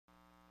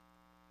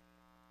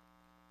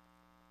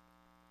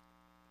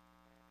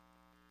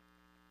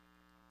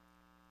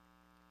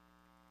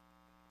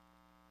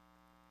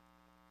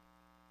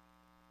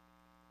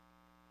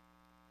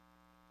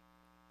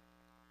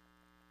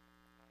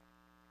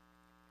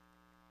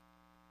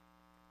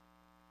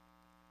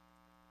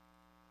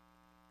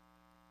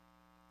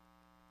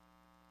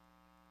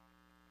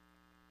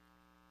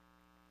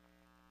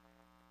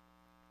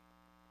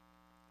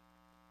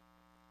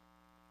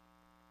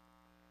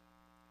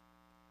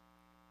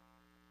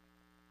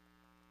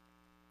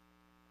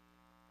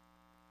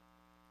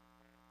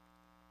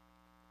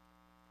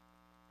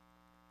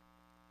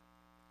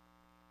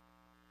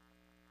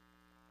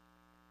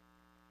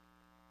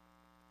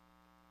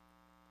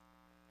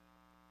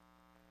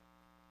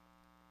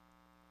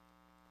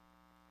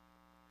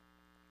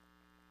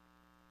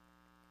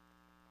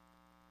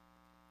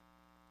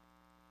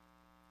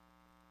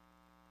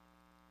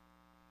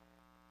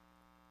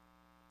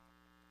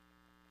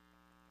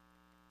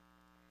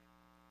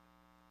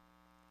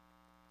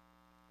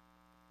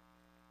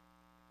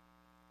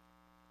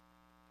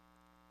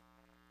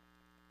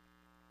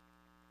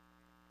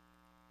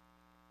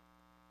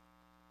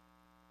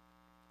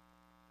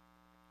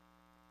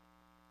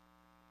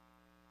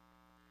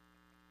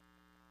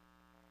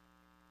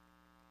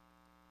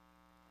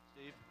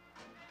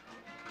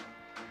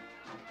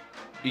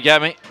You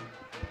got me?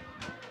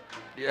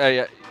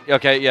 Yeah.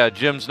 Okay, yeah.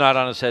 Jim's not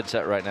on his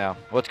headset right now.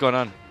 What's going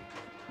on?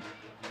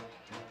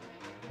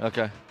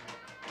 Okay.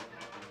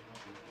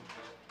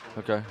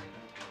 Okay.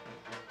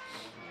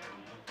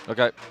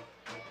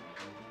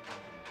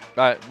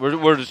 All right,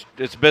 we're just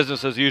it's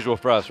business as usual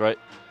for us, right?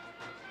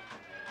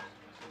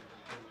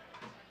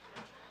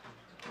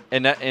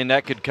 And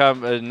that could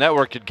come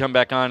network could come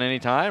back on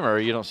anytime, or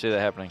you don't see that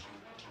happening.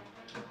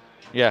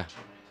 Yeah.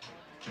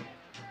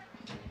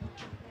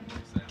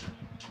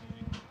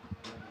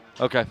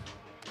 Okay.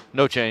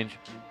 No change.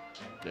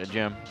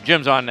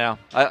 Jim's on now.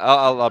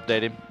 I'll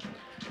update him.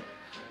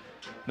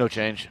 No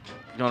change.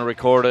 Going to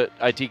record it.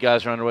 IT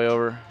guys are on their way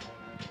over.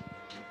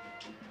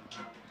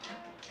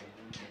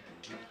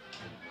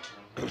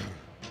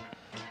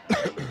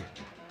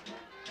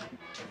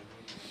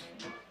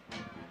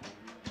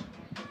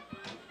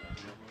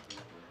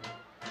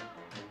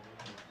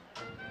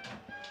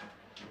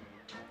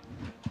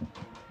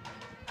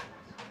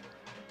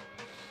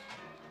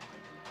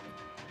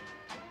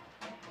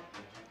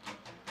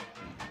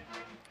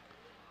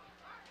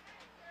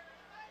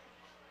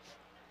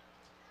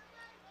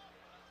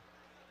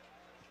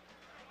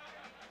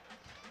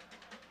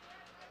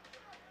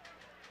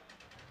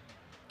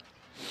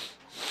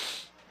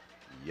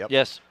 Yep.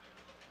 Yes.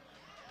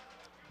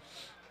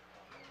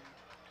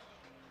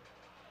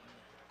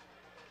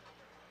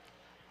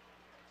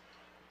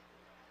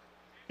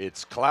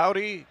 It's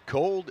cloudy,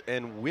 cold,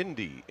 and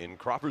windy in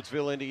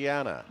Crawfordsville,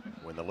 Indiana,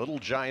 when the Little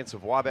Giants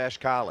of Wabash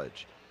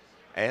College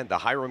and the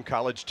Hiram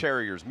College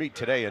Terriers meet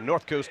today in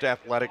North Coast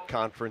Athletic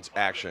Conference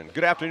action.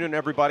 Good afternoon,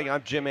 everybody.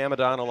 I'm Jim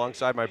Amadon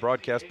alongside my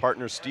broadcast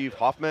partner, Steve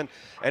Hoffman,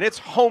 and it's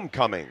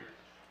homecoming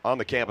on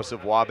the campus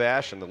of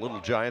Wabash, and the Little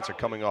Giants are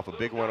coming off a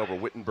big win over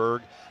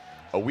Wittenberg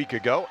a week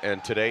ago,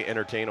 and today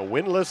entertain a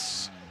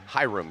winless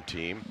Hiram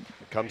team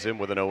that comes in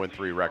with an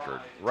 0-3 record.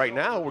 Right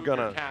now, we're going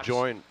to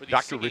join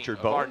Dr.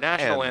 Richard Bowen our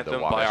national and the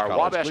anthem by our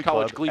Wabash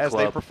College Glee as they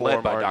Club, perform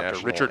led by our Dr.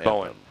 national Richard anthem.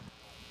 Bowen.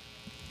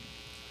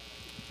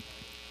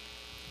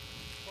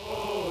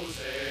 Oh,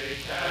 say,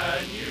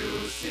 can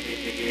you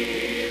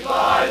see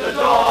by the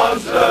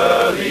dawn's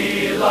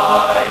early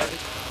light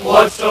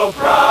what so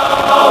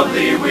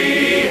proudly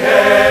we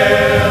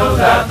hailed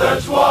at the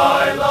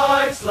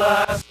twilight's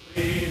last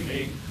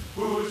gleaming,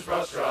 whose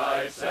broad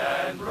stripes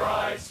and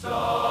bright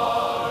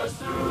stars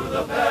through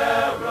the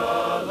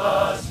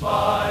perilous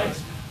fight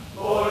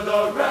o'er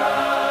the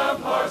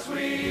ramparts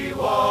we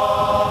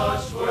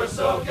watched were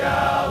so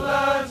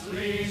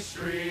gallantly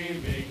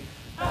streaming,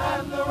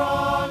 and the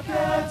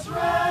rockets'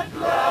 red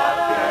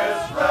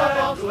glare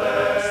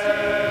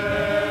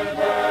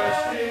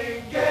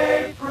bursting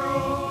gave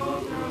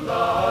proof through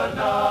the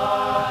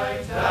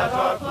night that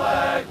our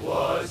flag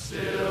was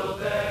still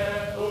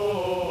there.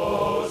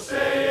 Oh,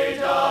 say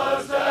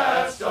does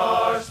that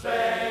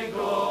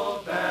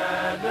star-spangled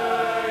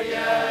banner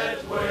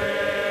yet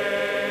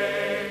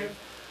wave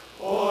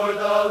o'er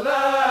the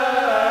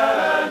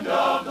land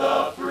of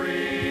the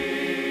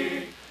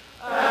free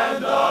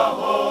and the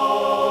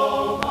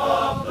home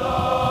of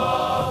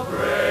the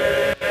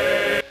brave.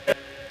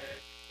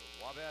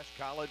 Wabash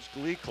College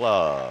Glee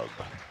Club,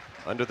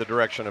 under the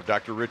direction of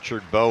Dr.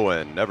 Richard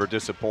Bowen, never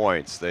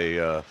disappoints.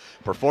 They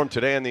performed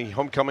today in the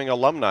Homecoming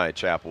Alumni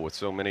Chapel with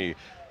so many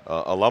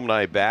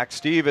alumni back.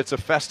 Steve, it's a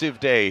festive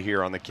day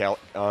here on the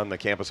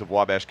campus of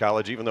Wabash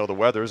College, even though the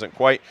weather isn't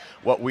quite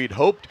what we'd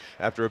hoped.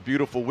 After a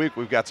beautiful week,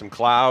 we've got some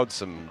clouds,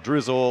 some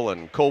drizzle,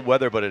 and cold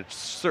weather, but it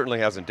certainly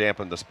hasn't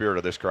dampened the spirit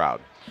of this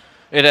crowd.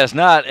 It has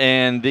not,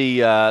 and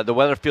the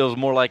weather feels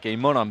more like a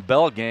Monon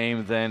Bell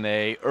game than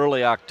a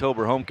early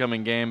October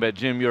homecoming game. But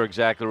Jim, you're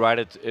exactly right.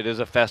 It is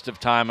a festive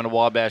time on the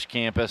Wabash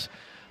campus.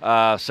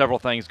 Several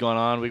things going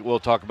on. We'll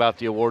talk about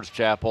the awards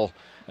chapel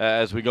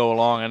as we go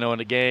along. I know in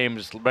the game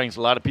just brings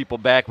a lot of people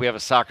back. We have a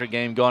soccer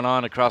game going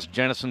on across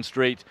Jennison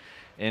Street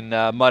in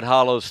Mud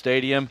Hollow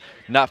Stadium.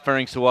 Not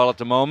faring so well at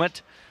the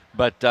moment,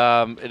 but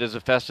it is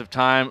a festive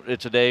time.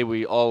 It's a day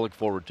we all look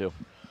forward to.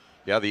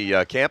 Yeah,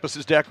 the campus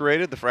is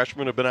decorated. The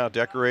freshmen have been out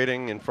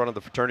decorating in front of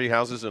the fraternity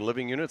houses and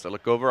living units. I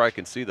look over, I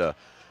can see the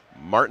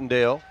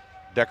Martindale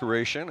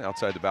decoration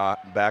outside the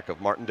back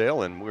of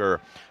Martindale, and we're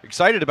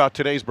excited about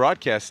today's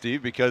broadcast,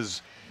 Steve,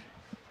 because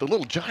the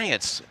Little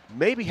Giants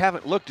maybe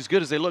haven't looked as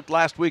good as they looked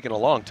last week in a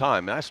long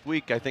time. Last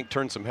week, I think,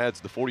 turned some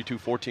heads, the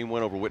 42-14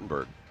 win over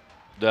Wittenberg.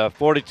 The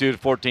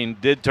 42-14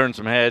 did turn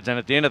some heads, and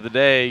at the end of the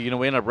day,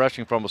 we ended up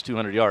rushing for almost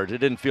 200 yards. It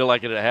didn't feel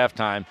like it at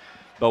halftime,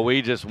 but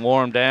we just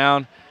wore them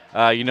down.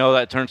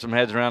 That turned some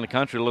heads around the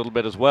country a little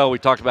bit as well. We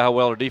talked about how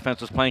well our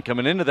defense was playing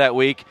coming into that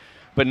week,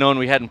 but knowing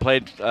we hadn't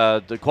played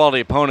the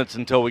quality opponents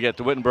until we get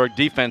to Wittenberg,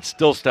 defense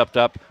still stepped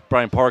up.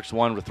 Brian Parks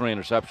won with 3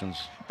 interceptions.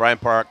 Brian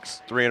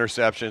Parks, 3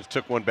 interceptions,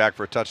 took one back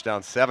for a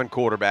touchdown, 7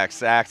 quarterback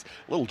sacks.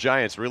 Little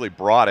Giants really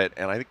brought it,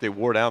 and I think they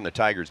wore down the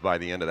Tigers by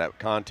the end of that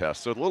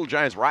contest. So the Little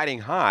Giants riding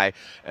high,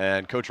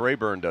 and Coach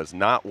Rayburn does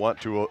not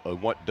want a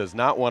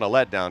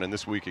letdown in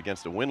this week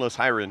against a winless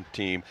Hiram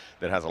team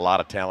that has a lot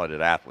of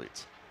talented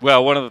athletes.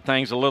 Well, one of the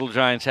things the Little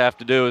Giants have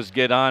to do is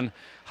get on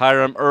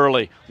Hiram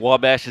early.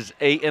 Wabash is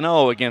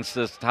 8-0 against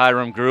this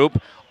Hiram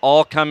group,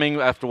 all coming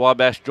after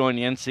Wabash joined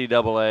the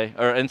NCAA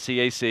or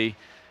NCAC.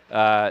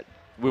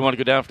 We want to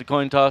go down for the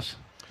coin toss,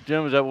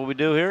 Jim. Is that what we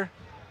do here?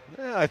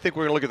 Yeah, I think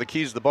we're going to look at the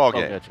keys to the ball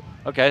game. Gotcha.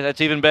 Okay, that's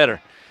even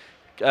better.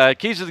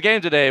 Keys to the game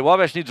today.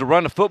 Wabash needs to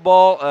run the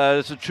football.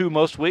 This is true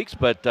most weeks,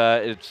 but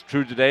it's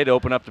true today to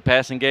open up the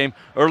passing game.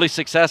 Early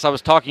success I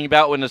was talking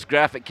about when this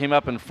graphic came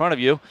up in front of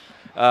you.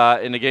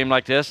 In a game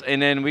like this, and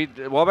then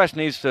Wabash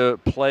needs to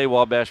play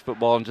Wabash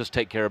football and just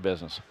take care of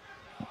business.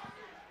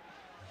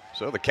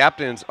 So the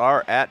captains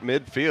are at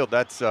midfield.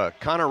 That's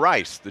Connor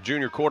Rice, the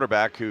junior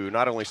quarterback, who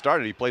not only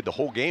started, he played the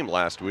whole game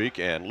last week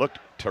and looked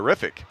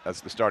terrific as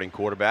the starting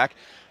quarterback.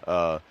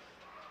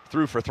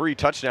 Threw for 3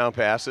 touchdown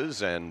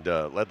passes and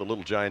led the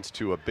Little Giants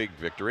to a big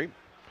victory.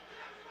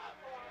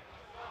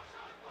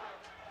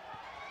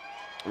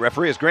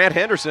 Referee is Grant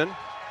Henderson.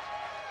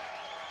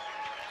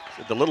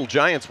 The Little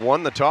Giants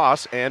won the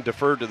toss and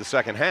deferred to the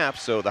second half,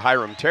 so the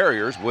Hiram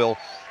Terriers will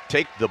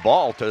take the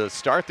ball to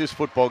start this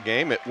football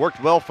game. It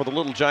worked well for the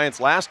Little Giants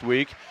last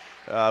week.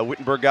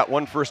 Wittenberg got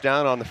 1 first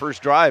down on the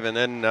first drive and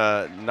then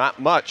not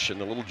much,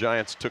 and the Little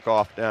Giants took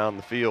off down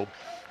the field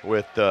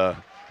with a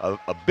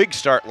big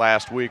start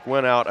last week,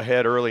 went out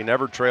ahead early,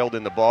 never trailed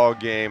in the ball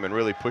game, and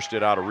really pushed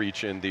it out of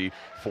reach in the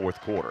fourth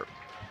quarter.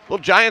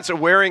 Little Giants are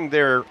wearing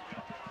their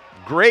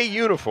gray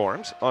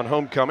uniforms on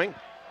homecoming.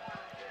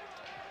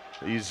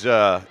 These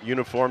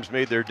uniforms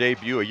made their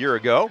debut a year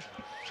ago,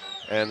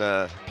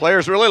 and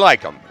players really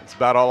like them. That's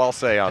about all I'll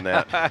say on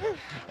that.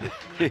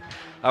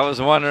 I was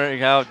wondering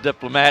how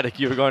diplomatic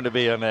you were going to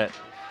be on that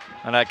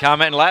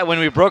comment. When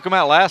we broke them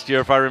out last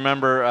year, if I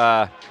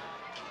remember,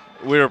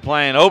 we were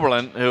playing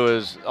Oberlin, who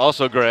is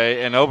also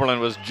gray, and Oberlin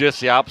was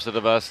just the opposite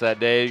of us that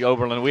day.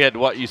 Oberlin, we had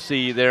what you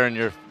see there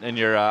on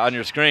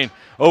your screen.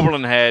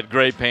 Oberlin had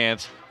gray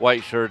pants,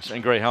 white shirts,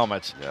 and gray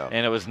helmets,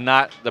 and it was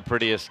not the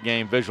prettiest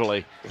game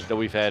visually that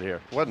we've had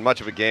here. It wasn't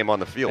much of a game on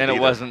the field, and either.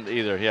 It wasn't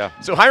either. Yeah.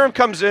 So Hiram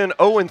comes in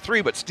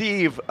 0-3, but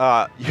Steve,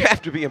 you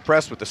have to be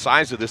impressed with the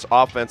size of this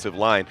offensive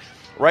line.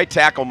 Right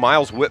tackle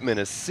Miles Whitman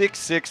is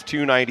 6'6",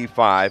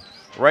 295.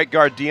 Right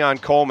guard Dion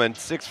Coleman,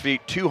 6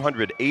 feet,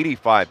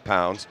 285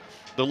 pounds.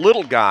 The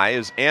little guy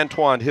is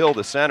Antoine Hill,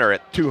 the center,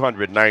 at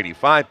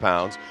 295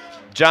 pounds.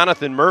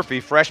 Jonathan Murphy,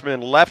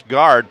 freshman left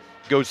guard,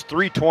 goes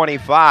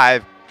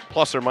 325,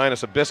 plus or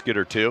minus a biscuit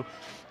or two.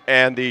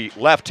 And the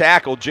left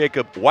tackle,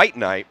 Jacob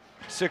Whiteknight,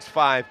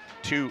 6'5",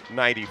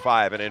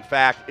 295. And in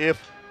fact,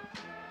 if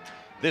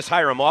this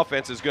Hiram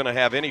offense is going to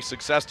have any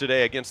success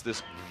today against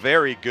this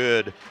very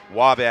good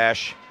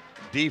Wabash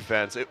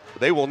defense,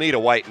 they will need a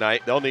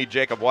Whiteknight. They'll need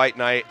Jacob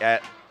Whiteknight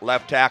at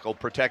left tackle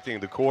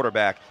protecting the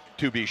quarterback,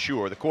 to be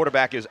sure. The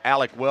quarterback is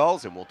Alec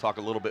Wells, and we'll talk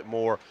a little bit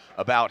more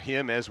about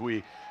him as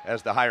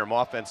the Hiram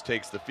offense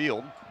takes the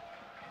field.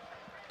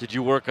 Did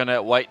you work on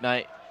that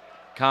Whiteknight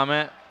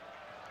comment?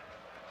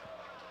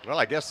 Well,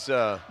 I guess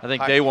I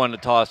think they won the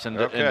toss and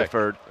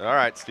deferred. All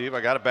right, Steve,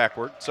 I got it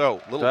backward.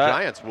 So Little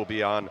Giants will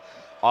be on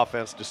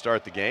offense to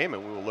start the game,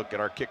 and we will look at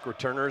our kick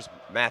returners,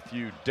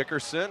 Matthew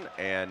Dickerson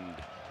and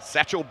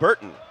Satchel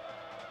Burton.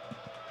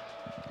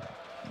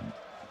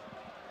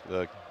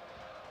 The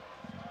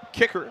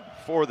kicker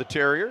for the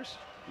Terriers,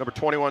 number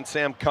 21,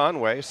 Sam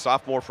Conway,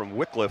 sophomore from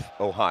Wickliffe,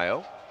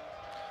 Ohio.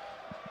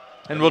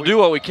 And we'll do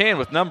what we can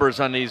with numbers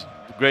on these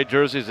great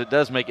jerseys. It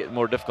does make it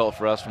more difficult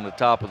for us from the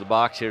top of the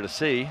box here to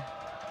see.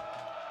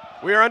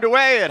 We are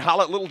underway at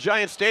Hollett Little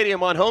Giant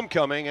Stadium on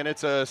homecoming, and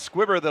it's a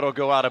squibber that'll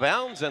go out of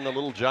bounds, and the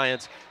Little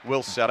Giants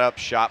will set up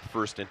shop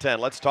 1st and 10.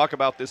 Let's talk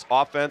about this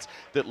offense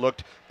that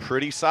looked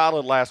pretty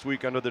solid last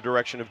week under the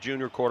direction of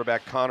junior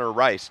quarterback Connor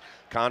Rice.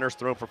 Connor's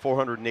thrown for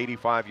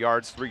 485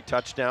 yards, 3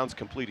 touchdowns,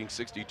 completing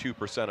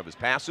 62% of his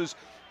passes.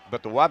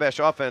 But the Wabash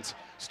offense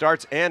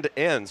starts and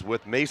ends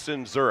with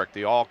Mason Zurich,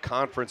 the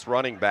all-conference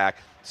running back,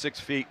 6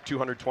 feet,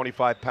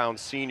 225-pound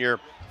senior.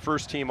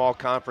 First-team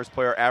all-conference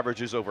player,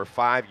 averages over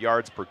 5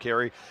 yards per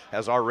carry,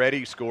 has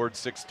already scored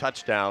 6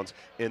 touchdowns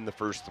in the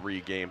first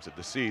 3 games of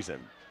the season.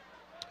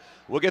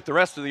 We'll get the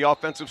rest of the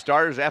offensive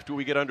starters after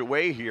we get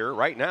underway here.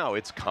 Right now,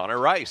 it's Connor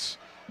Rice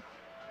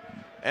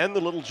and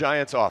the Little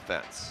Giants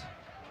offense.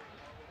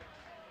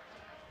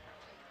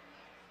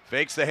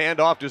 Fakes the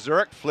handoff to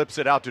Zurich, flips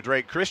it out to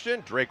Drake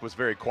Christian. Drake was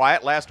very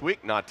quiet last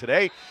week, not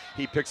today.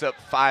 He picks up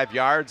 5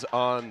 yards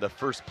on the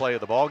first play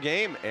of the ball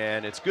game,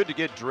 and it's good to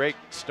get Drake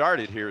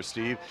started here,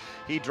 Steve.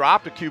 He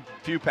dropped a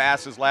few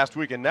passes last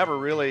week and never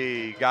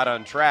really got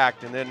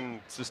untracked, and then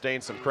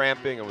sustained some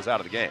cramping and was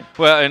out of the game.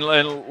 Well,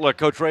 and look,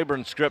 Coach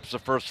Rayburn scripts the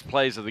first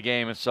plays of the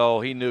game, and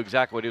so he knew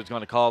exactly what he was going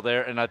to call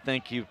there, and I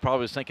think he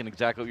probably was thinking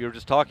exactly what you were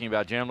just talking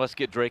about, Jim. Let's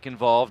get Drake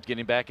involved, get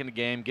him back in the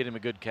game, get him a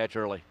good catch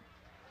early.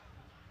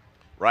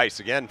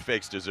 Rice again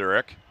fakes to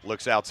Zurich,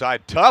 looks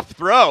outside, tough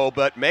throw,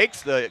 but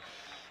makes the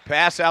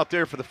pass out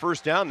there for the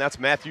first down. That's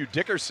Matthew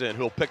Dickerson,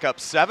 who'll pick up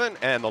 7,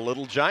 and the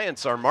Little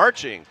Giants are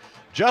marching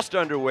just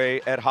underway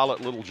at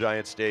Hollett Little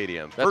Giant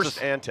Stadium.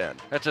 First and 10.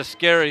 That's a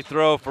scary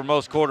throw for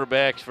most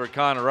quarterbacks for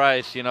Connor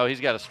Rice. You know, he's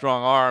got a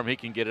strong arm. He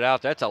can get it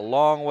out. That's a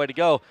long way to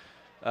go.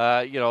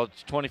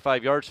 It's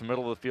 25 yards from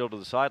middle of the field to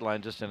the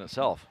sideline just in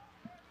itself.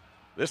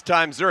 This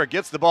time Zurich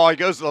gets the ball. He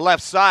goes to the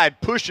left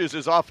side, pushes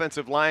his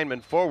offensive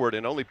lineman forward,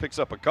 and only picks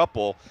up a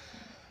couple.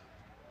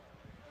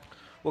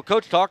 Well,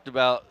 Coach talked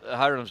about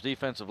Hiram's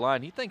defensive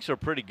line. He thinks they're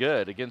pretty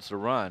good against the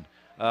run,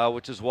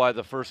 which is why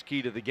the first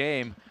key to the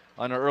game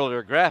on an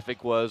earlier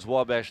graphic was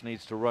Wabash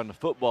needs to run the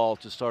football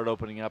to start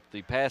opening up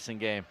the passing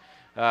game.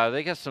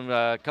 They got some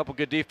couple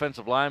good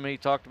defensive linemen. He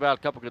talked about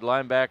a couple good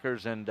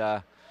linebackers, and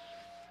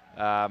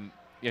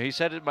he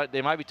said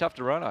they might be tough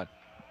to run on.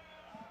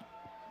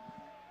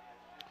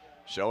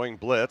 Showing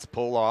blitz,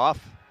 pull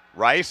off.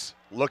 Rice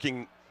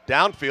looking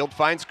downfield,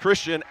 finds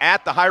Christian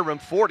at the Hiram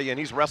 40, and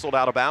he's wrestled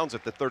out of bounds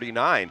at the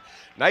 39.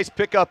 Nice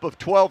pickup of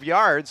 12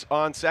 yards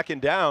on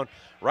second down.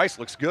 Rice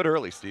looks good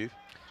early, Steve.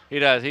 He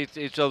does. He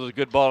shows a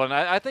good ball. And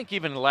I think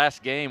even the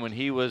last game when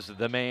he was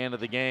the man of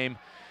the game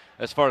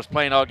as far as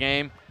playing all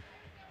game,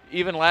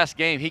 even last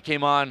game he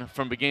came on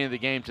from beginning of the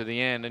game to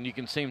the end, and you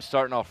can see him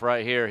starting off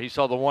right here. He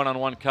saw the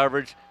one-on-one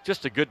coverage.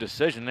 Just a good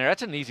decision there.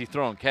 That's an easy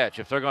throw and catch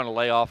if they're going to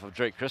lay off of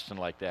Drake Christian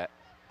like that.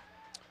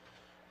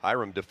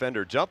 Hiram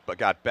defender jump, but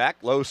got back.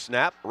 Low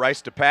snap.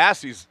 Rice to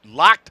pass. He's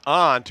locked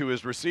on to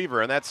his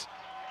receiver, and that's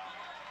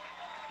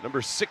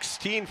number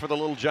 16 for the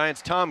Little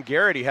Giants, Tom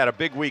Garrett. He had a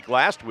big week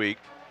last week.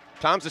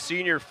 Tom's a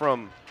senior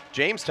from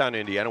Jamestown,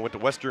 Indiana, went to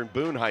Western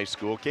Boone High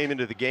School, came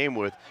into the game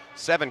with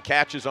 7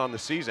 catches on the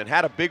season,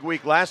 had a big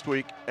week last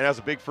week, and has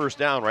a big first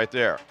down right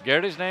there.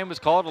 Garrett's name was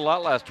called a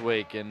lot last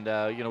week, and,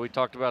 we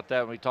talked about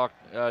that when we talked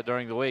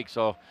during the week.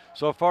 So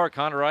far,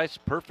 Connor Rice,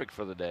 perfect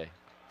for the day.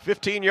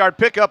 15-yard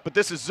pickup, but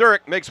this is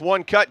Zurich. Makes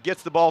one cut,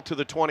 gets the ball to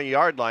the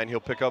 20-yard line. He'll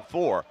pick up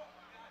 4.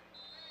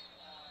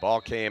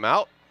 Ball came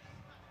out.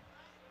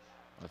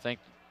 I think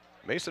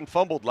Mason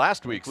fumbled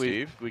last week,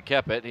 Steve. We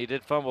kept it. He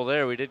did fumble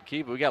there. We did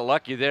keep it. We got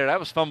lucky there. That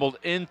was fumbled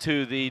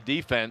into the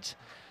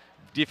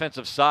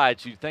defensive side.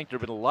 So you'd think there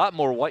would have been a lot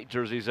more white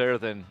jerseys there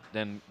than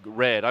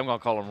red. I'm going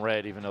to call them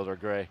red, even though they're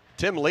gray.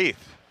 Tim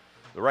Leith,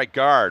 the right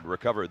guard,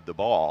 recovered the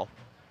ball.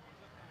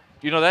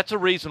 That's a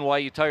reason why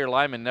you tell your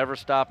linemen never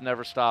stop,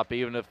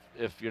 even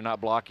if you're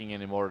not blocking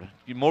anymore.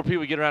 The more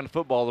people get around the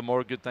football, the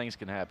more good things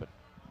can happen.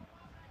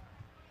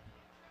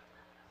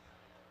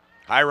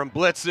 Hiram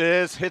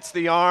blitzes, hits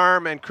the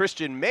arm, and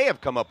Christian may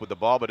have come up with the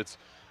ball, but it's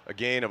a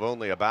gain of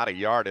only about a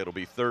yard. It'll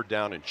be 3rd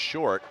down and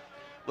short.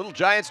 Little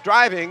Giants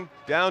driving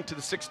down to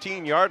the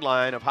 16-yard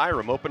line of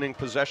Hiram, opening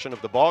possession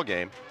of the ball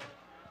game.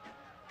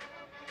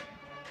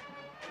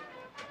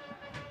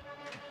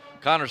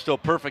 Connor's still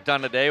perfect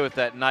on the day with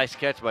that nice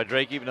catch by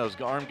Drake, even though his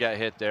arm got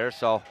hit there.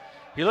 So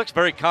he looks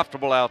very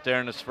comfortable out there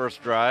in his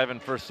first drive and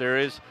first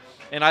series.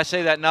 And I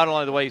say that not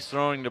only the way he's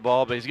throwing the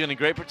ball, but he's getting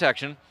great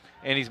protection,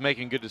 and he's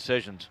making good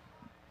decisions.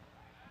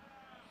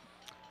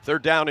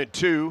 3rd down and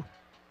 2.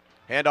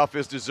 Handoff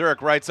is to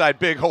Zurich, right side,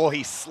 big hole.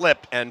 He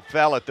slipped and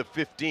fell at the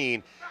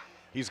 15.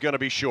 He's going to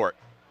be short.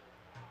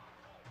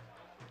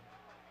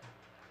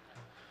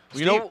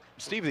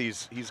 Steve,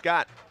 he's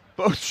got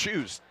both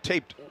shoes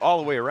taped all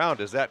the way around.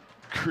 Does that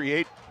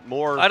create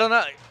more? I don't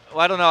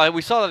know.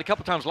 We saw that a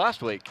couple times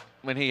last week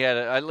when he had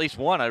at least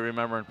one, I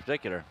remember in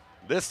particular.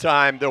 This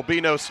time there'll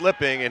be no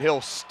slipping, and he'll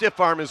stiff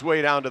arm his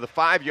way down to the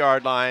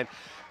 5-yard line.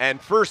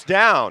 And first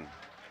down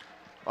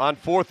on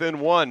 4th and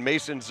 1.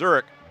 Mason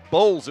Zurich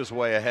bowls his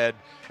way ahead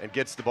and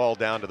gets the ball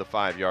down to the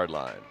 5-yard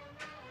line.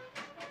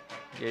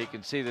 Yeah, you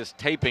can see this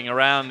taping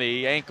around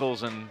the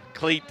ankles and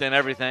cleat and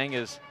everything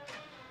is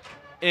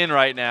in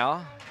right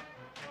now.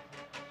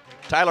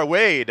 Tyler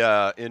Wade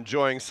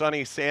enjoying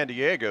sunny San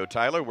Diego.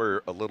 Tyler,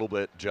 we're a little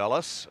bit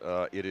jealous.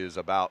 It is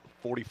about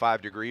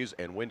 45 degrees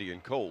and windy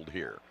and cold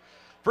here.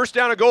 First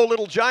down and goal,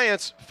 Little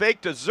Giants.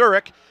 Fake to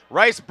Zurich.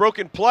 Rice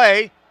broken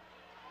play.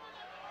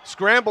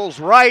 Scrambles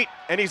right,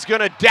 and he's going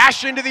to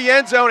dash into the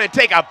end zone and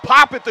take a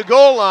pop at the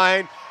goal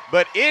line,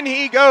 but in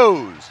he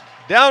goes.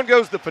 Down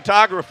goes the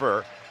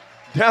photographer.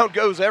 Down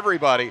goes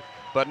everybody,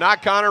 but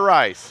not Connor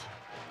Rice.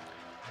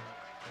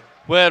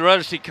 Well, I'd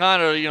rather see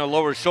Connor,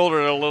 lower his shoulder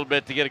a little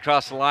bit to get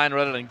across the line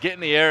rather than get in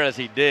the air as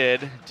he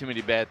did. Too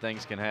many bad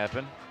things can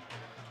happen.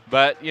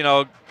 But,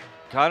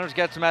 Connor's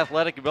got some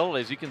athletic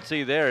abilities. You can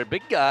see there, a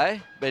big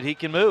guy, but he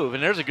can move.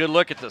 And there's a good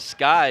look at the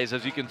skies,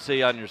 as you can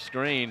see on your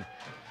screen.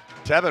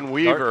 Tevin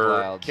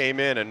Weaver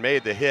came in and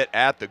made the hit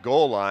at the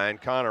goal line.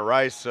 Connor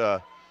Rice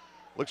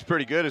looks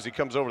pretty good as he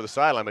comes over the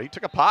sideline, but he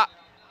took a pop.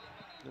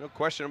 No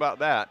question about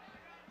that.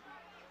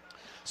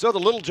 So the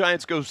Little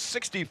Giants go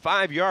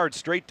 65 yards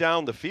straight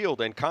down the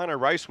field, and Connor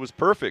Rice was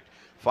perfect.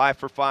 5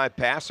 for 5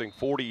 passing,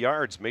 40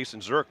 yards.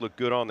 Mason Zurich looked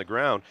good on the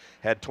ground,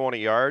 had 20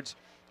 yards,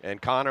 and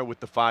Connor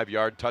with the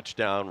 5-yard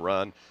touchdown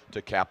run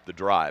to cap the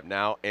drive.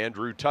 Now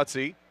Andrew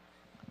Tutsi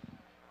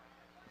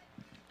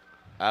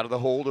out of the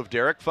hold of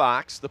Derek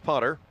Fox, the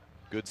punter.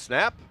 Good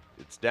snap.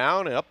 It's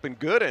down, up and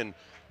good, and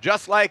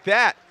just like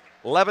that,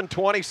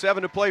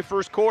 11:27 to play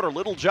first quarter.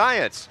 Little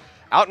Giants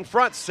out in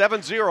front,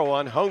 7-0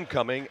 on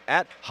homecoming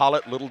at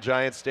Hollett Little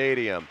Giant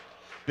Stadium.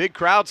 Big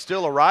crowd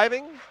still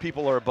arriving.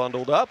 People are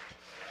bundled up.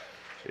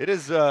 It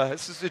is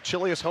this is the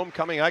chilliest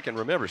homecoming I can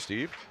remember,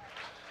 Steve.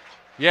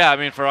 Yeah, I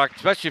mean,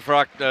 especially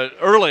for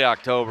early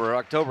October,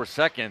 October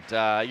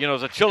 2nd, you know,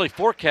 it's a chilly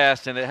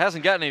forecast, and it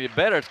hasn't gotten any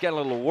better. It's gotten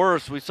a little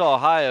worse. We saw a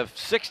high of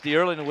 60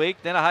 early in the week,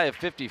 then a high of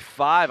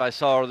 55 I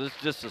saw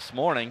this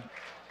morning.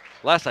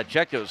 Last I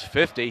checked, it was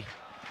 50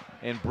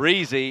 and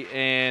breezy,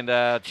 and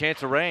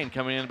chance of rain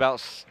coming in about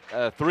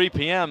 3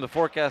 p.m. The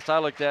forecast I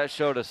looked at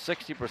showed a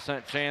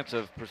 60% chance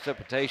of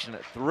precipitation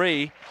at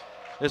 3.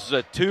 This is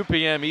a 2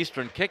 p.m.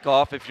 Eastern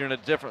kickoff if you're in a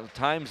different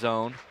time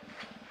zone.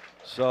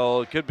 So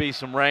it could be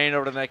some rain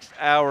over the next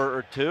hour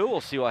or two.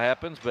 We'll see what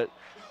happens. But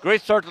great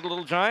start to the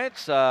Little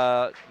Giants.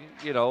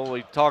 You know,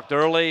 we talked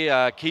early.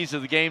 Keys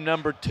of the game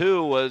number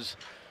 2 was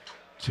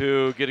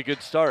to get a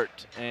good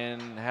start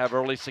and have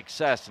early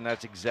success, and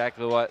that's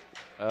exactly what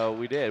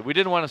we did. We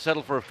didn't want to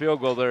settle for a field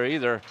goal there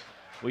either.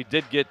 We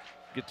did get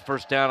the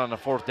first down on the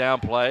 4th down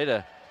play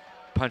to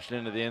punch it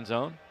into the end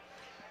zone.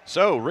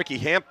 So, Ricky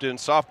Hampton,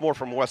 sophomore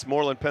from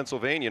Westmoreland,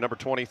 Pennsylvania, number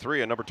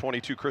 23, and number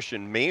 22,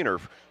 Christian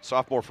Maynor,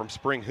 sophomore from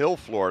Spring Hill,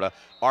 Florida,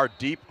 are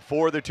deep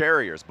for the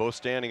Terriers, both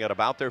standing at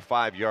about their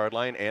 5-yard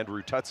line.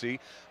 Andrew Tutsi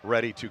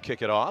ready to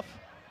kick it off.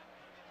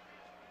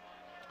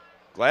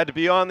 Glad to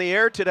be on the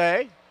air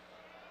today.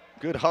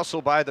 Good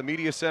hustle by the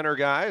media center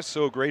guys.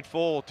 So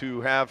grateful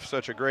to have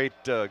such a great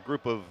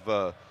group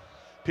of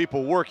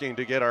people working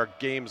to get our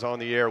games on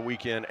the air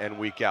week in and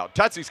week out.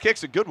 Tutsi's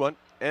kick's a good one,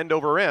 end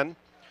over end.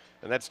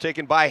 And that's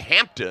taken by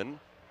Hampton.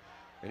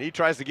 And he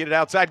tries to get it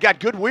outside.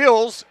 Got good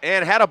wheels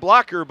and had a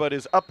blocker, but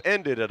is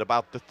upended at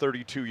about the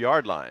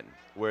 32-yard line,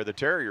 where the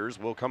Terriers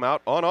will come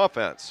out on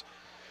offense.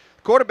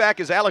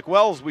 Quarterback is Alec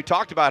Wells. We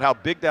talked about how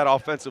big that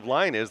offensive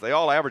line is. They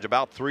all average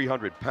about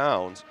 300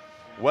 pounds.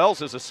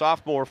 Wells is a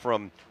sophomore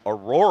from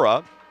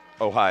Aurora,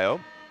 Ohio.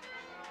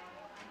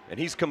 And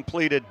he's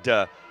completed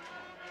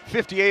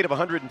 58 of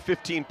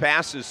 115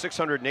 passes,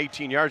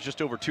 618 yards,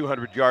 just over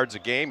 200 yards a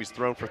game. He's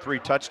thrown for 3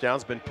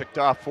 touchdowns, been picked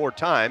off 4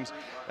 times,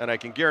 and I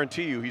can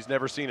guarantee you he's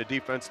never seen a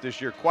defense this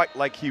year quite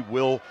like he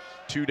will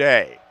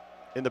today.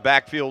 In the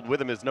backfield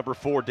with him is number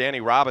 4,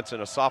 Danny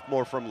Robinson, a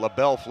sophomore from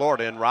LaBelle,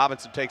 Florida, and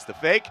Robinson takes the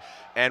fake,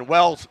 and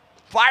Wells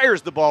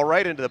fires the ball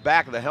right into the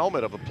back of the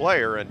helmet of a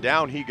player, and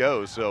down he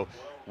goes. So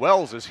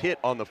Wells is hit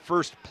on the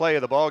first play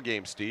of the ball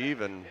game, Steve,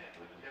 and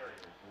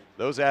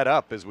those add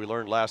up, as we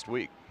learned last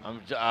week.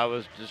 I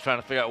was just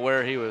trying to figure out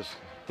where he was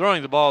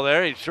throwing the ball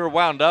there. He sure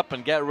wound up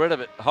and got rid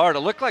of it hard. It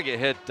looked like it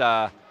hit,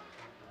 and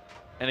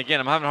again,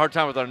 I'm having a hard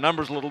time with our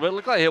numbers a little bit. It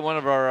looked like it hit one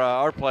of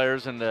our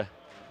players in the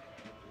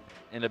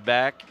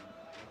back.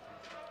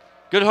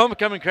 Good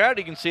homecoming crowd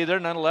you can see there,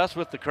 nonetheless,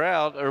 with the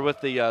crowd, or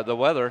with the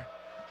weather.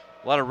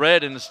 A lot of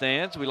red in the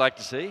stands we like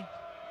to see.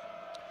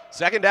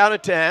 2nd down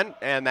at 10,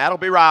 and that'll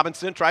be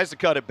Robinson. Tries to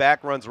cut it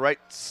back, runs right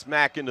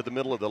smack into the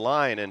middle of the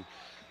line. And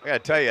I got to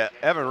tell you,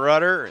 Evan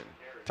Rudder and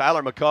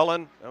Tyler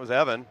McCullen, that was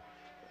Evan,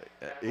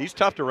 he's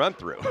tough to run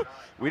through.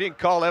 We didn't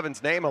call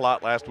Evan's name a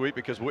lot last week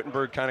because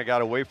Wittenberg kind of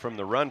got away from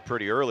the run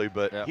pretty early,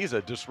 but yep, he's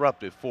a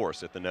disruptive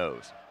force at the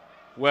nose.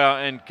 Well,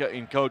 and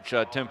Coach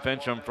Tim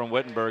Fincham from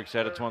Wittenberg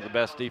said it's one of the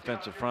best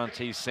defensive fronts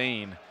he's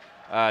seen.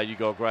 You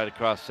go right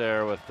across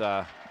there with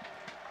the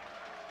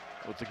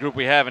group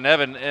we have, and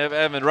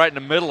Evan right in the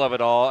middle of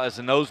it all as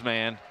a nose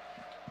man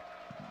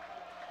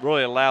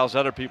really allows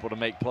other people to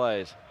make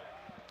plays.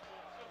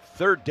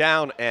 3rd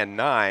down and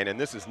 9, and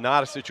this is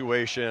not a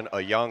situation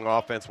a young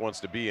offense wants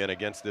to be in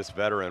against this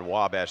veteran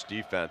Wabash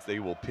defense. They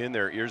will pin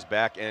their ears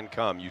back and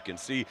come. You can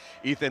see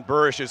Ethan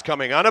Burrish is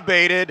coming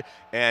unabated,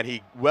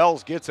 and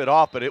Wells gets it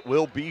off, but it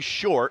will be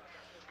short.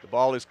 The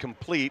ball is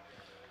complete.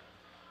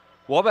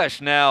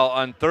 Wabash now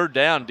on 3rd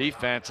down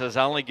defense has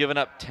only given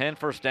up 10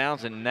 first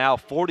downs and now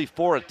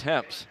 44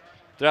 attempts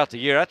throughout the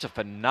year. That's a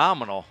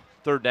phenomenal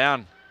 3rd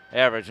down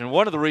average. And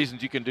one of the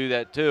reasons you can do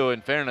that, too, in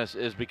fairness,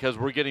 is because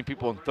we're getting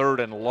people in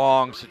 3rd and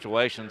long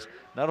situations,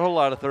 not a whole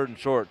lot of 3rd and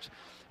shorts.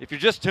 If you're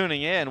just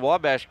tuning in,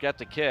 Wabash got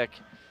the kick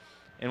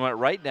and went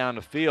right down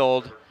the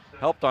field,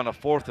 helped on a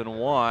 4th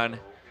and 1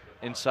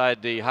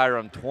 inside the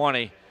Hiram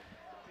 20.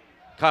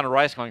 Connor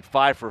Rice going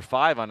 5 for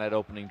 5 on that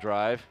opening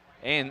drive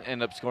and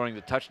end up scoring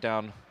the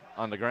touchdown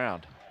on the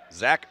ground.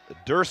 Zach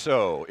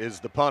Durso is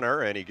the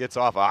punter, and he gets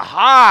off a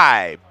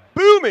high,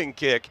 booming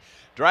kick,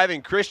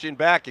 driving Christian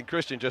back, and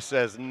Christian just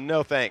says,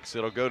 no thanks,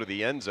 it'll go to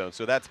the end zone.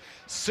 So that's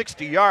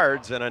 60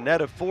 yards and a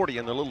net of 40,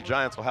 and the Little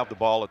Giants will have the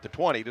ball at the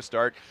 20 to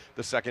start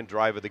the 2nd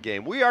drive of the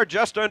game. We are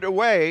just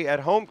underway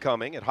at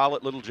homecoming at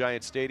Hollett Little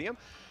Giant Stadium.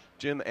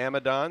 Jim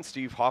Amadon,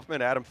 Steve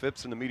Hoffman, Adam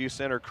Phipps, and the Media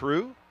Center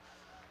crew.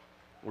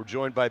 We're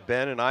joined by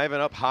Ben and Ivan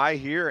up high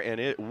here,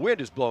 and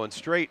wind is blowing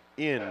straight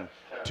in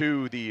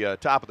to the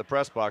top of the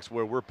press box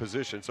where we're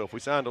positioned. So if we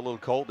sound a little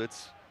cold,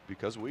 it's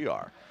because we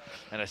are.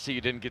 And I see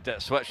you didn't get that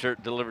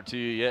sweatshirt delivered to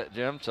you yet,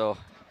 Jim. So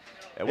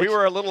and we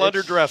were a little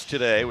underdressed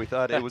today. We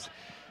thought it was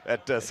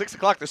at 6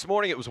 o'clock this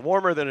morning. It was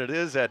warmer than it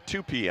is at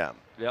 2 p.m.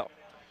 Yep.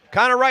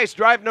 Connor Rice,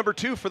 drive number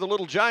 2 for the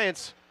Little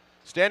Giants,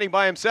 standing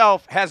by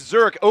himself, has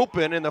Zurich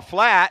open in the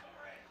flat,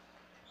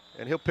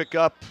 and he'll pick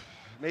up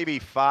maybe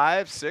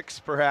 5, 6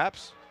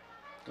 perhaps.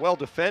 Well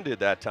defended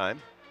that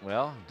time.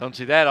 Well, don't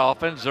see that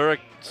often. Zurich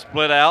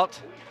split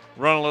out,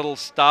 run a little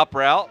stop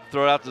route,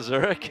 throw it out to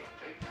Zurich.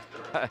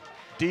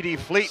 D.D.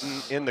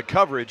 Fleeton in the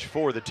coverage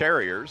for the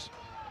Terriers.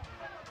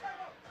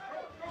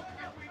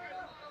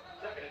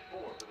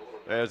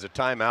 There's a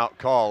timeout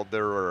called.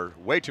 There were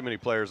way too many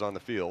players on the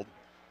field.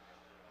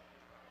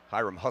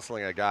 Hiram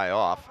hustling a guy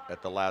off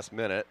at the last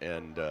minute,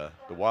 and the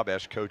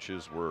Wabash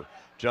coaches were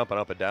jumping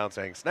up and down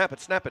saying, snap it,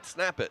 snap it,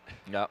 snap it.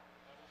 Yep.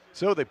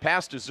 So the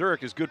pass to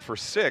Zurich is good for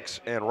 6,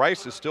 and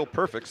Rice is still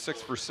perfect,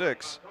 6 for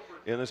 6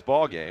 in this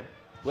ball game.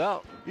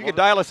 Well, you can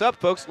dial us up,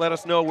 folks. Let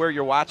us know where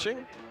you're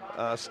watching.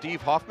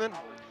 Steve Hoffman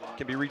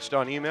can be reached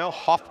on email,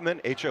 Hoffman,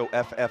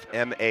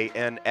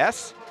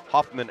 Hoffmans,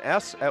 Hoffman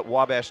at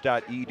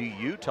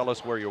wabash.edu. Tell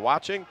us where you're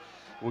watching.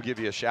 We'll give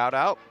you a shout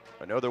out.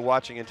 I know they're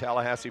watching in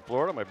Tallahassee,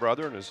 Florida. My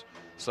brother and his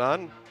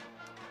son.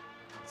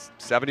 It's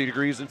 70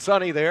 degrees and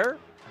sunny there.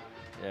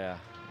 Yeah.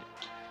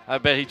 I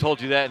bet he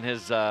told you that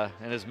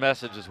in his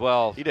message as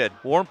well. He did.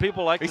 Warm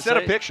people like he to sent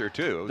say, a picture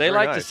too. They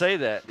like to say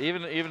that,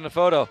 even the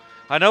photo.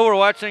 I know we're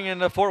watching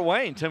in Fort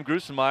Wayne. Tim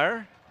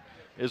Grusenmeyer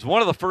is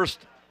one of the first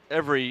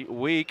every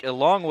week,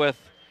 along with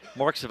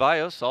Mark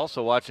Cevallos,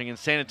 also watching in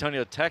San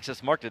Antonio,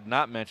 Texas. Mark did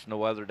not mention the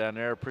weather down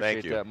there.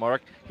 Appreciate that,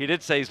 Mark. He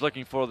did say he's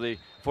looking forward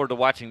to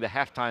watching the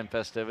halftime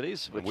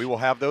festivities. Which we will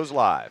have those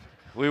live.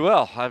 We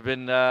will. I've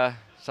been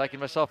psyching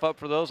myself up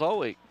for those all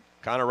week.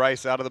 Connor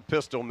Rice out of the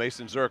pistol.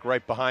 Mason Zurich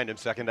right behind him.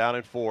 2nd down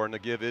and 4. And the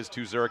give is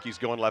to Zurich. He's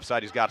going left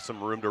side. He's got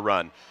some room to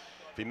run.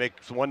 If he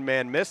makes one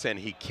man miss, and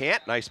he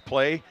can't, nice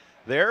play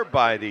there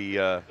by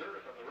the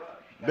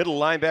middle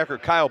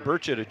linebacker Kyle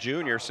Burchett, a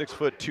junior,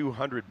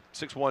 6'1",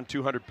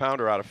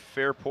 200-pounder out of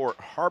Fairport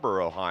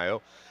Harbor,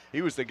 Ohio.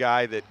 He was the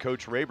guy that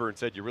Coach Rayburn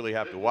said you really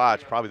have to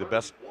watch. Probably the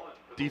best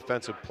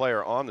defensive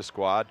player on the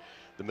squad,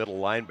 the middle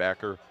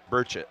linebacker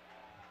Burchett.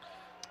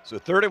 So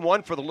 3rd and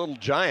 1 for the Little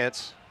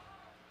Giants.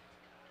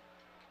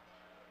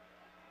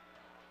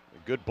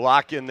 A good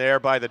block in there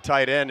by the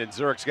tight end, and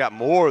Zurich's got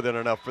more than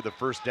enough for the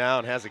first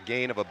down. Has a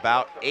gain of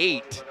about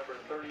 8.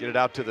 Get it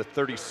out to the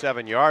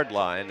 37-yard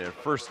line, and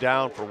 1st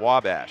down for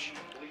Wabash.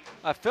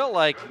 I felt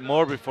like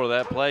more before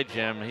that play,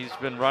 Jim. He's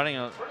been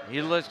running.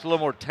 He looks a little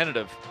more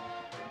tentative.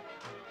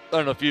 I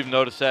don't know if you've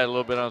noticed that a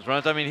little bit on his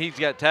runs. I mean, he's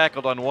got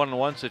tackled on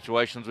one-on-one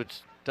situations,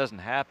 which doesn't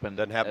happen.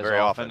 Doesn't happen as very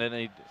often.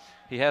 And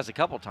he has a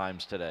couple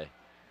times today.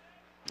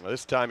 Well,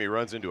 this time he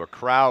runs into a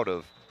crowd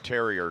of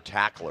Terrier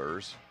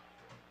tacklers.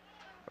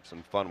 Have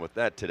some fun with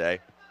that today.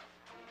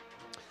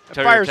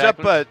 Fires up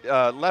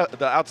the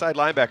outside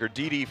linebacker,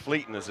 D.D.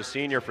 Fleeton, is a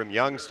senior from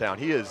Youngstown.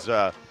 He is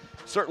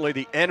certainly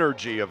the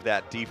energy of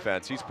that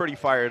defense. He's pretty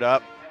fired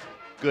up.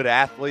 Good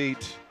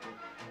athlete.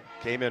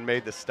 Came in,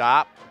 made the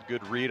stop.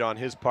 Good read on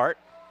his part.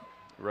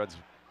 Runs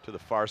to the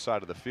far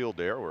side of the field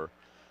there where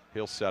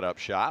he'll set up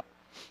shop.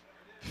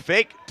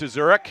 Fake to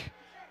Zurich.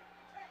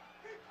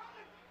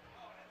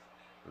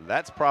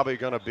 That's probably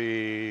going to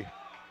be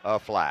a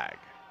flag.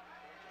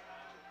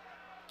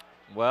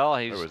 Well,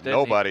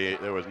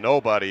 there was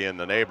nobody in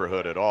the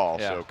neighborhood at all.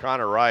 Yeah. So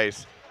Connor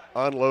Rice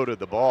unloaded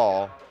the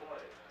ball.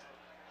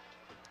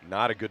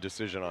 Not a good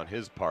decision on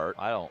his part.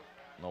 I don't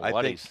know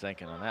what he's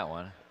thinking on that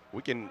one.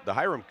 The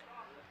Hiram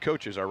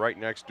coaches are right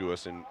next to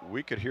us, and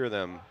we could hear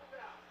them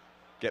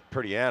get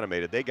pretty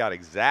animated. They got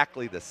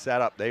exactly the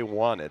setup they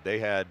wanted. They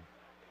had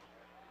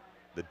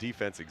the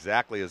defense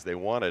exactly as they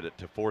wanted it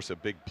to force a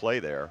big play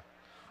there.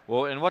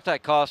 Well, and what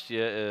that cost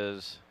you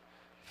is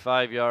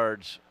 5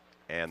 yards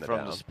and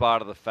from the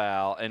spot of the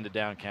foul and the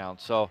down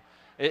count. So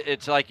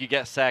it's like you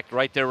get sacked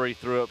right there where you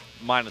threw it,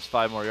 minus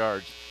 5 more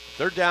yards.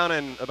 They're down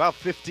in about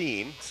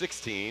 15,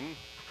 16.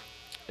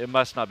 It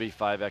must not be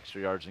 5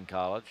 extra yards in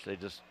college. They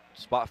just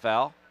spot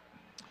foul.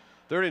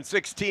 3rd and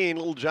 16.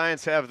 Little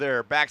Giants have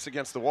their backs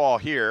against the wall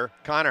here.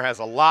 Connor has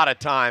a lot of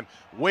time.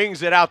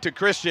 Wings it out to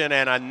Christian,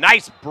 and a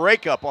nice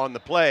breakup on the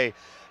play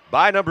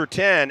by number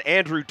 10,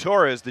 Andrew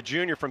Torres, the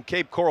junior from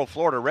Cape Coral,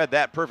 Florida. Read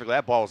that perfectly.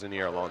 That ball was in the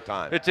air a long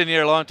time. It's in the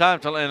air a long time,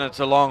 and it's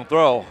a long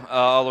throw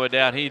all the way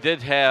down. He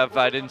did have,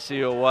 I didn't see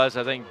who it was,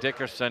 I think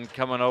Dickerson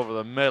coming over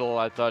the middle.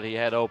 I thought he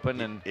had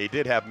open. And he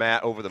did have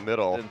Matt over the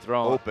middle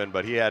open,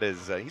 but he had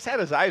he's had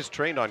his eyes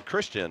trained on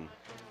Christian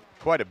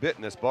quite a bit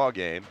in this ball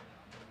game.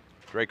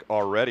 Drake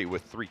already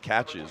with 3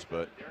 catches,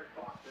 but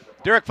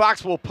Derek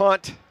Fox will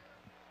punt.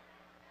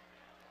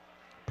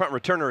 Punt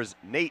returner is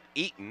Nate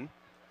Eaton.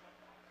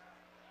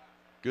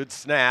 Good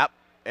snap,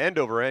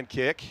 end-over-end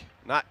kick.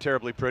 Not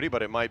terribly pretty,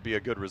 but it might be a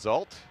good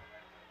result.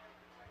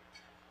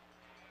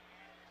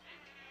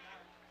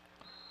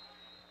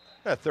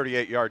 A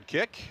 38-yard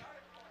kick.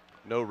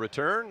 No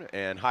return,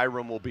 and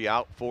Hiram will be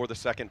out for the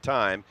 2nd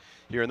time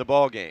here in the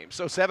ball game.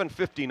 So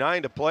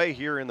 7:59 to play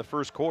here in the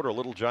first quarter.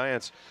 Little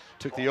Giants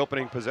took the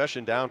opening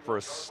possession down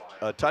for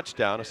a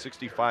touchdown, a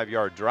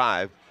 65-yard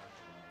drive.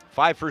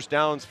 5 first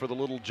downs for the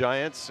Little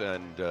Giants,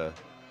 and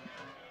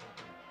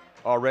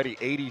already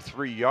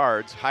 83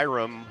 yards.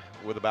 Hiram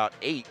with about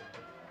 8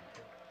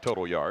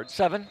 total yards.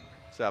 7.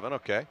 7,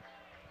 okay.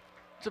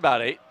 It's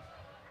about 8.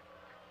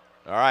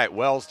 All right,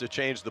 Wells to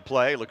change the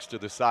play. Looks to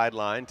the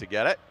sideline to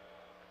get it.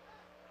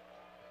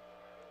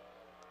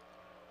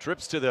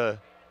 Trips to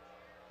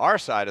our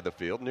side of the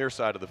field, near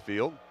side of the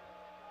field.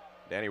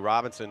 Danny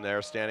Robinson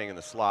there standing in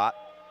the slot.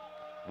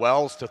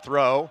 Wells to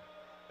throw,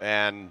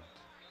 and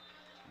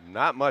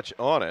not much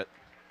on it.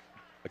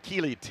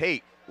 Akili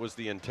Tate was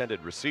the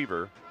intended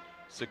receiver,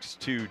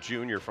 6'2"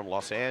 junior from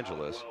Los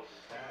Angeles.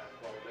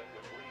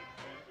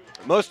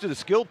 Most of the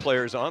skilled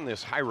players on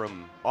this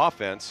Hiram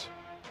offense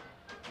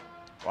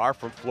are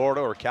from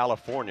Florida or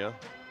California,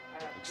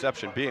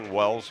 exception being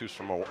Wells, who's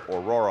from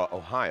Aurora,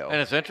 Ohio.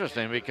 And it's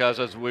interesting because,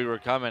 as we were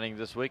commenting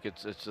this week,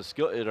 it's the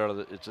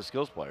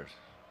skills players.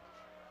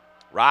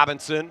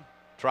 Robinson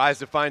tries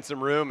to find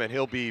some room, and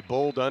he'll be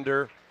bowled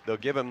under. They'll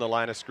give him the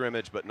line of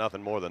scrimmage, but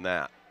nothing more than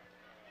that.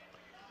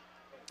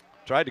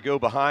 Tried to go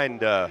behind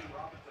the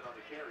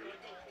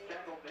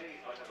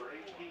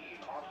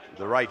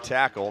right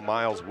tackle,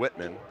 Miles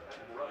Whitman.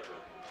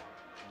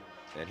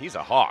 And he's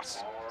a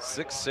hoss,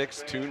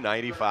 6'6",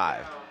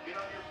 295.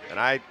 And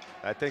I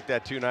think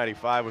that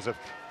 295 was a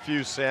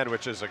few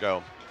sandwiches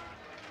ago.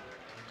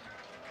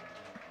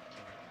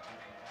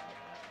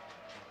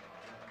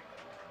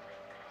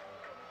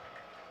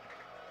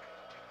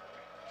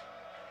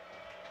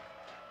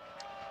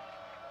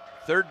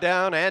 Third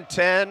down and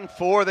 10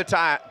 for the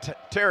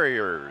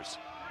Terriers.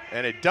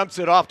 And it dumps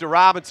it off to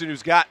Robinson,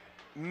 who's got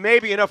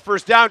maybe enough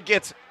first down,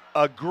 gets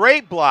a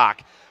great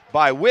block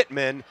by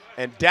Whitman,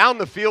 and down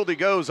the field he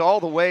goes all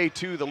the way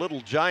to the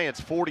Little Giants'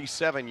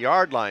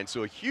 47-yard line.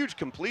 So a huge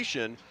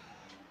completion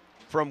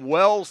from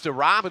Wells to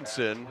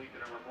Robinson.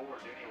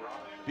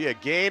 Be a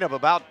gain of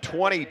about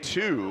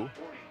 22.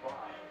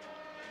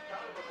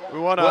 We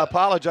want to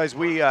apologize.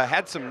 We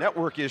had some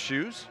network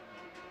issues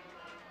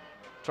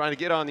trying to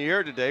get on the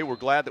air today. We're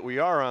glad that we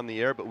are on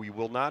the air, but we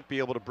will not be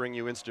able to bring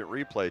you instant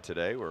replay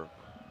today. We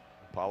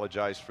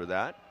apologize for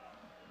that.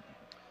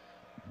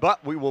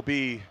 But we will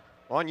be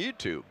on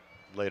YouTube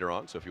later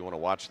on, so if you want to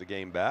watch the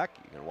game back,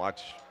 you can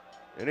watch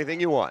anything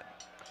you want.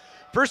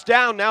 First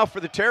down now for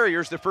the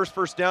Terriers, the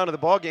first down of the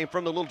ball game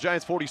from the Little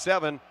Giants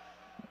 47.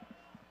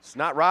 It's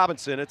not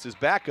Robinson, it's his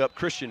backup,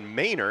 Christian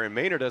Maynor, and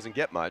Maynor doesn't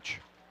get much.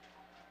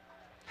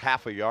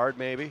 Half a yard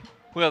maybe.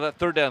 Well, that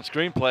third down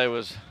screen play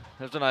was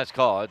a nice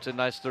call. It's a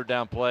nice third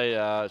down play,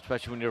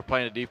 especially when you're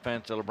playing a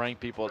defense that'll bring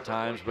people at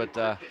times. But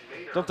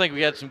don't think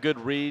we had some good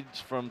reads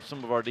from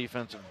some of our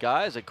defensive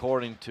guys,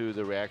 according to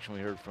the reaction we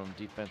heard from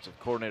defensive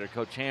coordinator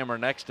Coach Hammer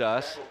next to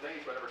us.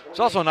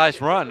 It's also a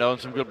nice run, though, and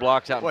some good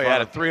blocks out in front. He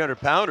had a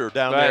 300-pounder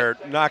down there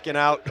knocking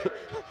out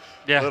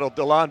little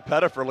DeLon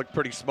Pettifer. Looked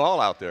pretty small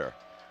out there.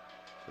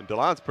 And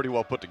DeLon's pretty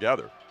well put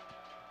together.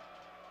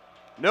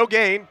 No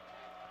gain.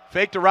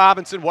 Fake to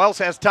Robinson. Wells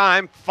has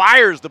time.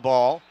 Fires the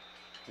ball.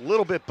 A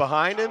little bit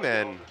behind him,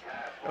 and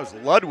that was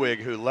Ludwig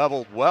who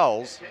leveled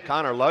Wells.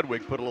 Connor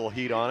Ludwig put a little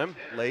heat on him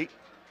late.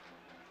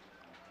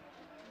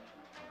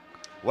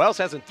 Wells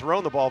hasn't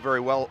thrown the ball very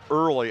well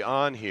early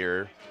on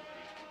here.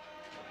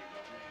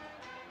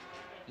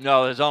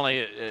 No, there's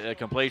only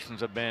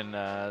completions have been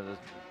the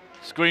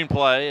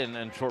screenplay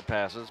and short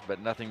passes,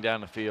 but nothing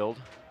down the field.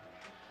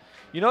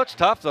 You know, it's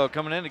tough though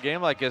coming in a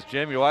game like this,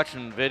 Jim. You're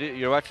watching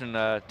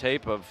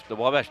tape of the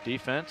Wabash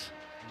defense,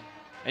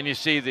 and you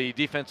see the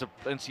defensive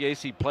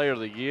NCAC Player of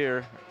the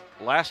Year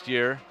last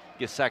year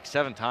get sacked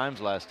 7 times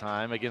last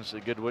time against a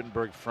good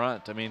Wittenberg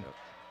front. I mean,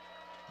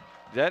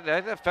 that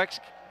affects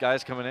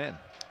guys coming in.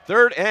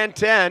 3rd and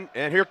 10,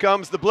 and here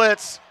comes the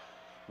blitz.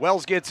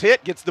 Wells gets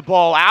hit, gets the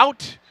ball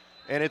out,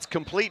 and it's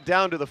complete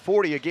down to the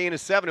 40. A gain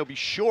of 7. He'll be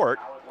short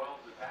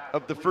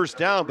of the first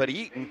down, but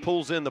Eaton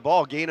pulls in the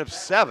ball, gain of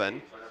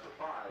 7.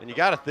 And you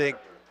got to think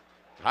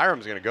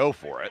Hiram's going to go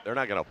for it. They're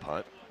not going to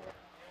punt.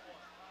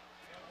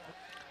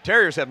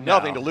 Terriers have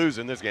nothing to lose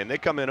in this game. They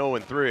come in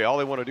 0-3. All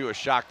they want to do is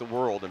shock the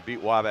world and beat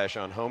Wabash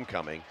on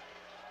homecoming.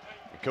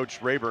 And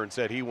Coach Rayburn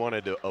said he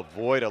wanted to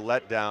avoid a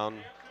letdown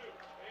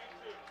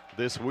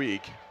this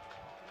week.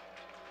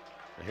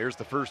 And here's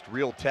the first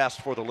real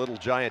test for the Little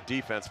Giant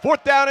defense.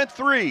 4th down and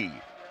 3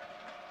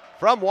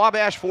 from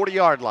Wabash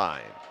 40-yard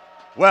line.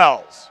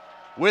 Wells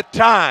with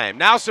time.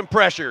 Now some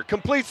pressure.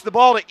 Completes the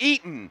ball to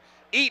Eaton.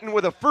 Eaton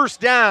with a first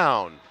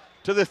down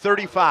to the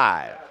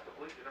 35.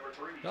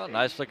 Oh,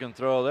 nice looking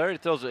throw there. He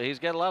throws it. He's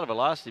got a lot of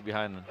velocity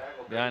behind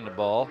the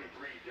ball.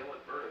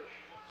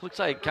 Looks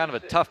like kind of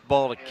a tough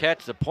ball to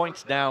catch. The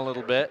point's down a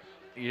little bit.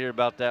 You hear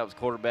about that with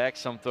quarterbacks.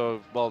 Some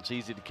throw balls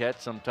easy to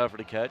catch, some tougher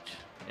to catch.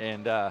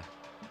 And I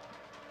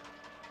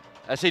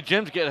see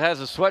Jim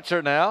has a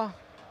sweatshirt now,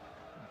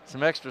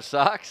 some extra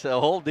socks, a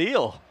whole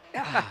deal.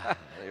 Jim's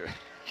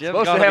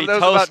supposed to have those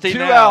about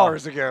 2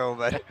 hours ago,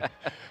 but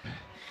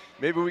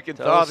maybe we can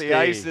thaw the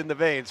ice in the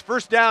veins.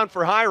 First down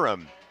for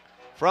Hiram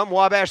from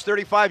Wabash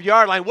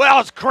 35-yard line.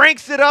 Wells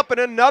cranks it up and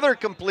another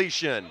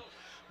completion.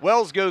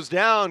 Wells goes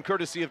down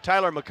courtesy of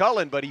Tyler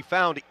McCullen, but he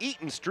found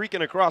Eaton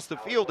streaking across the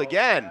field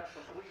again.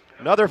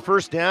 Another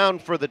first down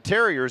for the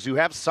Terriers, who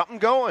have something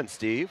going,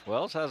 Steve.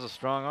 Wells has a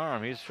strong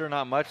arm. He's sure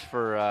not much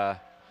for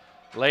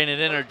laying it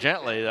in there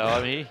gently, though.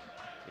 I mean,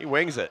 he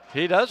wings it.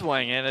 He does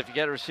wing it. If you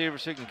get a receiver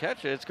who can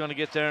catch it, it's going to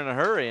get there in a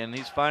hurry. And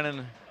he's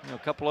finding a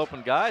couple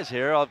open guys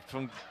here. All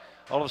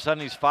of a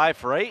sudden, he's 5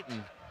 for 8,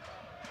 and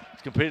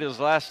he's completed his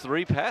last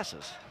 3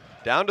 passes.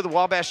 Down to the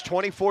Wabash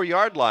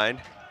 24-yard line.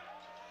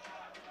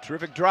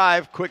 Terrific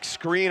drive, quick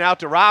screen out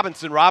to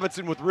Robinson.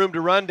 Robinson with room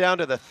to run down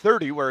to the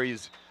 30 where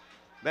he's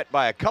met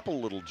by a couple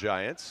Little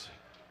Giants.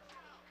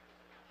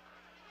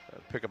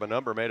 Pick up a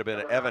number, may have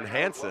been Evan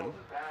Hansen.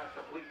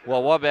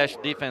 Well, Wabash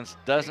defense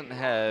doesn't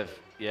have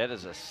yet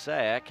as a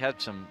sack.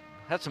 Had some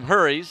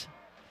hurries,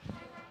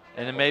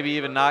 and then maybe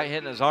even not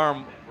hitting his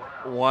arm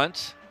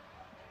once.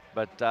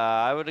 But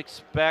I would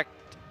expect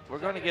we're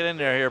going to get in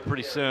there here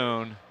pretty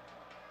soon.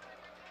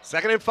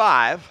 2nd and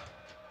 5.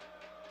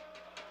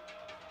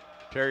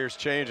 Terriers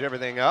change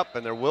everything up,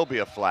 and there will be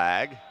a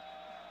flag.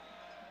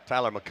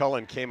 Tyler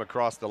McCullen came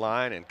across the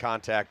line and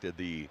contacted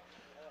the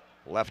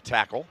left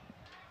tackle.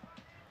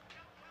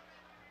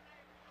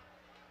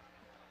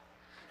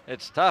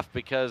 It's tough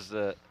because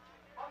the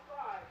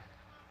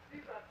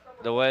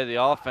way the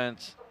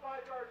offense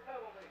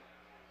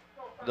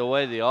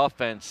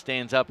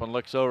stands up and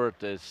looks over at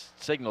the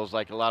signals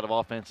like a lot of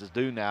offenses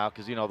do now,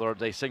 because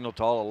they signal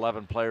to all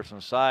 11 players from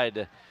the side.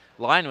 The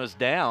line was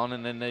down,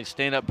 and then they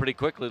stand up pretty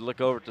quickly to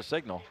look over at the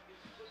signal,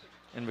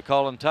 and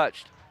McCullen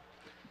touched.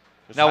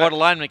 Now, what a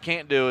lineman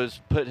can't do is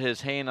put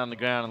his hand on the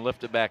ground and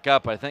lift it back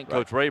up. I think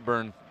Coach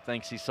Rayburn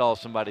thinks he saw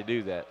somebody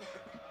do that.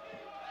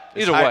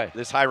 Either way.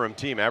 This Hiram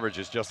team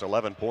averages just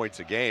 11 points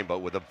a game, but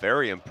with a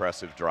very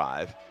impressive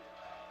drive.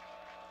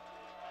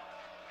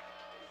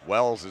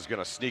 Wells is going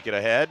to sneak it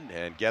ahead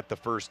and get the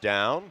first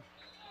down.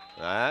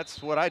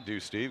 That's what I do,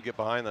 Steve. Get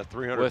behind the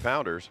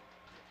 300-pounders.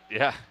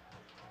 Yeah.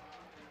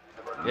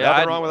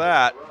 Nothing wrong with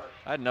that.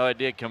 I had no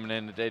idea coming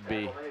in that they'd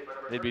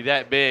be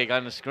that big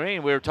on the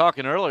screen. We were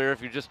talking earlier,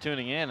 if you're just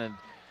tuning in, and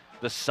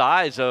the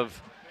size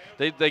of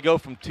they go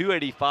from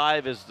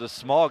 285 as the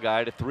small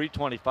guy to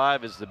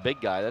 325 as the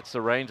big guy. That's the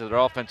range of their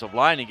offensive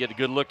line. You get a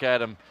good look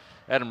at him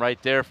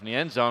right there from the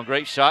end zone.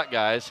 Great shot,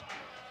 guys,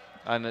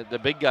 and the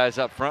big guys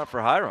up front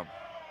for Hiram.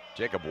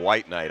 Jacob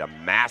Whiteknight, a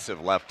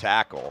massive left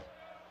tackle.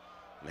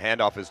 And the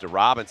handoff is to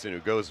Robinson, who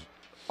goes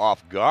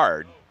off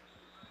guard.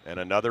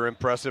 And another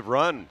impressive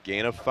run.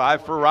 Gain of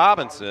 5 for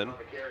Robinson.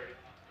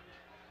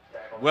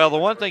 Well, the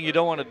one thing you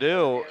don't want to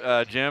do,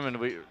 Jim,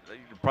 and you're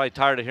probably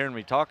tired of hearing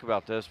me talk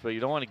about this, but you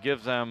don't want to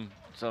give them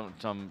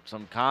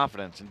some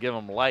confidence and give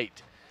them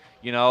light.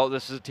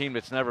 This is a team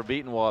that's never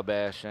beaten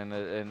Wabash,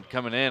 and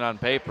coming in on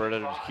paper,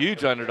 they're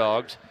huge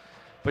underdogs.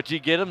 But you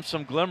get them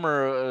some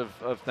glimmer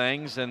of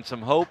things and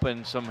some hope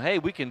and some, hey,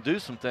 we can do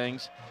some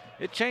things.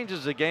 It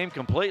changes the game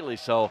completely.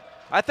 So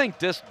I think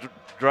this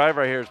drive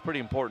right here is pretty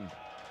important.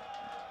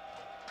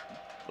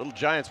 Little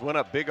Giants went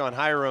up big on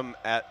Hiram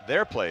at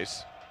their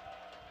place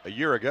a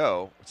year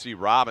ago. Let's see,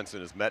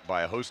 Robinson is met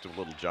by a host of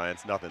Little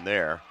Giants. Nothing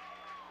there.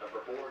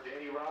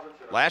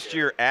 Last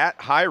year at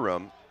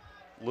Hiram,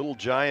 Little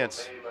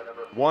Giants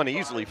won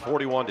easily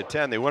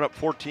 41-10. They went up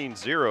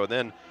 14-0.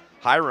 Then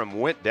Hiram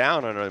went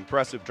down on an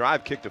impressive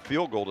drive, kicked a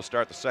field goal to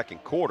start the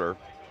second quarter.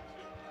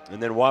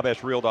 And then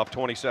Wabash reeled off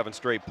 27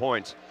 straight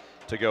points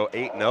to go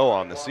 8-0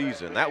 on the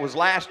season. That was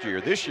last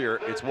year. This year,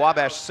 it's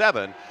Wabash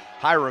 7,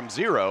 Hiram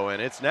 0,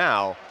 and it's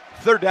now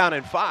 3rd down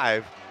and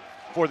 5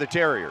 for the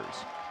Terriers.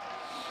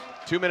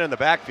 2 men in the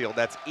backfield.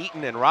 That's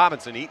Eaton and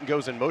Robinson. Eaton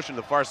goes in motion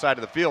to the far side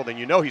of the field, and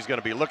he's going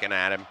to be looking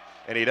at him,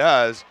 and he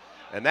does.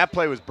 And that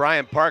play was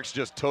Brian Parks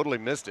just totally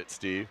missed it,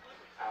 Steve.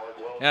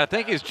 Yeah, I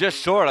think he's just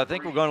short. I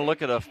think we're going to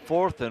look at a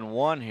 4th and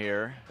 1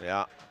 here.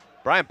 Yeah.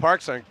 Brian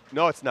Parks,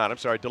 no, it's not. I'm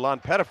sorry.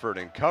 DeLon Pettiford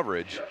in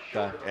coverage.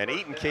 Okay. And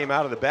Eaton came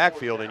out of the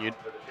backfield, and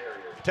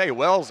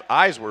Wells'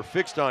 eyes were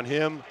fixed on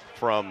him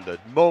from the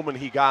moment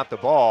he got the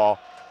ball,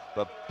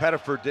 but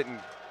Pettiford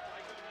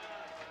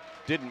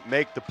didn't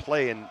make the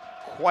play in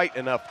quite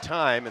enough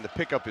time, and the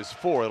pickup is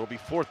 4. It'll be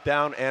 4th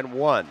down and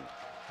 1.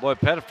 Boy,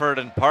 Pettiford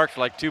and Parks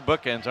like two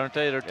bookends, aren't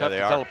they? They're tough to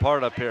tell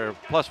apart up here.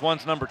 Plus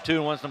one's number 2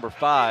 and one's number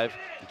 5.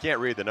 You can't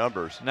read the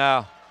numbers.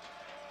 No.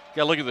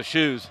 Got to look at the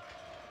shoes.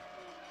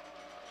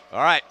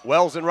 All right,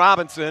 Wells and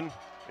Robinson.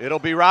 It'll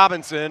be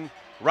Robinson.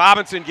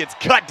 Robinson gets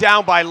cut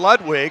down by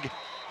Ludwig,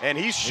 and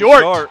he's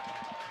short.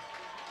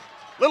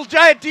 Little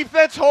Giant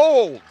defense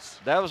holds.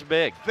 That was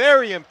big.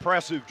 Very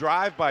impressive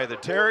drive by the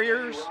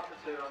Terriers.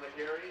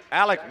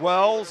 Alec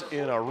Wells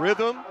in a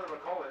rhythm.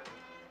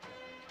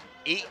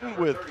 Eaton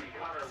with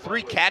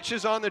 3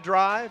 catches on the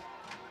drive.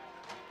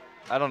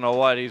 I don't know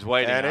what he's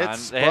waiting on.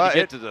 They had to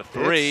get to the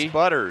 3. It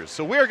sputters.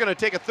 So we're going to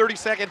take a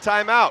 30-second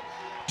timeout.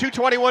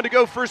 2:21 to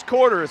go first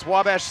quarter. It's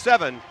Wabash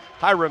 7,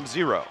 Hiram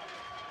 0.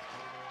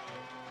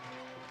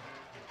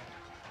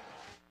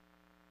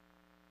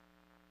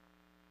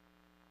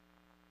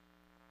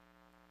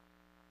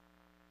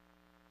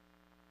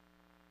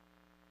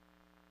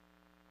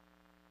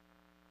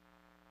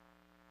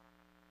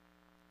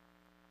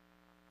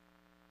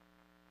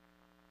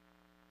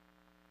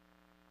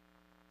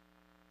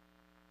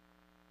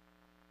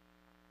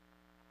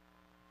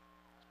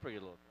 Pretty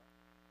good look.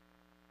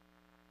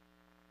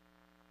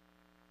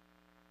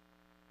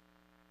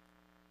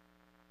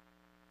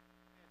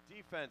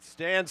 Defense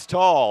stands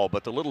tall,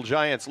 but the Little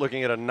Giants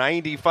looking at a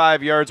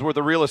 95 yards worth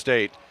of real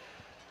estate.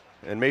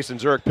 And Mason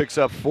Zurich picks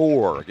up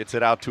 4, gets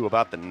it out to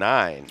about the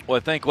 9. Well, I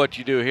think what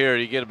you do here,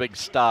 you get a big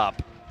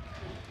stop.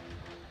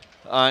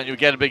 You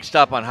get a big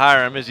stop on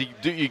Hiram is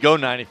you go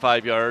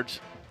 95 yards,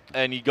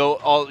 and you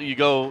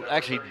go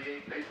actually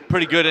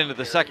pretty good into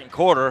the second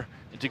quarter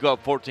to go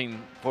up 14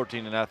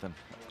 to nothing.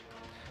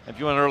 If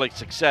you want early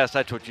success,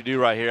 that's what you do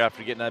right here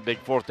after getting that big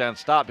fourth down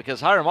stop,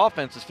 because Hiram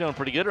offense is feeling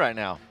pretty good right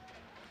now.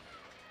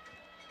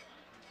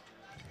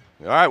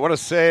 All right, I want to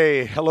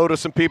say hello to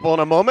some people in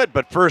a moment,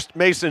 but first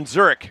Mason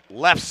Zurich,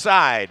 left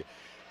side,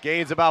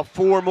 gains about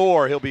 4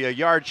 more. He'll be a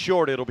yard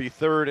short. It'll be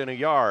 3rd and a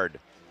yard.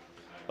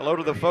 Hello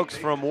to the folks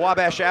from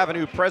Wabash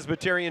Avenue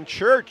Presbyterian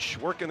Church,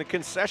 working the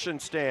concession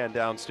stand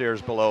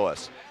downstairs below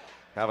us.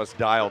 Have us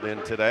dialed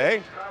in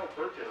today.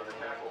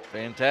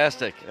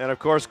 Fantastic. And of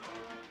course,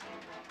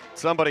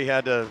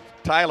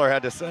 Tyler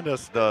had to send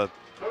us the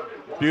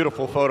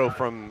beautiful photo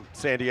from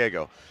San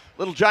Diego.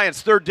 Little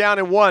Giants 3rd down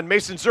and 1.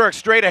 Mason Zurich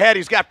straight ahead.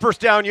 He's got first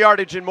down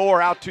yardage and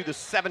more out to the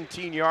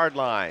 17-yard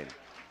line.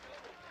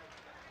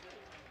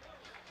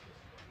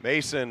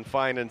 Mason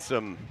finding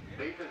some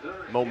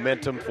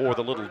momentum for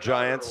the Little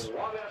Giants.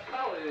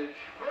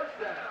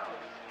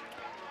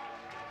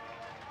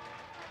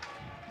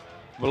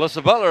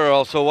 Melissa Butler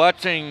also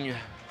watching.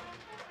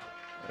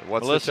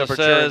 What's Melissa the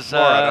temperature in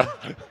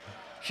Florida?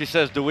 She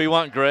says, do we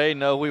want gray?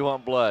 No, we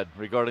want blood.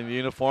 Regarding the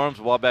uniforms,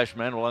 Wabash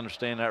men will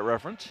understand that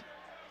reference.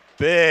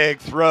 Big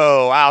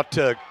throw out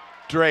to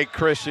Drake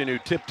Christian, who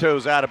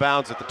tiptoes out of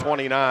bounds at the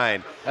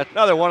 29.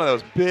 Another one of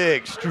those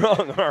big,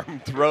 strong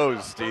arm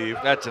throws, Steve.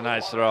 That's a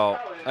nice throw.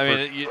 I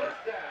mean,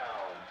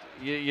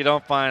 you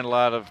don't find a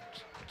lot of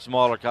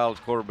smaller college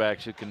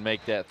quarterbacks who can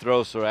make that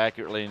throw so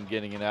accurately and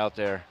getting it out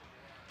there.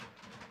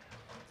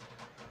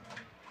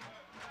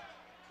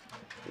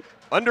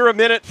 Under a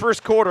minute,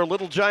 first quarter.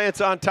 Little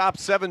Giants on top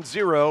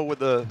 7-0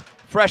 with a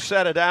fresh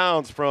set of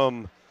downs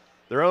from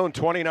their own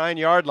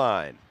 29-yard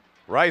line.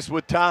 Rice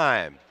with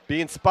time,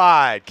 being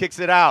spied, kicks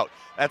it out.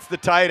 That's the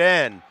tight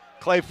end,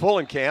 Clay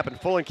Fullenkamp, and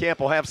Fullenkamp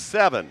will have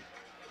 7.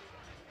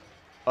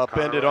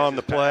 Upended on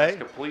the play.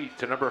 Complete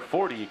to number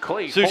 40,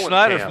 Clay Sue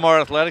Schneider from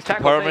our athletics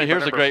department.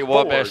 Here's a great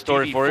Wabash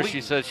story for you.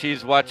 She says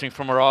she's watching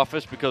from her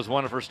office because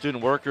one of her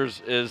student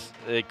workers is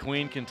a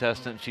Queen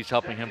contestant. She's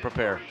helping him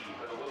prepare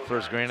for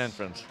his grand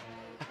entrance.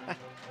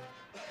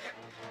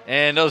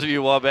 And those of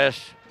you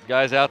Wabash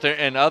guys out there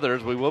and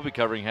others, we will be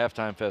covering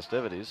halftime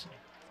festivities.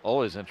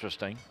 Always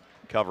interesting.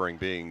 Covering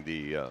being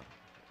the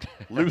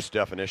loose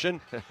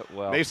definition.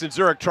 Well, Mason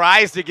Zurich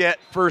tries to get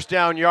first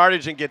down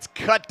yardage and gets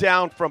cut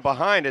down from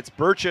behind. It's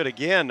Burchett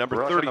again,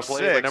 number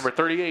 36. Number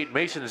 38,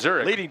 Mason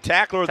Zurich. Leading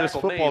tackler of this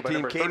football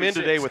team came in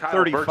today with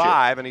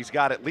 35, and he's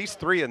got at least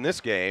 3 in this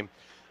game.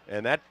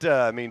 And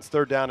that means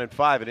 3rd down and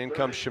 5, and in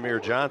comes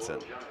Shamir Johnson.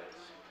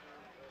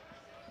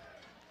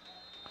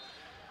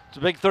 it's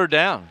a big 3rd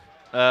down.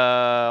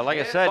 Like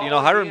I said,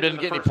 Hiram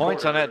didn't get any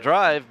points on that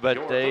drive,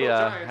 but they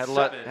had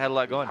a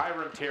lot going.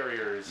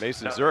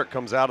 Mason Zurich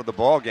comes out of the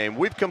ball game.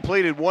 We've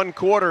completed 1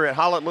 quarter at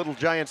Hollett Little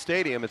Giant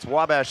Stadium. It's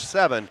Wabash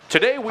 7,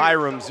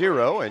 Hiram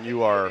 0, and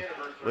you are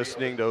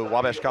listening to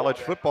Wabash College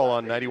football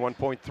on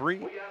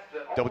 91.3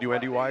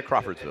 WNDY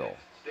Crawfordsville.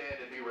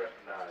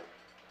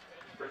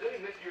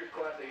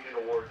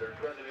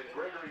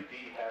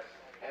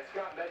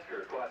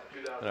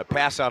 And I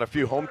pass out a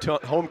few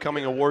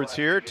homecoming awards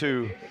here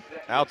to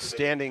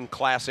outstanding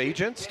class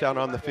agents down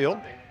on the field.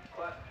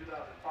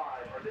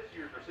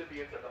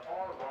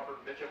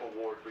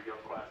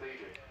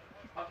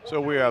 So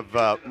we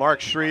have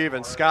Mark Shreve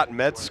and Scott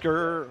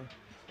Metzger.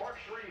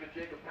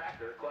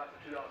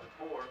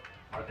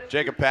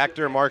 Jacob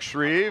Pachter, Mark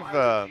Shreve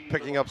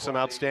picking up some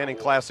outstanding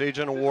class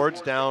agent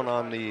awards down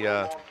on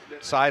the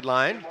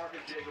sideline.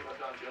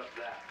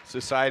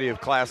 Society of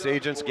Class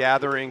Agents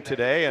gathering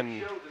today,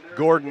 and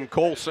Gordon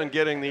Colson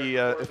getting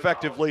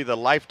effectively the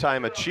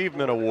Lifetime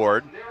Achievement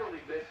Award.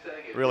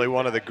 Really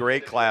one of the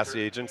great class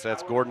agents.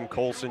 That's Gordon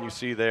Colson you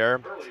see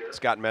there.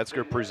 Scott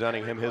Metzger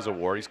presenting him his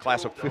award. He's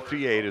class of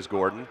 58 is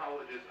Gordon.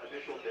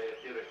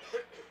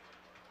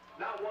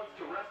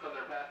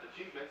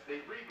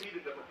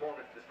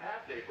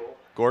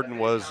 Gordon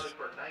was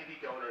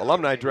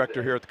alumni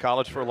director here at the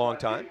college for a long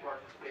time.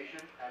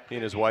 He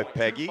and his wife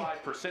Peggy.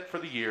 5% for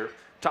the year,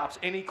 tops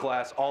any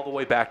class all the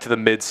way back to the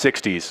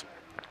mid-60s.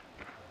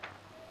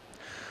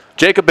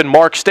 Jacob and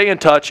Mark stay in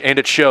touch, and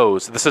it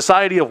shows. The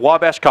Society of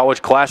Wabash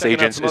College Class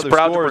Agents is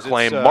proud to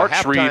proclaim Mark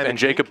Shreve and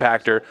Jacob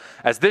Pachter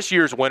as this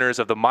year's winners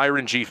of the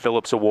Myron G.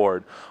 Phillips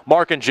Award.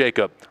 Mark and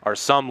Jacob are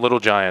some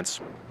Little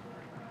Giants.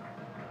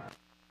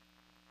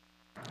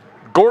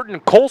 Gordon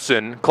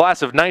Colson,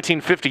 class of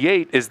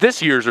 1958, is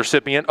this year's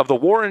recipient of the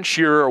Warren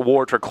Shearer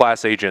Award for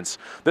Class Agents.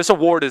 This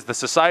award is the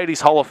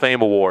Society's Hall of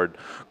Fame award.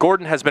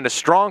 Gordon has been a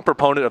strong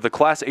proponent of the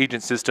class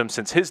agent system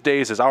since his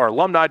days as our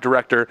alumni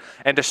director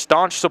and a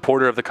staunch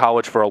supporter of the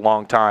college for a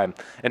long time.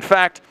 In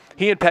fact,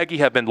 he and Peggy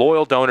have been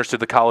loyal donors to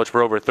the college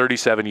for over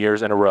 37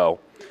 years in a row.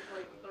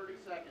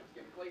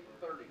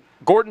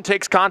 Gordon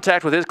takes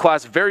contact with his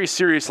class very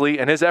seriously,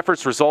 and his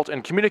efforts result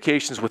in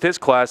communications with his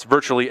class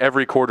virtually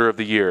every quarter of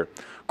the year.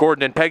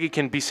 Gordon and Peggy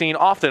can be seen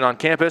often on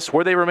campus,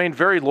 where they remain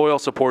very loyal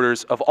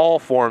supporters of all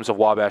forms of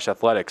Wabash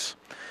athletics.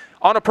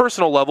 On a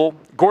personal level,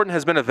 Gordon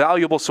has been a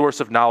valuable source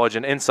of knowledge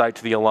and insight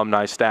to the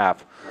alumni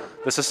staff.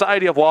 The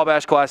Society of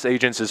Wabash Class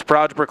Agents is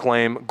proud to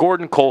proclaim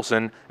Gordon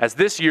Colson as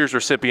this year's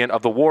recipient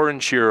of the Warren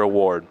Shearer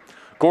Award.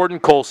 Gordon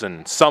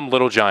Colson, some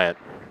little giant.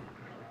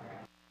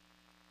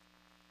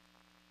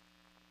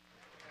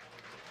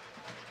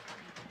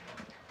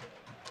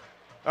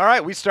 All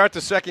right, we start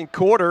the second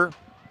quarter.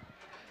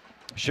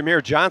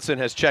 Shamir Johnson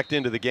has checked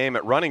into the game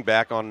at running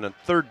back on the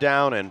 3rd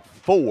down and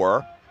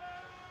 4.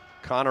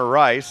 Connor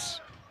Rice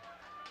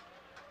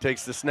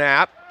takes the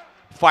snap,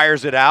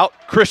 fires it out.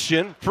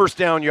 Christian, first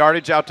down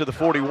yardage out to the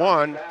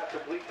 41.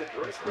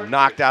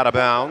 Knocked out of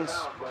bounds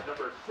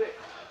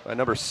by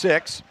number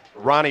 6,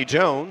 Ronnie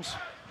Jones.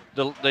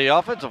 The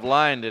offensive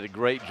line did a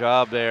great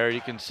job there. You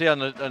can see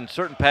on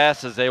certain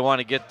passes they want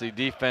to get the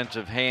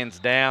defensive hands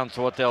down.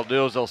 So what they'll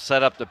do is they'll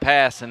set up the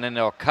pass and then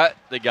they'll cut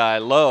the guy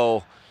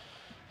low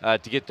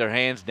to get their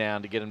hands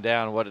down, to get him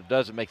down. And what it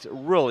does, it makes it a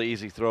really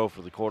easy throw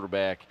for the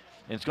quarterback.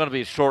 And it's going to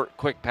be a short,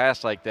 quick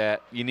pass like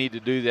that. You need to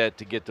do that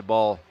to get the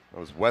ball. That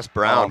was Wes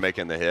Brown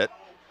making the hit.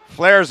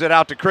 Flares it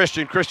out to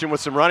Christian. Christian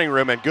with some running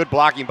room and good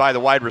blocking by the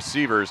wide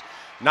receivers.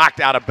 Knocked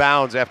out of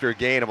bounds after a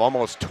gain of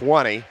almost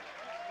 20.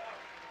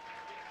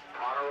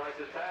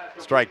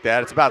 Strike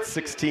that. It's about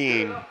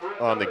 16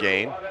 on the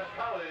gain.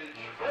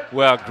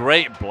 Well,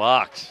 great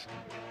blocks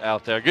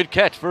out there. Good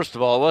catch, first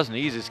of all. It wasn't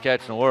the easiest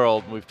catch in the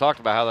world. We've talked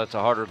about how that's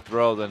a harder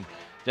throw than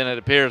it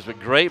appears, but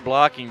great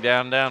blocking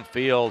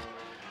downfield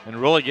and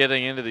really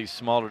getting into these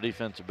smaller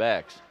defensive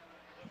backs.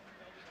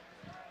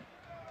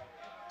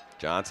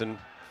 Johnson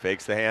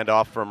fakes the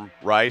handoff from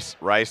Rice.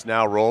 Rice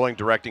now rolling,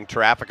 directing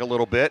traffic a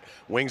little bit.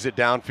 Wings it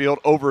downfield,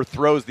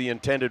 overthrows the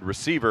intended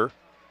receiver,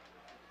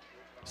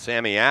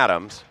 Sammy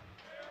Adams.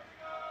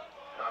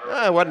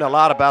 Wasn't a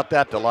lot about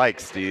that to like,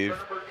 Steve.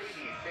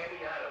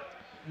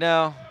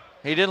 No,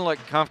 he didn't look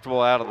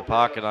comfortable out of the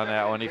pocket on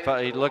that one.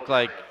 He looked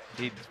like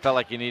he felt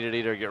like he needed to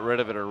either get rid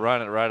of it or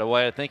run it right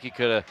away. I think he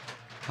could have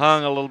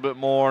hung a little bit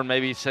more and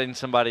maybe send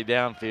somebody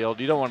downfield.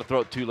 You don't want to throw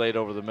it too late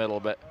over the middle,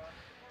 but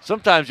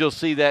sometimes you'll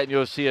see that and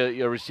you'll see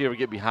a receiver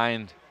get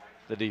behind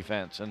the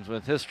defense. And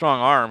with his strong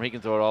arm, he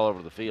can throw it all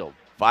over the field.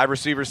 5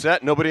 receiver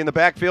set, nobody in the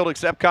backfield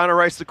except Connor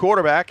Rice, the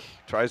quarterback.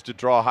 Tries to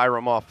draw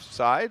Hiram off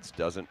sides,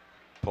 doesn't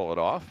pull it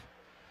off.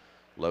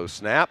 Low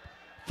snap,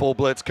 full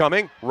blitz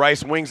coming.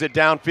 Rice wings it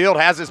downfield,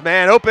 has his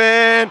man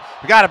open.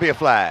 Got to be a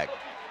flag.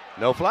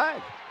 No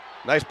flag.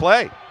 Nice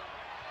play.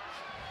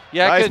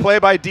 Yeah, nice play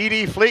by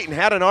D.D. Fleet and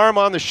had an arm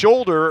on the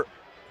shoulder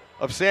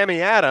of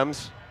Sammy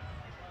Adams.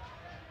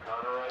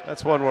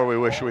 That's one where we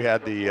wish we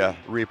had the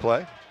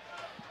replay.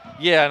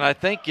 Yeah, and I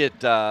think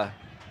it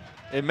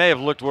may have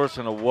looked worse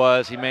than it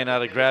was. He may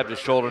not have grabbed his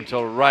shoulder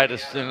until right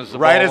as soon as the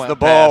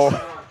ball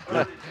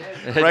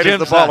As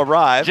the ball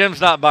arrived.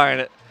 Jim's not buying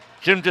it.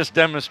 Jim just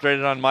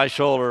demonstrated on my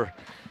shoulder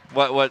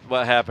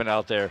what happened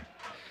out there.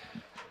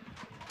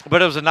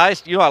 But it was a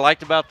nice, I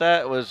liked about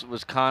that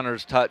was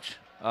Connor's touch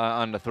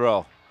on the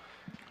throw.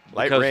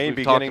 Light rain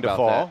beginning to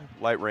fall.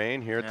 Light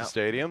rain here at the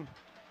stadium.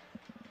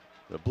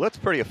 The blitz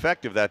pretty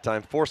effective that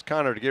time. Forced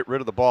Connor to get rid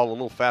of the ball a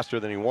little faster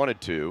than he wanted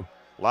to.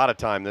 A lot of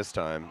time this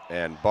time,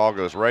 and ball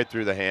goes right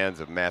through the hands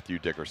of Matthew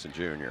Dickerson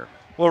Jr.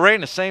 Well,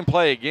 ran the same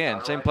play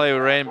again. Same play we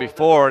ran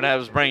before, and that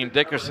was bringing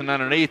Dickerson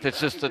underneath. It's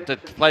just that the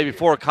play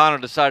before Connor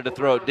decided to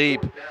throw it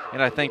deep,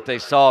 and I think they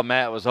saw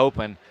Matt was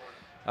open.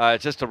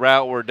 It's just a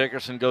route where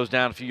Dickerson goes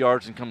down a few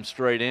yards and comes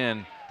straight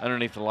in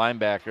underneath the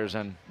linebackers,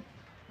 and,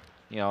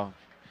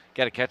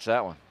 got to catch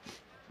that one.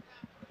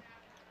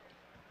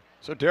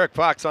 So Derek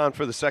Fox on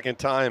for the second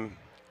time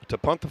to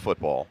punt the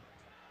football.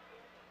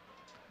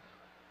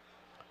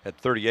 Had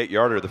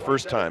 38-yarder the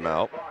first time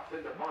out.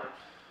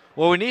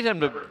 Well, we need him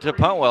to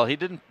punt well. He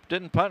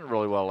didn't punt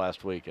really well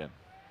last weekend.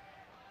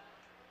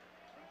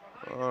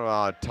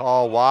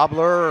 Tall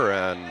wobbler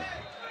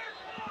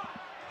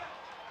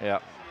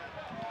and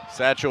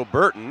Satchel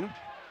Burton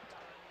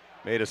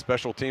made a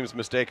special teams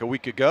mistake a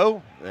week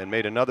ago and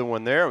made another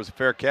one there. It was a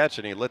fair catch,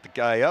 and he lit the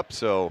guy up.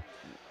 So,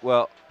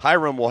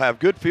 Hiram will have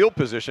good field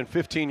position,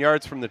 15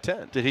 yards from the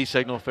 10. Did he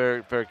signal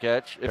fair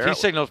catch? If he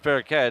signals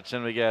fair catch,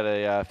 then we got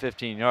a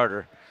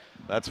 15-yarder.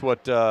 That's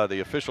what the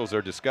officials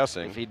are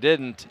discussing. If he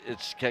didn't,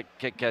 it's kick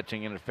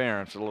catching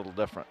interference, a little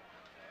different.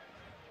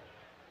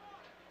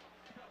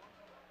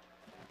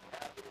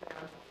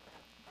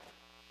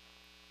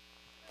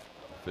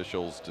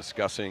 Officials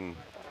discussing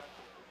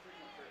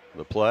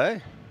the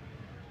play.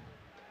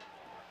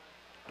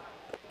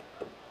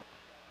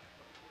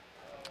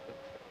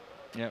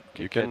 Yep,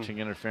 kick catching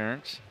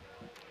interference.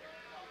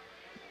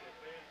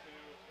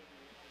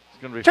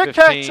 It's going to be kick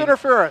catch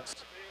interference.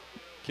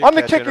 On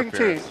the kicking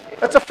team.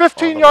 That's a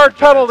 15-yard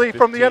penalty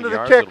from the end of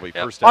the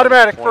kick.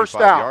 Automatic first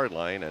down. Yard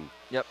line. And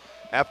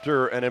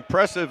after an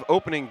impressive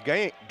opening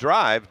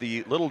drive,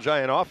 the Little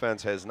Giant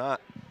offense has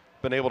not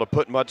been able to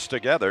put much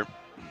together.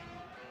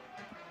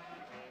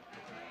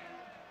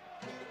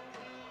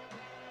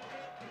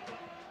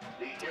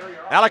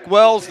 Alec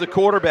Wells, the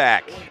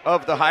quarterback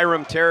of the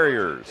Hiram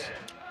Terriers.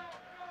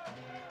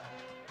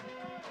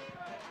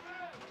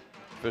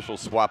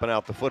 Officials swapping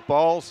out the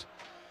footballs.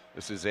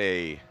 This is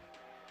a,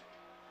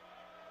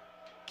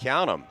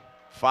 count 'em,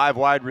 5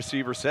 wide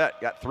receiver set.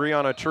 Got 3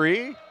 on a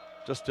tree.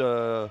 Just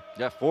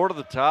got 4 to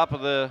the top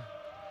of the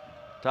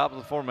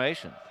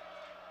formation.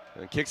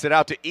 And kicks it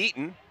out to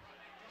Eaton.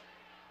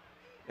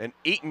 And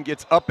Eaton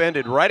gets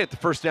upended right at the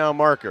first down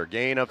marker.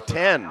 Gain of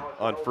 10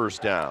 on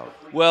first down.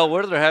 Well,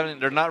 where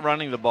they're not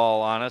running the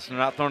ball on us. They're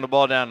not throwing the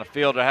ball down the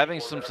field. They're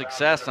having some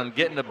success on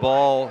getting the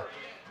ball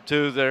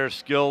to their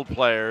skilled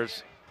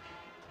players,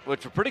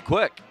 which are pretty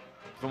quick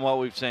from what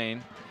we've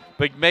seen,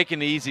 but making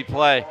the easy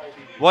play.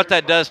 What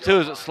that does, too,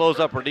 is it slows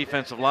up our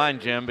defensive line,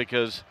 Jim,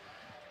 because,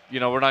 we're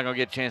not going to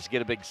get a chance to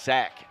get a big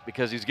sack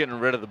because he's getting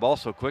rid of the ball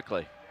so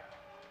quickly.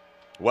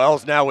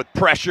 Wells now with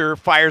pressure,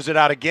 fires it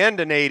out again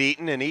to Nate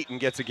Eaton, and Eaton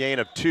gets a gain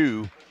of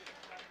 2.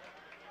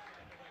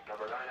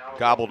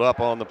 Gobbled up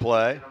on the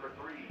play.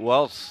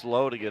 Wells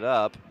slow to get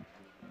up.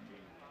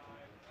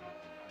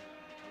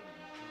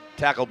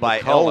 Tackled by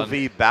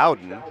L.V.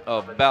 Bowden.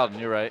 Oh, Bowden,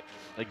 you're right.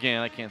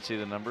 Again, I can't see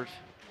the numbers.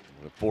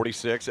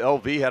 46.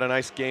 L.V. had a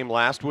nice game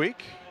last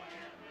week.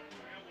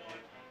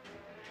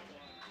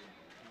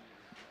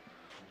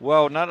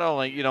 Well, not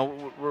only,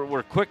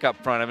 we're quick up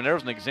front. I mean,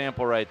 there's an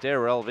example right there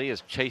where LV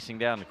is chasing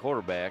down the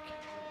quarterback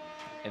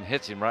and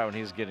hits him right when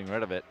he's getting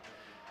rid of it.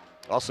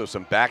 Also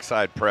some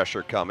backside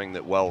pressure coming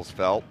that Wells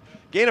felt.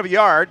 Gain of a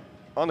yard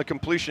on the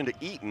completion to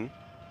Eaton.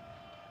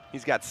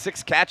 He's got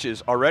 6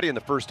 catches already in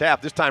the first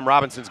half. This time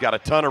Robinson's got a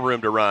ton of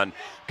room to run.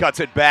 Cuts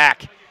it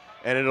back,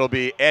 and it'll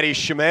be Eddie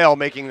Schmale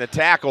making the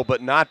tackle,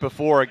 but not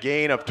before a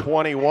gain of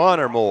 21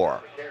 or more.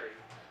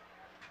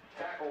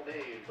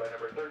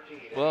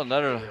 Well,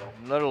 another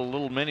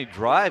little mini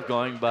drive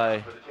going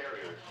by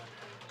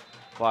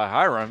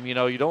Hiram. You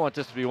don't want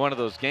this to be one of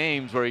those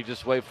games where you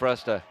just wait for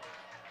us to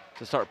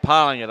start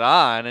piling it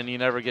on and you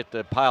never get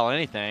to pile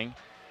anything.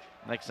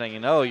 Next thing you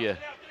know, you're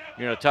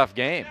in a tough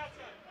game.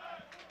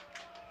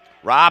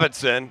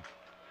 Robinson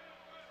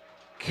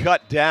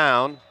cut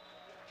down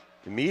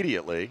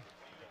immediately.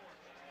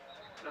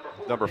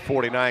 Number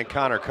 49,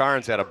 Connor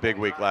Carnes, had a big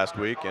week last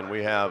week, and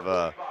we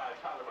have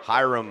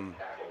Hiram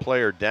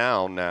player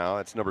down now.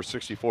 It's number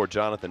 64,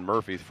 Jonathan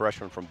Murphy,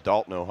 freshman from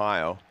Dalton,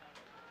 Ohio.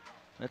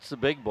 That's the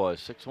big boy,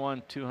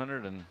 6'1",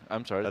 200, and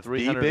I'm sorry, that's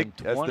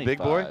 325. That's the big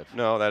boy?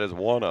 No, that is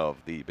one of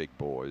the big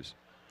boys.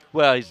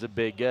 Well, he's the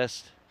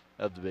biggest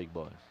of the big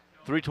boys.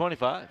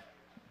 325.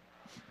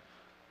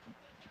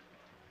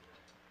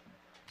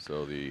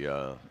 So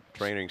the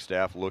training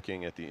staff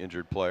looking at the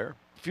injured player.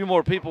 A few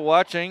more people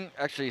watching,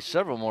 actually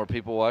several more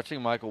people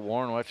watching. Michael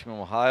Warren watching from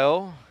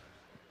Ohio.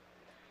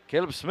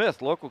 Caleb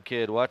Smith, local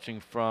kid, watching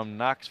from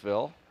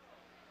Knoxville,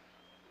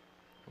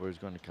 where he's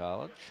going to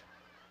college.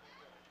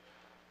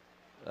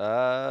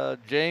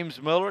 James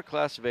Miller,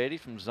 class of 80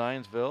 from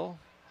Zionsville.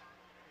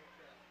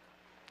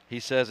 He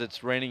says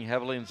it's raining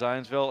heavily in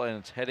Zionsville and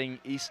it's heading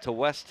east to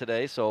west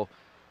today, so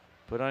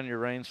put on your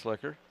rain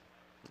slicker.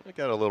 I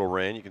got a little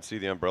rain. You can see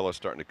the umbrella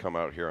starting to come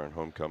out here on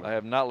homecoming. I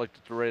have not looked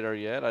at the radar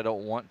yet. I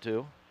don't want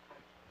to.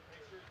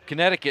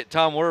 Connecticut,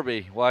 Tom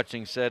Werby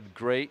watching, said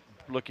great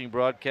looking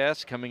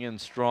broadcast, coming in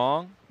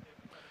strong.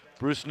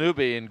 Bruce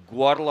Newby in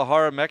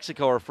Guadalajara,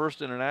 Mexico, our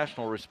first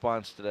international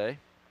response today.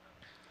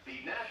 The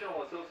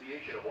National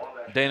Association of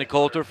Wabash Dana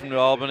Coulter from New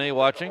Albany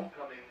watching.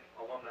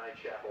 Alumni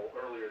Chapel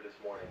earlier this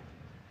morning.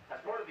 As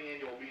part of the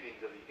annual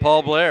meetings of the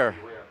Paul Blair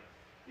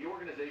the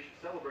organization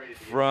celebrated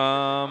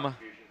from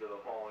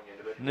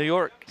New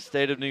York,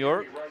 state of New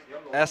York,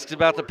 asks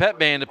about the pep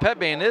band. The pep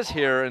band is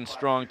here and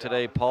strong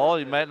today, Paul.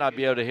 You might not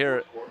be able to hear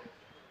it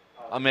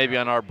maybe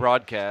on our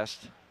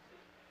broadcast,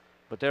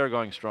 but they're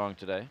going strong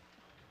today.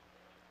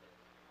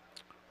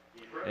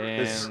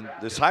 And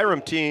this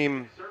Hiram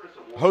team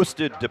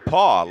hosted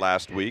DePauw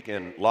last week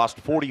and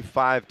lost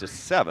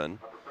 45-7.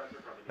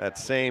 That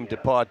same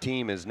DePauw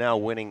team is now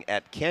winning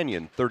at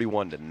Kenyon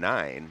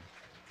 31-9.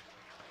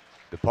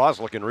 DePauw's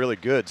looking really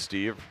good,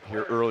 Steve,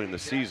 here early in the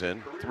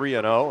season.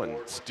 3-0 and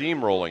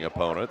steamrolling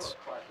opponents.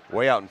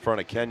 Way out in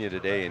front of Kenyon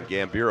today in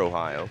Gambier,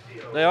 Ohio.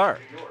 They are.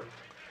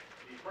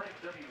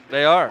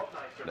 They are.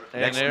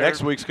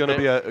 Next week's going to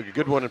be a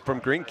good one from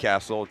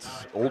Greencastle. It's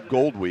Old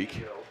Gold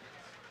Week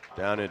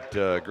down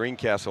at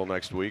Greencastle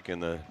next week,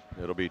 and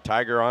it'll be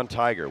Tiger on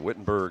Tiger,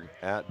 Wittenberg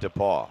at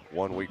DePauw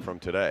 1 week from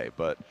today.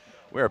 But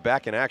we are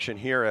back in action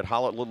here at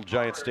Hallett Little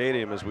Giant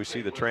Stadium as we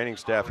see the training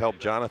staff help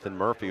Jonathan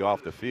Murphy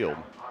off the field.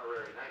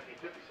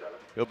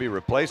 He'll be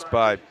replaced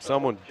by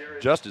someone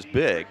just as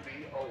big,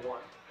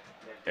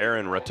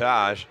 Aaron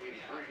Rataj,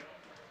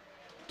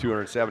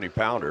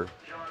 270-pounder.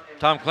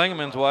 Tom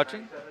Klingeman's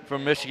watching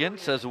from Michigan,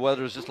 says the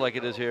weather is just like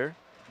it is here.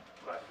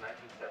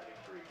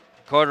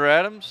 Carter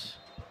Adams,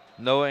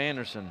 Noah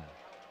Anderson.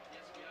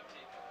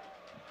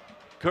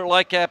 Kurt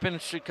Lightcap in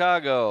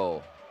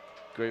Chicago.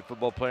 Great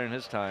football player in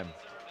his time.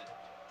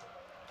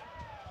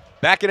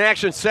 Back in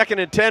action, 2nd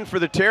and 10 for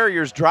the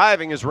Terriers,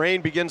 driving as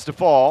rain begins to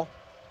fall.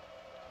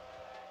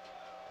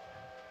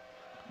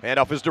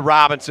 Handoff is to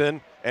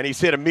Robinson, and he's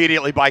hit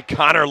immediately by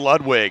Connor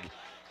Ludwig.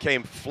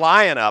 Came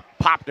flying up,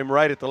 popped him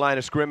right at the line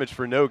of scrimmage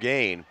for no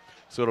gain.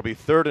 So it'll be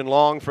 3rd and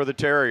long for the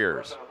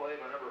Terriers.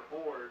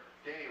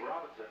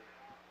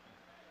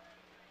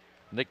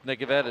 Nick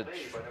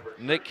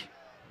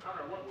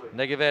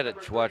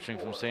Negovedich watching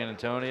from San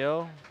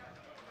Antonio.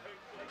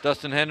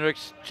 Dustin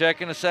Hendricks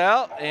checking us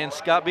out, and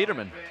Scott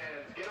Biederman.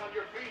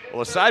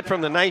 Well, aside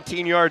from the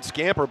 19-yard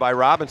scamper by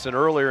Robinson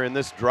earlier in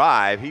this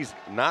drive, he's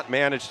not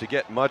managed to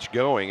get much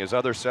going. His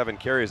other 7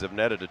 carries have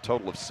netted a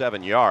total of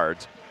 7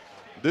 yards.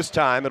 This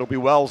time it'll be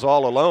Wells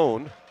all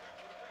alone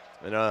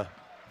in a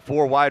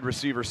 4 wide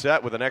receiver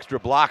set with an extra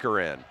blocker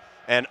in.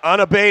 And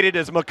unabated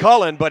is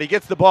McCullen, but he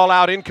gets the ball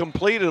out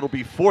incomplete. It'll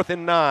be 4th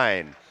and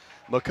 9.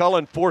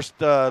 McCullen forced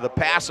the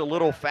pass a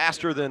little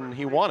faster than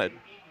he wanted.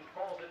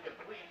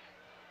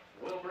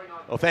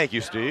 Oh, thank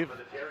you, Steve.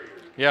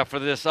 Yeah, for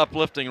this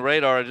uplifting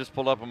radar I just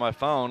pulled up on my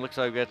phone, looks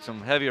like we've got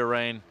some heavier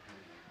rain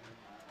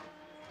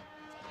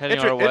heading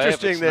our way.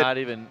 Interesting that not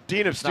even,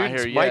 Dean of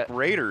Students Mike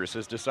Raiders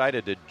has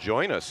decided to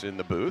join us in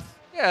the booth.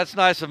 Yeah, it's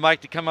nice of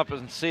Mike to come up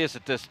and see us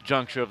at this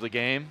juncture of the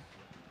game.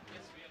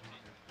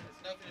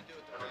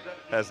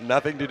 Has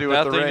nothing to do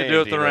with the rain. Nothing to do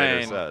with the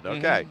rain. Said.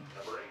 Okay.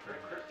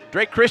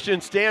 Drake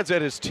Christian stands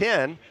at his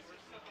 10.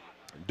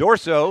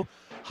 Dorso,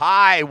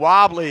 high,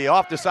 wobbly,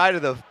 off the side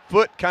of the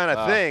foot kind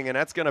of thing, and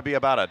that's going to be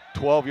about a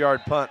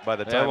 12-yard punt by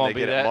the time they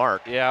get it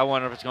marked. Yeah, I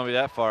wonder if it's going to be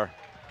that far.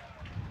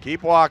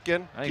 Keep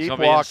walking. I think keep it's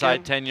walking. Be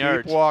inside 10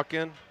 yards. Keep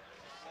walking.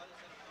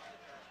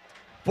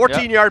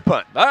 14-yard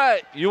punt. All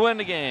right, you win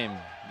the game.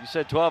 You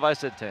said 12, I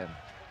said 10.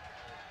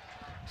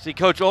 See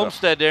Coach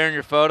Olmstead there in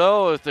your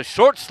photo with the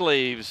short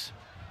sleeves.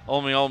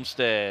 Olmi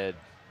Olmstead,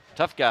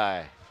 tough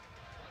guy.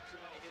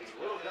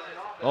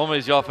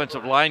 Olmi's the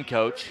offensive line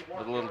coach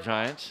with the Little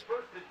Giants.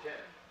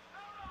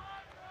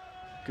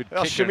 Good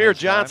well, Shamir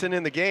Johnson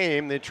in the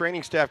game. The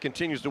training staff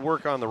continues to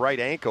work on the right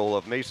ankle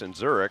of Mason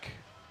Zurich.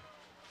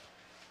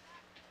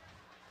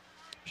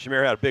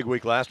 Shamir had a big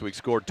week last week,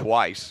 scored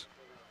twice.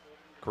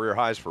 Career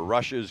highs for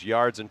rushes,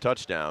 yards, and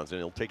touchdowns, and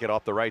he'll take it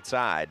off the right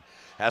side.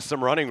 Has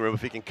some running room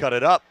if he can cut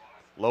it up.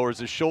 Lowers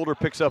his shoulder,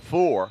 picks up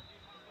 4.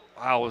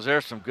 Wow, was there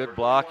some good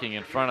blocking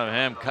in front of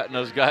him, cutting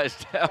those guys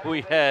down.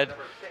 We had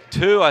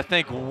 2, I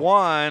think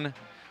 1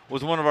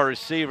 was one of our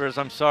receivers.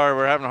 I'm sorry,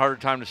 we're having a harder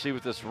time to see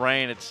with this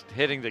rain. It's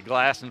hitting the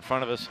glass in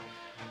front of us.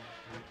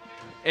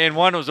 And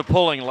 1 was a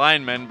pulling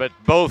lineman, but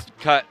both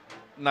cut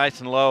nice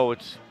and low,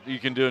 which you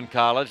can do in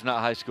college, not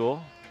high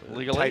school,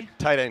 legally.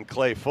 Tight end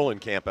Clay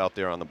Fullenkamp out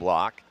there on the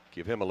block.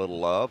 Give him a little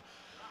love.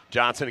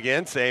 Johnson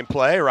again, same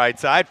play, right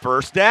side,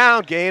 first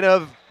down, gain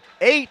of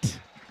 8.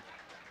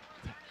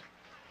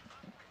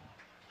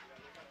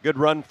 Good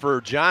run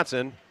for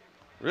Johnson.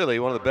 Really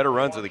one of the better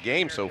runs of the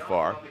game so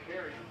far.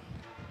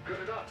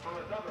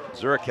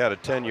 Zurich had a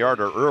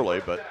 10-yarder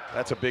early, but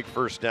that's a big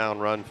first down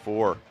run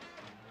for.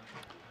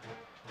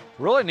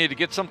 Really need to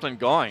get something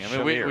going. I mean,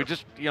 Shamir. we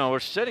just, we're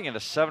sitting in a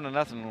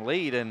 7-0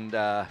 lead, and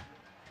like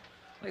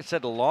I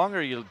said, the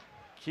longer you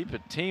keep a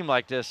team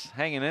like this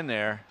hanging in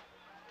there.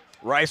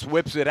 Rice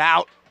whips it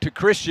out to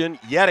Christian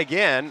yet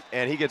again,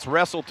 and he gets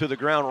wrestled to the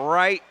ground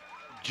right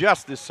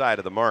just this side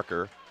of the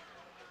marker.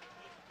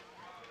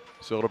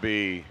 So it'll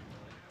be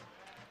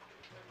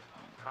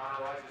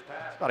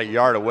about a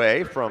yard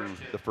away from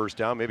the first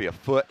down, maybe a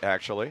foot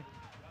actually.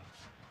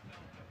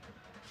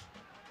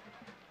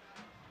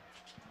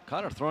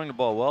 Connor throwing the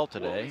ball well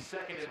today.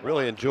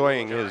 Really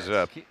enjoying his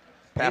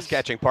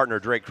pass-catching partner,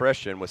 Drake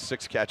Christian, with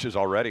 6 catches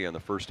already in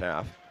the first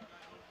half.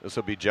 This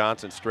will be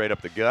Johnson straight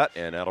up the gut,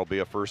 and that'll be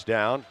a first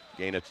down.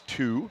 Gain of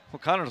 2. Well,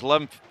 Connor's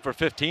 11 for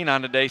 15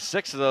 on today.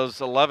 6 of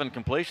those 11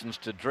 completions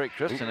to Drake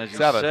Christian, as you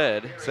 7.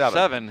 said.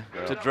 7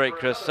 to Drake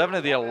Christian. 7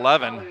 of the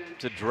 11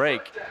 to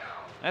Drake.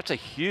 That's a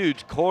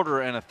huge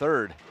quarter and a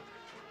third.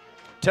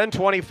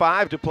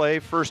 10:25 to play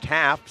first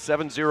half.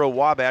 7-0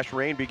 Wabash.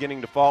 Rain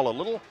beginning to fall a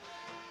little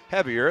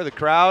heavier. The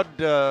crowd,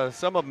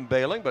 some of them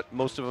bailing, but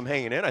most of them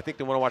hanging in. I think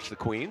they want to watch the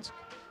Queens.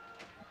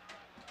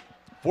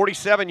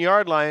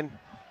 47-yard line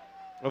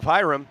of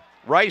Hiram.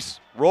 Rice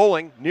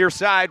rolling near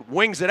side,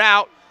 wings it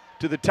out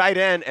to the tight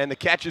end, and the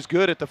catch is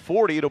good at the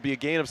 40. It'll be a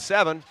gain of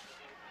 7.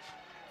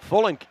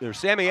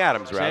 Sammy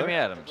Adams, rather. Sammy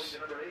Adams.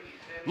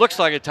 Looks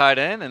like a tight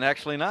end, and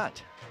actually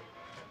not.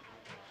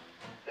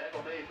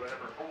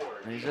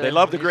 They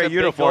love the gray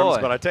uniforms,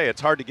 but I tell you,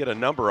 it's hard to get a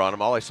number on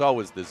them. All I saw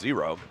was the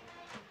 0.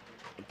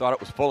 I thought it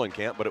was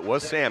Fullenkamp, but it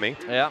was Sammy.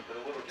 Yeah.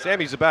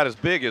 Sammy's about as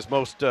big as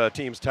most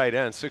teams' tight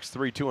ends,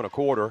 6'3", 2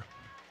 1/4.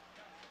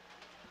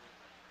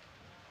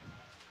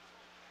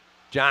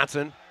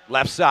 Johnson,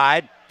 left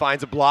side,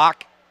 finds a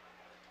block.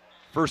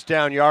 First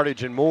down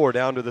yardage and more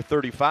down to the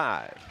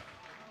 35.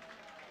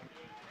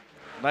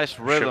 Nice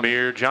rhythm.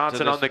 Shamir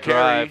Johnson to on the this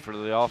carry. drive for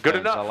the offense. Good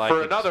enough I like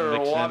for it. another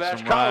Mixing in Wabash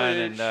some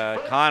College. run,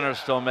 and Connor's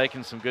still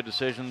making some good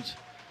decisions.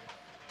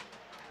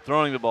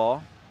 Throwing the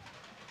ball.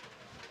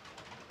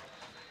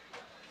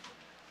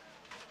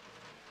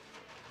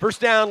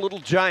 First down, Little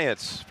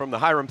Giants from the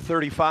Hiram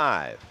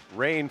 35.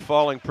 Rain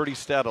falling pretty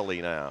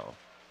steadily now.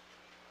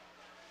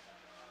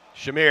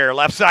 Shamir,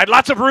 left side,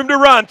 lots of room to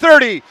run.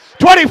 30,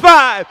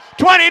 25,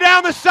 20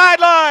 down the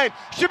sideline.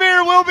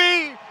 Shamir will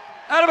be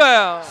out of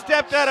bounds.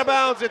 Stepped out of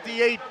bounds at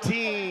the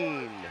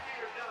 18.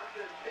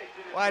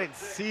 Well, I didn't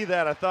see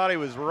that. I thought he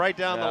was right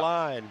down the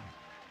line.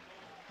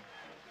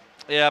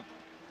 Yep.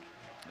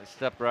 They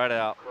stepped right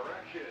out.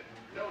 Correction,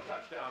 no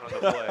touchdown On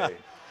the play.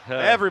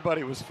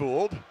 Everybody was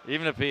fooled.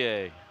 Even a PA.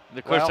 And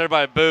of course, Well,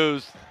 everybody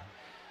boos.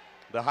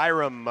 The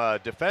Hiram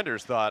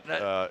defenders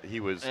thought he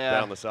was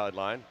down the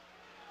sideline.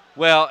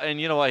 Well, and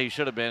you know what he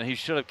should have been? He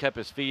should have kept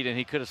his feet, and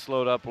he could have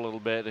slowed up a little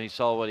bit, and he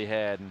saw what he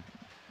had and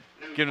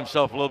given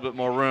himself a little bit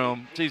more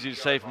room. It's easy to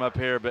say from up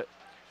here, but.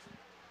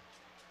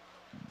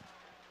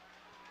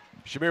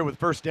 Shamir with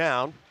first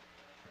down.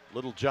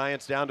 Little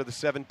Giants down to the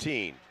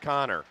 17.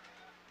 Connor.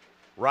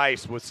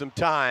 Rice with some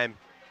time.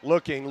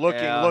 Looking.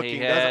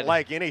 Doesn't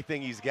like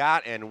anything he's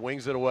got and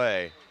wings it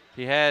away.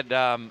 He had,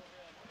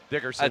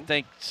 Dickerson. I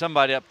think,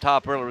 somebody up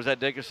top earlier. Was that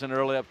Dickerson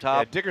early up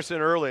top? Yeah,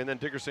 Dickerson early, and then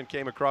Dickerson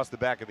came across the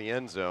back of the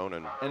end zone.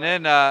 And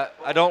then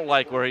I don't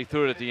like where he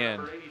threw it at the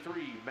end.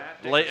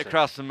 Late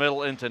across the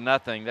middle into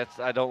nothing.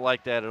 I don't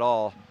like that at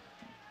all.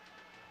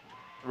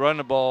 Run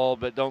the ball,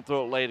 but don't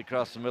throw it late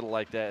across the middle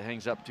like that. It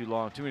hangs up too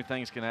long. Too many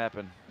things can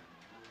happen.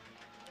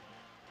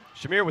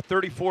 Shamir with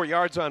 34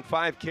 yards on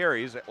 5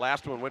 carries. That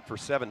last one went for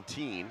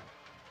 17.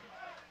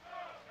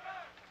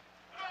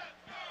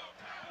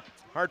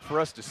 Hard for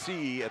us to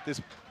see at this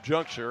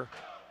juncture.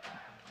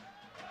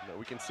 But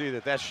we can see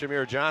that that's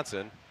Shamir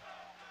Johnson.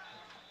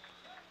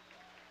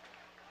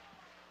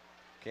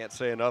 Can't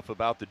say enough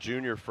about the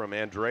junior from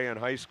Andrean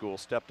High School.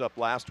 Stepped up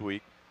last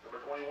week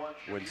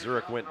when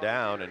Zurich went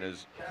down and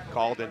is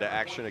called into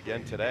action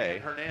again today.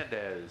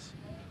 Hernandez.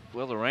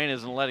 Well, the rain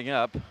isn't letting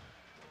up.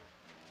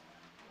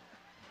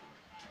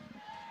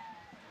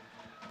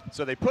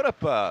 So they put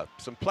up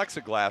some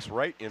plexiglass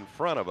right in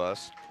front of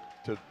us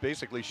to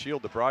basically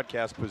shield the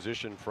broadcast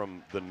position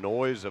from the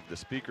noise of the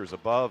speakers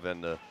above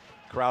and the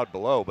crowd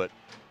below, but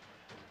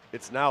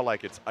it's now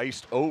like it's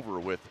iced over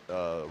with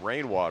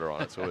rainwater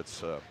on it, so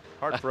it's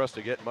hard for us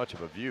to get much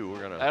of a view.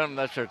 I'm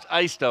not sure it's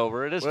iced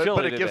over. It is chilly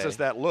but it today. gives us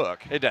that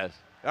look. It does.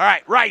 All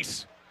right,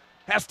 Rice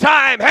has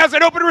time, has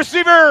an open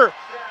receiver.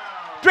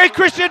 Drake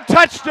Christian,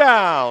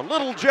 touchdown.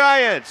 Little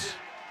Giants.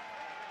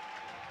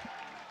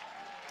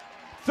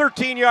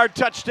 13-yard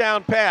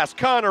touchdown pass.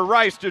 Connor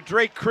Rice to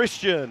Drake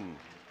Christian.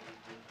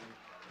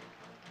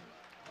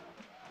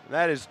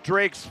 That is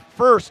Drake's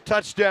first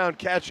touchdown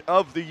catch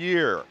of the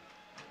year.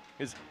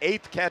 His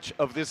 8th catch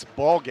of this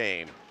ball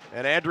game.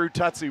 And Andrew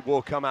Tutsi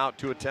will come out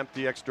to attempt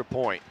the extra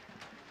point.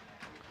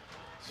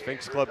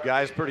 Sphinx Club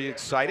guys pretty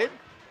excited.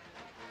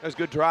 That was a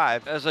good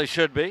drive. As they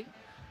should be.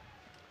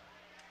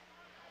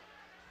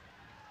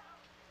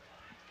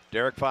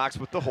 Derek Fox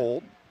with the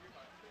hold.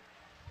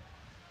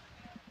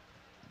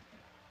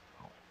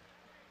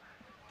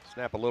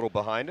 Snap a little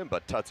behind him,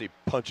 but Tutsi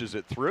punches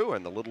it through,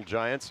 and the Little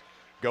Giants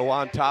go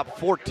on top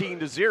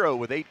 14-0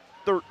 with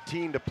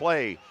 8:13 to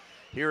play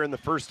here in the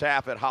first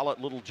half at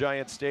Hollett Little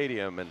Giant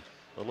Stadium. And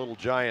the Little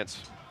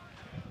Giants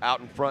out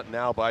in front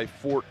now by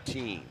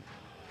 14.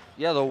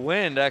 Yeah, the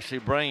wind actually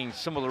bringing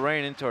some of the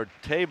rain into our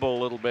table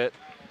a little bit.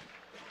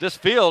 This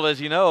field, as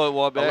you know, at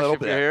Wabash,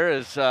 if you're here,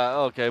 is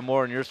okay,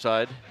 more on your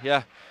side.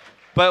 Yeah.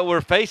 But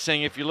we're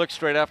facing, if you look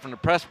straight out from the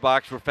press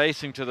box, we're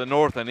facing to the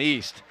north and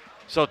east.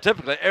 So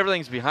typically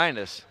everything's behind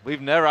us. I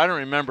don't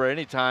remember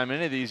any time,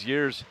 any of these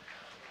years,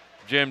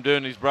 Jim,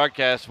 doing these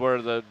broadcasts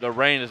where the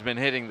rain has been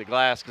hitting the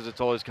glass because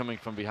it's always coming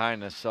from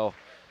behind us. So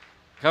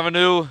kind of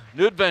a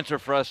new adventure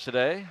for us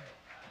today.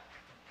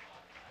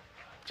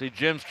 See,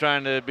 Jim's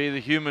trying to be the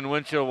human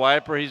windshield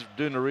wiper. He's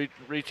doing the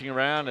reaching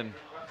around and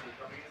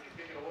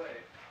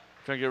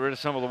trying to get rid of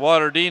some of the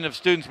water. Dean of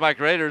Students, Mike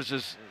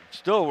Raiders,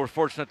 we're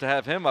fortunate to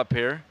have him up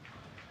here.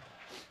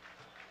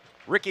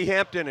 Ricky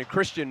Hampton and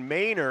Christian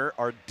Maynor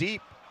are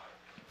deep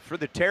for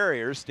the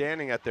Terriers,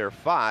 standing at their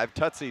 5.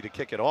 Tutsi to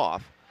kick it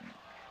off.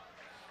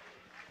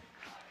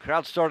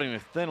 Crowd's starting to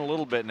thin a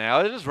little bit now.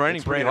 It is raining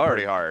It's pretty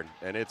raining hard.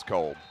 And it's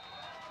cold.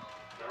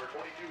 Number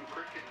 22,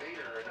 Christian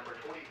Maynor, and number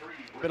 23.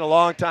 It's been a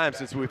long time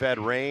since we've had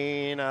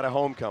rain out of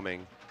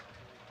homecoming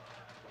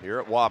here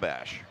at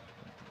Wabash.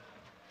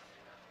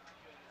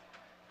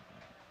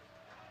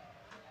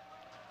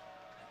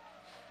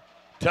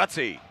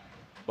 Tutsi,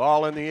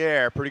 ball in the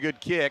air, pretty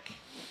good kick.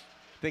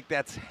 I think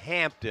that's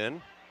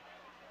Hampton,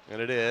 and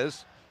it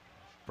is.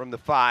 From the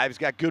 5, he's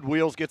got good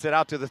wheels, gets it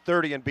out to the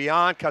 30 and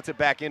beyond, cuts it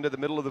back into the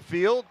middle of the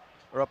field,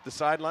 or up the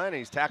sideline, and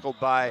he's tackled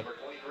by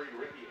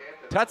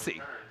Tutsi.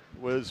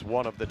 Was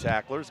one of the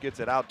tacklers, gets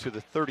it out to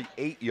the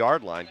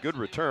 38-yard line. Good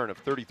return of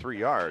 33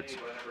 yards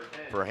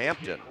for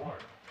Hampton.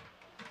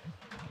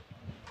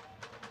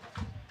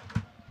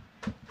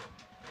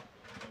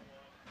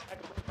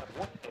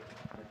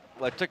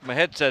 I took my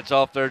headsets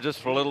off there just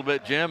for a little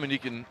bit, Jim, and you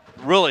can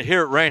really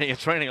hear it raining.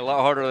 It's raining a lot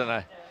harder than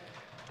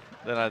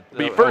I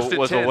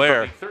was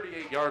aware.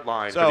 38-yard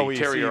line. So for we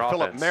the see Terrier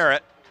Philip offense.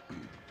 Merritt,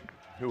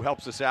 who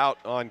helps us out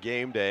on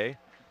game day.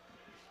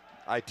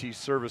 IT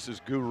services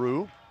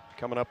guru,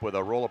 coming up with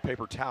a roll of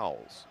paper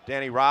towels.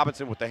 Danny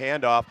Robinson with the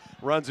handoff,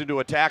 runs into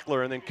a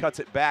tackler and then cuts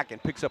it back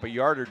and picks up a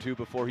yard or two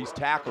before he's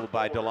tackled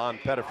by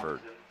DeLon Pettiford.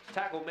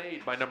 Tackle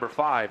made by number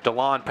 5,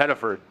 DeLon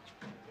Pettiford.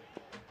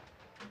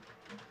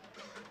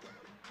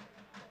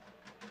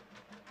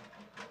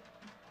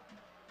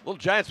 Little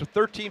Giants with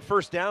 13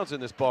 first downs in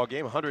this ball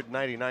game,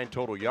 199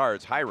 total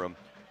yards. Hiram,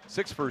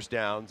 6 first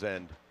downs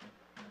and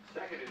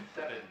 2nd and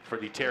 7 for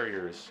the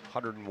Terriers.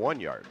 101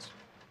 yards.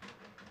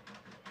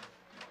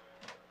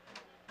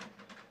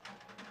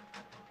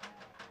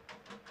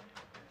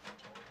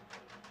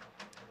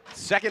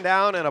 Second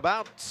down and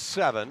about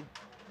 7.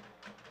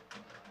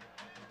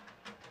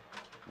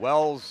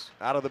 Wells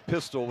out of the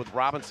pistol with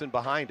Robinson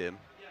behind him.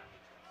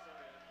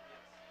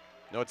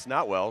 No, it's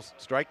not Wells.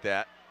 Strike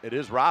that. It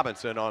is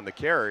Robinson on the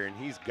carry, and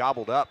he's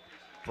gobbled up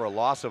for a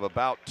loss of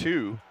about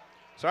 2.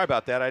 Sorry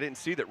about that. I didn't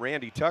see that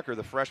Randy Tucker,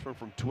 the freshman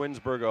from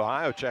Twinsburg,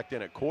 Ohio, checked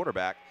in at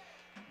quarterback.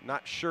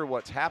 Not sure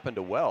what's happened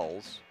to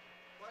Wells.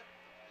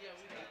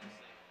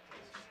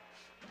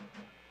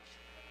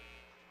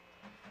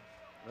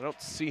 I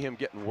don't see him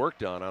getting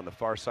worked on the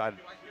far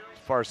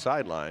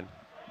sideline.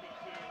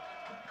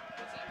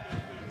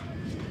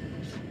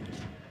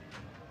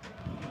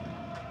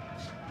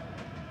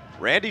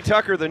 Randy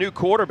Tucker, the new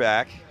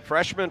quarterback,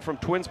 freshman from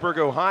Twinsburg,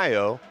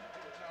 Ohio,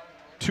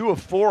 2 of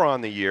 4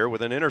 on the year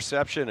with an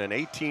interception and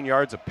 18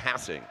 yards of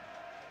passing.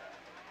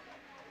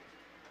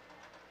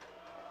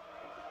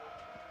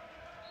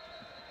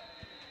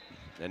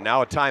 And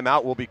now a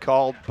timeout will be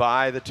called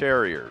by the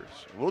Terriers.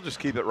 We'll just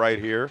keep it right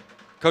here.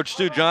 Coach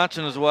Stu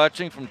Johnson is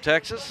watching from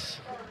Texas.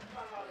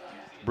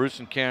 Bruce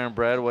and Karen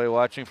Bradway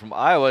watching from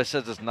Iowa. It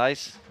says it's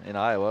nice in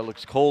Iowa. It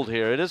looks cold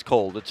here. It is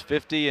cold. It's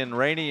 50 and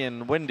rainy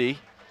and windy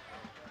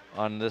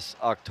on this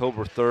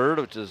October 3rd,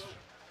 which is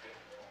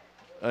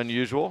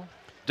unusual.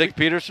 Dick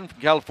Peterson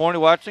from California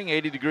watching,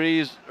 80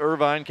 degrees,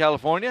 Irvine,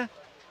 California.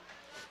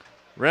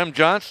 Rem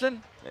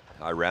Johnston.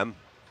 Hi, Rem.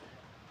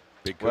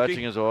 Big cookie.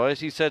 Watching as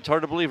always. He said it's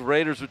hard to believe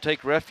Raiders would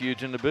take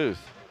refuge in the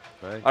booth.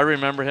 Right. I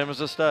remember him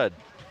as a stud.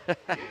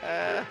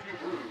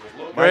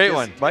 Great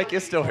one. Mike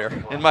is still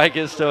here. And Mike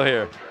is still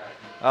here.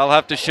 I'll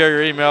have to share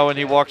your email when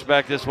he walks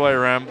back this way,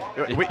 Rem.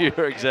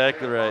 You're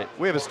exactly right.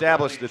 We have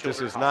established that this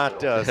is not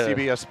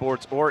CBS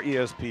Sports or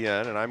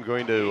ESPN, and I'm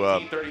going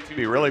to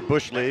be really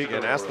Bush League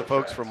and ask the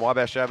folks from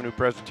Wabash Avenue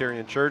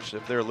Presbyterian Church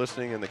if they're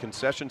listening in the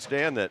concession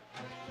stand that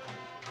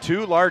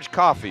 2 large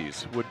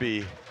coffees would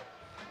be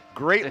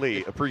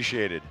greatly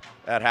appreciated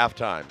at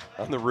halftime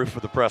on the roof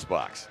of the press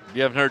box.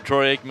 You haven't heard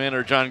Troy Aikman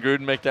or John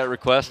Gruden make that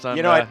request on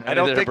I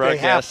don't think they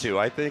have to.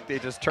 I think they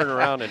just turn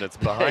around and it's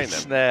behind them.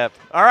 Snap.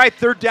 All right,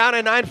 3rd down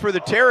and 9 for the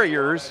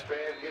Terriers.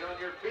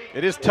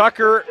 It is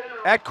Tucker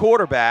at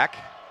quarterback.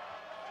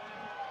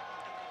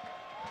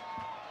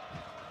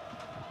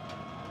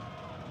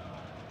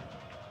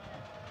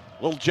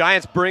 Little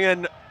Giants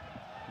bringing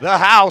the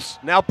house.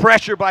 Now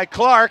pressure by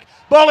Clark.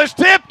 Ball is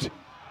tipped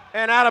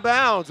and out of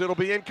bounds. It'll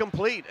be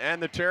incomplete,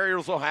 and the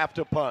Terriers will have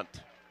to punt.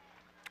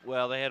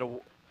 Well, they had a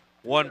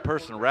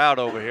one-person route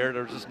over here.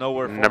 There's just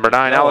nowhere for Number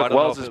 9, Alec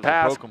Wells'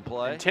 pass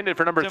intended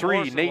for number 3,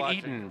 Morrison Nate watching.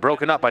 Eaton,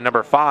 broken up by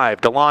number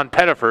 5, DeLon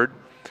Pettiford.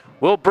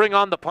 Will bring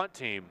on the punt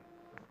team.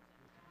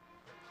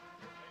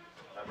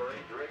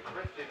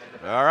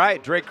 All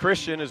right, Drake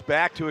Christian is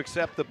back to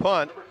accept the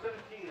punt.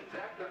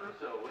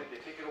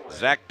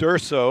 Zach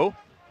Durso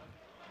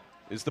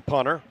is the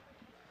punter.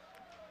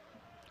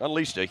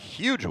 Unleashed a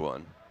huge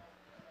one.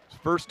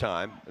 First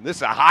time, and this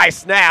is a high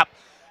snap.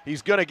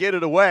 He's going to get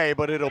it away,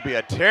 but it'll be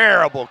a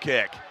terrible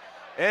kick.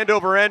 End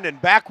over end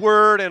and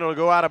backward, and it'll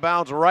go out of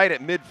bounds right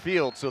at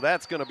midfield. So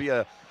that's going to be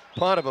a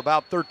punt of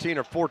about 13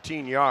 or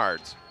 14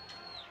 yards.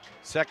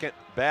 Second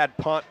bad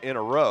punt in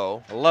a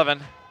row.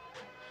 11.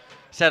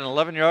 He's had an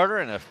 11-yarder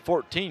and a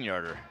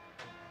 14-yarder.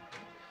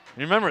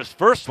 You remember his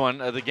first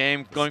one of the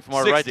game going from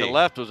our right to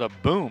left was a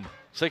boom.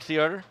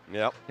 60-yarder?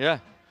 Yep. Yeah.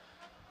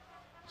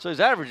 So his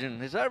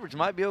average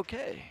might be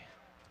okay.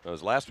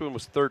 His last one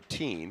was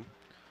 13.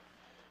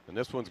 And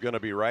this one's going to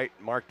be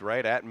marked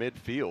right at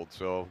midfield.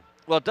 So,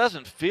 well, it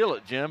doesn't feel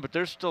it, Jim, but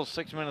there's still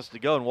 6 minutes to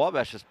go, and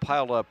Wabash has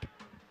piled up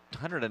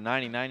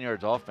 199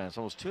 yards offense,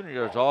 almost 200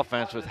 yards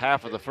offense with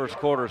half of the first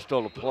quarter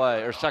still to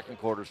play, or second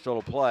quarter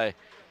still to play.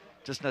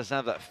 Just doesn't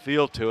have that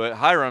feel to it.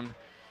 Hiram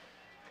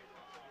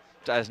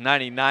has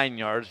 99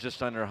 yards,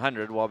 just under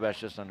 100.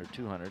 Wabash just under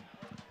 200.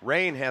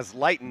 Rain has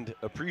lightened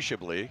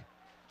appreciably.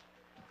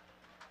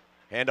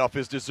 Handoff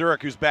is to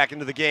Zurich, who's back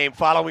into the game,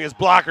 following his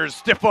blockers,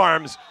 stiff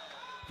arms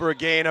for a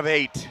gain of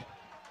 8.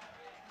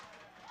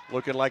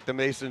 Looking like the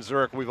Mason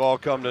Zurich we've all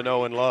come to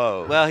know and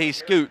love. Well, he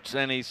scoots,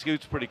 and he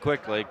scoots pretty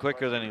quickly,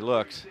 quicker than he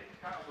looks.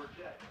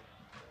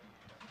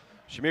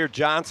 Shamir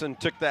Johnson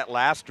took that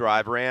last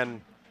drive,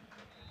 ran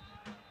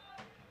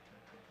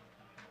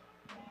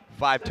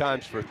 5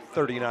 times for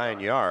 39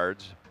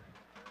 yards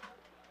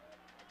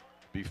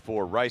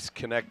before Rice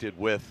connected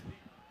with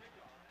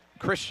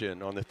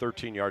Christian on the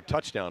 13-yard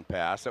touchdown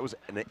pass. That was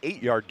an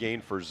 8-yard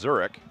gain for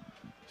Zurich.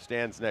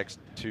 Stands next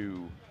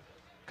to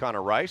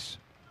Connor Rice.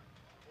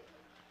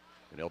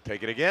 And he'll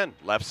take it again,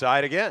 left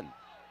side again.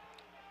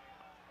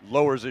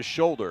 Lowers his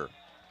shoulder,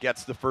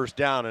 gets the first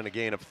down and a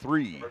gain of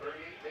 3.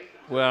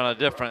 Well, on a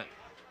different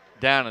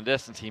down and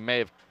distance, he may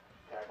have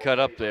cut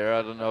up there.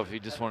 I don't know if he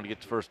just wanted to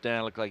get the first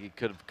down. It looked like he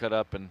could have cut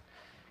up and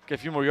get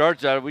a few more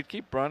yards out of it. We'd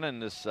keep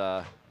running this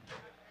kind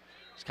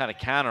of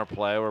counter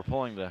play. We're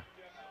pulling the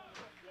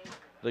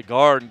the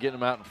guard and getting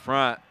him out in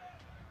front.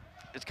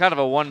 It's kind of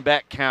a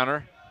one-back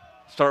counter.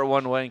 Start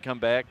one way and come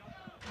back.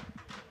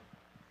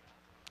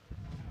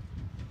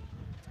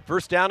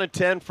 First down and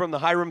 10 from the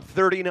Hiram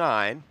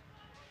 39.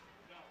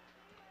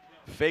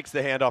 Fakes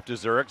the handoff to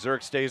Zurich.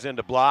 Zurich stays in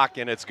to block,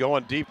 and it's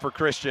going deep for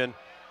Christian.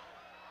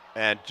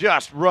 And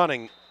just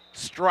running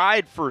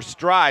stride for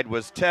stride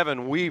was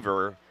Tevin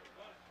Weaver.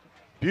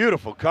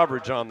 Beautiful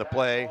coverage on the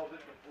play.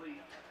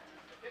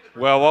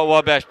 Well, what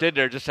Wabash did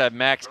there just had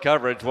max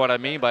coverage. What I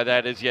mean by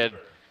that is you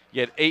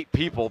had 8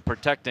 people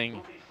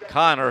protecting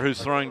Connor,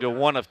 who's throwing to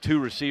one of 2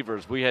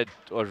 receivers. We had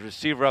a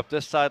receiver up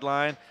this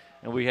sideline,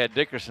 and we had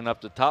Dickerson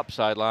up the top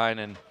sideline.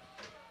 And,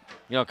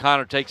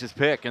 Connor takes his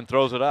pick and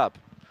throws it up.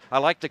 I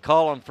like the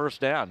call on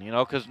first down,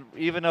 because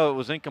even though it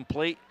was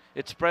incomplete,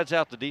 it spreads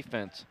out the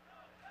defense.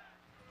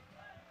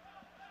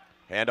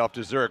 Handoff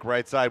to Zurich,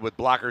 right side with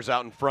blockers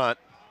out in front.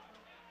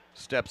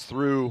 Steps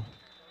through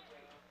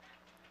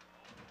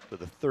to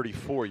the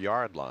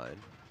 34-yard line.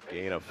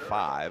 Gain of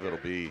 5. It'll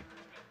be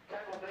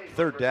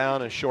third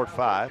down and short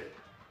 5.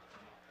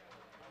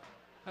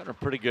 Having a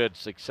pretty good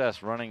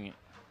success running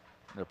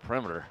the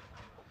perimeter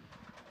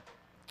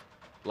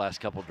last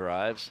couple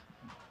drives,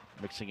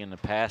 mixing in the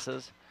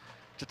passes.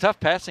 It's a tough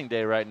passing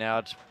day right now.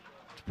 It's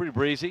pretty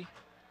breezy.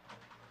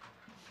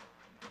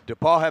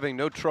 DePaul having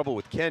no trouble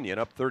with Kenyon,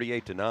 up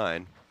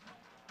 38-9.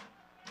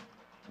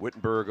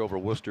 Wittenberg over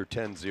Worcester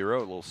 10-0. A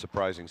little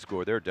surprising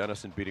score there.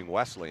 Denison beating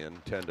Wesleyan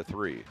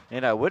 10-3.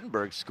 And that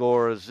Wittenberg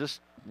score is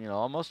just,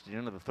 almost the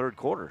end of the third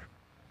quarter.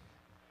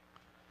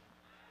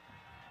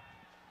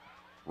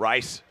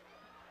 Rice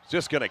is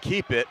just going to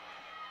keep it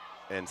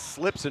and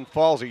slips and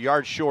falls a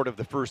yard short of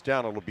the first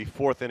down. It'll be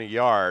 4th and a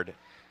yard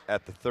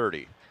at the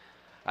 30.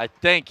 I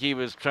think he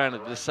was trying to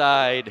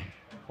decide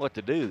what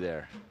to do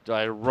there. Do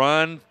I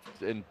run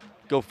and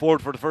go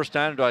forward for the first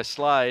down, or do I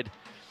slide,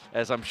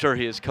 as I'm sure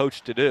he is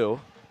coached to do?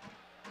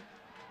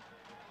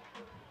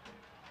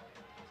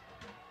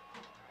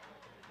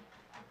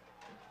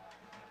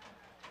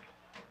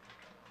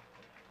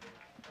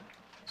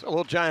 So a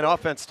Little Giant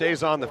offense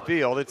stays on the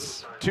field.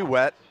 It's too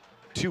wet,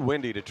 too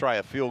windy to try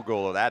a field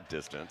goal of that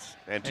distance,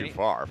 and too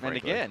far,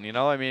 frankly. And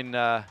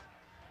again,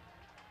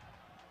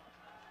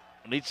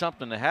 need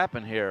something to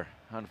happen here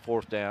on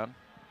fourth down.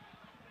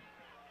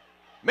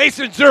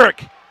 Mason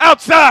Zurich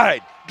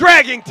outside,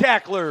 dragging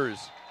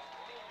tacklers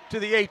to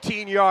the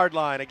 18-yard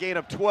line. A gain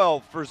of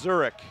 12 for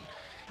Zurich.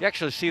 You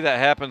actually see that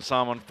happen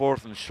some on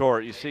 4th and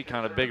short. You see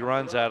kind of big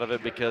runs out of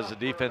it because the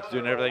defense is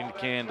doing everything they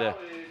can to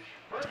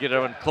get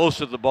everyone close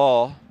to the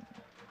ball.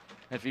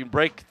 And if you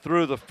break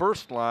through the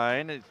first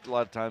line, a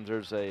lot of times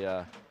there's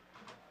a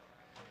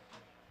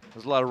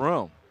lot of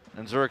room,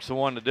 and Zurich's the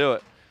one to do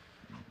it.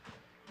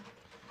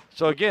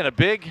 So again, a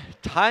big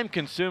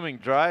time-consuming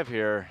drive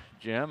here,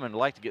 Jim, and I'd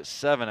like to get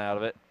 7 out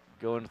of it,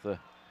 go into the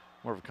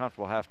more of a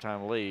comfortable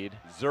halftime lead.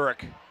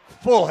 Zurich,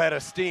 full head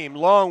of steam,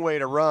 long way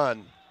to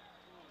run.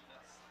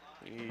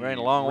 He ran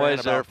a long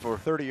ways there for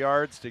 30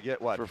 yards to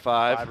get what? For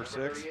 5. 5 or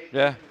 6?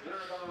 Yeah.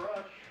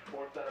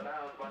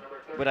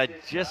 But I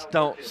just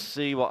don't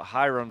see what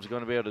Hiram's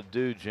going to be able to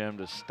do, Jim,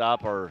 to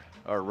stop our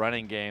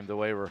running game the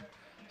way we're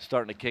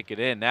starting to kick it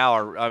in. Now,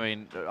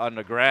 on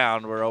the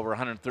ground, we're over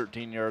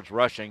 113 yards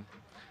rushing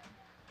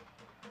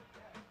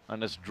on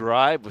this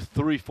drive with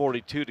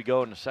 3:42 to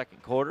go in the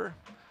second quarter.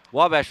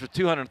 Wabash with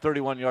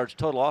 231 yards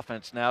total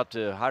offense now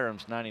to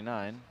Hiram's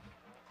 99.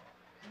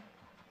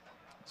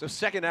 So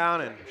second down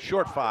and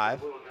short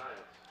 5.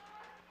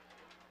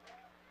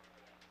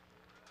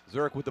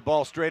 Zurich with the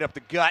ball straight up the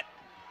gut.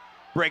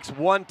 Breaks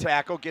one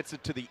tackle, gets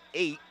it to the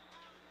 8.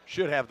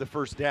 Should have the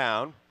first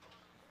down.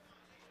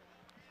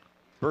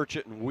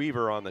 Burchett and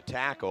Weaver on the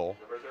tackle.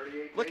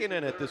 Looking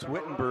in at this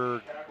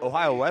Wittenberg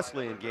Ohio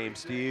Wesleyan game,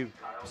 Steve,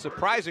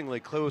 surprisingly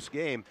close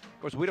game.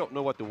 Of course, we don't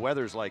know what the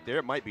weather's like there.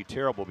 It might be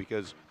terrible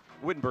because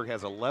Wittenberg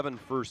has 11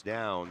 first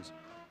downs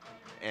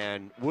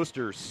and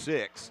Worcester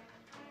 6.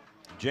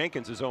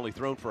 Jenkins has only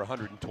thrown for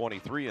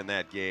 123 in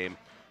that game,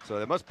 so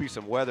there must be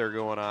some weather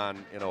going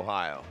on in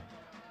Ohio.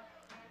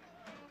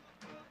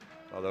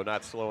 Although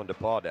not slowing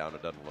DePaul down,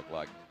 it doesn't look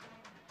like.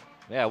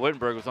 Yeah,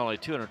 Wittenberg was only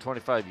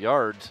 225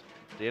 yards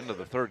at the end of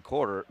the third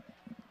quarter.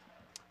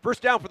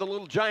 First down for the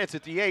Little Giants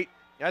at the 8.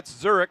 That's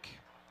Zurich.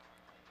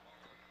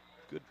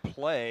 Good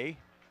play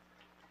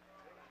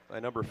by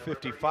number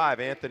 55,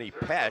 Anthony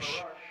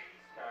Pesh.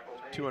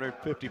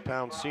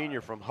 250-pound senior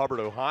from Hubbard,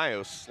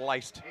 Ohio,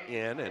 sliced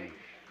in and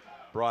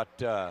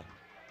brought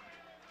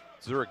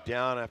Zurich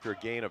down after a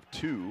gain of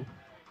 2.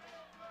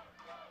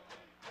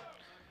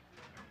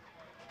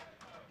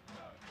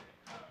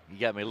 You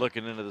got me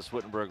looking into this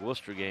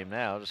Wittenberg-Worcester game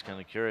now, just kind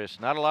of curious.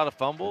 Not a lot of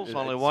fumbles,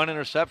 only 1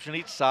 interception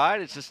each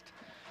side. It's just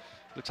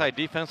looks like a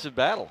defensive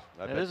battle.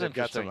 It is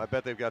interesting. I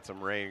bet they've got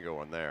some rain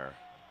going there.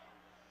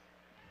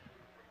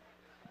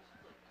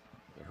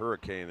 The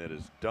hurricane that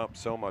has dumped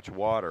so much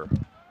water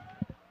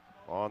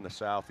on the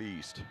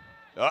southeast.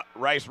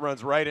 Rice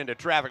runs right into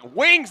traffic,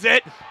 wings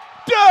it,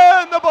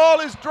 done! The ball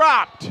is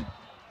dropped.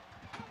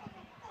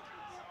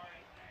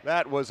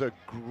 That was a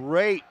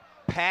great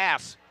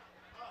pass.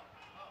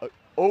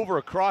 over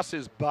across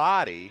his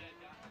body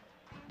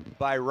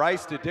by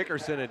Rice to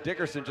Dickerson, and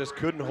Dickerson just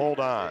couldn't hold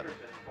on.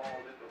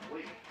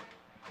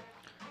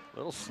 A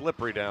little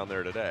slippery down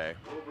there today.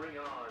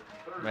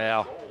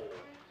 Yeah.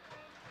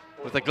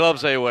 With the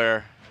gloves they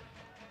wear,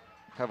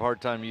 have a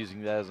hard time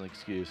using that as an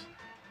excuse.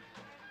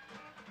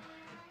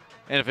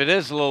 And if it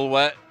is a little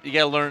wet, you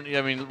got to learn.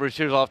 I mean,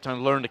 receivers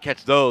often learn to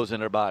catch those in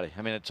their body.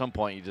 I mean, at some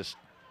point,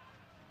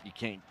 you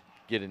can't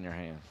get in your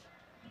hands.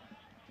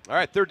 All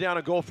right, 3rd down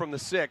and goal from the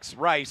 6.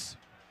 Rice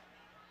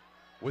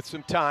with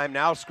some time,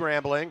 now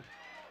scrambling.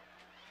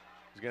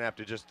 He's going to have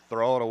to just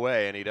throw it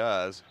away, and he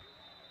does.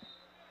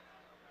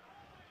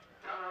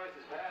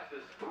 Rice's pass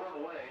is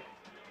thrown away.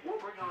 We'll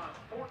bring on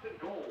 4th and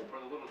goal for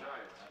the Little Giants.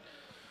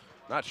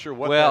 Not sure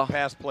what that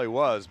pass play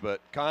was,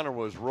 but Connor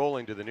was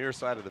rolling to the near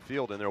side of the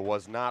field, and there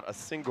was not a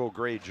single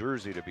gray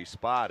jersey to be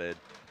spotted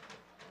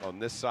on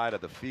this side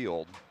of the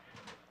field.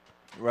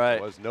 Right.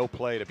 There was no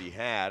play to be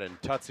had,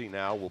 and Tutsi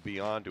now will be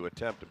on to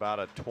attempt about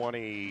a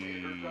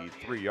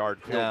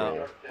 23-yard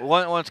field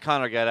goal. Once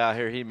Connor got out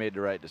here, he made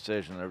the right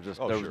decision. There was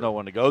there was no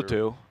one to go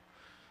to.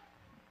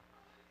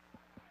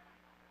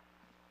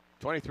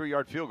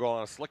 23-yard field goal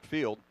on a slick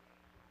field.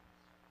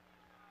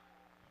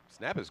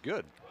 Snap is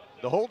good.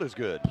 The hold is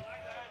good.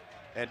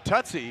 And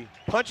Tutsi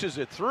punches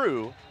it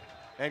through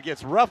and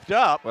gets roughed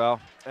up.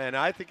 Well, and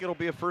I think it'll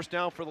be a 1st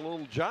down for the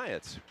Little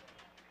Giants.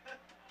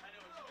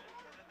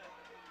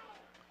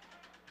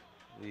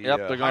 The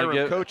they're going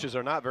to coaches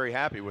are not very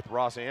happy with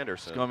Ross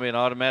Anderson. It's going to be an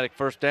automatic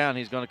 1st down.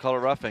 He's going to call it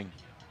roughing.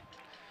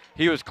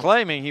 He was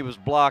claiming he was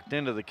blocked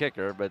into the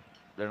kicker, but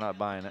they're not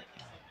buying it.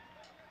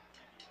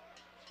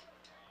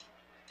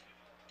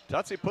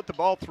 Tutsi put the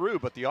ball through,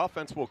 but the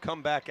offense will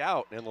come back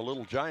out, and the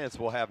Little Giants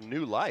will have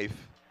new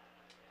life.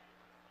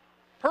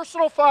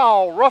 Personal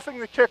foul, roughing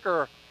the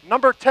kicker,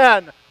 number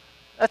 10.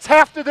 That's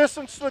half the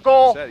distance to the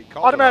goal.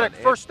 Automatic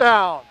 1st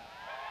down.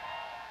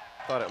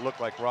 Thought it looked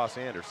like Ross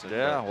Anderson.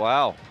 Yeah,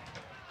 wow.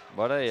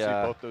 What a see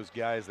both those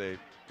guys, they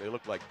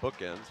look like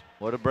bookends.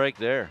 What a break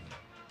there.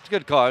 It's a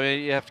good call. I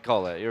mean, you have to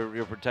call that.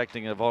 You're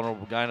protecting a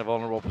vulnerable guy in a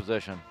vulnerable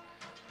position.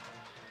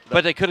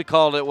 But they could have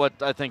called it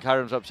what I think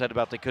Hiram's upset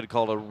about. They could have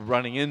called it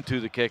running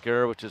into the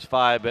kicker, which is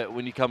 5. But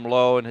when you come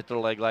low and hit the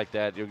leg like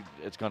that,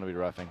 it's going to be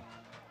roughing.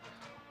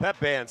 Pep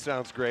band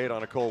sounds great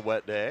on a cold,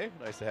 wet day.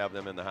 Nice to have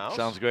them in the house.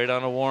 Sounds great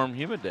on a warm,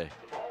 humid day.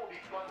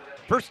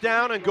 1st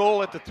down and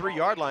goal at the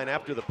 3-yard line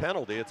after the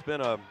penalty. It's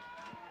been a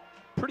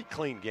pretty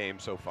clean game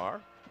so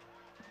far.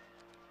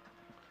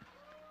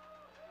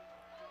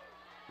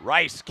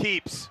 Rice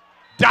keeps,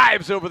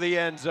 dives over the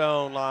end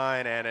zone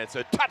line, and it's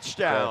a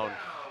touchdown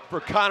for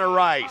Connor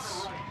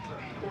Rice.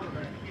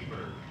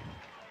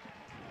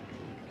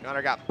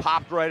 Connor got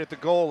popped right at the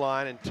goal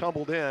line and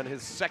tumbled in.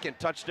 His 2nd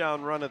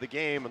touchdown run of the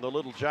game, and the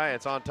Little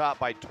Giants on top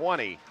by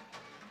 20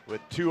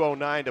 with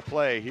 2:09 to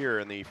play here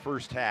in the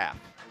 1st half.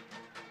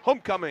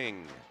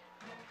 Homecoming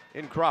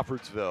in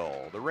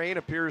Crawfordsville. The rain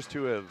appears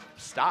to have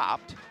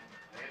stopped,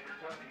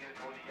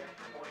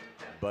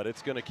 but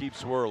it's going to keep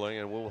swirling,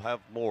 and we'll have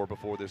more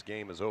before this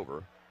game is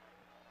over.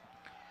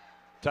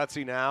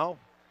 Tutsi now,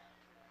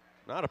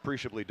 not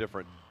appreciably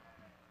different,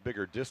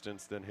 bigger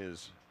distance than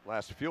his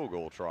last field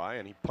goal try,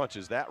 and he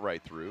punches that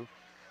right through.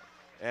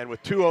 And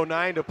with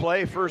 2:09 to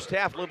play, 1st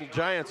half, Little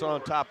Giants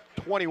on top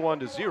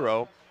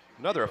 21-0.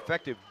 Another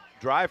effective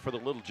drive for the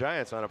Little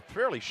Giants on a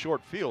fairly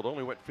short field.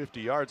 Only went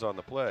 50 yards on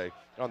the play,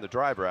 on the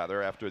drive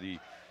rather, after the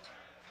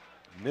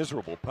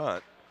miserable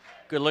punt.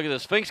 Good look at the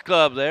Sphinx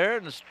Club there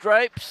and the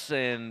stripes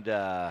and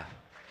the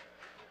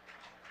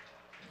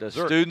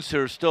students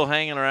who are still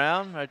hanging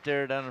around right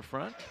there down in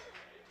front.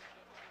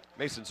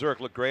 Mason Zurich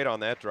looked great on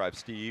that drive,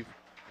 Steve.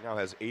 Now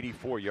has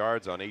 84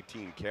 yards on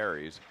 18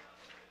 carries.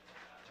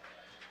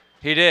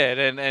 He did,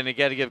 and you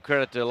got to give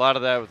credit to a lot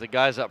of that with the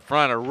guys up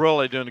front are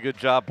really doing a good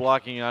job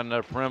blocking on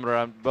the perimeter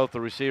on both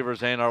the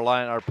receivers and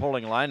our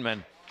pulling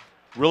linemen.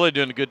 Really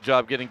doing a good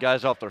job getting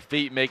guys off their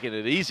feet, making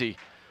it easy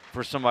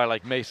for somebody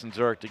like Mason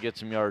Zurich to get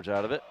some yards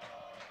out of it.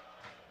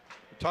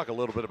 We'll talk a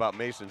little bit about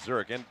Mason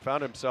Zurich, and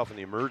found himself in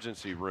the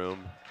emergency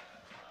room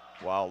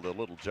while the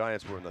Little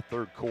Giants were in the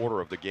 3rd quarter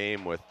of the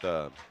game with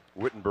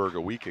Wittenberg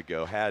a week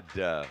ago. Had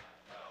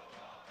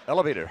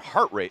elevated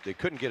heart rate. They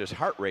couldn't get his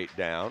heart rate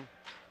down,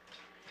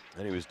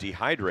 and he was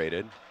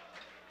dehydrated.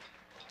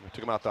 We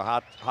took him out to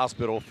the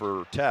hospital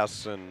for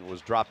tests and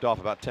was dropped off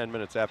about 10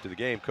 minutes after the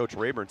game. Coach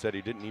Rayburn said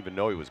he didn't even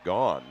know he was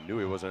gone. Knew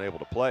he wasn't able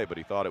to play, but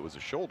he thought it was a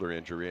shoulder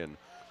injury, and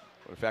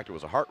in fact it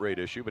was a heart rate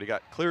issue, but he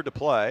got cleared to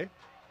play.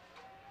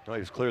 Well, he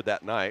was cleared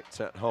that night,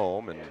 sent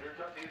home, and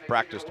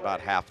practiced about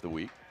half the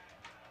week.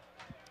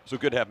 So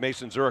good to have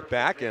Mason Zurich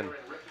back and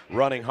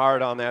running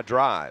hard on that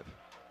drive.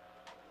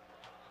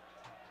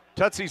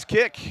 Tutsi's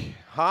kick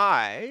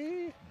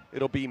high.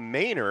 It'll be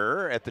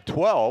Maynor at the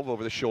 12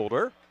 over the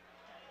shoulder.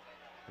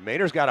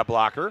 Maynor's got a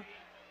blocker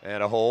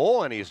and a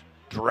hole, and he's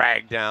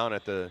dragged down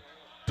at the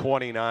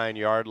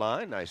 29-yard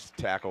line. Nice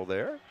tackle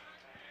there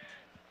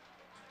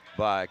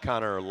by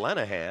Connor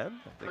Lenahan,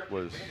 I think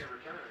was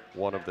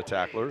one of the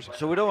tacklers.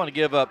 So we don't want to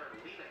give up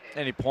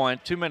any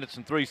point. 2 minutes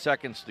and 3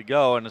 seconds to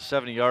go, and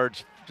 70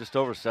 yards, just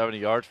over 70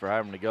 yards for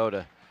Hiram to go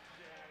to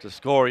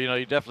score. You know,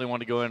 you definitely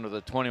want to go in with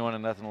a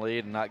 21-0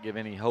 lead and not give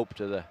any hope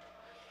to the.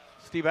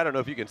 Steve, I don't know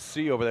if you can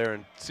see over there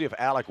and see if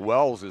Alec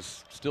Wells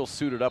is still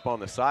suited up on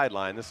the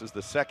sideline. This is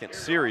the second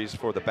series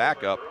for the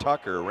backup,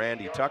 Tucker,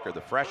 Randy Tucker,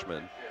 the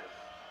freshman.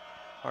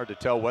 Hard to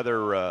tell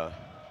whether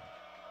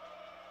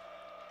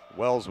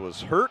Wells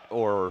was hurt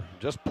or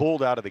just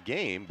pulled out of the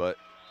game, but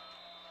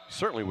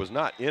certainly was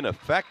not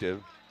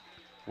ineffective.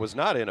 Wells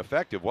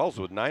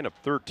was 9 of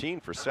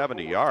 13 for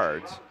 70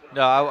 yards.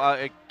 No,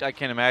 I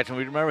can't imagine.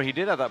 We remember he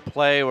did have that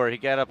play where he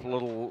got up a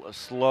little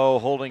slow,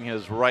 holding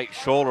his right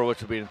shoulder, which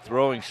would be a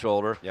throwing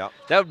shoulder. Yeah,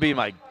 that'd be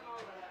my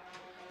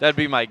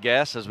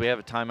guess, as we have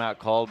a timeout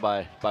called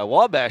by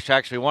Wabash,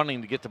 actually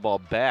wanting to get the ball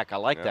back. I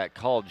like that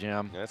call,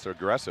 Jim. That's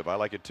aggressive. I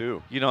like it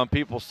too. You know, and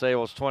people say,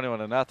 well, it's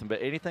 21-0, but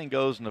anything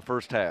goes in the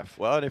first half.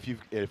 Well, and if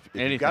you've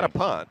got a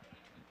punt,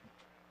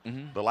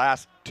 the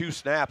last 2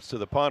 snaps to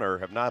the punter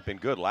have not been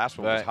good. Last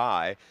one was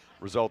high,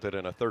 resulted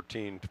in a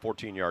 13 to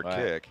 14-yard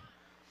kick.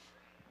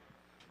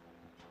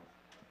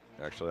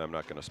 Actually, I'm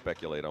not going to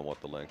speculate on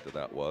what the length of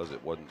that was.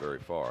 It wasn't very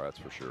far, that's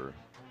for sure.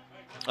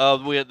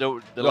 We had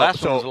the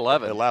last one was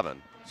 11. 11.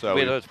 So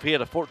he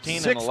had a 14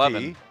 60, and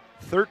 11.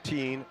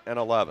 13 and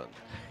 11.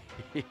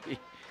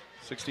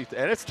 60,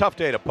 and it's a tough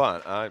day to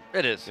punt.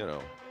 It is. You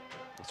know,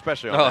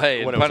 especially on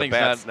when it was a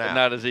bad snap.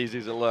 Not as easy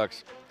as it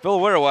looks. Phil,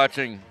 we're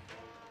watching.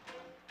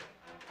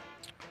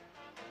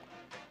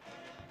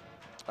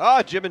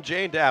 Jim and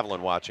Jane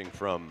Davlin watching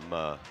from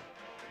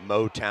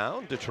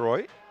Motown,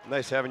 Detroit.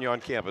 Nice having you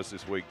on campus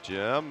this week,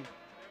 Jim.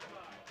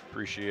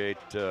 Appreciate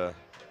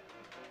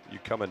you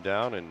coming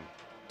down and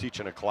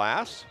teaching a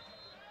class.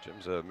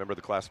 Jim's a member of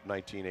the class of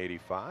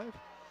 1985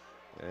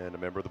 and a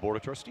member of the Board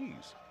of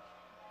Trustees.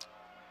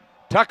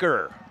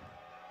 Tucker,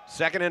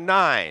 2nd and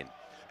 9.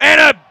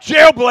 And a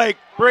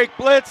jailbreak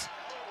blitz.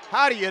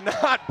 How do you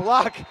not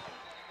block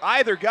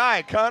either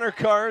guy, Connor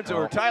Carnes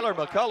or Tyler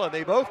McCullough?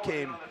 They both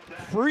came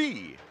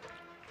free.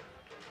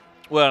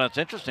 Well, it's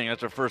interesting.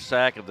 That's our first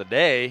sack of the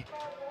day.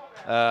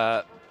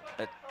 A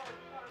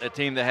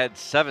team that had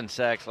 7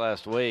 sacks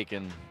last week.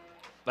 And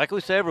like we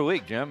say every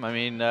week, Jim, I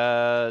mean,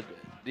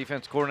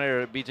 defense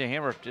coordinator B.J.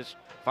 Hammer just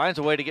finds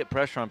a way to get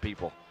pressure on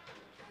people.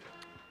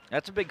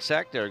 That's a big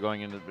sack there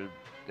going into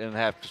the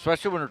half,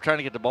 especially when we're trying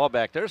to get the ball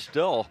back. There's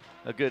still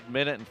a good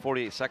minute and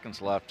 48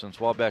 seconds left since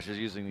Wabash is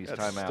using these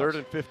timeouts. 3rd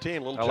and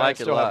 15. Little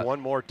Giants still have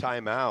one more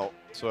timeout.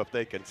 So if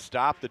they can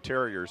stop the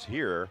Terriers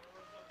here,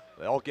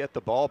 they'll get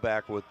the ball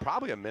back with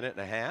probably a minute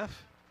and a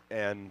half.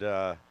 And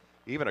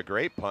even a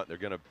great punt, they're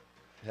going to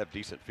have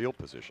decent field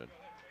position.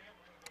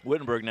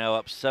 Wittenberg now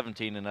up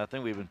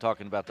 17-0. We've been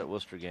talking about that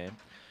Worcester game.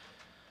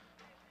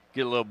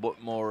 Get a little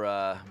bit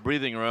more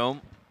breathing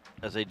room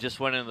as they just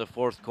went into the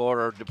 4th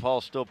quarter.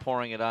 DePaul's still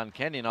pouring it on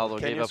Kenyon, although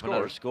Kenyon gave up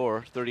another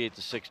score,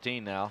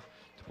 38-16 now.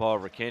 DePaul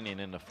over Kenyon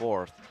in the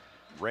 4th.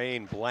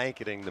 Rain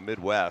blanketing the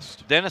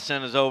Midwest.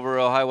 Denison is over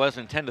Ohio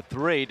Wesleyan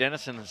 10-3.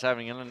 Denison is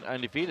having an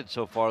undefeated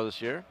so far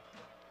this year.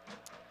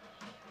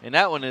 And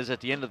that one is at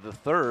the end of the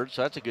 3rd,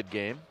 so that's a good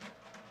game.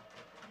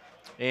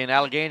 And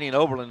Allegheny and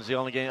Oberlin is the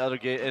only other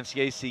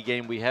NCAC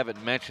game we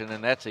haven't mentioned,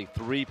 and that's a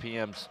 3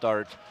 p.m.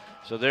 start.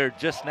 So they're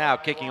just now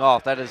kicking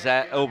off. That is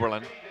at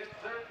Oberlin.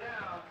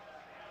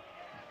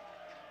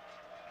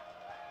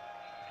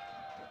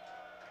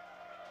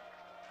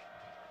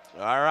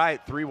 All right,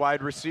 3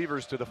 wide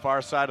receivers to the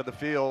far side of the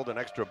field, an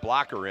extra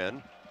blocker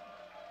in.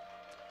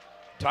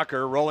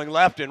 Tucker rolling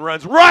left and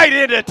runs right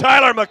into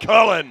Tyler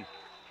McCullen.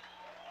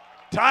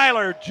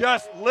 Tyler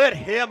just lit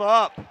him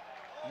up.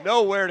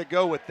 Nowhere to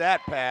go with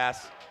that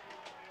pass.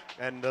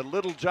 And the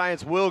Little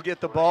Giants will get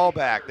the ball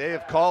back. They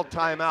have called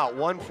timeout.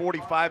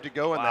 1:45 to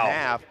go in the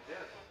half.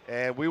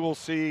 And we will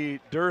see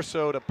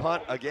Durso to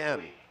punt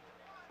again.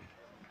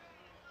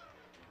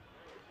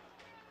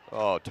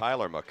 Oh,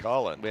 Tyler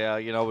McCullen. Yeah,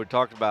 you know, we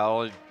talked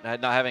about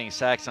not having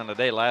sacks on the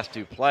day. Last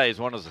 2 plays,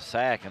 one was a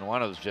sack and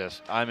one was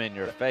just, I'm in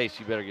your face.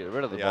 You better get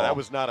rid of the ball. Yeah, that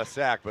was not a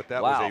sack, but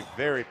that was a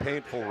very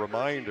painful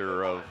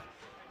reminder of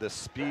the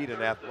speed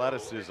and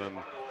athleticism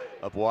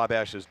of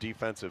Wabash's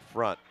defensive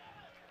front.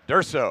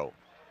 Durso.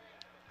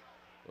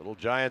 Little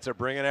Giants are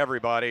bringing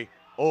everybody.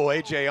 Oh,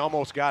 A.J.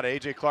 almost got it.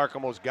 A.J. Clark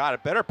almost got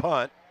it. Better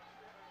punt.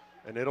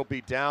 And it'll be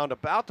down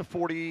about the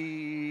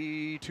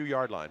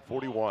 42-yard line,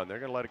 41. They're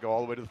going to let it go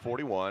all the way to the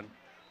 41.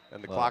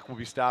 And the clock will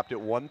be stopped at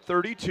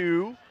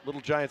 1:32. Little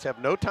Giants have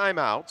no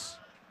timeouts,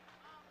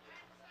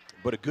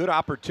 but a good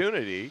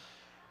opportunity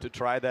to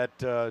try that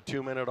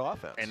 2-minute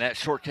offense. And that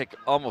short kick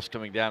almost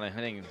coming down and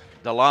hitting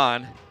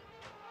DeLon,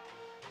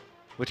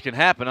 which can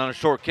happen on a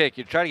short kick.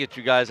 You try to get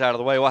you guys out of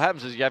the way. What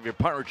happens is you have your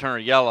punt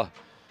returner yell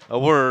a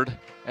word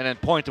and then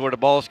point to where the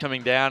ball's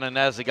coming down, and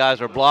as the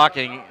guys are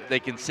blocking, they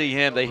can see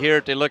him, they hear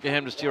it, they look at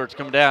him to see where it's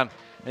coming down,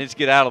 and just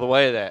get out of the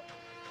way of that.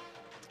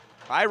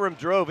 Hiram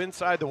drove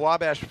inside the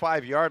Wabash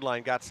 5-yard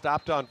line, got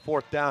stopped on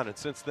 4th down, and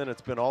since then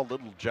it's been all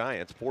Little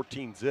Giants,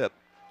 14-zip,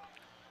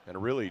 and a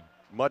really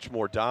much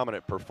more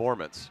dominant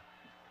performance.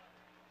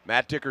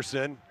 Matt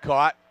Dickerson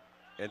caught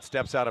and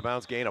steps out of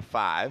bounds, gain of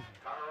 5.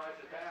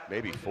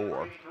 maybe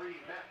 4.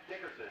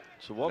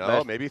 So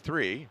no, maybe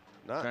 3.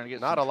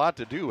 Not a lot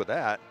to do with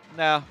that.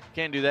 No,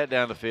 can't do that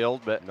down the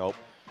field, but nope.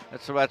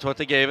 That's what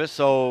they gave us.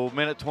 So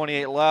minute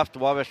 28 left.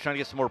 Wabash trying to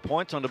get some more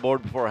points on the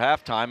board before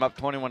halftime, up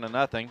 21-0. 2nd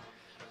and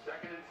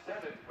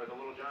 7 for the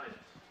Little Giants.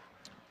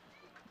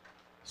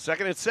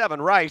 2nd and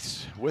 7,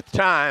 Rice with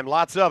time,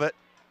 lots of it.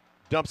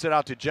 Dumps it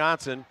out to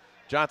Johnson.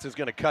 Johnson's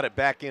going to cut it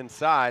back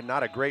inside.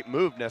 Not a great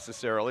move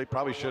necessarily.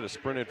 Probably should have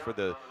sprinted for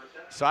the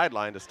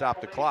sideline to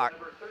stop the clock.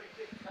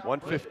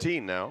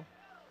 1:15 now.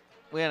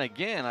 And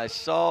again, I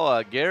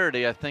saw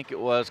Garrity, I think it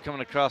was,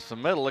 coming across the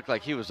middle. Looked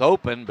like he was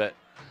open, but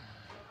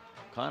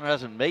Connor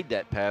hasn't made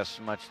that pass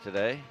much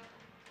today.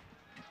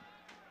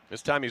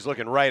 This time he's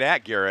looking right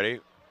at Garrity,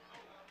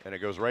 and it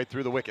goes right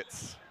through the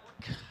wickets.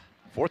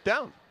 4th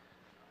down.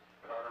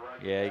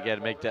 Yeah, you got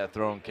to make that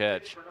throw and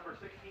catch.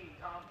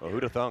 Well,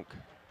 who'd have thunk?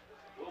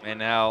 And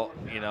now,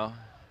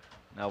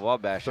 now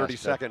Wabash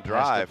 30-second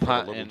drive for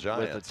the Little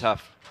Giants. With a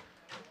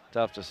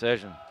tough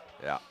decision.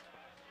 Yeah.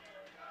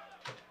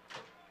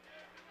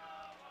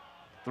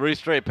 3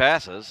 straight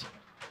passes.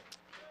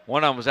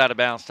 One of them was out of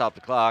bounds, stopped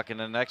the clock, and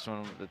the next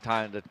one,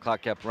 the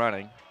clock kept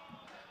running.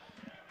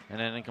 And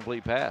then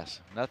incomplete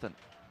pass, nothing.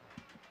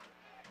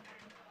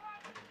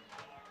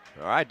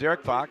 All right,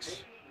 Derek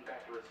Fox.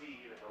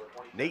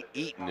 Nate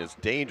Eaton is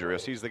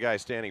dangerous. He's the guy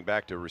standing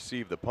back to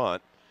receive the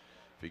punt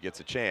if he gets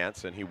a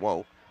chance, and he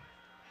won't.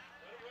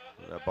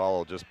 That ball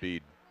will just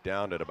be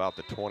down at about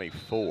the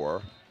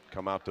 24,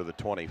 come out to the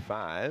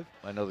 25.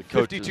 I know the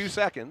coach 52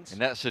 seconds. In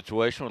that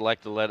situation would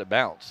like to let it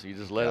bounce. You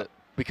just let it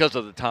because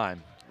of the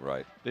time.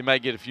 Right. They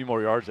might get a few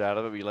more yards out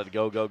of it, but you let it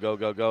go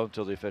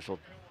until the official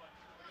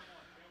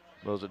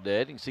blows it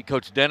dead. You can see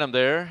Coach Denham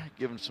there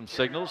giving some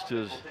signals to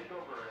his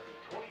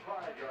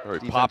very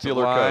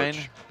popular line,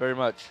 coach. Very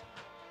much.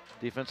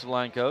 Defensive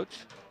line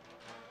coach.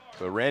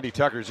 So Randy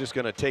Tucker's just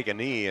going to take a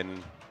knee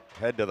and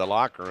head to the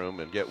locker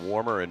room and get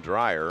warmer and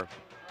drier.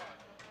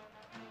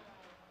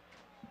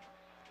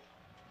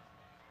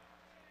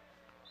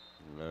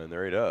 And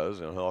there he does,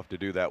 and he'll have to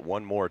do that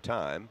one more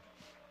time.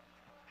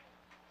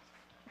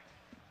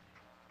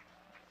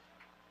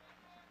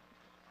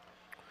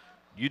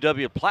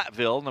 UW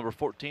Platteville, number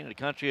 14 in the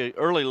country, an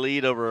early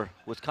lead over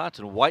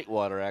Wisconsin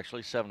Whitewater,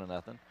 actually,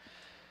 7-0.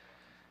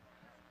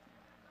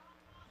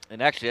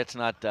 And actually, that's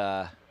not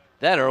that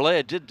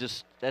early.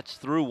 That's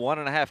through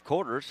 1.5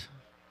 quarters.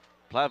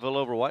 Platteville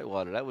over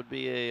Whitewater. That would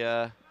be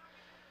that'd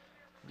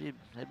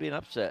be an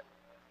upset.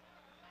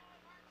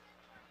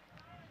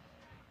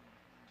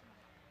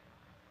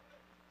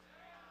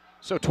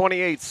 So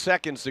 28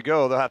 seconds to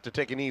go. They'll have to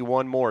take a knee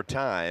one more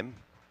time.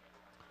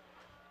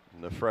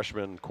 And the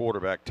freshman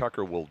quarterback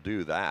Tucker will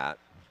do that.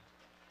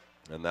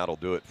 And that'll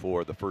do it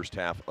for the first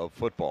half of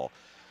football.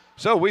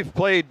 So we've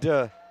played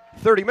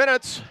 30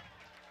 minutes.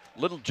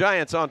 Little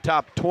Giants on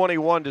top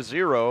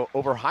 21-0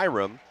 over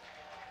Hiram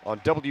on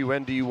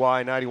WNDY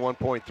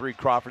 91.3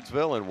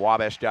 Crawfordsville and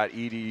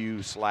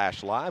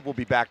wabash.edu/live. We'll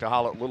be back to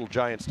holler at Little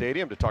Giant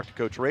Stadium to talk to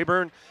Coach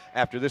Rayburn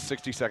after this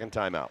 60-second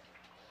timeout.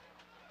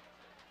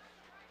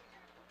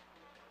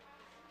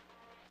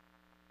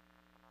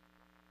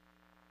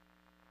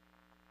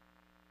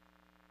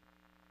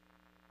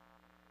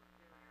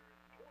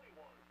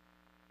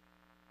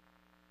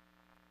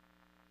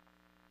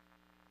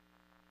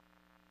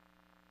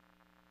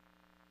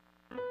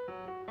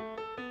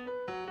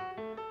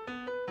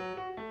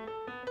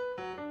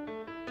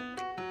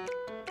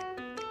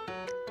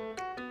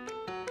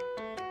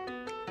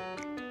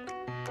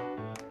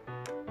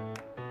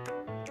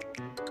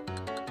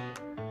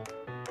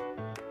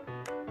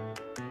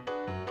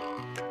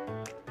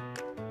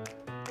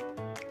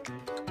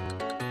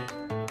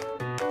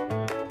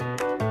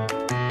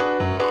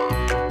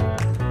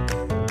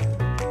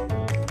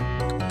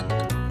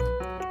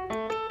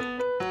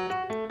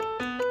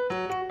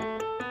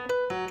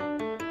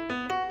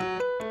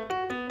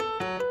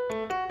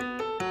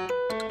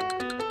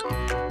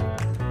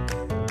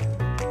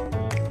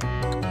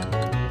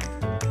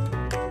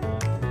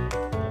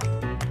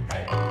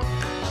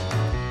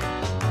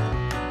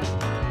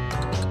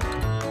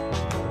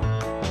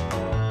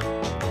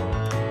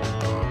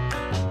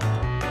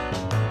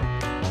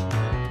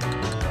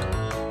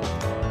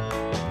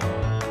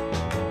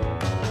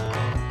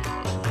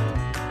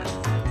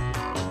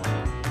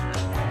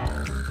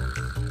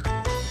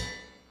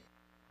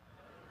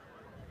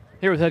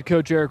 Here with head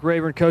coach Eric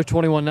Rayburn. Coach,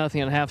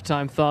 21-0 at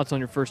halftime. Thoughts on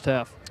your first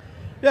half?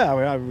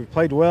 Yeah, we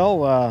played well.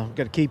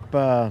 Got to keep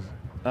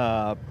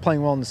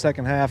playing well in the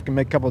second half. Can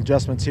make a couple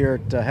adjustments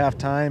here at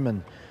halftime,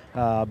 and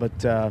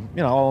but all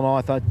in all,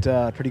 I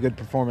thought pretty good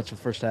performance for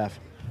the first half.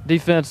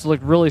 Defense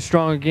looked really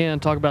strong again.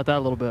 Talk about that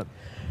a little bit.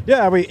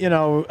 Yeah, we had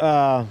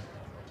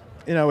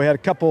a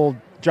couple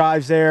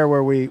drives there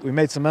where we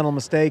made some mental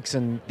mistakes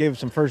and gave them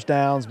some first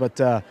downs,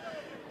 but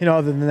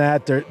other than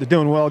that, they're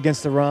doing well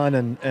against the run,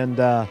 and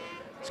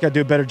just got to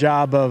do a better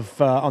job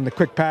of on the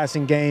quick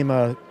passing game,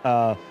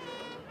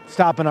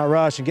 stopping our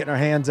rush and getting our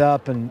hands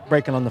up and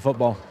breaking on the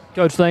football.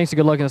 Coach, thanks, and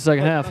good luck in the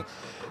second half.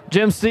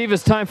 Jim, Steve,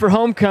 it's time for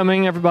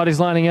homecoming. Everybody's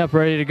lining up,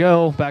 ready to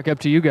go. Back up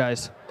to you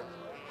guys.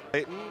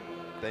 Clayton.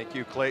 Thank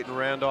you, Clayton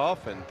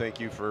Randolph, and thank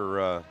you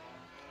for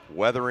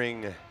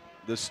weathering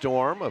the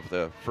storm of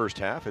the first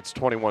half. It's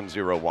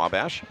 21-0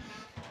 Wabash.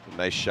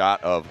 Nice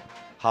shot of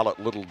Hallett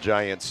Little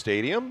Giant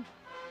Stadium.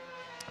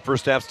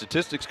 First half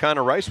statistics,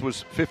 Connor Rice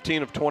was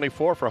 15 of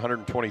 24 for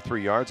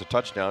 123 yards, a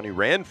touchdown. He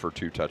ran for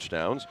 2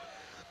 touchdowns.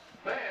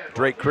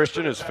 Drake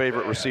Christian, his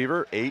favorite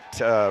receiver, 8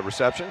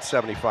 receptions,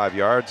 75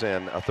 yards,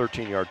 and a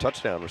 13-yard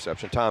touchdown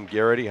reception. Tom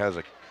Garrity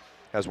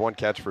has 1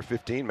 catch for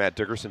 15. Matt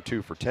Dickerson,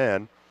 2 for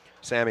 10.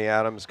 Sammy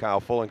Adams, Clay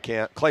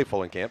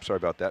Fullenkamp, sorry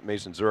about that,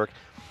 Mason Zurich,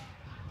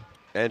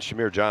 and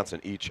Shamir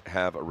Johnson each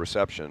have a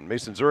reception.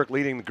 Mason Zurich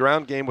leading the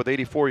ground game with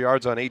 84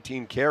 yards on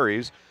 18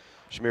 carries.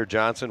 Shamir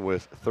Johnson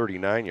with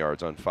 39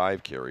 yards on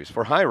 5 carries.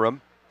 For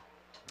Hiram,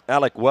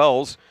 Alec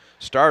Wells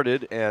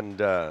started and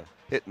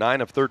hit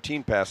 9 of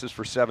 13 passes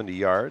for 70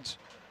 yards.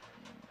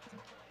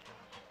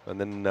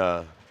 And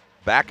then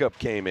backup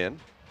came in.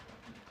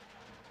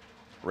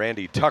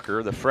 Randy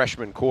Tucker, the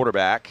freshman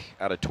quarterback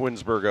out of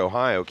Twinsburg,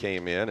 Ohio,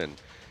 came in, and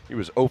he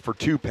was 0 for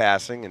 2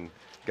 passing and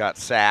got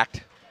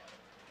sacked.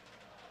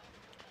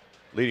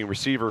 Leading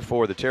receiver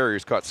for the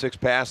Terriers caught 6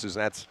 passes,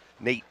 and that's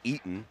Nate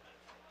Eaton.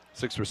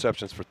 6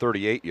 receptions for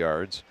 38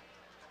 yards.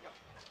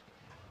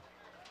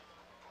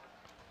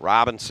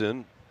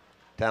 Robinson,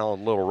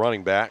 talented little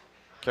running back,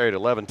 carried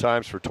 11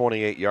 times for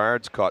 28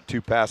 yards, caught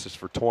 2 passes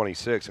for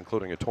 26,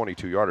 including a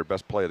 22-yarder,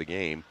 best play of the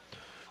game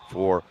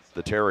for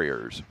the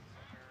Terriers.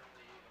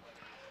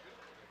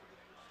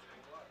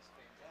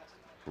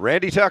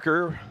 Randy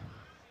Tucker,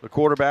 the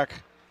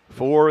quarterback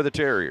for the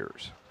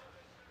Terriers.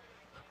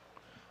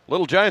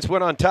 Little Giants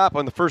went on top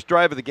on the first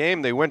drive of the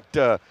game. They went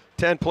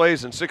 10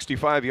 plays and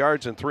 65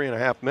 yards in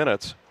 3.5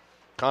 minutes.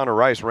 Connor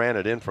Rice ran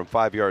it in from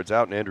 5 yards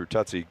out, and Andrew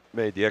Tutsi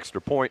made the extra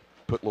point,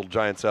 put Little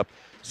Giants up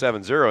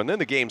 7-0. And then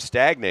the game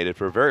stagnated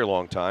for a very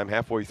long time.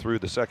 Halfway through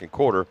the second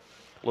quarter,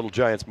 Little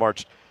Giants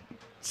marched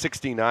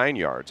 69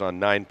 yards on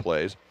 9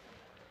 plays.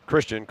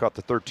 Christian caught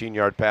the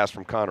 13-yard pass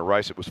from Connor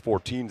Rice. It was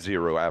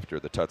 14-0 after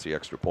the Tutsi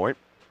extra point.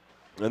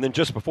 And then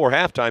just before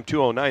halftime,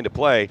 2:09 to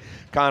play,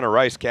 Connor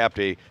Rice capped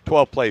a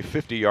 12-play,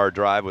 50-yard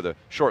drive with a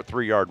short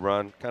 3-yard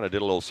run. Kind of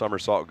did a little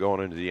somersault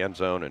going into the end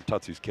zone, and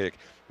Tutsi's kick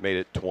made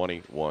it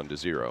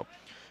 21-0.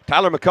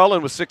 Tyler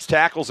McCullen with 6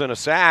 tackles and a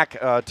sack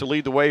to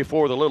lead the way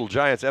for the Little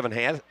Giants. Evan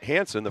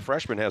Hansen, the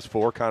freshman, has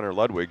 4. Connor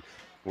Ludwig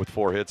with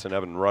 4 hits, and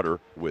Evan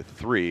Rudder with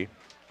 3.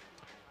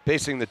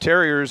 Pacing the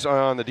Terriers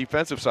on the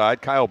defensive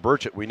side, Kyle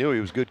Burchett, we knew he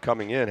was good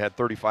coming in, had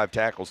 35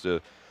 tackles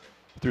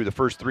through the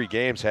first 3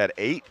 games, had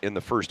 8 in the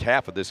first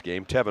half of this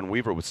game. Tevin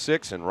Weaver with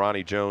 6, and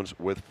Ronnie Jones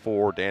with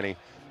 4.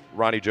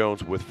 Ronnie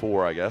Jones with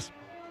 4, I guess.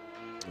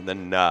 And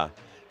then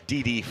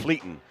D.D.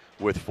 Fleeton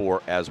with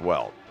 4 as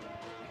well.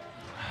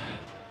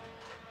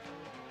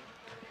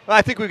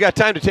 I think we've got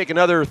time to take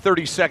another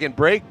 30-second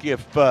break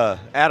if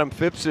Adam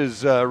Phipps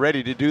is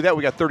ready to do that.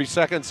 We got 30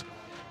 seconds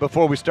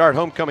before we start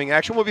homecoming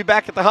action. We'll be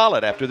back at the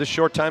Hallett after this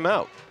short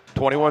timeout.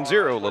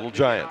 21-0 Little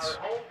Giants.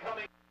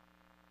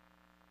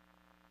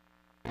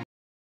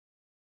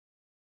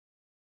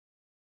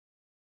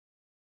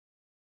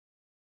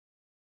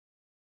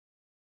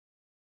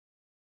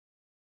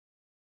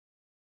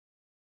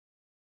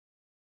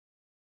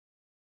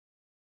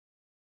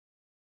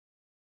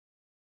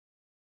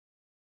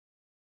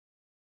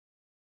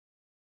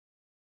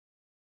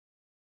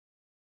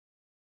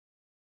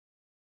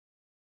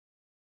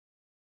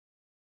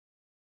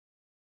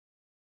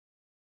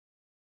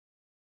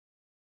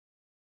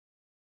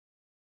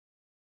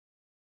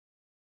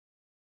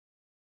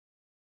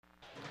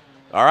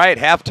 All right,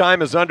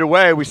 halftime is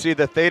underway. We see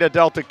the Theta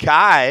Delta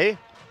Chi. And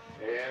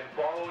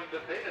following the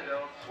Theta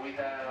Delts, we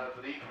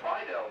have the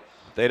Phi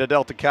Delts. Theta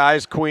Delta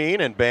Chi's queen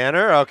and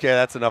banner. Okay,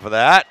 that's enough of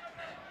that.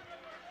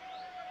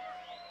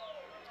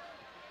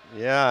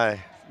 Yeah,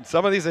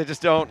 some of these I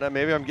just don't.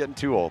 Maybe I'm getting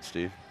too old,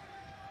 Steve.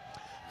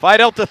 Phi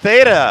Delta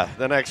Theta,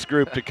 the next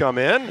group to come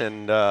in,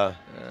 and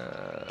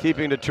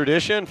keeping the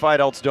tradition, Phi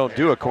Delts don't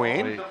do a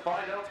queen. The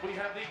Phi Delts, we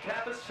have the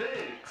Kappa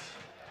Sigs.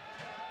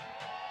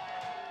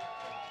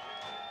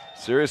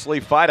 Seriously,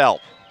 Phi Delt.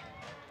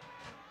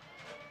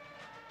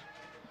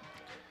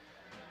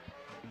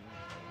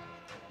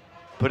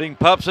 Putting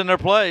pups in their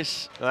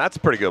place. Oh, that's a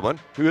pretty good one.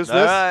 Who is this?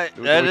 All right,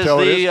 that is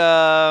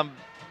the,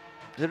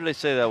 who did they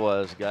say that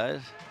was,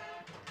 guys?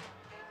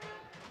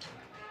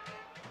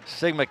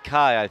 Sigma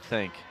Chi, I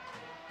think.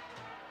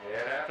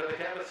 And after the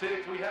Kappa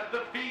Sigs, we have the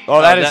Phi. Oh,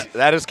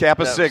 that is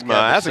Kappa Sigma.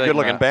 Kappa That's Sigma. a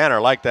good-looking banner. I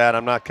like that.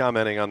 I'm not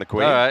commenting on the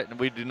queen. All right,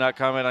 we do not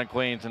comment on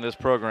queens in this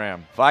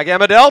program. Phi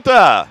Gamma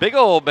Delta. Big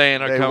old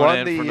banner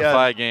coming in from the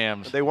Phi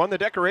Gams. They won the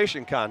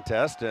decoration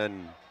contest,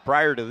 and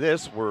prior to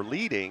this, were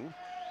leading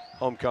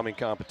homecoming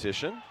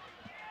competition.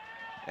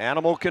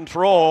 Animal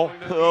Control.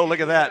 Oh,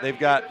 look at that. They've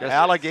got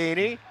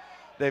Allegheny.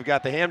 They've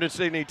got the Hampden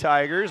Sydney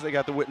Tigers. They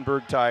got the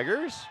Wittenberg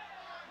Tigers.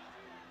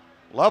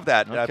 Love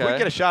that. Okay. If we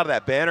get a shot of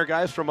that banner,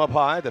 guys, from up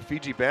high, the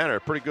Fiji banner,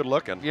 pretty good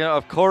looking. Yeah,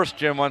 of course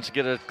Jim wants to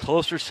get a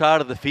closer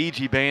shot of the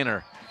Fiji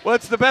banner. Well,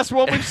 it's the best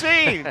one we've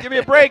seen. Give me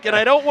a break, and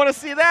I don't want to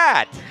see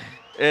that.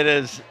 It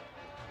is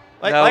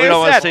Like, No, like we don't I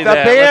want said, to see the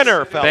that. banner,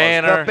 Let's- fellas.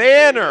 banner. The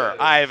banner,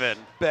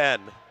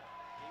 Ben.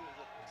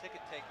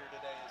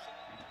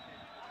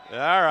 All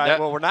right. Yep.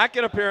 Well, we're not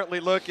going to apparently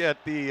look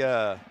at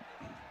the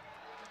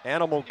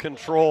animal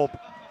control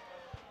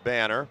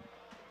banner.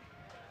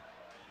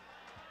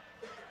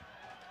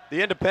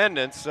 The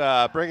Independents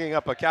bringing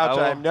up a couch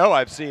I know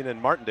I've seen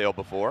in Martindale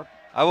before.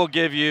 I will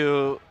give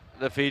you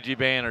the Fiji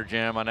banner,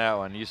 Jim, on that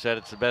one. You said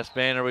it's the best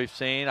banner we've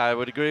seen. I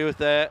would agree with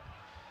that.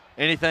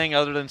 Anything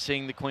other than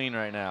seeing the Queen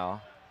right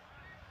now.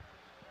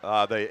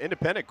 The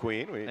Independent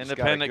Queen. We Independent just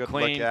got a good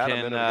Queen look at a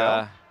can. minute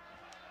ago.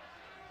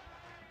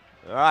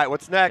 All right,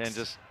 what's next?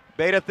 Just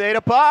Beta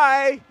Theta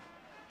Pi.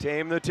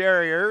 Tame the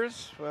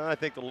Terriers. Well, I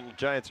think the Little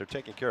Giants are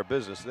taking care of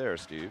business there,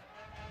 Steve.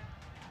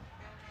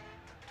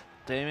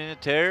 Taming the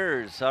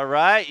Terrors. All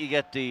right, you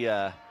got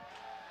the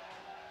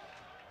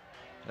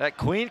that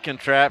Queen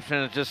contraption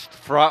is just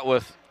fraught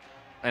with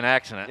an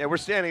accident. Yeah, we're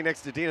standing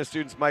next to Dean of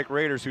Students Mike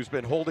Raiders, who's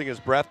been holding his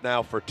breath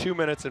now for 2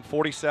 minutes and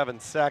 47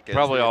 seconds.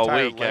 Probably the all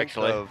entire week, length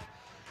actually. Of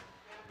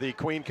the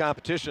Queen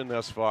competition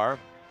thus far.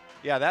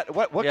 Yeah, that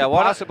what Yeah, could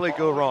possibly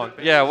go wrong?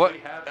 Yeah, what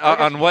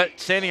on what,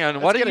 Sandy? On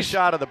what? Let's get do a you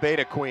shot of the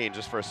Beta Queen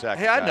just for a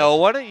second. Hey, I guys. know.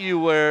 Why don't you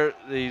wear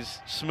these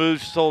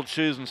smooth-soled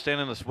shoes and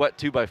stand in this wet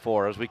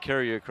 2x4 as we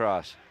carry you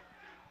across?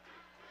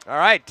 All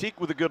right,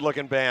 Teak with a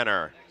good-looking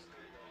banner.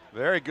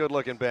 Very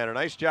good-looking banner.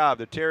 Nice job.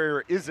 The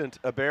Terrier isn't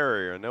a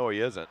barrier. No,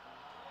 he isn't.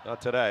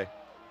 Not today.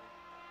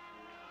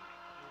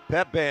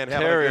 Pep Band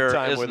having a good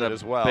time with it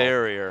as well.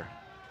 Barrier.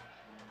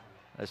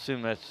 I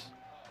assume that's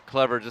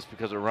clever just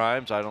because it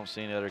rhymes. I don't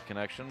see any other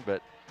connection,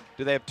 but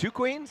do they have two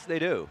queens? They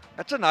do.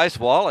 That's a nice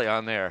Wally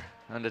on there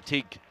on the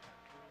Teak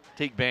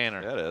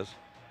banner. That is.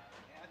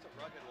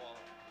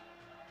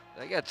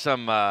 They got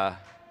some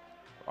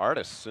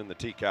artists in the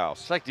Teak house.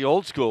 It's like the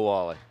old school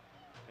Wally.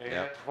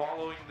 Yeah.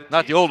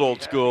 Not the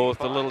old school with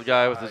the little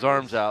guy with his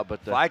arms out,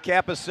 but the Phi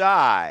Kappa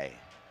Psi.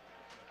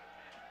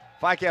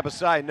 Phi Kappa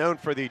Psi known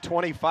for the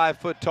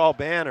 25-foot tall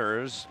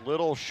banners,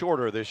 little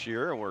shorter this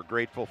year, and we're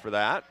grateful for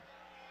that.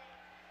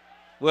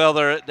 Well,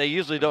 they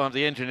usually don't have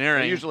the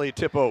engineering. They usually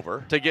tip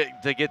over to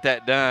get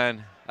that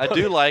done. I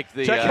do like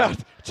the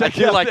check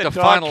out the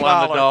funnel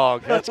on the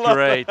dog. That's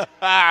great.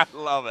 I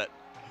love it.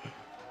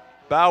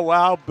 Bow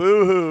wow,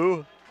 boo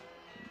hoo.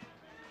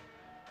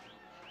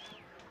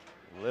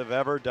 Live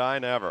ever, die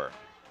never.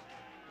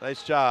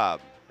 Nice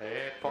job.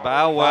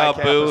 Bow wow,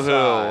 boo hoo.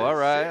 All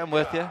right, I'm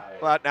with you.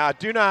 But now,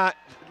 do not.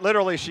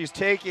 Literally, she's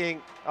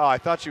taking. Oh, I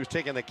thought she was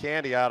taking the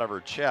candy out of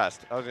her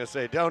chest. I was going to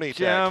say, don't eat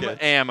that, Jim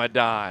kids.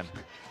 Amadon.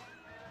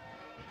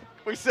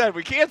 We said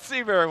we can't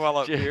see very well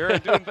up here,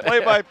 and doing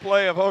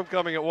play-by-play of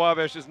homecoming at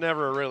Wabash is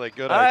never a really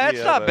good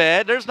idea. That's not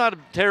bad. There's not a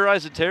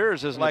Terrorize the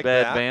Terrors isn't like a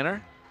bad that.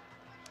 banner.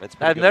 That's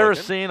pretty I've good never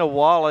looking. seen a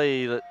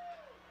Wally that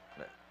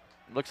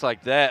looks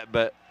like that,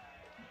 but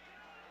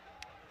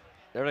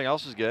everything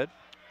else is good.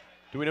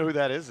 Do we know who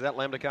that is? Is that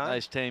Lambda Khan?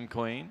 Nice tame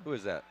queen. Who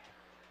is that?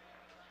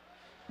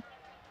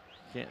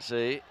 Can't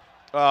see.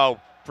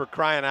 Oh, for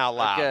crying out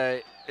loud.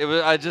 Okay.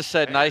 I just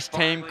said nice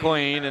tame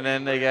queen, and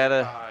then they got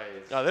a.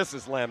 No, this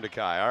is Lambda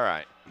Chi. All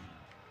right.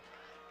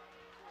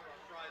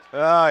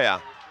 Oh, yeah.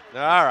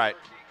 All right.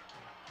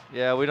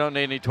 Yeah, we don't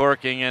need any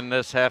twerking in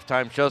this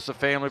halftime show. It's a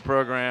family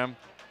program.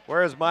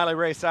 Where is Miley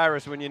Ray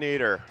Cyrus when you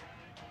need her?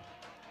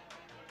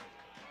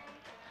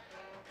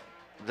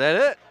 Is that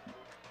it?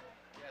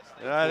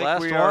 I think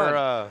Last we one.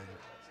 are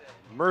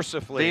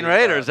mercifully. Dean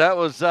Raiders. That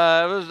was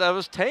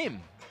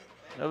tame.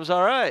 That was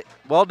all right.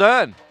 Well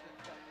done.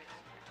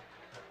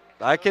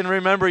 I can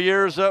remember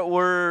years that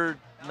were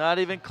not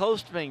even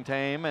close to being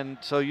tame, and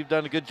so you've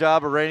done a good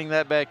job of reining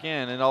that back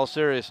in all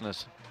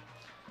seriousness.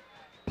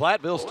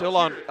 Platteville still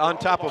on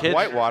top of Kids.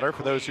 Whitewater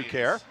for those who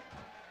care.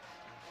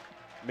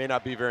 May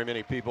not be very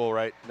many people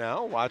right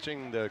now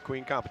watching the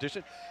Queen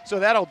competition. So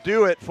that'll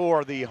do it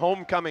for the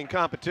homecoming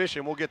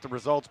competition. We'll get the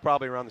results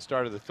probably around the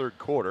start of the third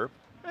quarter.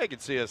 You can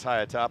see us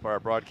high atop our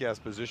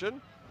broadcast position.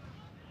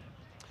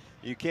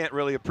 You can't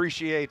really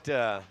appreciate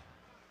If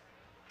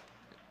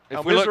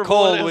how we look miserable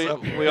cold, it is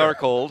up we here. are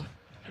cold.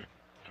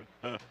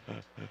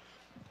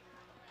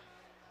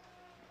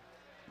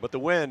 But the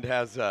wind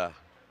has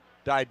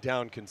died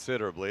down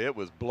considerably. It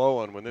was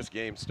blowing when this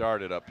game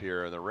started up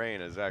here, and the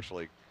rain has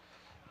actually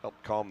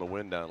helped calm the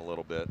wind down a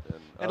little bit.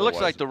 And it looks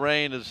like the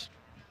rain is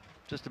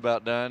just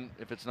about done,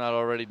 if it's not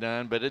already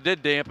done. But it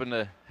did dampen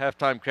the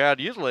halftime crowd.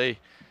 Usually,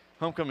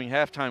 homecoming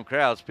halftime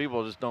crowds,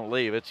 people just don't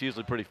leave. It's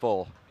usually pretty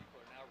full.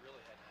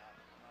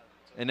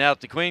 And now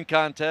that the Queen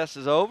contest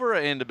is over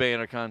and the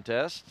banner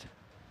contest,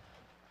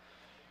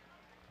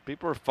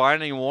 people are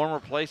finding warmer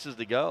places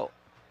to go.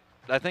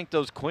 I think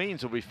those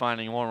Queens will be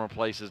finding warmer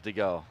places to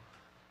go.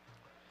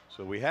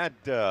 So we had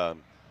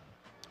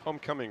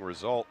homecoming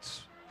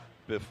results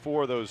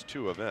before those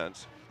two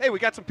events. Hey, we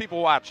got some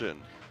people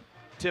watching.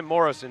 Tim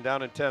Morrison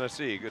down in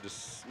Tennessee. Good to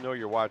know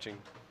you're watching.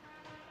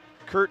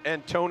 Kurt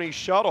and Tony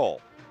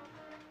Shuttle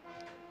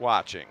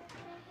watching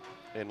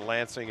in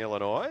Lansing,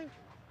 Illinois.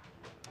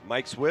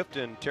 Mike Swift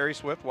and Terry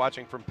Swift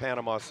watching from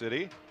Panama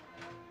City.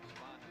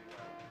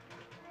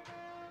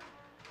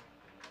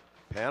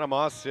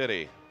 Panama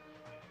City.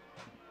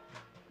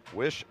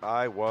 Wish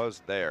I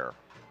was there.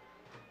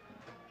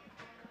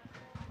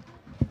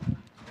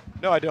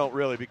 No, I don't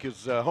really,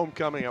 because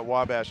homecoming at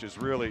Wabash is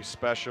really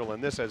special,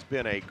 and this has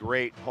been a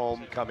great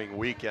homecoming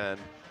weekend.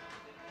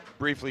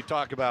 Briefly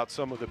talk about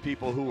some of the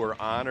people who were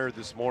honored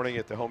this morning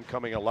at the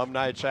Homecoming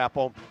Alumni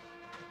Chapel.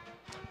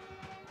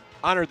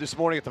 Honored this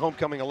morning at the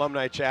Homecoming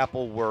Alumni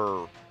Chapel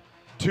were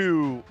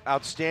two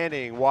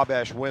outstanding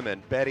Wabash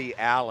women, Betty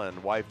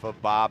Allen, wife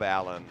of Bob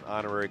Allen,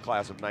 honorary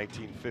class of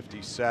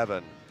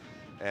 1957,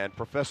 and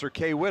Professor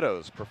Kay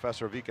Widows,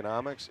 professor of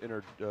economics,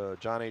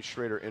 John H.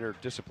 Schrader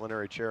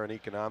Interdisciplinary Chair in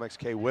Economics.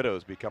 Kay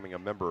Widows becoming a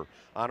member,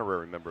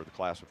 honorary member of the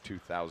class of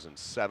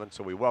 2007.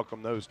 So we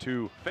welcome those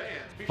two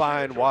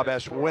fine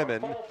Wabash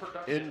women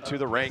into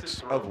the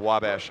ranks of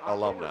Wabash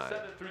alumni.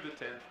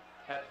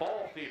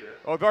 Oh,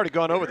 we've already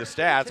gone over the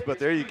stats, but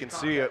there you can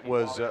see it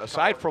was,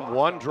 aside from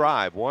one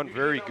drive, one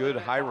very good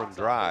Hiram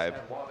drive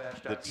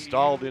that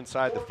stalled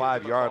inside the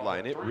 5-yard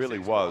line, it really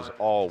was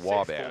all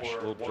Wabash.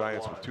 Little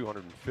Giants with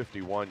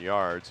 251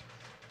 yards.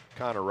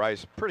 Connor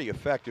Rice, pretty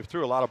effective,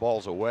 threw a lot of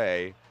balls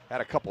away, had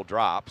a couple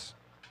drops.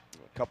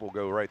 A couple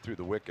go right through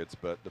the wickets,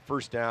 but the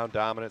first down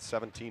dominant,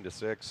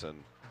 17-6,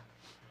 and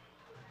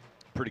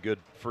pretty good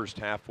first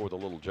half for the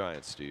Little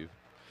Giants, Steve.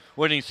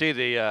 When you see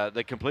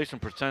the completion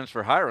percentage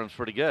for Hiram's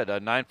pretty good,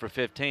 9 for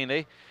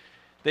 15.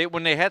 They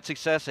when they had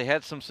success, they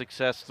had some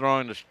success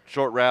throwing the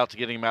short routes,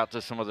 getting them out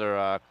to some of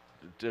their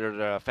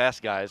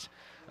fast guys.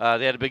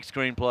 They had a big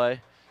screen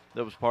play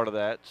that was part of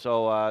that.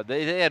 So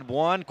they had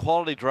one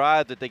quality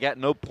drive that they got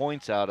no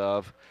points out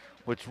of,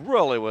 which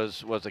really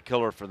was a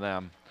killer for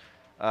them.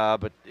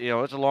 But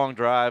it's a long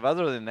drive.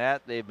 Other than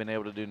that, they've been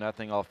able to do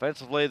nothing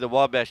offensively. The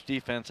Wabash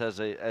defense, as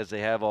they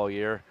have all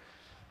year,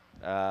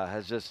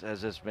 has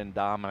just been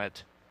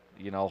dominant.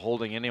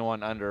 Holding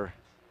anyone under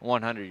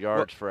 100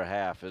 yards for a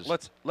half is.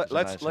 Let's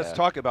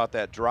talk about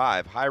that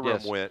drive. Hiram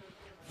Yes. went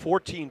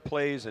 14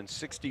 plays and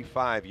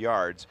 65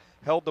 yards,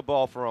 held the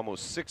ball for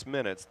almost 6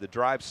 minutes. The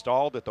drive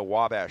stalled at the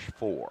Wabash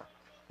 4.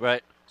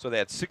 Right. So they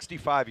had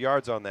 65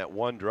 yards on that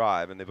one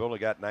drive, and they've only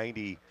got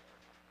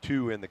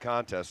 92 in the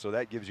contest. So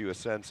that gives you a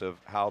sense of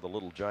how the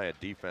Little Giant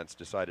defense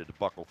decided to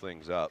buckle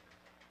things up.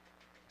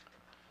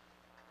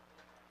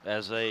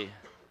 As they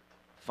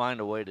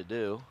find a way to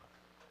do.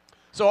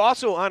 So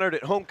also honored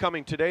at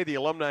homecoming today, the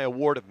Alumni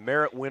Award of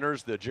Merit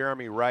winners. The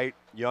Jeremy Wright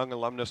Young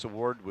Alumnus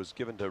Award was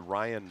given to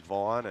Ryan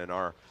Vaughn, and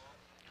our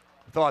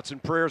thoughts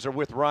and prayers are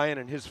with Ryan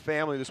and his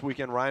family this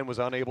weekend. Ryan was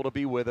unable to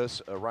be with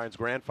us. Ryan's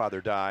grandfather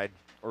died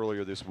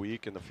earlier this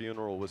week, and the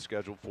funeral was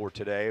scheduled for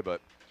today,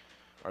 but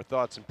our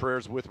thoughts and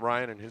prayers with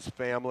Ryan and his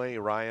family.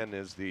 Ryan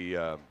is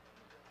the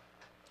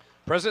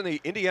president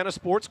of the Indiana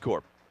Sports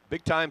Corp,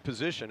 big-time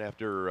position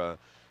after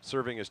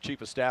serving as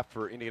chief of staff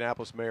for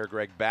Indianapolis Mayor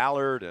Greg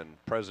Ballard and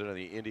president of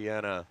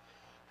the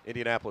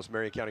Indianapolis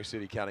Marion County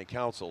City County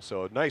Council.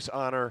 So a nice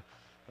honor,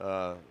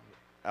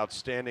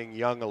 outstanding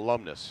young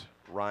alumnus,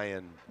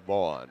 Ryan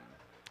Vaughn.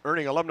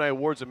 Earning Alumni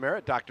Awards of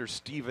Merit, Dr.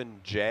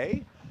 Stephen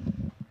J.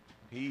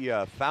 He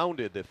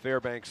founded the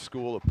Fairbanks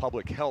School of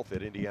Public Health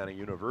at Indiana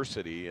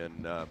University,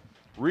 and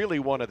really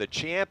one of the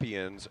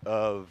champions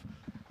of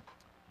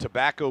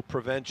tobacco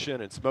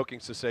prevention and smoking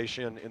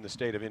cessation in the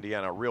state of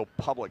Indiana, a real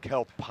public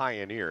health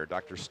pioneer.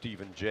 Dr.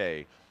 Stephen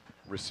J.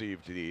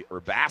 received the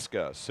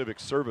Erbaska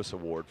Civic Service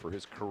Award for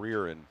his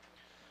career in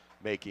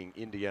making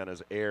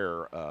Indiana's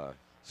air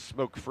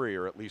smoke-free,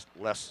 or at least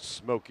less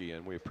smoky,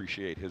 and we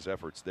appreciate his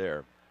efforts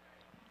there.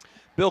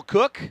 Bill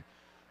Cook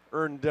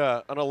earned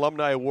an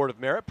Alumni Award of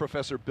Merit.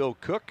 Professor Bill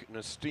Cook, an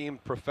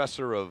esteemed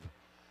professor of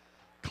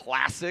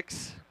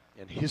classics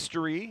and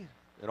history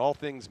and all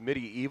things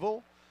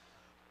medieval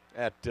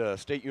at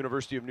State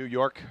University of New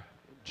York,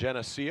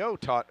 Geneseo.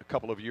 Taught a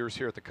couple of years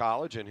here at the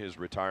college in his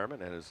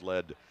retirement and has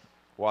led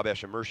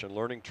Wabash immersion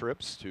learning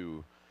trips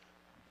to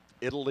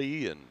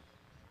Italy and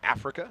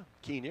Africa,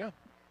 Kenya.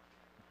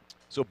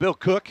 So Bill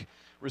Cook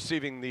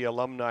receiving the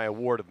Alumni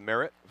Award of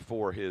Merit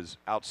for his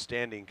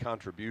outstanding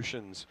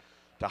contributions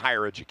to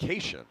higher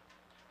education.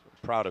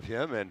 Proud of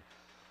him. And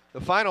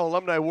the final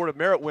Alumni Award of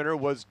Merit winner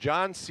was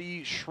John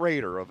C.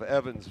 Schrader of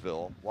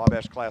Evansville,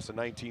 Wabash class of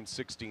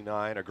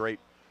 1969, a great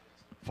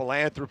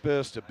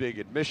philanthropist, a big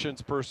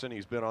admissions person.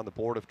 He's been on the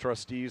board of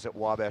trustees at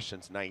Wabash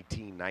since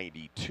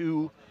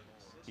 1992.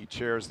 He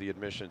chairs the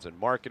admissions and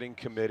marketing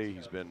committee.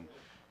 He's been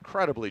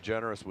incredibly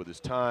generous with his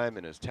time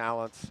and his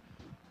talents.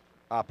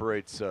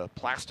 Operates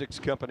plastics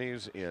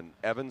companies in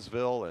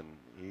Evansville, and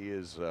he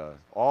is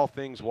all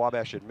things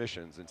Wabash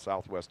admissions in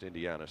Southwest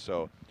Indiana.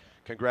 So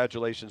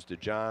congratulations to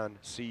John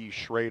C.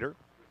 Schrader,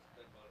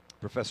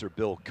 Professor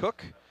Bill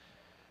Cook,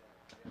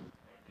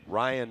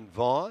 Ryan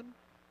Vaughn,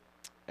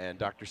 and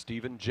Dr.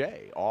 Stephen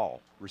J.,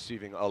 all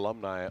receiving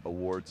Alumni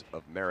Awards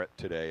of Merit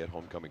today at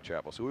Homecoming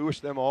Chapel. So we wish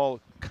them all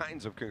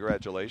kinds of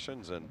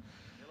congratulations, and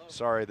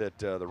sorry that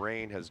the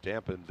rain has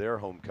dampened their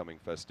homecoming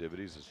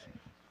festivities. It's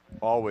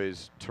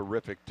always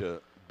terrific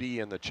to be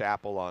in the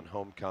chapel on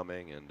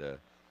homecoming and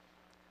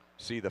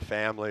see the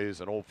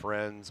families and old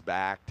friends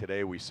back.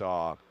 Today we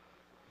saw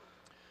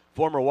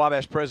Former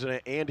Wabash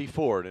president Andy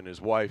Ford and his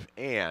wife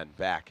Ann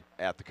back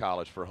at the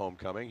college for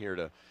homecoming, here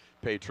to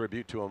pay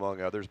tribute to, among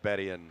others,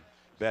 Betty and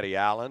Betty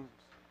Allen.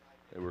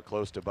 They were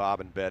close to Bob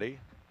and Betty.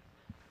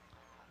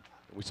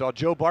 We saw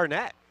Joe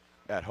Barnett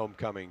at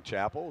homecoming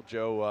chapel.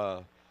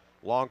 Joe,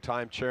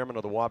 longtime chairman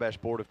of the Wabash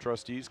Board of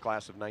Trustees,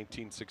 class of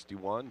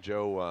 1961.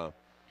 Joe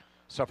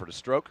suffered a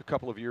stroke a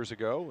couple of years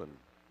ago and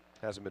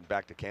hasn't been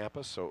back to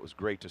campus, so it was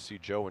great to see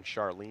Joe and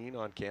Charlene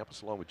on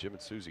campus along with Jim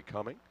and Susie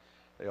Cumming.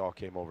 They all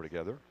came over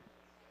together.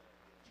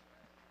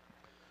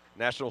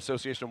 National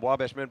Association of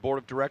Wabash Men Board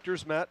of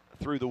Directors met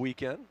through the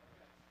weekend,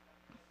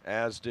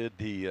 as did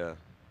the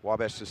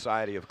Wabash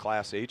Society of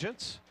Class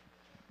Agents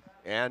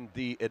and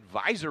the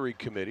advisory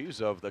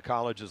committees of the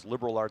college's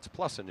Liberal Arts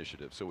Plus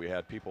initiative. So we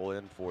had people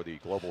in for the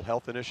Global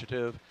Health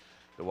Initiative,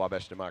 the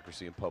Wabash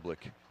Democracy and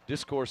Public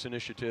Discourse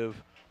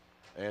Initiative,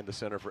 and the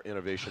Center for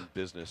Innovation,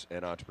 Business,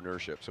 and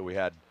Entrepreneurship. So we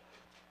had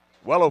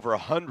well over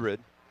 100,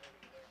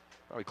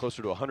 probably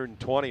closer to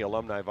 120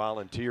 alumni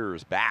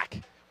volunteers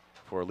back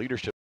for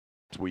leadership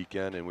this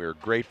weekend, and we are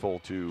grateful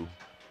to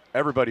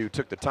everybody who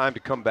took the time to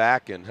come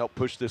back and help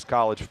push this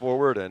college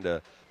forward,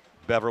 and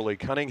Beverly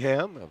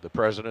Cunningham of the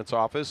President's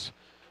Office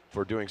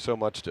for doing so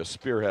much to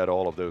spearhead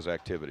all of those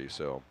activities.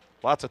 So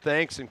lots of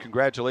thanks and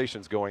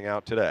congratulations going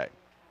out today.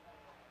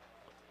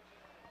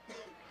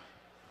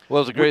 Well,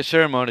 it was a great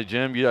ceremony,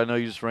 Jim. I know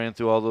you just ran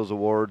through all those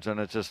awards, and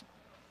it's just,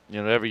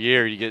 every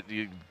year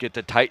you get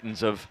the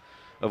titans of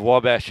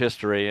Wabash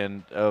history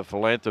and of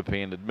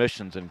philanthropy and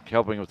admissions and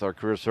helping with our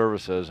career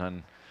services,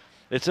 and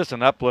it's just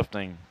an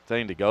uplifting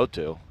thing to go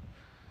to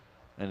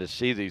and to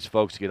see these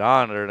folks get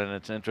honored. And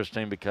it's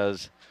interesting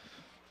because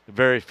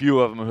very few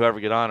of them who ever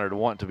get honored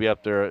want to be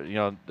up there.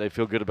 They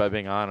feel good about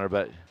being honored,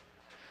 but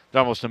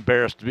they're almost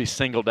embarrassed to be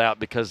singled out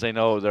because they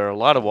know there are a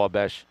lot of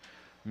Wabash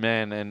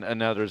men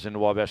and others in the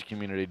Wabash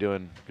community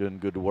doing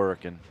good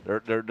work, and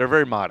they're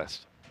very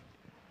modest.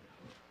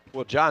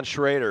 Well, John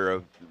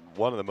Schrader,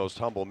 one of the most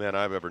humble men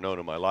I've ever known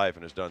in my life,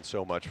 and has done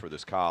so much for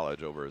this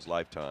college over his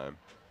lifetime.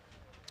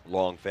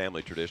 Long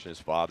family tradition.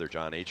 His father,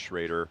 John H.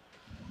 Schrader,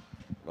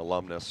 an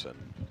alumnus, and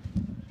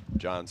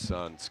John's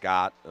son,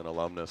 Scott, an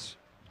alumnus.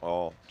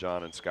 All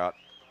John and Scott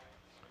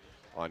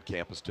on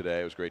campus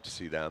today. It was great to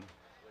see them.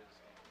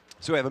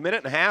 So we have a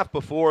minute and a half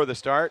before the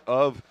start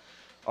of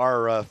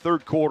our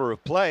third quarter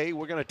of play.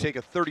 We're going to take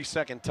a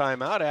 30-second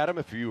timeout. Adam,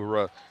 if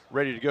you're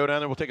ready to go down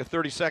there, we'll take a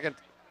 30-second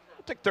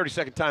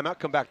timeout,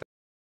 come back.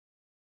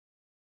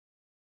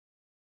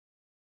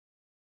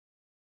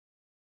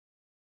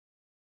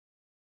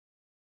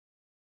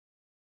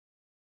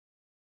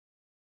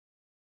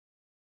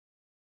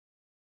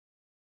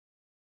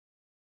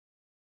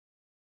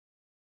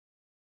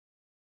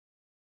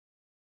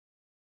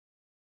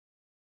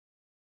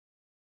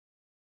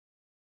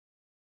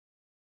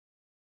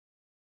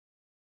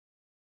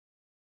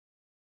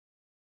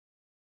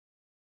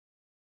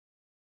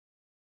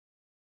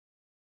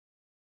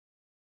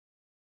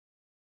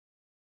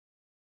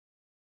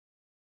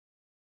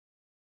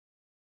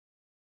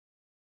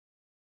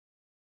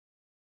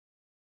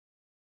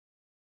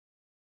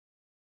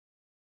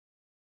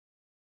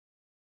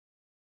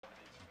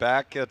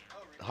 Back at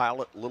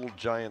Howlett Little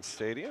Giant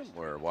Stadium,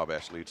 where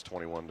Wabash leads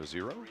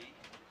 21-0.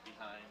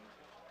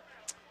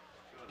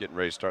 Getting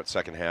ready to start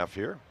second half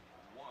here.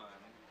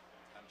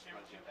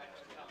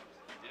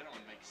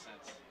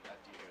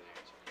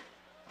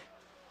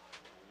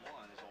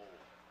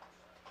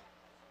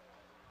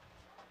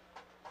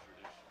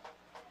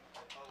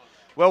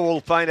 Well,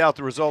 we'll find out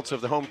the results of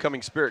the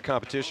homecoming spirit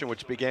competition,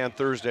 which began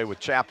Thursday with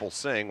Chapel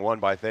Sing, won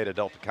by Theta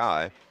Delta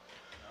Chi.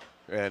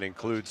 And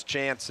includes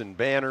chants and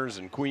banners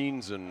and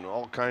queens and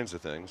all kinds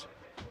of things.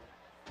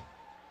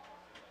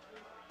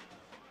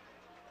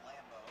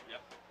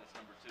 Yep, that's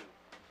number 2.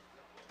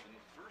 And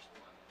the first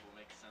one will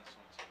make sense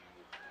once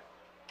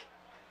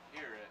you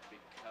hear it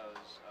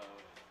because of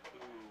who,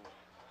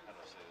 how do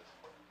I say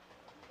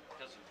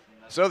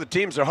this? So the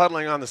teams are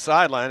huddling on the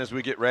sideline as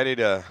we get ready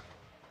to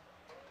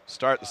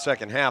start the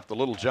second half. The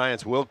Little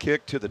Giants will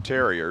kick to the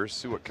Terriers.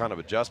 See what kind of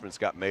adjustments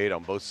got made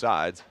on both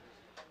sides.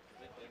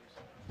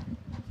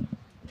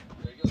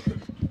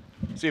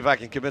 See if I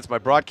can convince my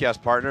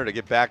broadcast partner to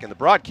get back in the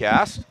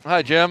broadcast.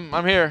 Hi, Jim.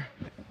 I'm here.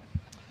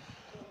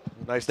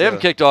 Nice. They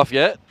haven't kicked off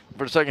yet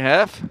for the second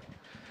half.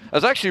 I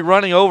was actually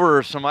running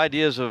over some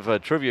ideas of a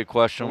trivia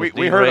question. We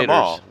heard them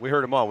all. We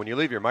heard them all. When you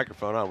leave your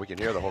microphone on, we can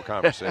hear the whole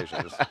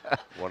conversation. Just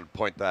wanted to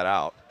point that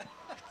out.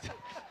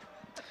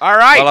 All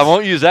right. Well, I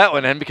won't use that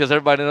one then because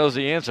everybody knows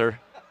the answer.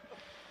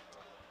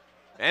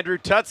 Andrew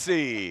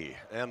Tutsi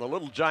and the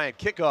Little Giant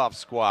kickoff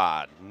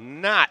squad.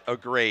 Not a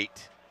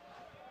great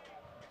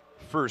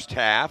first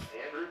half.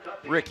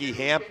 Ricky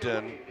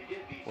Hampton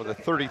with a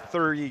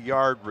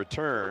 30-yard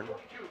return.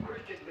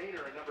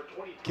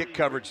 Kick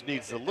coverage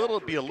needs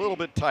be a little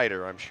bit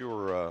tighter. I'm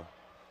sure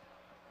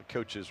the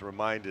coaches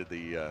reminded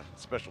the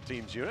special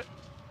teams unit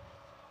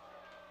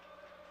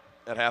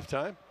at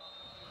halftime.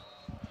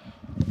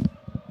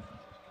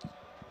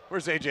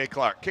 Where's A.J.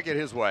 Clark? Kick it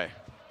his way.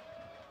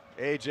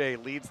 A.J.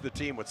 leads the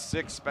team with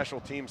 6 special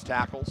teams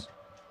tackles.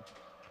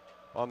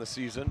 on the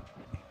season.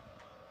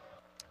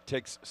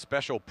 Takes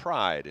special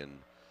pride in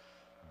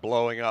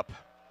blowing up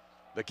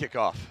the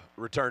kickoff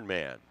return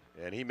man,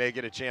 and he may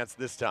get a chance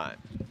this time.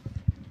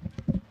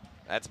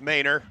 That's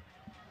Maynor.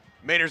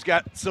 Maynor's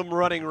got some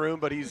running room,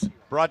 but he's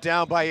brought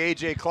down by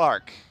A.J.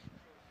 Clark.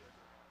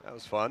 That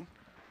was fun.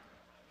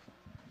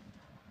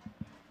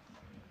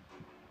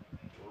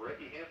 On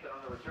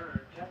the return,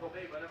 tackle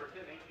made by number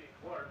 10, A.J.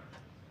 Clark.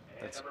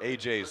 That's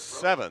A.J.'s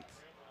 7th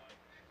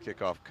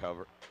kickoff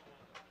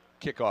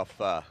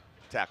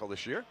tackle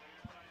this year.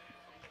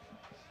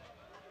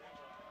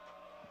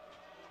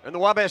 And the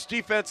Wabash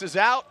defense is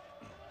out.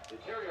 The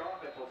Terrier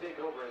offense will take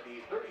over at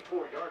the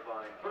 34-yard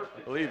line. First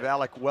I believe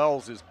Alec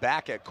Wells is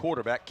back at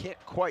quarterback.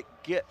 Can't quite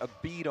get a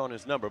beat on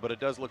his number, but it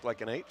does look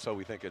like an 8, so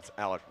we think it's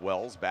Alec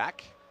Wells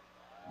back.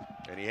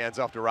 And he hands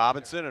off to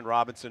Robinson, and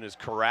Robinson is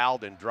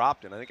corralled and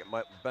dropped, and I think it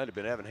might have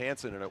been Evan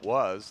Hansen, and it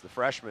was. The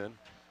freshman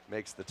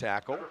makes the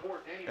tackle,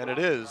 and it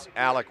is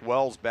Alec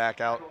Wells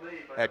back out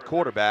at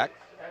quarterback.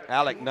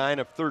 Alec 9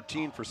 of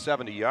 13 for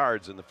 70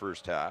 yards in the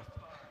first half.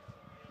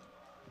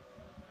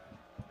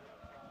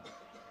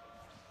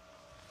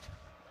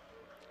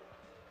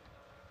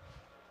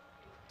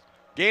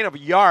 Gain of a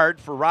yard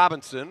for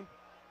Robinson,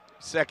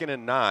 2nd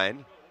and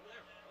 9.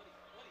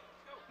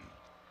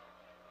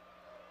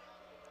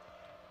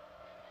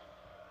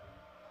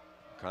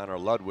 Connor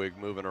Ludwig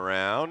moving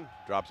around,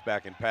 drops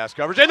back in pass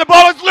coverage, and the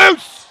ball is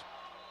loose!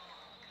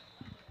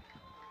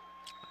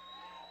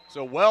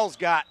 So Wells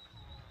got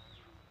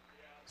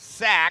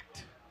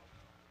sacked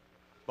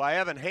by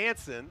Evan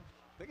Hansen.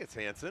 I think it's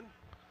Hansen.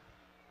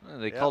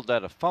 They called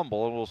that a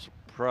fumble. A little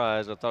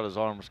surprised. I thought his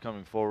arm was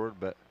coming forward,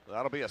 but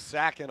that'll be a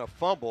sack and a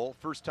fumble.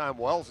 First time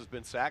Wells has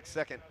been sacked,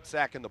 2nd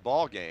sack in the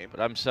ball game. But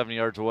I'm 70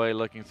 yards away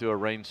looking through a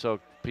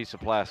rain-soaked piece of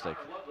plastic.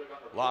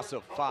 Loss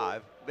of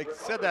 5. They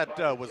said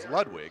that was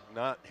Ludwig,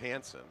 not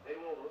Hansen.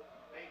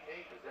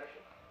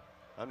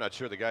 I'm not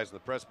sure the guys in the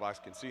press box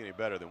can see any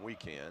better than we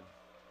can.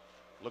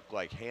 Looked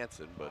like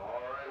Hansen, but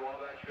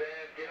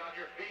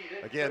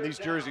again, these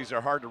jerseys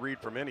are hard to read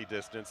from any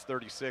distance.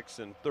 36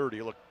 and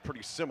 30 look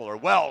pretty similar.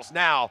 Wells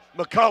now,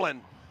 McCullen.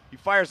 He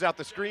fires out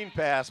the screen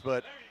pass,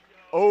 but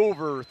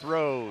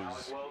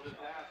overthrows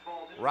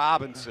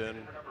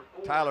Robinson.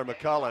 Tyler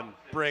McCullen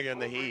bringing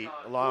the heat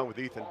along with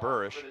Ethan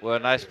Burrish. Well, a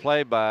nice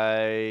play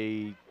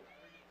by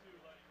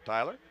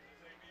Tyler.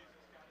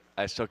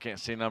 I still can't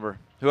see number.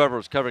 Whoever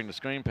was covering the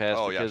screen pass.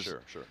 Oh, yeah,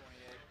 sure.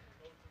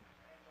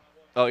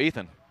 Oh,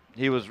 Ethan.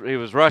 He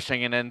was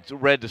rushing and then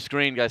read the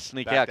screen, guys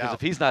sneak out, because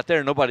if he's not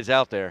there, nobody's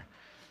out there.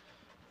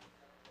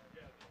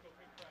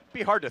 It'd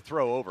be hard to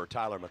throw over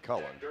Tyler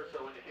McCullen.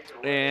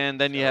 And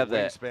then you have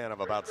that wingspan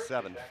of about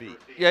 7 feet.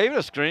 Yeah, even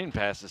a screen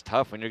pass is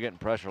tough when you're getting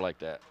pressure like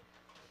that.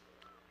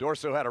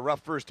 Dorso had a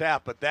rough first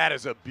half, but that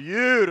is a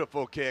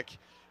beautiful kick,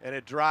 and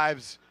it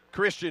drives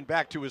Christian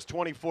back to his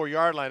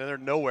 24-yard line, and they're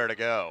nowhere to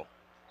go.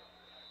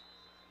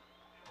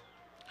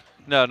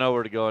 No,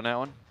 nowhere to go on that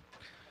one.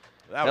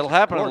 That'll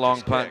happen on a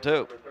long punt,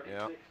 too.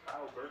 Yeah.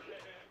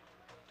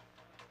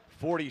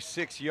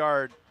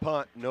 46-yard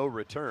punt, no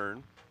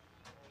return.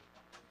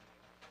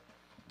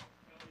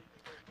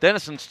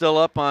 Dennison's still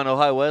up on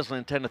Ohio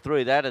Wesleyan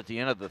 10-3. That at the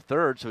end of the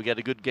third, so we got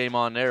a good game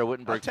on there.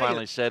 Wittenberg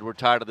finally said we're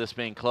tired of this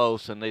being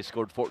close, and they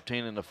scored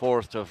 14 in the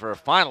fourth for a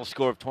final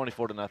score of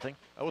 24-0.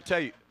 I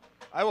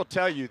will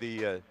tell you,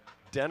 the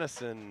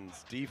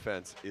Denison's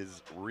defense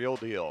is real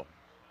deal.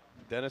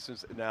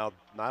 Denison's now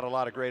not a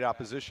lot of great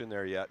opposition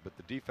there yet, but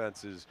the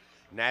defense is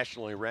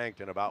nationally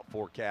ranked in about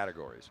 4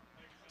 categories.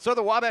 So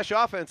the Wabash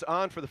offense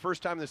on for the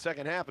first time in the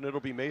second half, and it'll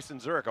be Mason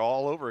Zurich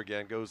all over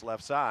again. Goes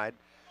left side,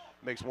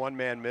 makes one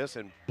man miss,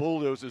 and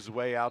bulldozes his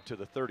way out to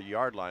the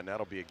 30-yard line.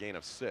 That'll be a gain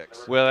of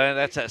 6. Well,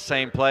 that's that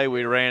same play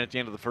we ran at the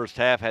end of the first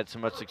half, had so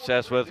much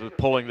success with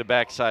pulling the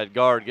backside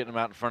guard, getting him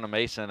out in front of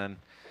Mason, and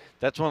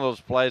that's one of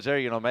those plays there.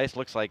 You know, Mason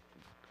looks like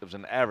it was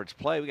an average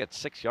play. We got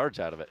 6 yards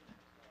out of it.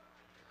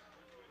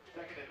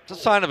 It's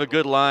a sign of a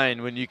good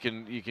line when you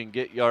can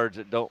get yards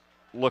that don't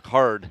look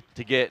hard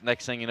to get.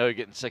 Next thing you know, you're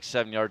getting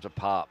 6-7 yards a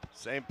pop.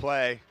 Same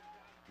play.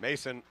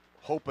 Mason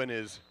hoping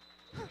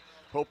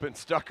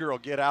Stucker will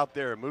get out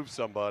there and move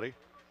somebody.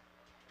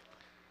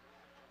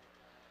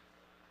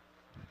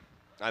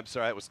 I'm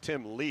sorry, it was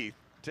Tim Leith.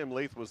 Tim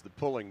Leith was the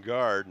pulling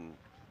guard, and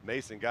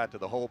Mason got to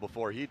the hole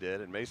before he did,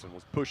 and Mason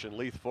was pushing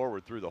Leith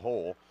forward through the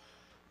hole.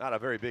 Not a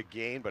very big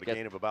gain, but a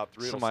gain of about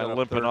 3. Somebody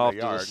limping off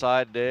to the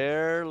side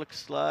there.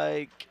 Looks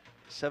like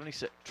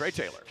 76. Trey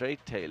Taylor. Trey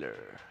Taylor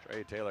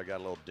got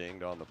a little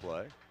dinged on the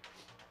play.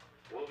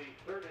 Will be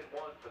 3rd and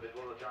 1 for the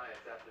Little Giants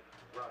after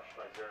the rush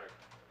by Zurich.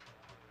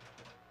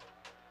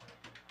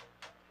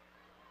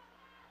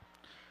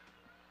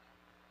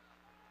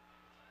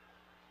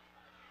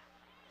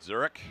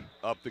 Zurich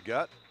up the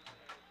gut.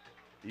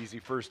 Easy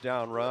first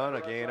down run,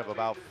 a gain of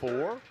about 4.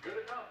 Good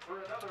enough for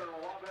another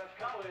Wabash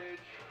College.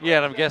 Yeah,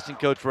 and I'm guessing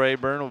Coach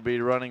Rayburn will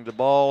be running the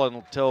ball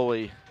until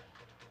we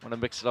want to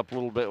mix it up a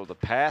little bit with the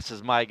pass,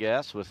 is my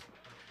guess. With,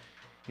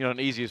 you know, an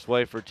easiest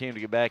way for a team to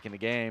get back in the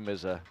game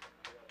is a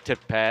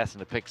tipped pass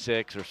and a pick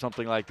 6 or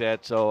something like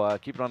that. So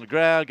keep it on the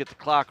ground, get the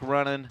clock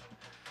running.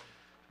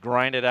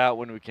 grind it out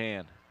when we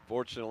can.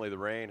 Fortunately, the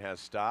rain has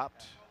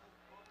stopped.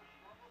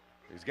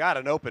 He's got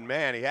an open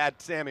man. He had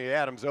Sammy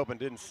Adams open,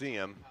 didn't see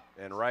him,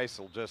 and Rice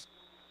will just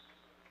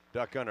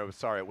duck under.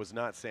 Sorry, it was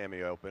not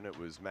Sammy open. It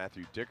was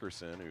Matthew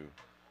Dickerson who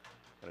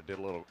kind of did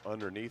a little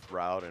underneath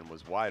route and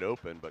was wide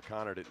open, but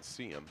Connor didn't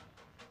see him.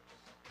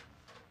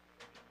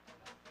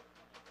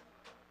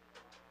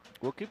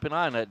 We'll keep an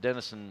eye on that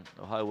Denison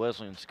Ohio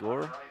Wesleyan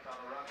score.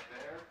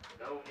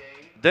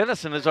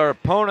 Denison is our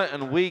opponent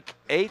in week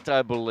 8,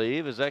 I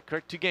believe. Is that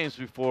correct? 2 games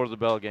before the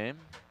Bell game.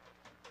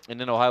 And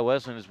then Ohio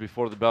Wesleyan is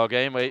before the Bell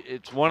game.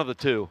 It's one of the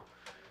two.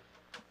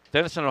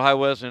 Denison and Ohio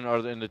Wesleyan are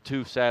in the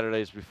 2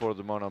 Saturdays before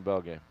the Monon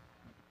Bell game.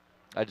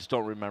 I just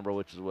don't remember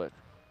which is what.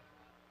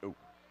 Oh.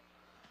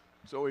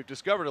 So we've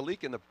discovered a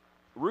leak in the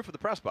roof of the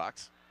press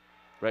box.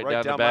 Right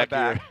down the back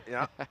here.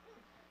 Yeah.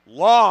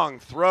 Long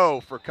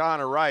throw for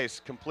Connor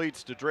Rice.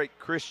 Completes to Drake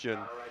Christian.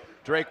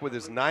 Drake with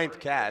his 9th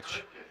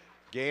catch.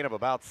 Gain of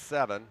about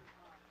 7.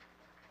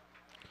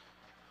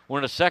 We're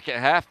in the second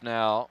half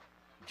now,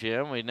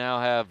 Jim. We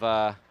now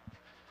have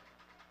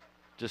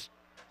just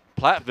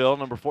Platteville,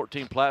 number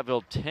 14,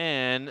 Platteville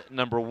 10,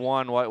 number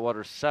 1,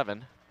 Whitewater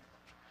 7.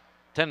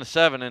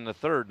 10-7 in the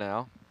third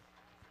now,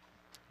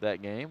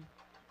 that game,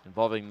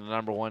 involving the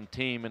number 1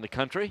 team in the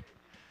country.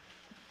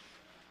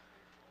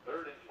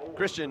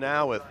 Christian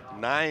now with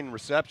 9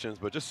 receptions,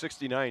 but just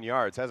 69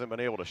 yards. Hasn't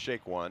been able to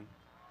shake one.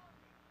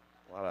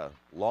 A lot of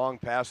long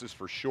passes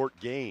for short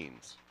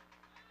gains.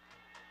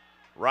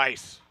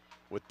 Rice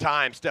with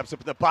time, steps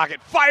up in the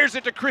pocket, fires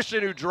it to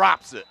Christian, who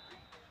drops it.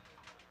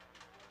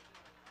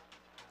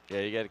 Yeah,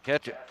 you got to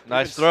catch it.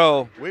 Nice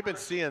throw. We've been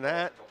seeing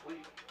that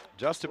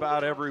just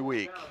about every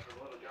week.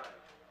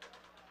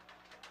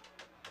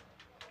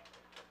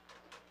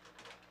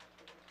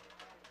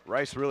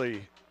 Rice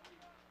really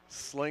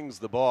slings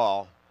the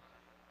ball,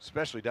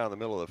 especially down the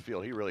middle of the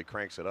field. He really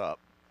cranks it up.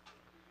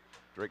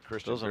 Drake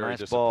Christian very nice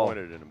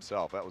disappointed ball in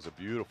himself. That was a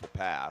beautiful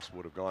pass.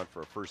 Would have gone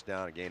for a first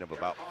down, a gain of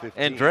about 15.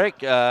 And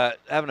Drake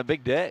having a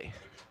big day.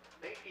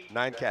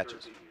 9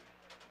 catches.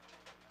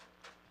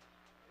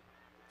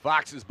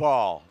 Fox's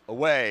ball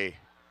away.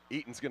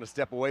 Eaton's going to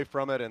step away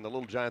from it, and the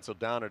Little Giants will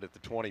down it at the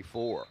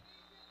 24.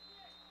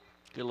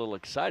 Get a little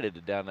excited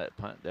to down that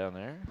punt down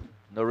there.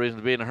 No reason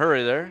to be in a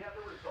hurry there.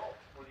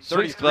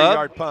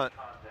 33-yard punt.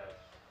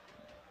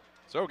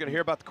 So we're going to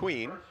hear about the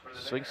Queen.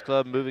 Swings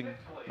Club moving.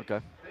 Okay.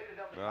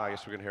 Well, I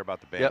guess we're going to hear about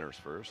the banners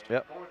first.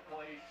 Yep.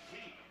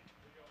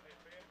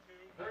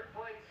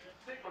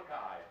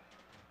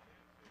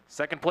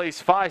 Second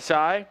place, Phi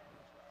Psi.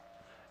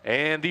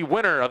 And the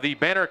winner of the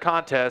banner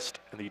contest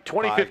in the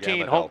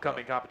 2015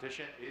 homecoming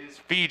competition is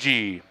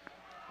Fiji.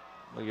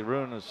 We could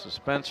ruin the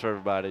suspense for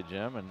everybody,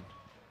 Jim. And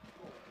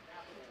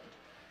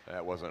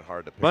that wasn't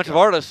hard to pick bunch up. of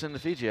artists in the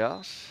Fiji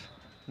house.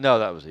 No,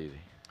 that was easy.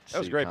 That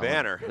was a great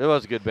banner. It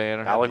was a good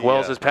banner. Alec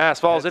Wells' pass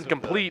falls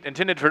incomplete,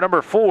 intended for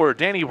number 4,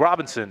 Danny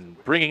Robinson,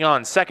 bringing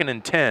on 2nd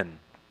and 10.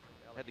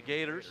 Had the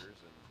Gators.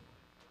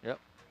 Yep.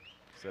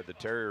 Said the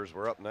Terriers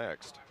were up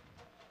next.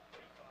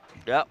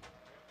 Yep.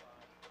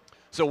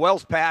 So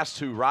Wells' pass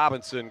to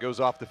Robinson goes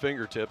off the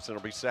fingertips, and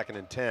it'll be 2nd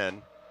and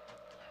 10.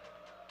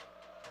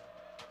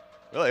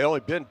 Really only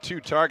been 2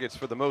 targets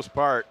for the most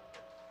part.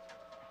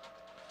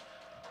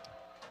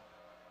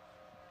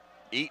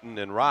 Eaton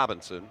and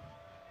Robinson.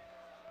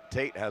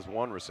 Tate has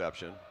 1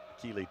 reception,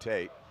 Keeley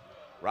Tate.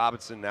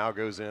 Robinson now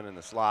goes in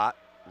the slot.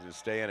 He's going to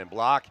stay in and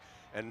block.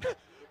 And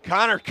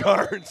Connor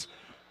Carnes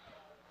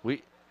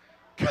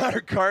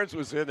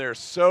was in there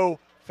so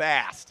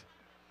fast.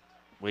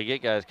 We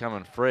get guys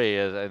coming free,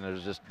 and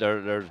there's just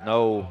there's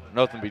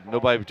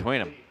nobody between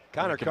them.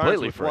 Connor Carnes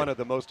with one of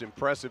the most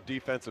impressive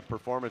defensive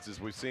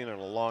performances we've seen in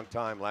a long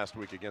time last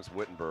week against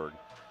Wittenberg.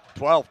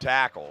 12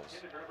 tackles.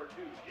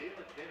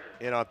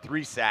 In on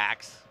 3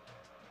 sacks.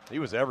 He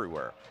was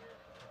everywhere.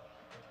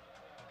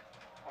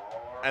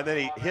 And then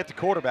he hit the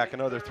quarterback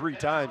another 3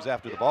 times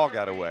after the ball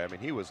got away. I mean,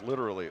 he was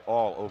literally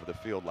all over the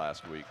field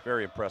last week.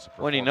 Very impressive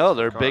performance. When you know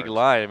they're a big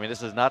line, I mean,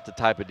 this is not the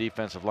type of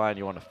defensive line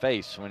you want to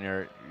face when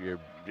you're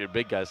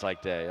big guys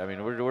like that. I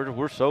mean,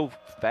 we're so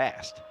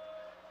fast.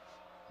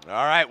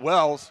 All right,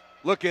 Wells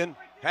looking.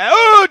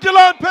 Oh,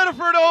 DeLon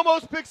Pettiford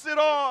almost picks it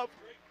off.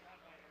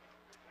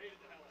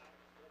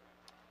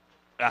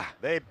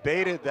 They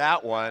baited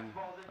that one.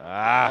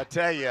 I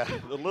tell you,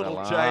 the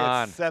Little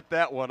Giants set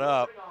that one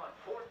up.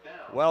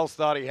 Wells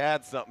thought he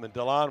had something, and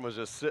DeLon was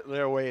just sitting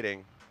there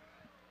waiting.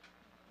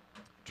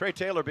 Trey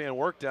Taylor being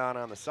worked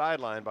on the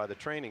sideline by the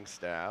training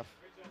staff.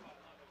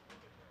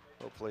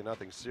 Hopefully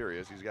nothing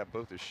serious. He's got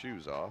both his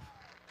shoes off.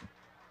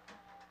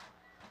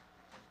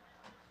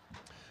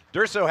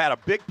 Durso had a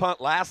big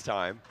punt last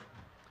time,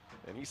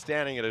 and he's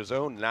standing at his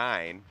own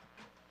 9.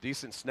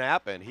 Decent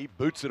snap, and he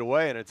boots it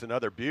away, and it's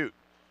another beaut.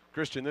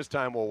 Christian this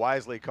time will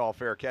wisely call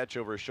fair catch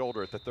over his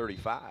shoulder at the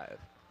 35.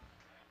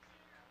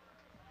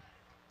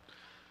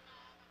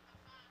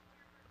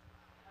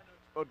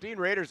 Well, Dean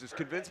Raiders has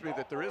convinced me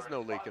that there is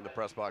no leak in the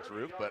press box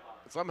roof, but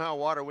somehow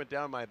water went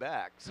down my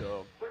back.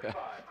 So,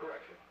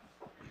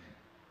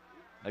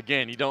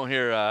 again, you don't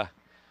hear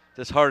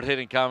this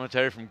hard-hitting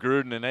commentary from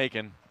Gruden and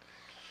Aiken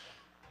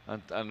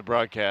on the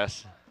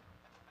broadcast.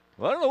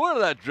 Well, I don't know where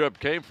that drip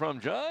came from,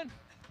 John.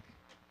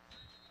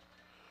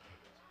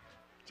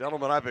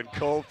 Gentlemen, I've been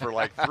cold for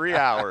like 3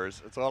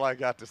 hours. That's all I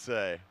got to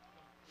say.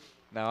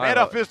 Now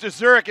Handoff is to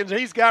Zurich, and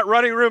he's got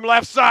running room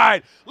left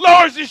side.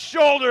 Lowers his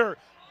shoulder.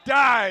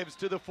 Dives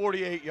to the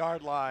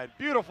 48-yard line.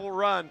 Beautiful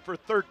run for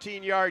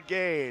 13-yard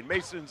gain.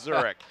 Mason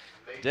Zurich.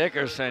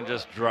 Dickerson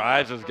just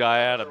drives his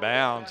guy out of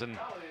bounds. And,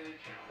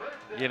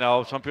 you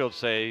know, some people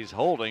say he's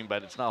holding,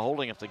 but it's not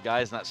holding if the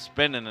guy's not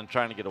spinning and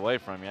trying to get away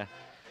from you.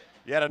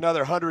 Yet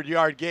another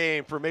 100-yard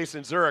gain for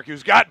Mason Zurich,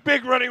 who's got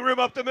big running room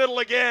up the middle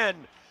again.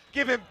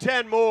 Give him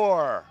 10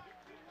 more.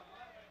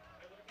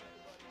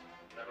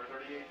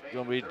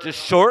 Going to be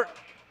just short.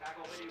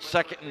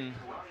 2nd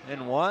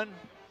and 1.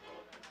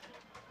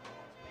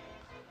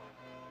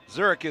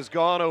 Zurich has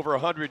gone over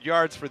 100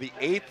 yards for the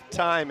 8th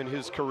time in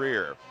his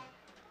career.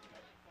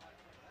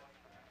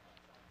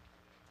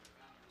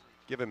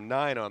 Give him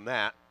 9 on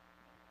that.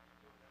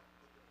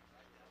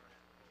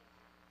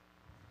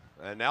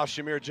 And now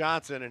Shamir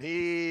Johnson, and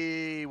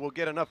he will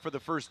get enough for the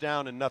first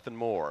down and nothing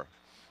more.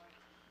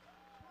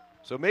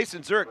 So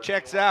Mason Zurich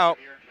checks out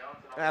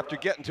after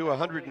getting to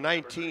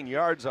 119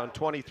 yards on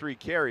 23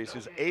 carries,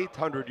 his 8th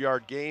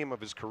 100-yard game of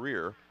his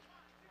career.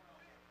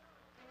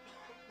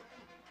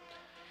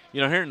 You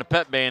know, hearing the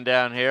pep band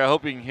down here, I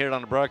hope you can hear it on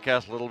the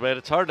broadcast a little bit.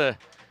 It's hard to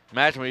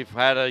imagine we've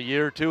had a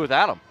year or two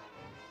without him.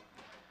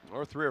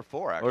 Or 3 or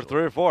 4, actually. Or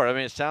 3 or 4. I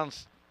mean, it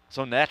sounds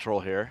so natural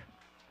here.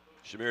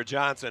 Shamir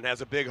Johnson has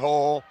a big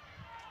hole,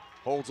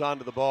 holds on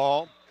to the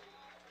ball.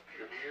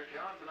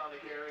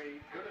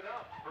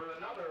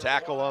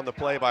 Tackle on the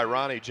play by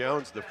Ronnie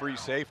Jones, the free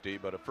safety,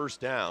 but a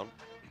first down.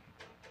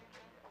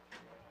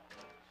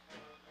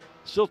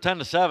 Still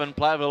 10-7,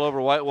 Platteville over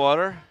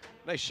Whitewater.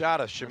 Nice shot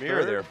of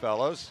Shamir there,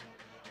 fellas.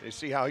 You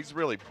see how he's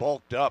really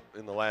bulked up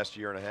in the last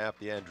year and a half,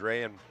 the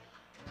Andrean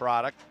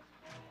product.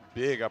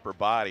 Big upper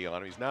body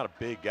on him. He's not a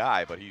big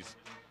guy, but he's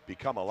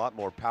become a lot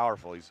more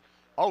powerful. He's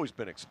always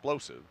been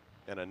explosive,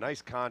 and a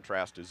nice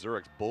contrast to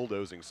Zurich's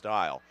bulldozing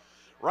style.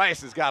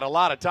 Rice has got a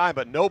lot of time,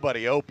 but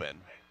nobody open.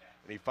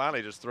 And he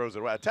finally just throws it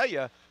away. I tell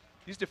you,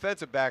 these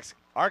defensive backs,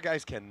 our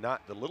guys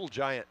cannot, the little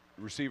giant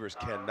receivers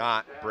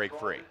cannot break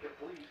free.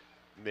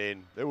 I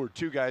mean, there were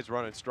 2 guys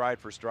running stride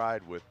for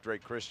stride with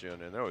Drake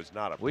Christian, and there was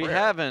not a prayer. We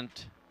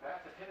haven't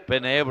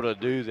been able to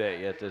do that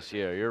yet this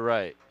year. You're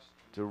right.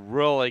 To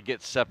really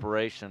get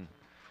separation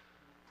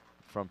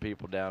from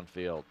people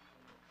downfield.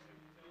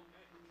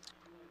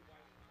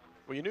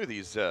 Well, you knew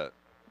these, the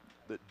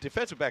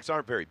defensive backs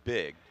aren't very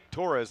big.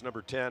 Torres,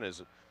 number 10,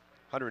 is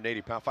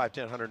 180 pound,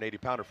 5'10", 180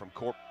 pounder from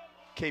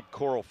Cape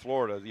Coral,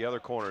 Florida. The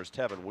other corner is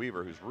Tevin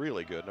Weaver, who's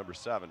really good, number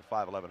 7,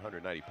 5'11",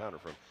 190 pounder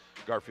from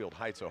Garfield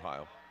Heights,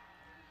 Ohio.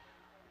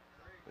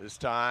 This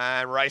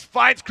time, Rice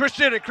finds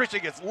Christian, and Christian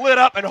gets lit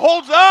up and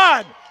holds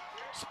on,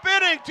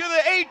 spinning to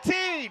the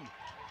 18,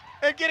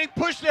 and getting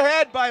pushed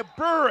ahead by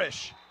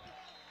Burrish.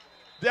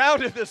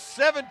 Down to the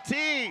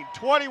 17,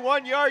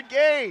 21-yard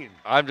gain.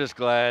 I'm just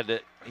glad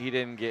that he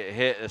didn't get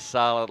hit as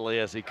solidly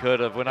as he could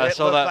have. When it I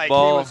saw looked that like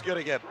ball, he was going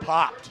to get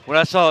popped. When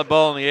I saw the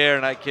ball in the air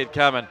and that kid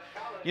coming,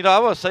 you know, I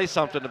want to say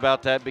something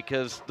about that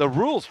because the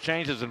rules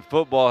changes in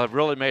football have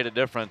really made a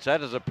difference.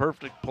 That is a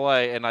perfect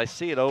play, and I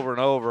see it over and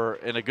over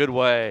in a good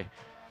way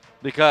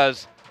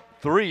because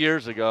 3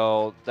 years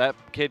ago, that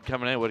kid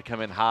coming in would have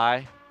come in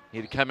high.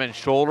 He'd come in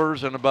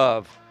shoulders and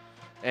above.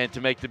 And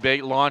to make the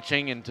big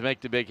launching and to make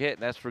the big hit,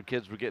 and that's where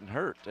kids were getting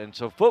hurt. And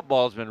so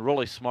football has been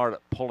really smart at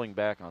pulling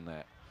back on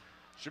that.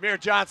 Shamir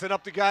Johnson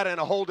up the gut and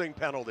a holding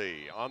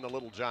penalty on the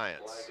Little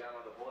Giants.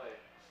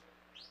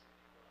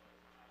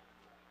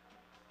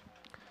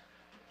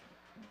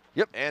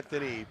 Yep.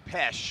 Anthony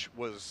Pesh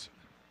was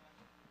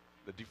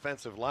the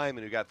defensive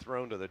lineman who got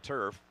thrown to the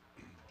turf.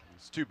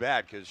 It's too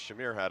bad because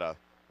Shamir had a,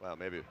 well,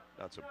 maybe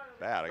not so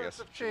bad. I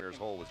guess Shamir's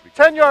hole was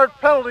because 10-yard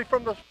penalty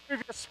from the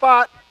previous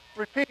spot.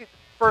 Repeat.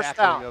 First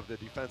tackling down of the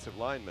defensive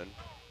lineman.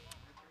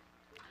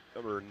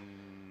 Number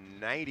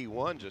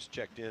 91 just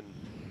checked in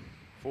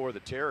for the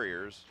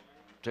Terriers.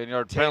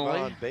 10-yard penalty.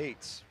 Tavon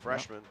Bates,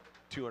 freshman,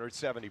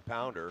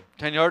 270-pounder.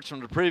 10 yards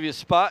from the previous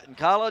spot in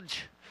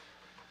college.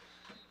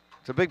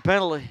 It's a big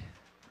penalty.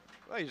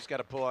 Well, you just got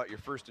to pull out your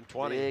 1st and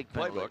 20 big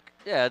playbook. Penalty.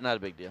 Yeah, not a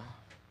big deal.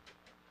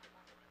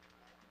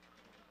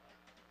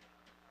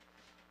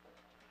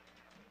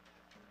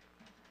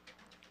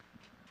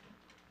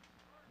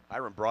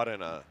 Hiram brought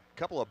in a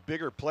couple of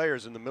bigger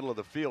players in the middle of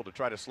the field to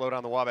try to slow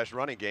down the Wabash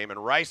running game,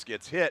 and Rice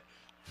gets hit,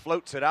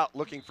 floats it out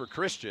looking for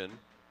Christian.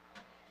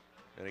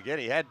 And again,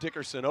 he had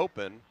Dickerson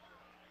open.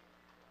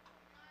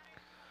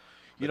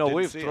 You know,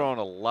 we've thrown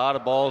a lot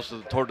of balls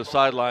toward the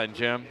sideline,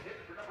 Jim.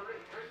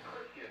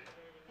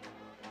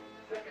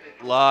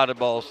 A lot of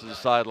balls to the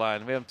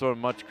sideline. We haven't thrown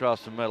much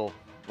across the middle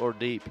or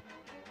deep.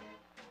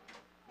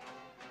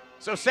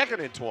 So 2nd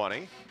and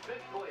 20.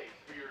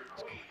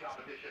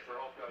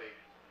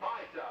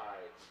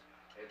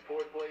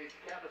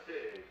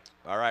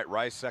 All right,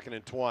 Rice 2nd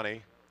and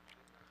 20.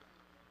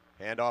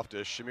 Hand off to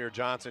Shamir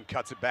Johnson,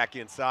 cuts it back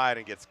inside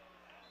and gets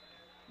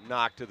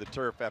knocked to the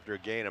turf after a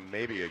gain of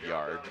maybe a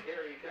yard.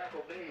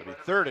 It'll be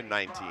 3rd and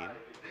 19.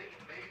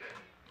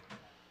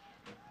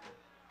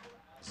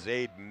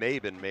 Zaid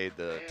Mabin made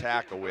the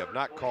tackle. We have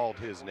not called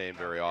his name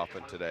very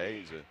often today.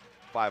 He's a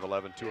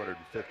 5'11",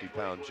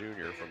 250-pound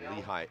junior from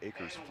Lehigh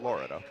Acres,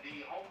 Florida.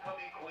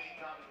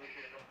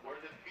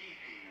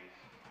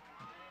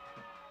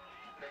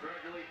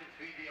 Congratulations,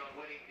 Fiji, on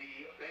winning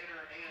the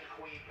Banner and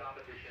Queen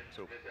competition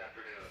So this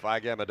afternoon. Phi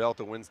Gamma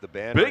Delta wins the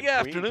Banner Big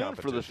and Queen afternoon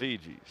for the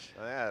competition. Fijis.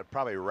 Yeah,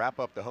 probably wrap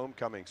up the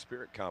homecoming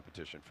spirit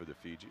competition for the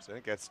Fijis. I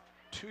think that's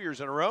 2 years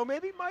in a row,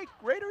 maybe, Mike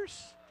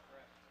Raiders?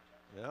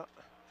 Yeah.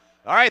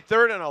 All right,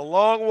 3rd and a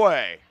long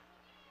way.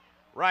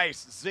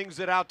 Rice zings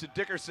it out to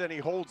Dickerson. He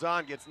holds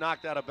on, gets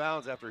knocked out of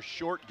bounds after a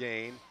short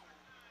gain.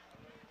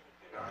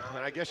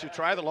 And I guess you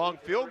try the long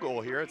field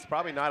goal here. It's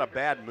probably not a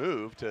bad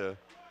move to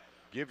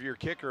give your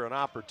kicker an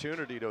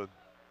opportunity to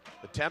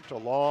attempt a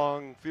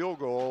long field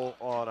goal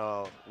on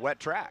a wet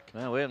track.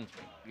 Man,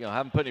 we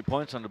haven't put any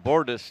points on the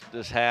board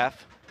this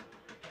half.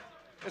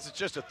 This is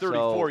just a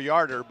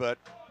 34-yarder, but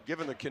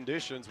given the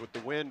conditions with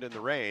the wind and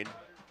the rain,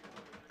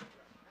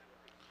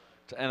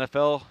 it's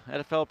NFL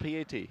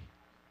PAT.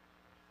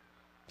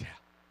 Yeah,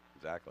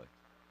 exactly.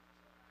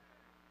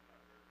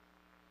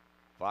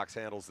 Fox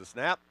handles the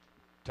snap.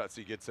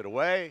 Tutsi gets it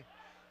away.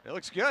 It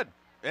looks good,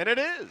 and it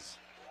is.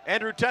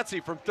 Andrew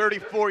Tutsi from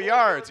 34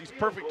 yards. He's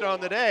perfect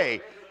on the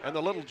day. And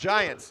the Little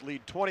Giants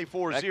lead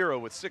 24-0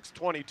 with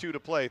 6:22 to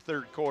play,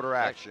 3rd quarter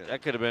action.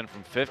 That could have been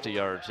from 50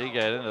 yards. He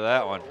got into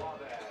that one.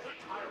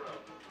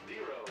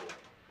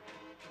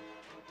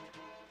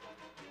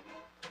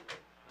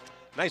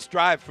 Nice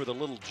drive for the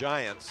Little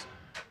Giants.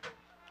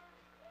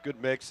 Good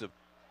mix of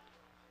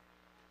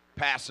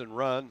pass and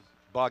run,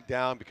 bogged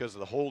down because of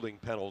the holding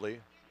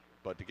penalty.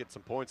 But to get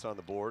some points on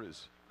the board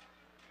is.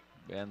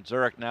 And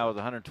Zurich now with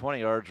 120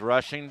 yards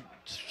rushing.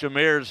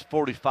 Shamir's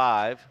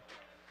 45.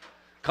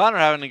 Connor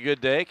having a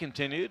good day,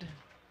 continued.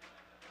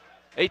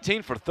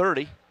 18 for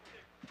 30.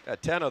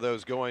 10 of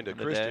those going to On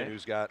the Christian, day.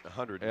 who's got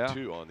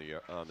 102 on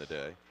the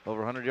day. Over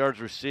 100 yards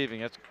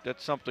receiving.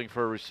 That's something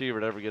for a receiver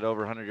to ever get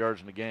over 100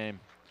 yards in a game.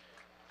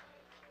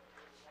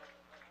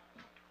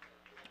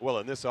 Well,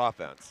 in this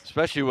offense,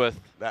 Especially with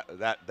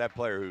that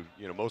player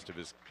who most of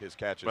his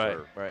catches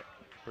are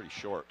pretty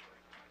short.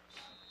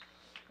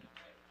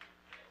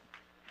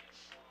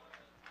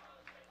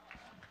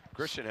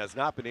 Christian has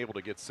not been able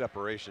to get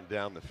separation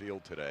down the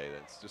field today.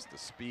 That's just the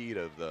speed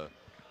of the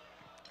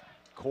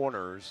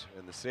corners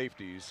and the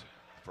safeties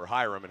for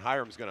Hiram, and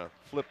Hiram's going to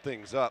flip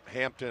things up.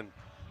 Hampton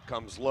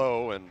comes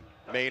low, and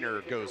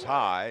Maynard goes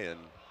high, and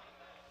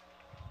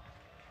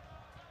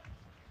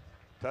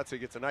Tutsi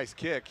gets a nice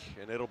kick,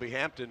 and it'll be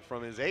Hampton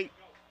from his 8.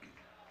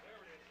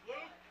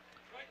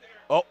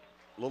 Oh,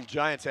 Little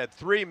Giants had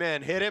 3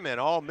 men hit him and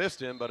all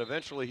missed him, but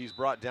eventually he's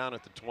brought down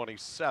at the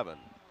 27.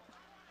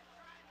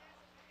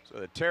 So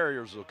the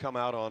Terriers will come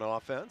out on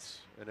offense,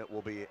 and it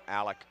will be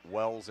Alec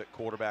Wells at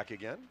quarterback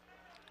again.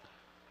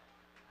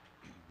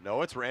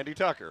 No, it's Randy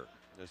Tucker.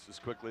 Just as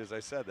quickly as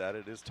I said that,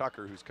 it is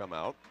Tucker who's come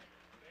out.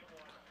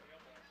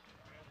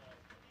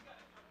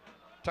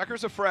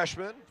 Tucker's a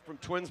freshman from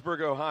Twinsburg,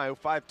 Ohio,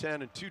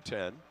 5'10" and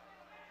 210.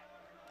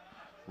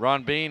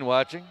 Ron Bean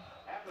watching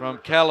from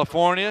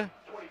California.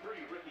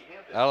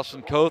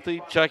 Allison Cothe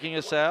checking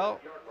us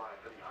out.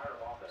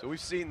 So we've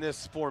seen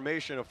this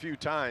formation a few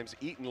times.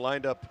 Eaton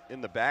lined up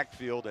in the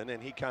backfield, and then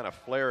he kind of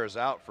flares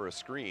out for a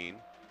screen.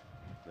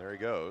 There he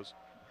goes.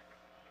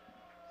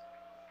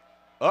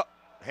 Oh,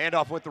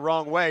 handoff went the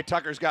wrong way.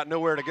 Tucker's got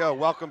nowhere to go.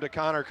 Welcome to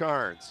Connor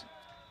Carnes.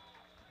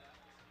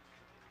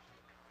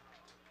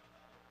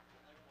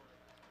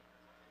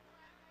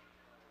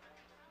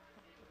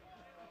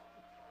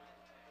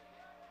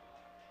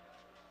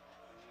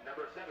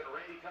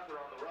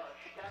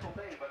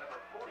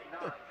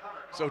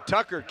 So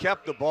Tucker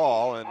kept the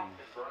ball, and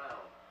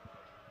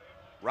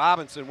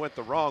Robinson went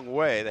the wrong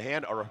way.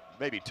 Or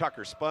maybe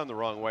Tucker spun the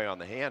wrong way on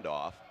the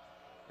handoff.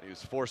 He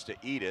was forced to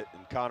eat it,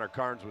 and Connor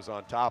Carnes was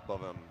on top of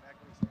him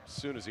as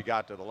soon as he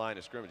got to the line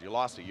of scrimmage. He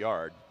lost a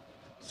yard.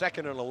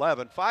 2nd and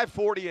 11,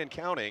 5:40 and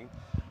counting.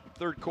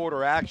 3rd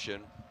quarter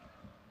action.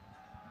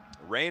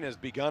 Rain has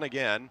begun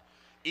again.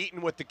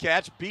 Eaton with the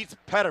catch, beats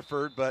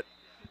Pettiford, but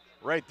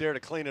right there to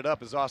clean it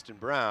up is Austin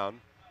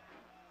Brown.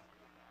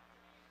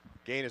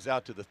 Gain is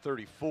out to the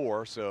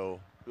 34, so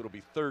it'll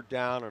be 3rd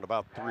down and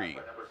about 3.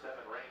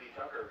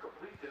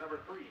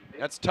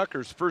 That's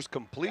Tucker's first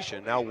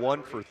completion, now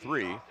 1 for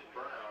 3.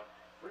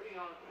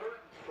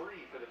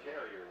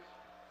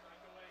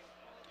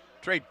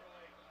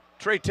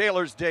 Trey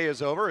Taylor's day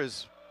is over.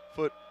 His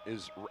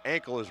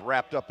ankle is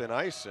wrapped up in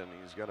ice, and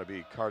he's going to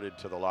be carted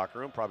to the locker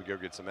room, probably go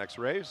get some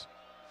x-rays.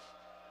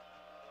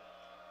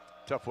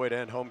 Tough way to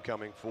end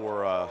homecoming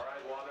for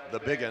the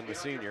big end, the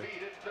senior.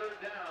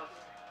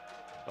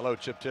 Hello,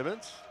 Chip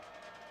Timmons,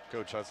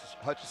 Coach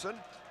Hutchison.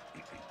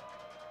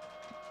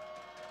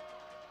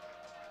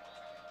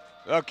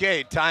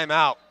 Okay,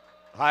 timeout.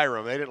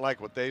 Hiram, they didn't like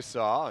what they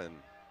saw, and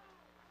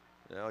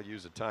they'll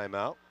use a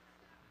timeout.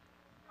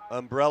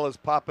 Umbrellas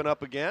popping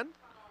up again.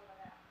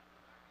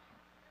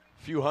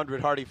 Few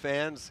hundred Hardy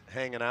fans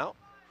hanging out.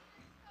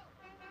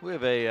 We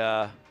have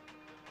a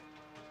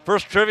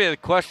first trivia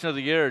question of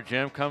the year,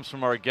 Jim, comes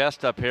from our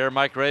guest up here.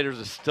 Mike Raiders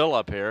is still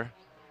up here,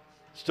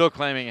 still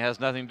claiming it has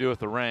nothing to do with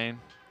the rain.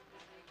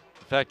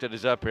 The fact that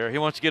he's up here. He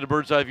wants to get a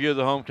bird's eye view of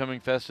the homecoming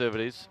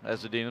festivities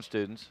as the Dean of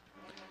Students.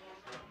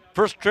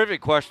 First trivia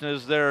question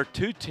is, there are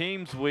 2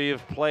 teams we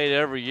have played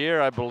every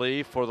year, I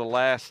believe, for the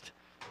last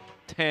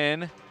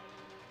 10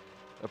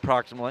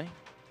 approximately.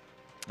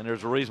 And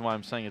there's a reason why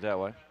I'm saying it that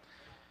way.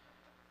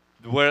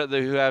 Who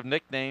have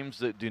nicknames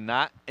that do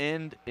not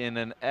end in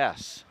an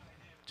S.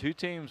 2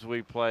 teams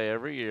we play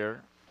every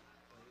year,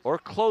 or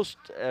close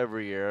to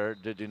every year,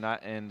 that do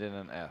not end in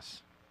an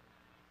S.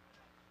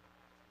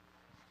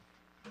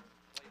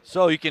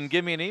 So you can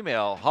give me an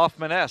email,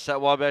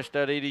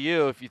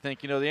 hoffmans@wabash.edu, if you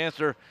think you know the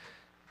answer.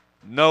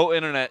 No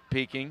internet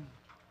peeking.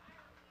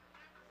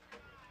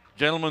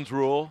 Gentleman's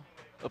rule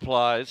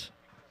applies.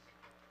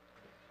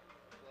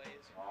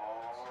 All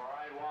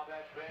right,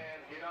 Wabash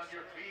fans, get on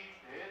your feet.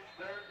 It's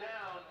third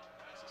down.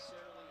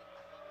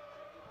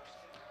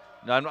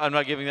 No, I'm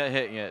not giving that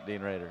hit yet,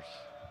 Dean Raiders.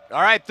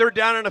 All right, third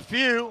down and a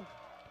few.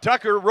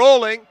 Tucker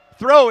rolling,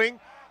 throwing,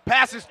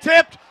 pass is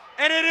tipped,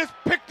 and it is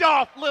picked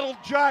off, Little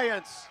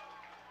Giants.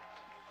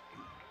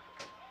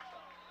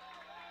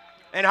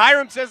 And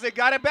Hiram says they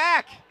got it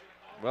back.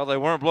 Well, they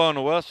weren't blowing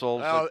the whistle.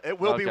 Well, it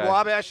will be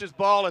Wabash's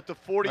ball at the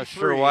 43. Not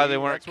sure why they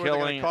weren't That's where they're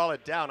killing. going to call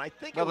it down. I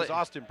think it was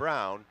Austin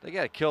Brown. They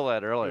got to kill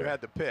that earlier. Who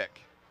had the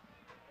pick.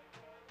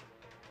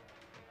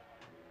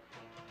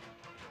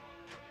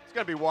 It's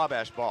going to be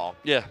Wabash ball.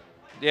 Yeah.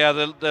 Yeah,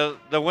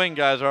 the wing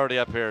guys are already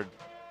up here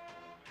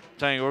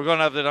saying we're going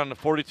to have it on the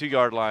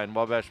 42-yard line,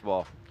 Wabash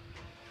ball.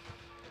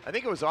 I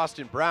think it was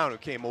Austin Brown who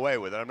came away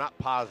with it. I'm not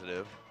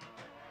positive.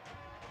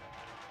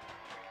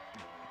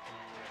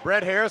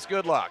 Brett Harris,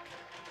 good luck.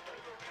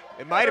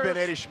 It might have been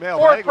Eddie Schmale.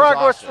 Forward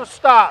progress to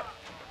stop.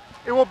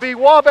 It will be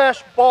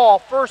Wabash ball,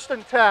 1st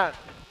and 10.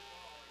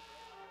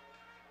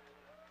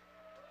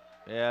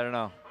 Yeah, I don't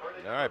know.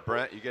 All right,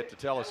 Brent, you get to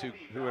tell us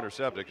who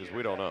intercepted because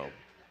we don't know.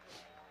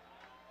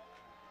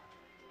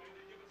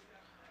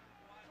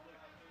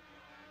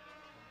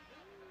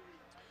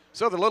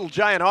 So the Little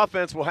Giant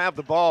offense will have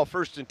the ball,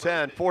 1st and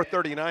 10,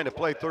 4:39 to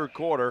play third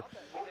quarter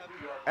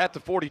at the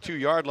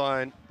 42-yard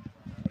line.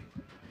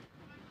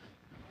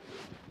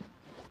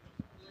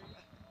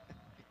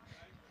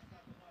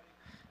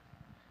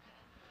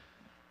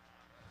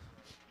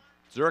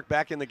 Zurich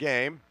back in the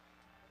game,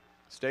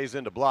 stays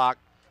into block.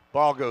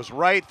 Ball goes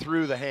right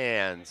through the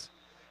hands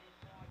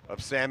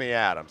of Sammy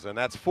Adams, and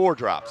that's 4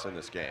 drops in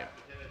this game.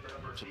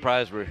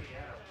 Surprised we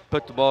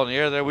put the ball in the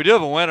air there. We do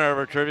have a winner of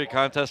our trivia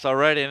contest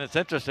already, and it's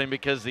interesting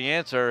because the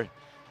answer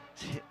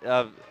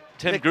Tim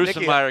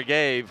Grusenmeyer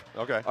gave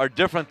are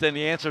different than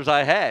the answers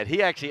I had.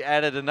 He actually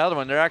added another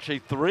one. There are actually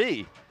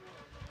 3.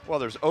 Well,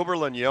 there's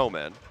Oberlin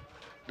Yeoman.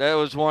 That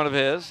was one of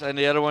his, and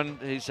the other one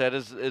he said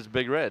is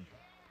Big Red,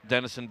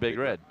 Dennison Big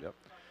Red. Yep.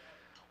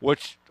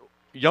 Which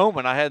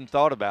Yeoman I hadn't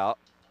thought about.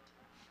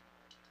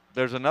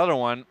 There's another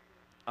one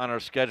on our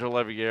schedule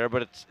every year,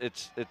 but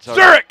it's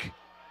Zurich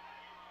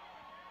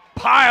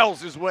piles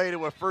his way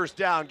to a 1st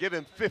down. Give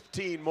him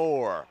 15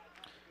 more.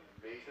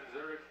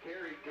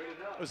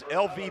 It was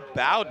L.V.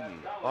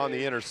 Bowden on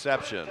the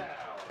interception.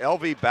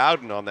 L.V.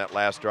 Bowden on that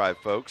last drive,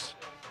 folks,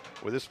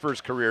 with his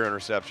first career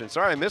interception.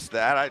 Sorry I missed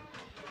that. I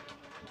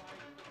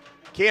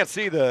can't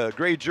see the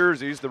gray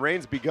jerseys. The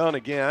rain's begun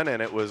again,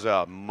 and it was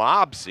a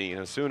mob scene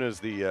as soon as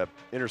the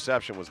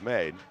interception was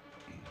made.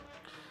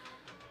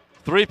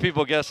 3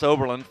 people guessed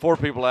Oberlin, 4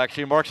 people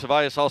actually. Mark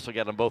Savias also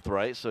got them both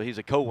right, so he's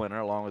a co-winner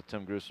along with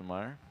Tim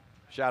Grusenmeyer.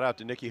 Shout out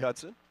to Nikki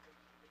Hudson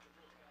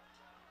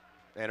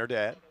and her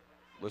dad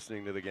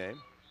listening to the game.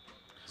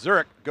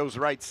 Zurich goes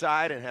right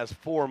side and has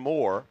 4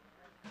 more.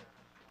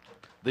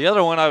 The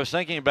other one I was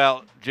thinking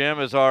about,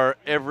 Jim, is our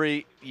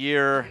every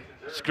year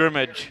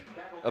scrimmage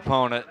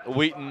opponent,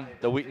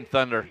 the Wheaton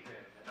Thunder.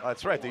 Oh,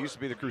 that's right. They used to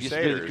be the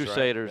Crusaders. Used to be the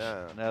Crusaders.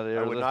 Right? Yeah. Now they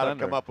are I would the not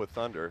Thunder. have come up with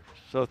Thunder.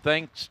 So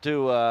thanks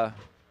to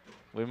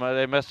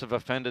they must have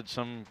offended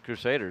some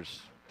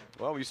Crusaders.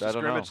 Well, we used to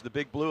scrimmage the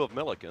Big Blue of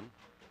Milliken.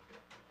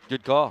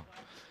 Good call.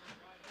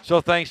 So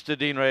thanks to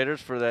Dean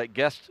Raiders for that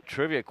guest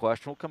trivia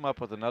question. We'll come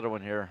up with another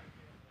one here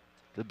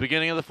at the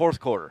beginning of the 4th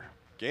quarter.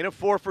 Gain of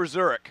 4 for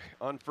Zurich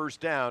on 1st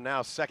down,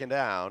 now 2nd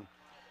down.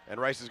 And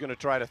Rice is going to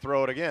try to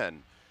throw it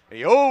again. And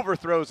he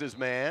overthrows his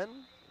man,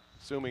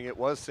 assuming it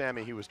was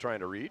Sammy he was trying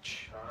to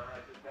reach.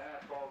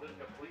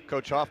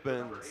 Coach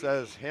Hoffman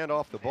says, hand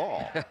off the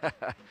ball.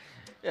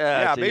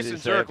 Yeah, Mason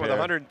Zurich with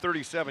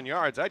 137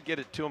 yards. I'd get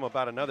it to him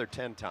about another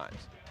 10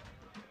 times.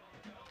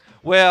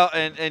 Well,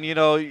 and you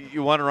know,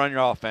 you want to run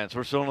your offense.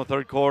 We're still in the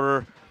 3rd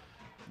quarter.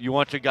 You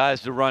want your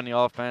guys to run the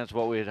offense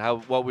what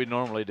we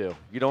normally do.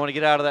 You don't want to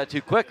get out of that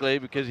too quickly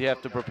because you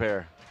have to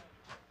prepare.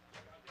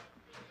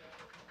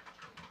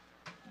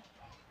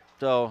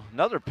 So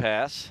another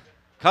pass.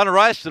 Connor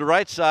Rice to the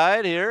right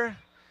side here.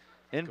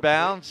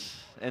 Inbounds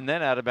and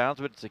then out of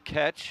bounds, but it's a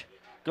catch.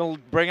 Going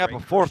to bring up a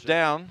 4th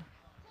down.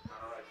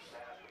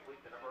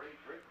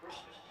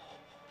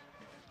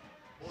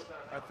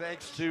 Our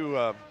thanks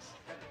to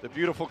the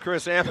beautiful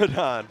Chris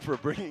Amadon for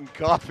bringing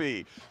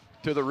coffee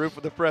to the roof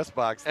of the press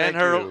box. Thank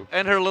you.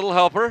 And her little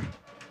helper.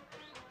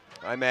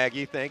 Hi,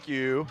 Maggie. Thank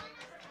you.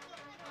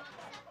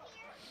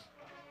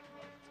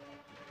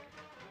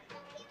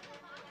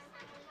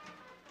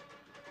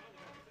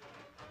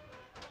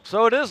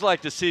 So it is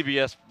like the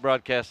CBS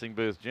broadcasting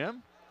booth,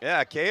 Jim.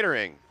 Yeah,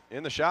 catering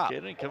in the shop.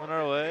 Catering coming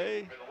our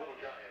way.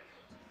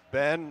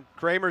 Ben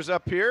Kramer's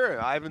up here.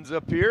 Ivan's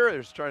up here.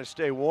 They're just trying to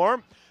stay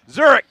warm.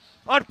 Zurich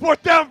on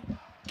 4th down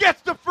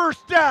gets the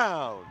first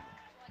down.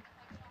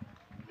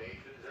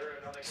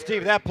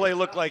 Steve, that play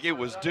looked like it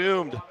was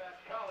doomed.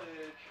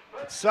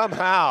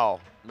 Somehow.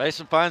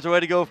 Mason finds a way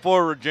to go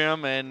forward,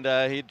 Jim, and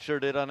he sure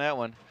did on that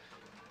one.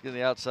 Get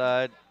the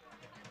outside.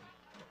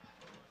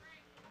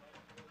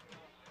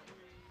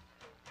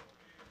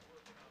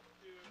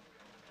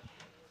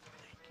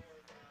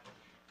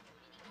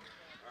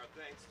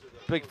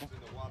 Big. In the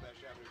Wabash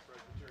Avenue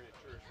Presbyterian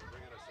Church for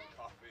bringing us some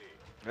coffee.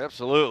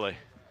 Absolutely.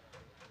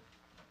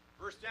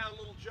 First down,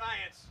 Little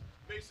Giants.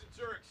 Mason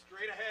Zurich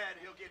straight ahead.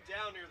 He'll get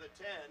down near the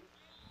 10.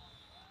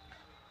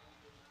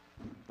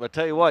 But I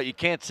tell you what, you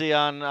can't see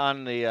on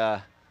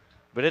the,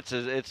 but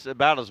it's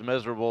about as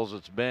miserable as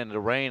it's been. The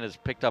rain has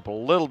picked up a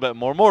little bit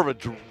more of a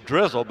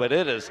drizzle, but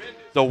it is.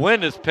 The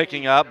wind is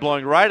picking up,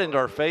 blowing right into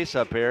our face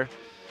up here.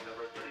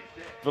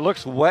 If it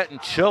looks wet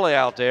and chilly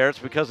out there, it's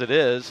because it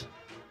is.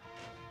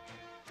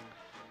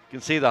 You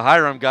can see the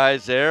Hiram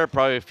guys there,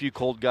 probably a few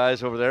cold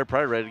guys over there,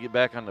 probably ready to get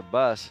back on the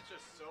bus. It's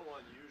just so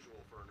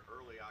unusual for an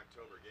early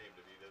October game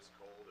to be this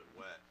cold and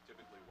wet.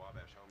 Typically,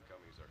 Wabash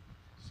homecomings are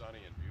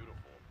sunny and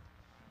beautiful.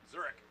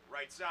 Zurich,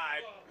 right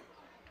side.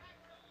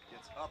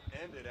 Gets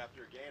upended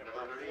after a gain of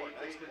about 4.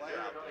 Nice play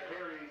out there.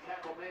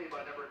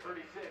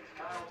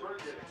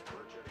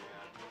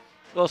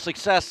 Well,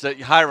 success that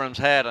Hiram's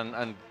had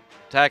on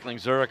tackling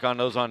Zurich on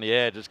those on the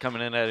edge is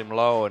coming in at him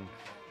low and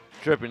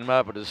tripping him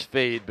up at his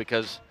feet,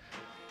 because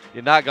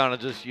you're not going to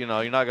just, you're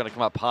not going to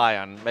come up high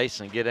on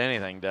Mason and get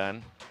anything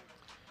done.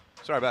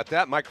 Sorry about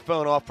that.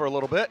 Microphone off for a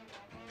little bit.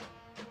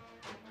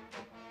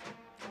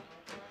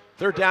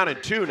 3rd down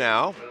and 2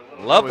 now.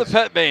 Love the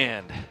pet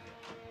band.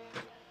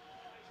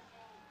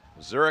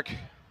 Zurich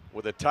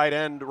with a tight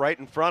end right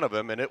in front of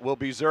him, and it will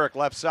be Zurich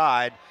left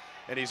side,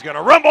 and he's going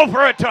to rumble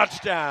for a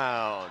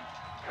touchdown.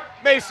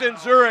 Mason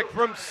Zurich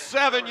from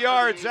 7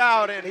 yards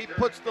out, and he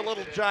puts the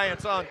Little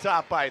Giants on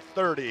top by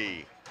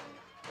 30.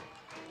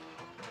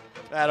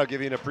 That'll give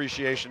you an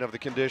appreciation of the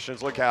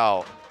conditions. Look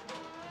how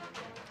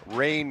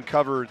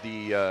rain-covered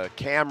the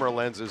camera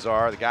lenses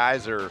are. The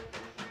guys are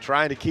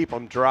trying to keep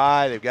them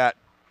dry. They've got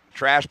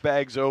trash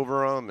bags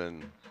over them,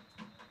 and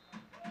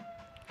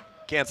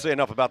can't say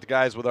enough about the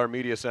guys with our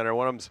media center.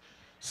 One of them's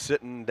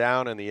sitting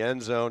down in the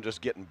end zone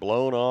just getting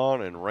blown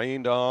on and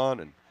rained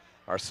on, and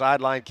our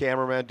sideline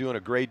cameraman doing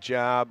a great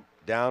job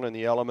down in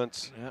the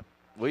elements. Yep.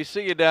 We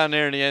see you down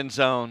there in the end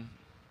zone,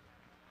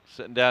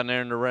 sitting down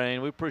there in the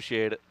rain. We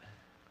appreciate it.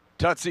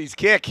 Tutsy's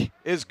kick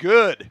is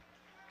good.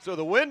 So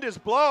the wind is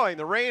blowing,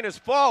 the rain is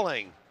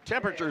falling,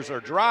 temperatures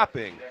are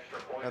dropping,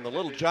 and the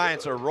Little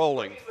Giants are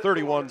rolling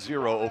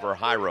 31-0 over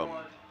Hiram. 1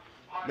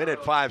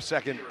 minute, 5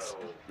 seconds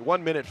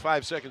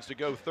to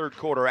go, 3rd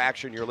quarter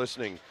action. You're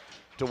listening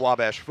to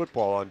Wabash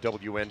football on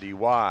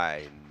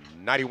WNDY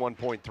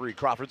 91.3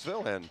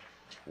 Crawfordsville and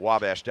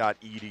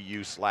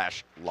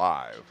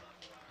wabash.edu/live.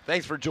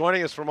 Thanks for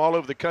joining us from all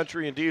over the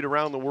country, indeed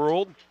around the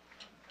world.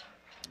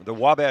 The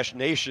Wabash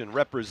Nation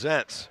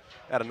represents.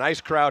 Had a nice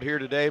crowd here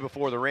today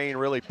before the rain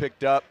really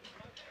picked up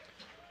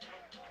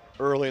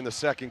early in the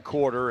 2nd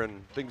quarter,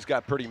 and things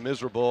got pretty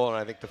miserable, and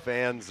I think the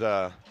fans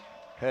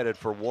headed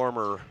for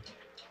warmer,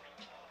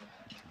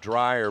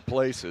 drier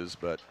places.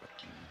 But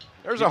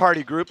there's a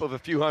hearty group of a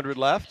few hundred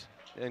left,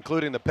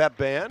 including the pep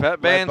band. Pep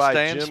band led by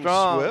staying Jim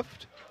strong.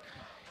 Swift.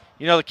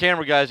 The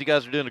camera guys, you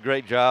guys are doing a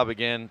great job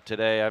again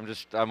today.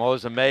 I'm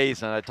always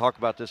amazed, and I talk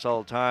about this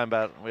all the time,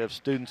 about we have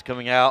students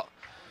coming out.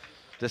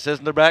 This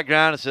isn't their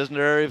background. This isn't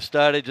their area of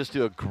study. Just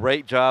do a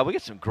great job. We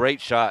get some great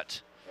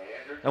shots.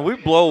 And we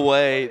blow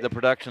away the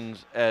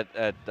productions at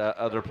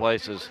other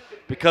places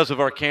because of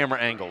our camera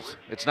angles.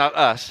 It's not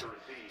us.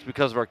 It's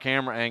because of our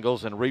camera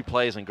angles and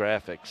replays and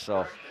graphics.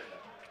 So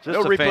just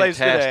no replays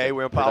today.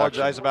 We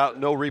apologize production. about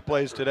no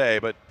replays today,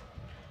 but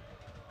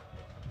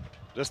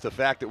just the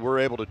fact that we're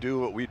able to do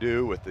what we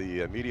do with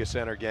the Media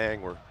Center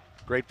gang, we're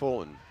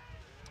grateful and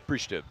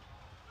appreciative.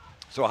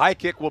 So a high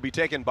kick will be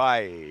taken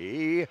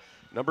by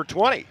number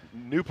 20,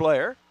 new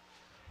player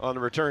on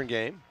the return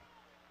game.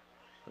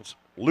 It's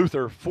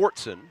Luther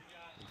Fortson.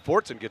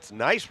 Fortson gets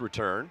nice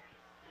return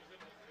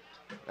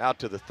out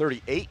to the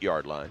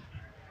 38-yard line.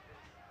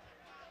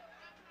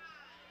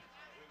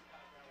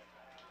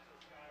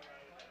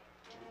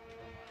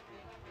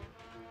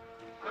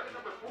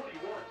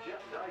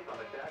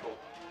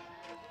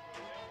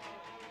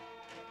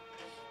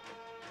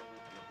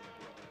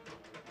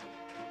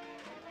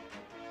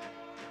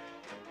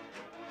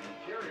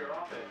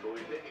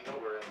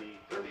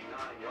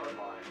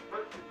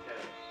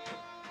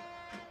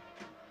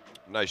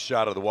 Nice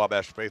shot of the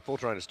Wabash faithful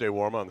trying to stay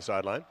warm on the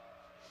sideline.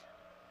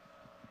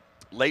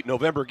 Late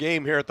November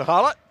game here at the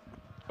Holla.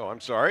 Oh,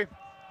 I'm sorry.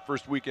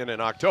 First weekend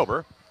in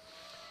October.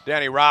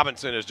 Danny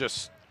Robinson is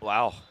just,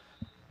 wow,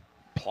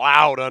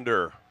 plowed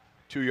under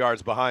 2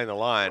 yards behind the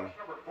line.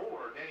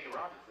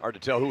 Hard to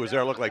tell who was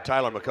there. Looked like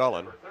Tyler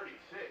McCullen.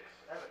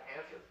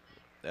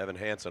 Evan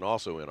Hansen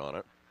also in on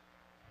it.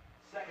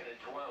 2nd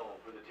and 12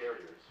 for the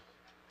Terriers.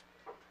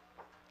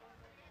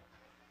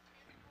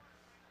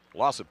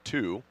 Loss of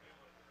 2.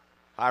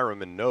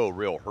 Hiram in no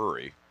real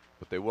hurry,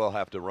 but they will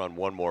have to run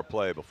one more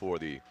play before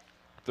the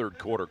third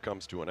quarter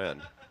comes to an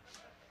end.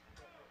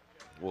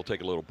 We'll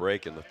take a little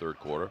break in the third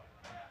quarter.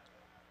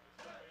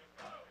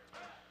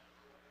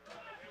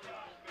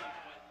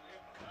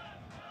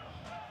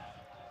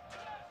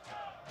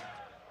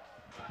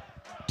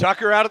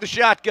 Tucker out of the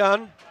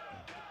shotgun.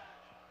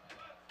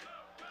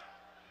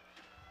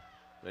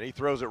 And he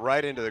throws it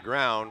right into the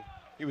ground.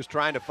 He was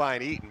trying to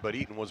find Eaton, but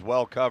Eaton was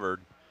well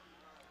covered.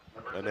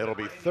 And it'll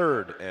be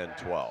 3rd and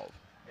 12.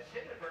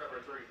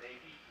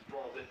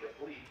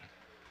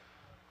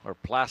 Our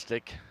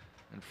plastic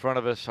in front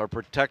of us, our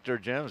protector,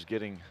 Jim, is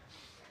getting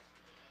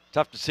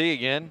tough to see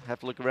again. Have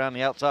to look around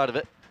the outside of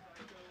it.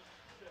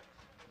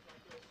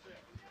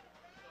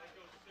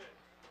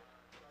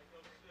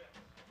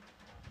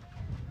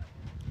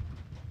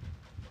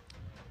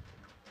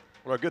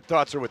 Well, our good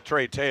thoughts are with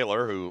Trey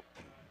Taylor, who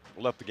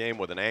left the game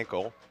with an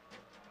ankle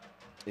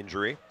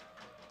injury.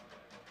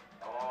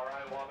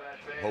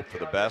 Hope for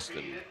the best,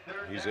 and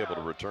he's able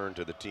to return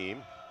to the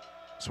team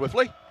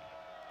swiftly.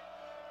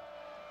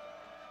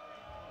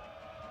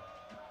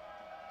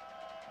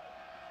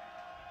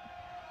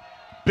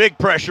 Big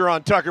pressure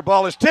on Tucker.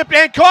 Ball is tipped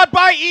and caught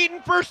by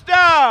Eaton. First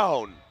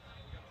down.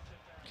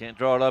 Can't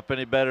draw it up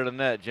any better than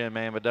that, Jim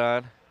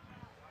Amadon.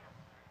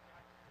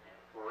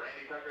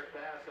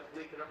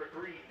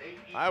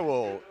 I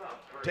will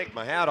take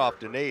my hat off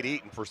to Nate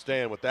Eaton for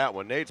staying with that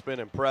one. Nate's been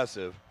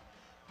impressive.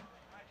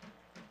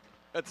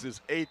 That's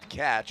his 8th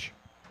catch.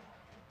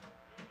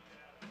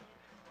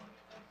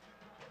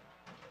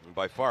 And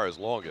by far his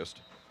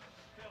longest.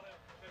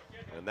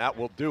 And that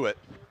will do it.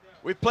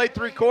 We've played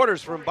 3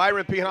 quarters from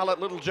Byron P. Hall at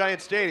Little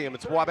Giant Stadium.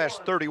 It's Wabash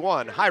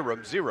 31,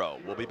 Hiram 0.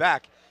 We'll be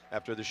back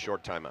after this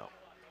short timeout.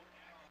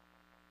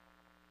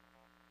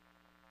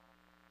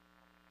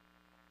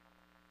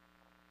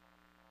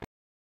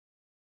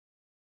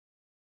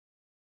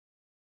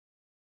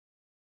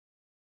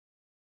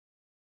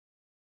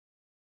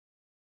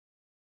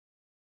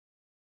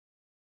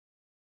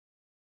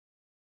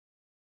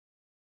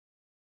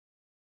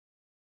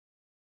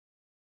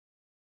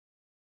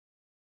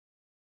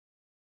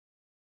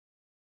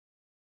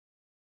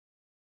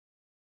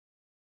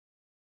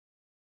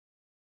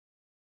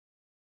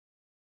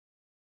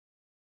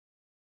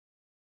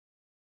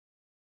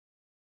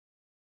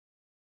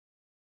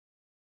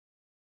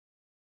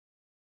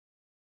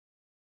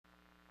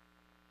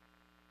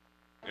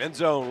 End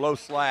zone, low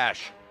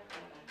slash.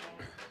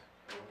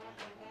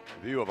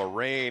 View of a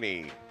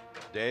rainy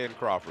day in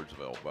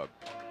Crawfordsville, but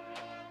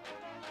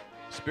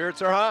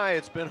spirits are high.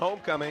 It's been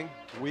homecoming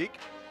week.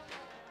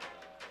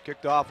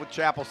 Kicked off with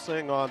Chapel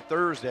Sing on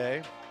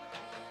Thursday.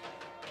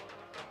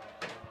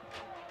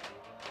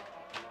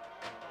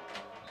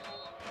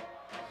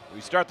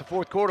 We start the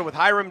fourth quarter with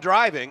Hiram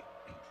driving.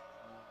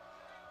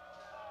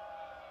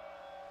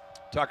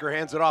 Tucker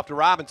hands it off to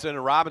Robinson,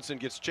 and Robinson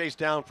gets chased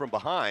down from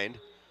behind.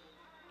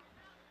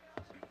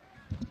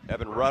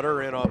 Evan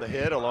Rudder in on the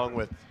hit, along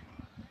with,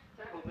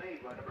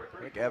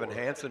 I think, Evan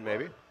Hansen,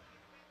 maybe.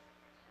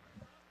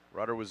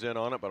 Rudder was in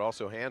on it, but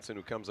also Hansen,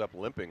 who comes up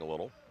limping a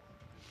little.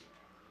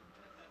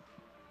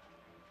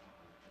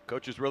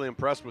 Coach is really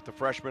impressed with the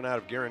freshman out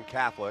of Guerin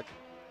Catholic.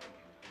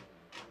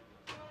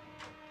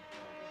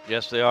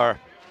 Yes, they are.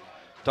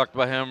 Talked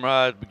about him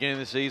at the beginning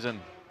of the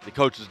season. The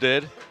coaches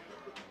did.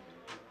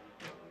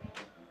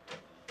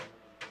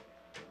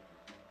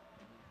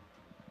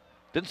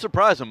 Didn't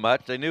surprise them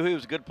much. They knew he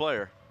was a good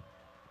player.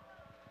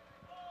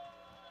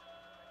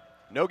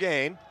 No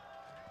gain.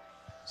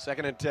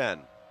 2nd and 10.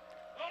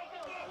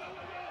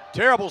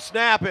 Terrible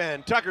snap,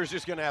 and Tucker's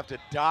just going to have to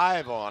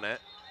dive on it.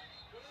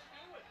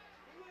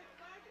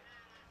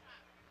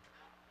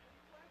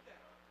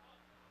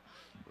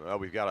 Well,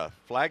 we've got a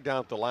flag down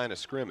at the line of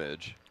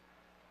scrimmage.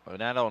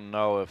 And I don't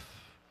know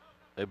if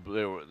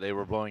they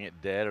were blowing it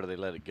dead or they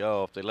let it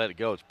go. If they let it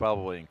go, it's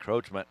probably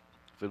encroachment.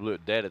 If they blew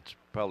it dead, it's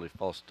probably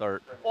false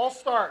start. False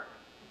start.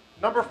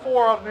 Number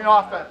 4 on the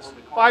offense.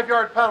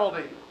 5-yard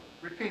penalty.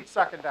 Repeat,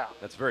 2nd down.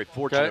 That's very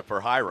fortunate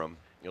for Hiram.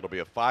 It'll be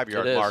a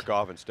 5-yard mark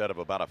off instead of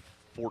about a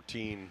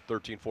 13,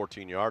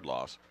 14-yard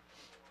loss.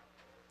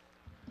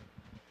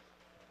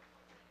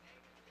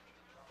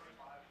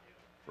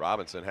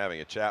 Robinson having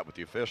a chat with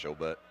the official,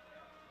 but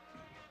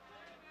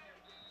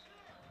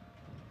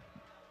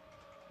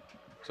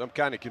some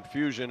kind of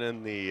confusion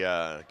in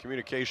the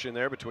communication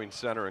there between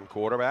center and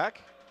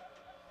quarterback.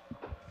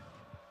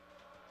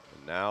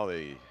 And now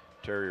the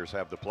Terriers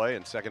have the play,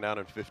 and 2nd down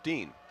and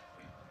 15.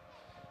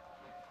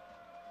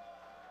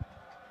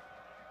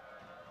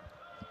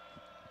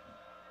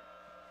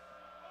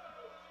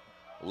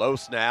 Low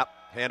snap,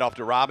 handoff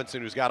to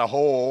Robinson, who's got a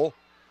hole.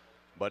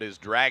 but is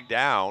dragged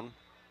down.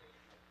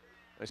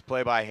 Nice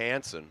play by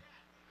Hansen.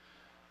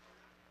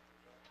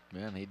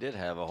 Man, he did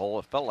have a hole.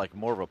 It felt like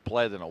more of a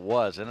play than it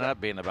was. It ended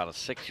up being about a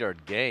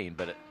 6-yard gain,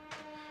 but it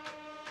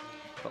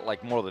felt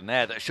like more than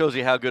that. That shows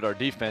you how good our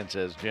defense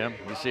is, Jim.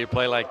 You see a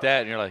play like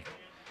that, and you're like,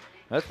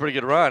 that's a pretty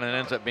good run, and it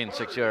ends up being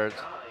 6 yards.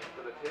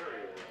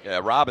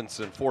 Yeah,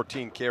 Robinson,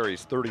 14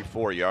 carries,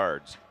 34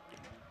 yards.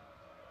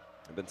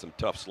 There's been some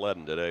tough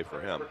sledding today for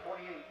him.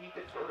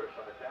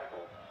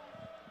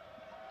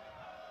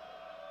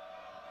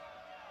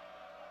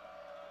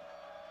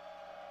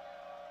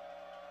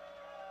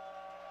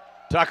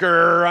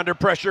 Tucker under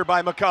pressure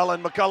by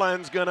McCullen.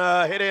 McCullen's going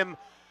to hit him,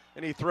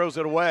 and he throws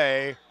it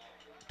away.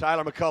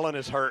 Tyler McCullen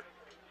is hurt.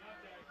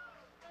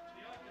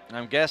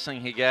 I'm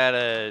guessing he got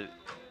a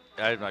 –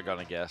 I'm not going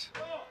to guess.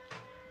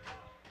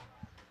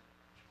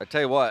 I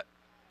tell you what,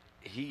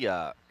 he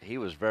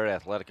was very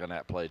athletic on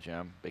that play,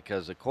 Jim,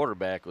 because the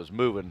quarterback was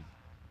moving,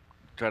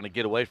 trying to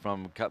get away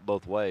from him, cut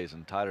both ways,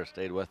 and Tyler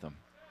stayed with him.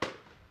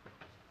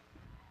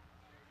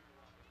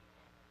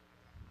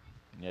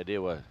 Any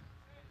idea what –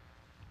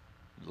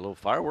 a little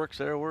fireworks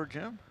there were,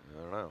 Jim? I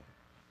don't know.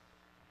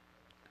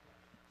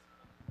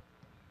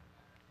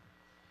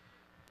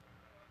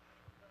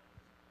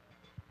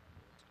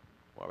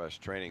 Wabash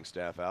training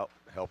staff out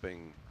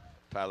helping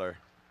Tyler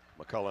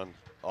McCullen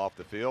off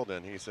the field,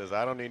 and he says,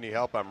 I don't need any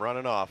help, I'm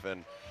running off.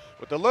 And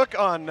with the look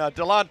on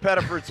DeLon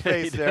Pettiford's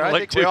face there, I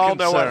think we all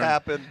know what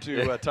happened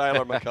to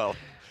Tyler McCullen.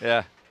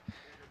 Yeah.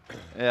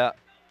 Yeah.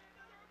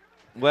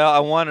 Well, I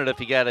wondered if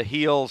he got a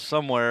heel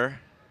somewhere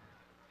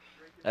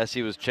as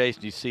he was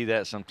chased. You see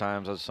that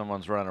sometimes as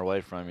someone's running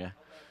away from you.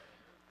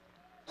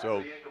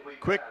 So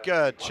quick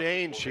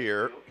change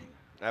here.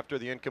 After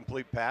the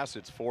incomplete pass,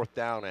 it's 4th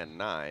down and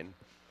 9.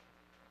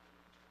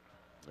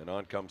 And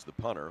on comes the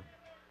punter. I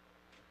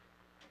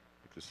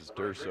think this is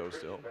Durso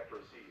still.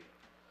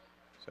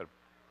 He's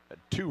had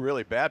 2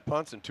 really bad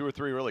punts and 2 or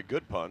 3 really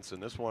good punts,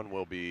 and this one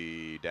will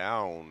be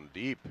down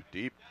deep at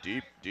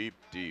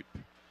the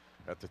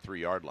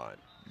 3-yard line.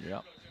 Yeah.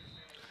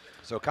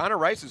 So Connor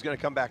Rice is going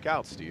to come back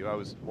out, Steve. I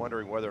was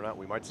wondering whether or not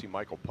we might see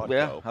Michael Putt go.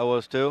 Yeah, I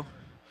was too.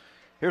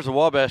 Here's a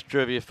Wabash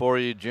trivia for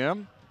you,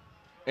 Jim,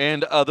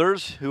 and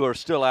others who are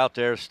still out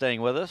there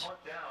staying with us.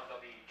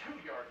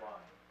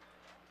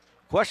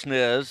 Question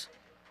is,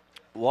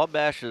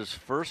 Wabash's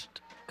first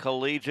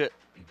collegiate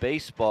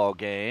baseball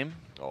game.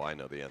 Oh, I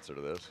know the answer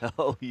to this.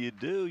 Oh, you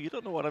do? You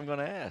don't know what I'm going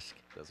to ask.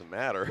 Doesn't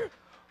matter.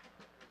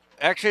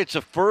 Actually, it's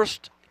the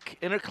first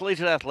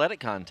intercollegiate athletic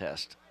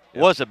contest.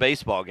 Yep. Was a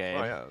baseball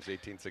game. Oh, yeah, it was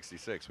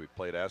 1866. We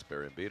played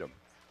Asbury and beat them.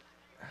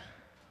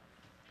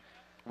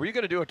 Were you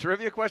going to do a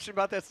trivia question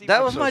about that, Steve?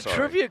 That was my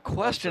trivia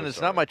question.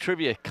 It's not my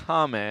trivia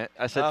comment.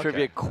 I said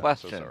trivia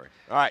question. I'm so sorry.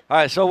 All right. All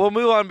right, so we'll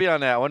move on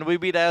beyond that. When we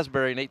beat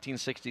Asbury in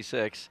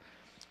 1866,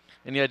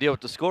 any idea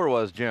what the score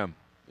was, Jim?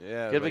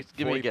 Yeah, give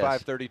me a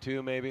guess.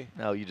 45-32 maybe?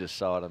 No, you just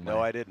saw it on No,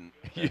 I didn't.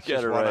 You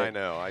got it right. right. I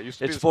know. I used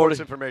to be the sports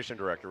information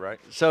director,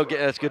 right? So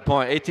that's a good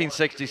point.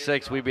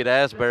 1866, we beat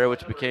Asbury,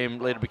 which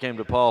later became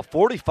DePaul,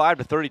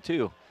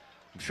 45-32.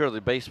 I'm sure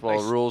the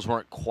baseball rules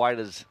weren't quite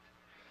as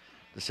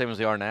the same as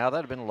they are now. That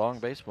would have been a long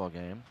baseball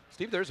game.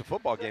 Steve, there's a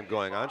football game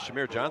going on.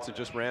 Shamir Johnson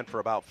just ran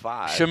for about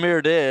 5.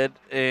 Shamir did,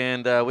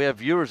 and we have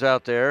viewers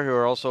out there who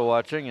are also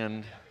watching,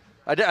 and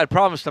I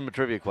promised them a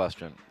trivia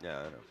question. Yeah,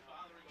 I know.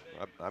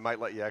 I might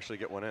let you actually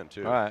get one in,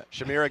 too. All right.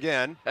 Shamir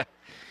again,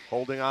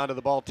 holding on to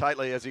the ball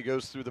tightly as he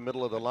goes through the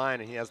middle of the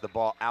line, and he has the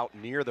ball out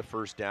near the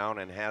first down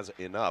and has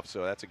enough.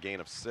 So that's a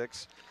gain of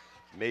 6,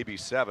 maybe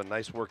 7.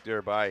 Nice work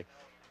there by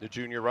the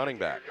junior running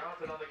back.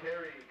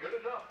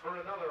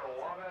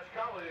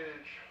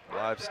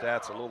 Live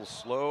stats a little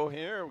slow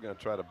here. We're going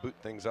to try to boot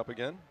things up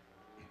again.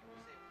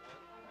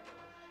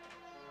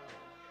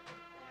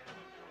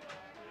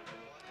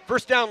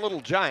 First down, Little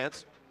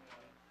Giants.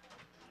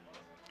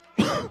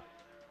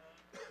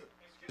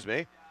 Excuse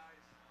me.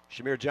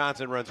 Shamir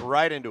Johnson runs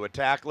right into a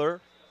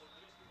tackler.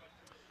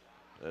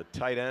 A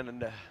tight end,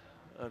 and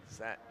what's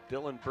that?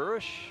 Dylan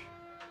Burrish.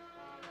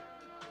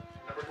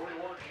 Number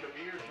 21,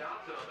 Shamir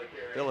Johnson on the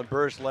carry. Dylan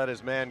Burrish let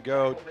his man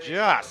go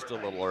just a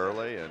little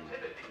early, and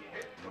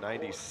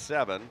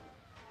 97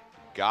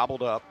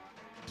 gobbled up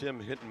Tim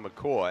Hinton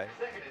McCoy,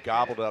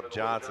 gobbled up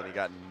Johnson. He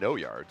got no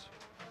yards.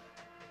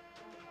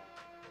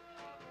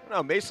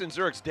 Now Mason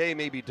Zurich's day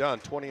may be done.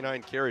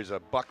 29 carries, a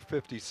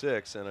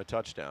 $156, and a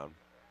touchdown.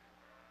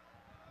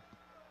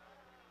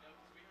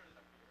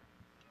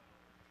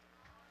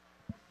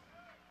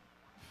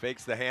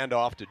 Fakes the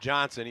handoff to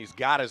Johnson. He's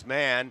got his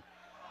man.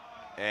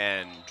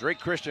 And Drake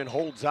Christian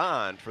holds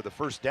on for the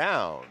first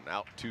down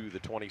out to the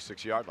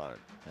 26-yard line.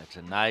 That's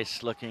a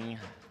nice-looking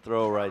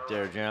throw right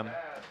there, Jim.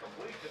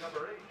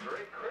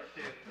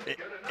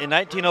 In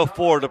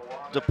 1904,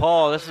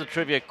 DePaul, this is a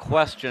trivia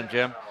question,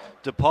 Jim.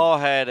 DePaul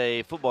had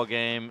a football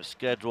game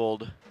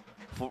scheduled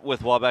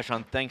with Wabash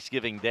on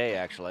Thanksgiving Day,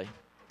 actually.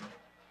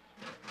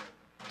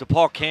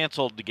 DePaul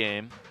canceled the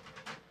game.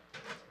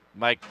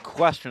 My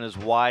question is,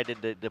 why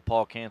did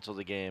DePaul cancel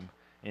the game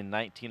in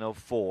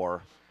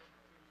 1904?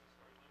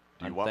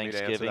 Do you want me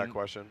to answer that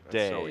question?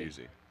 That's so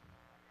easy.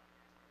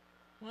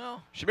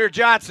 Well, Shamir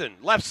Johnson,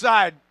 left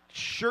side,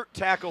 shirt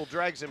tackle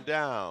drags him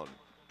down.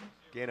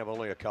 Gain of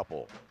only a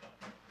couple.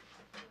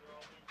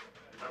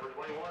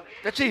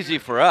 that's easy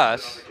for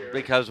us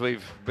because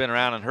we've been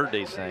around and heard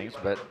these things,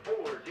 but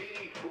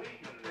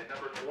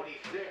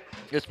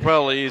it's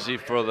probably easy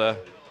for the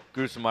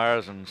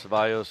Grusemeyers and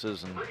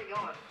Ceballoses and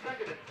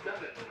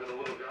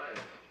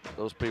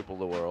those people of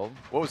the world.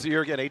 What was the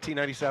year again,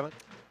 1897?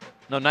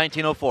 No,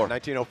 1904.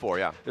 1904,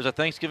 yeah. There's a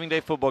Thanksgiving Day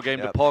football game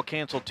that Paul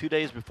canceled 2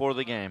 days before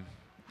the game.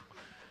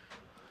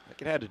 I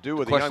think it had to do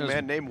with a young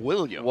man named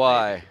William.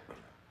 Why? Maybe.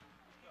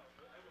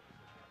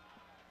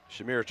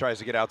 Shamir tries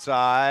to get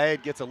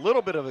outside, gets a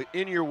little bit of an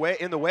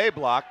in the way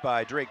block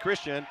by Drake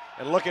Christian,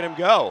 and look at him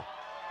go.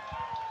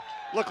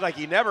 Looked like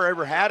he never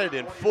ever had it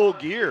in full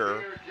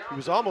gear. He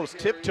was almost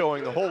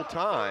tiptoeing the whole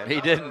time. He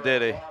didn't,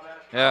 did he?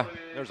 Yeah.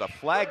 There's a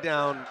flag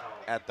down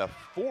at the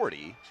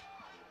 40.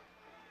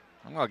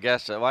 I'm going to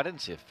guess that. Well, I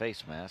didn't see a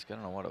face mask. I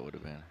don't know what it would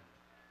have been. It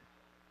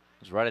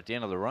was right at the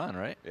end of the run,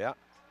 right? Yeah.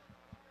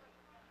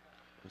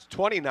 It's a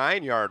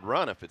 29-yard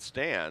run if it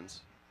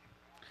stands.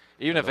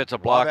 Even if it's a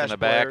block in the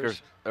back or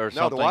something?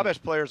 No, the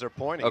Wabash players are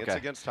pointing. Okay. It's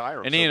against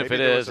Hiram. And so even if it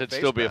maybe there is, was a it'd face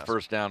still be a mask.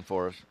 first down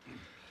for us.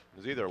 It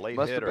was either a late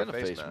Must hit have or been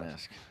a face mask.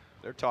 mask.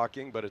 They're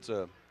talking, but it's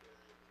a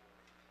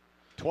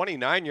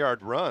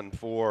 29-yard run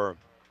for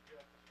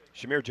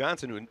Shamir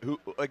Johnson, who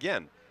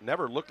again,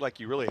 never looked like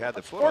he really had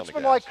the foot on the gas.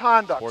 Sportsmanlike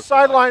conduct,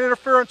 sideline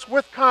interference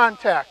with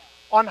contact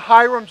on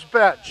Hiram's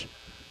bench.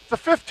 It's a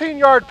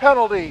 15-yard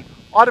penalty,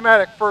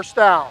 automatic first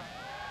down.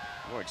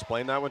 You want to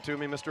explain that one to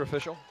me, Mr.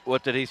 Official?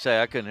 What did he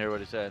say? I couldn't hear what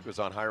he said. It was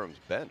on Hiram's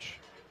bench.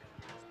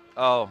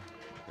 Oh.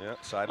 Yeah,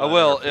 sideline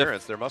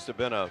interference. There must have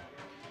been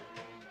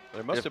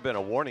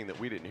a warning that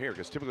we didn't hear,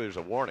 because typically there's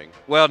a warning.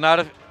 Well, not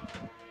if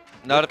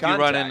With you run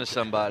contact. into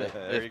somebody.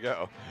 There you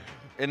go.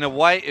 In the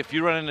white, if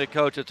you run into a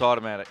coach, it's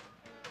automatic.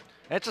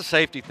 It's a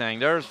safety thing.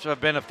 There's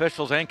been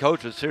officials and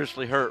coaches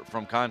seriously hurt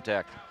from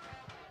contact.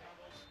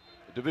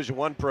 Division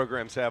I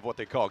programs have what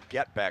they call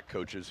get-back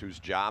coaches, whose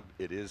job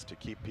it is to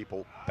keep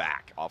people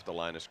back off the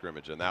line of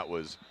scrimmage, and that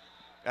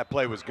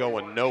play was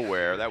going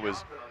nowhere. That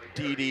was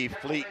D.D.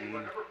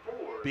 Fleeton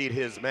beat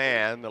his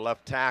man, the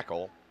left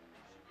tackle,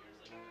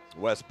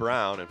 Wes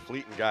Brown, and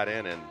Fleeton got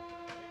in and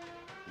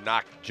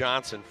knocked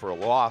Johnson for a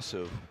loss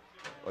of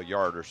a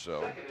yard or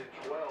so.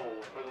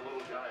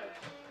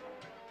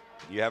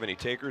 Do you have any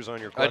takers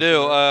on your question?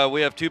 I do.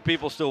 We have two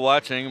people still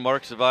watching,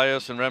 Mark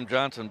Ceballos and Rem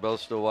Johnson,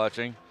 both still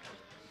watching.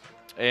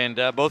 And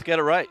both get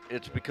it right.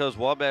 It's because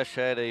Wabash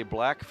had a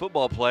black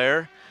football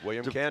player.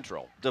 William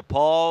Cantrell.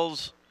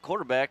 DePaul's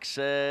quarterback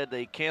said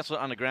they canceled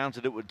it on the grounds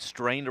that it would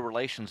strain the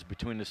relations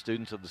between the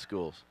students of the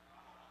schools.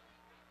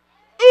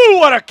 Ooh,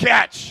 what a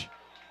catch!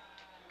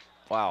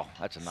 Wow,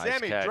 that's a nice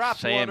Sammy catch.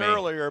 dropped one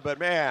earlier, but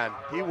man,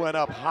 he went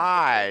up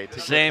high to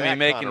Sammy get that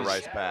making Connor his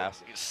Rice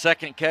pass.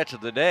 second catch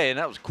of the day, and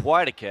that was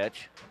quite a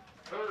catch.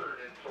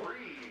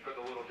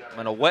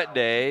 On a wet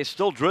day,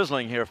 still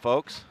drizzling here,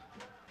 folks.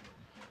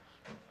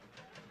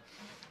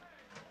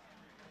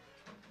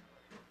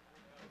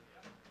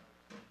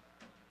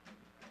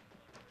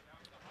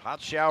 Hot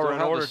shower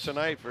in order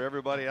tonight for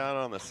everybody out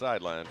on the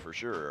sideline for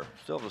sure.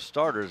 Still the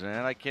starters in.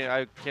 I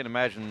can't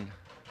imagine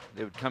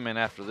they would come in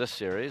after this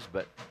series,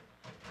 but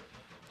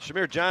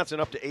Shamir Johnson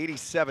up to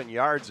 87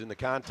 yards in the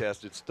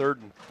contest. It's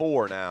 3rd and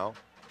 4 now.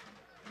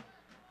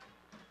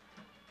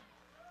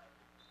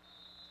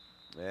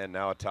 And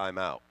now a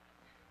timeout.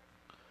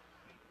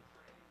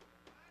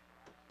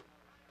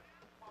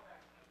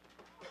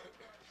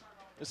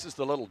 This is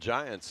the Little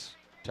Giants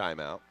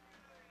timeout.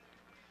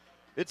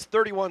 It's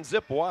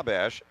 31-zip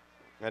Wabash,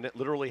 and it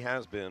literally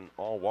has been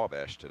all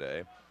Wabash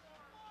today.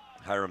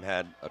 Hiram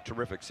had a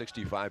terrific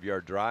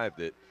 65-yard drive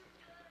that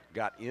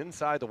got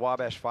inside the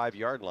Wabash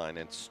 5-yard line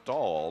and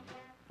stalled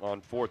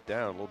on 4th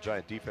down. Little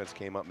Giant defense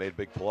came up, made a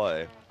big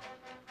play.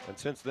 And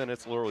since then,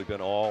 it's literally been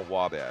all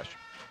Wabash.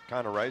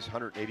 Connor Rice,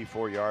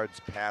 184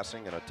 yards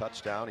passing and a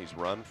touchdown. He's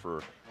run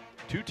for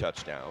 2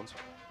 touchdowns.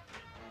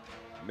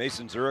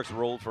 Mason Zurich's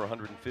rolled for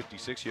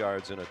 156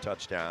 yards and a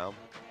touchdown.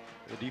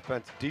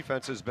 The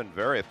defense has been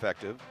very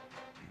effective.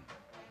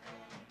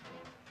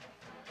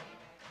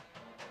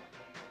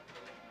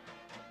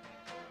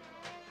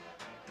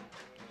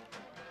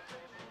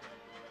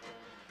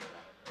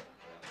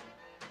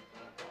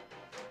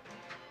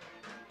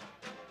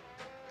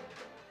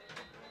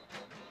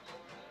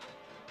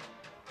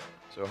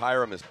 So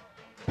Hiram has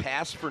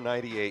passed for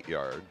 98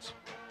 yards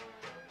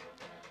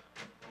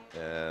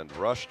and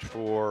rushed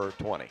for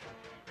 20.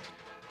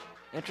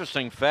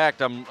 interesting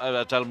fact, I'm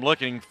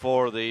looking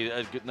for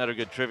another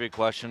good trivia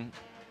question.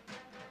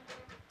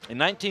 In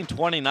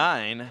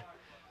 1929,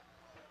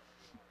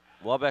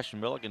 Wabash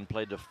and Milligan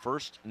played the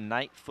first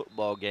night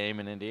football game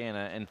in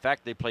Indiana. In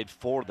fact, they played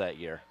 4 that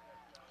year.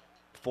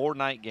 4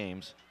 night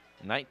games,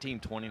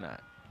 1929.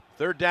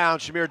 3rd down,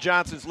 Shamir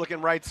Johnson's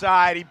looking right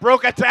side. He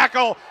broke a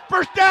tackle.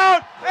 First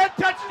down and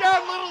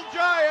touchdown, Little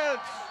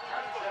Giants.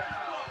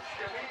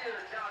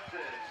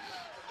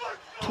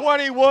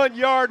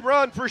 21-yard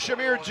run for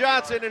Shamir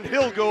Johnson, and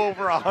he'll go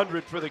over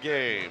 100 for the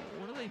game.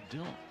 What are they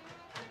doing?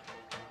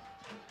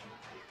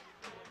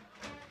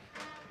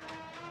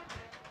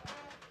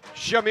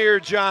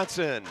 Shamir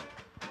Johnson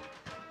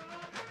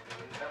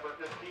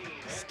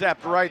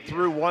stepped right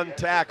through one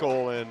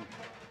tackle and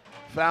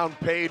found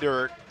pay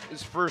dirt.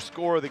 His first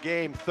score of the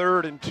game,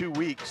 third in 2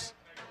 weeks.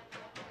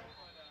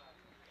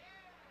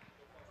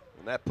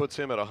 And that puts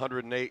him at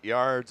 108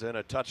 yards and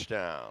a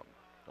touchdown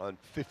on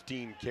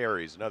 15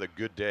 carries. Another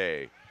good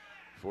day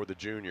for the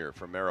junior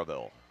from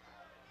Maryville.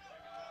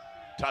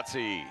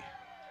 Tutsi.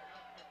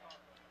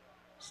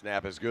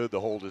 Snap is good, the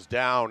hold is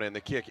down, and the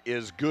kick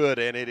is good,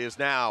 and it is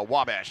now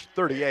Wabash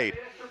 38,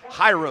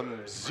 Hiram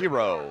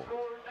 0.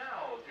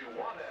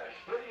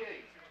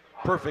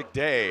 Perfect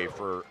day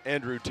for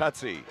Andrew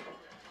Tutsi.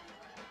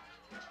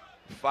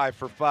 5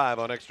 for 5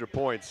 on extra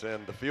points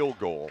and the field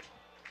goal.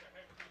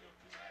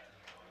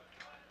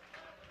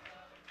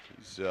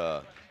 He's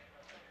a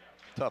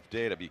tough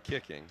day to be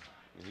kicking,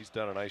 and he's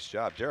done a nice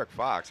job. Derek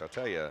Fox, I'll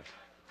tell you,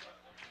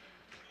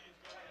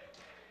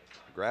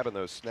 grabbing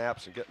those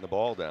snaps and getting the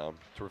ball down.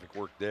 Terrific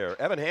work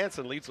there. Evan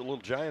Hansen leads the Little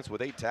Giants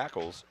with 8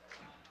 tackles.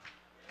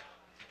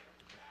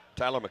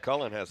 Tyler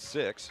McCullen has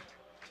 6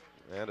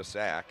 and a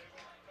sack.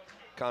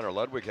 Connor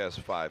Ludwig has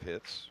 5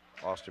 hits.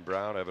 Austin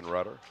Brown, Evan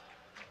Rudder,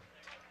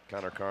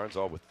 Connor Carnes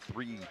all with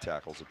 3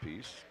 tackles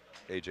apiece.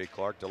 A.J.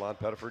 Clark, DeLon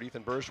Pettiford,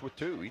 Ethan Bursch with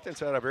 2. Ethan's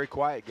had a very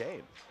quiet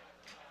game.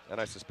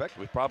 And I suspect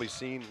we've probably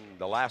seen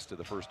the last of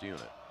the first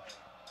unit.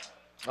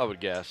 I would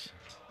guess,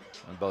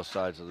 on both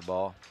sides of the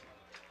ball.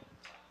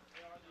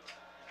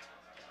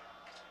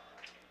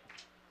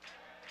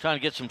 Trying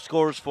to get some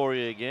scores for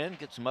you again,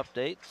 get some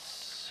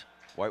updates.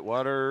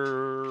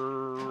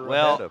 Whitewater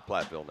ahead of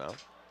Platteville now.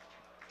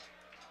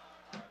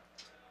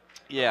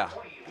 Yeah,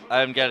 I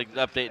haven't got an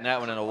update in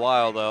that one in a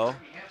while, though.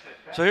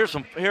 So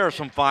here are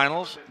some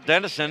finals.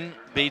 Denison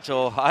beats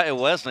Ohio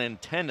Wesleyan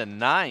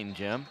 10-9,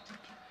 Jim.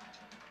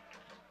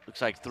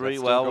 Looks like 3.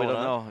 Well, we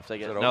don't know if they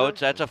get. No,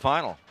 that's a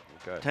final.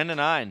 Okay.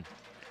 10-9.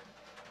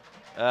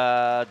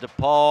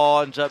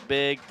 DePaul ends up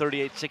big,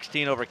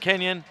 38-16 over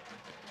Kenyon.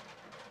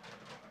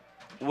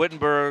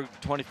 Wittenberg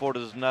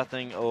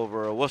 24-0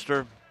 over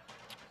Worcester.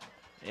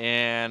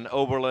 And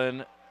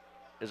Oberlin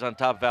is on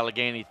top of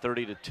Allegheny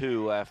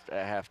 30-2 at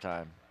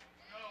halftime.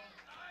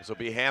 This will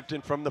be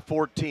Hampton from the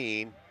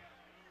 14.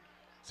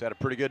 He's had a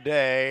pretty good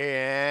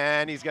day,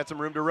 and he's got some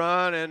room to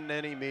run, and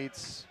then he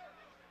meets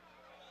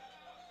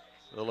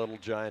the Little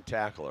Giant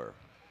tackler.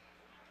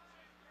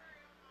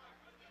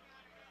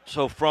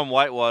 So from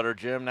Whitewater,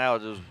 Jim, now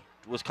it is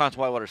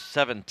Wisconsin-Whitewater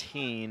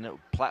 17,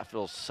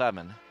 Platteville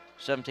 7.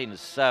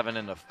 17-7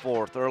 in the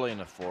fourth, early in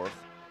the fourth.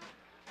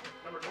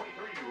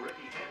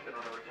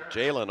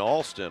 Jalen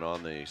Alston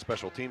on the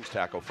special teams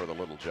tackle for the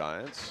Little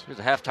Giants. Here's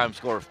a halftime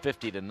score of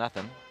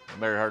 50-0.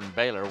 Mary Hardin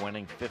Baylor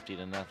winning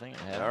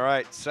 50-0. All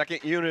right,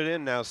 second unit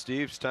in now,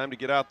 Steve. It's time to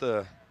get out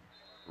the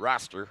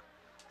roster.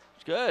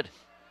 It's good.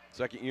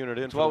 Second unit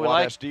in for the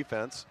Wabash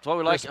defense. That's what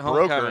we like at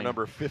homecoming. homecoming.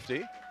 Number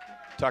 50.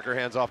 Tucker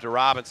hands off to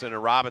Robinson,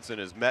 and Robinson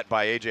is met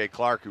by A.J.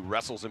 Clark, who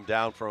wrestles him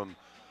down for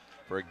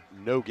a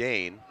no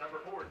gain.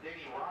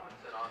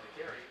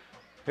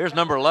 Here's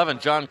number 11,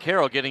 John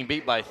Carroll, getting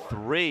beat by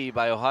 3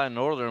 by Ohio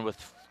Northern with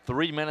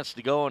 3 minutes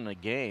to go in the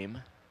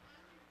game.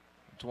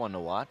 It's one to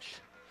watch.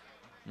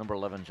 Number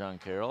 11, John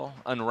Carroll,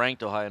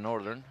 unranked Ohio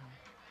Northern.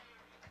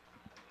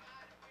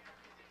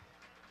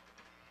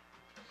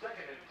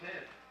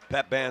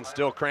 Pep band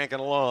still cranking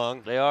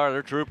along. They are,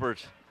 they're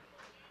troopers.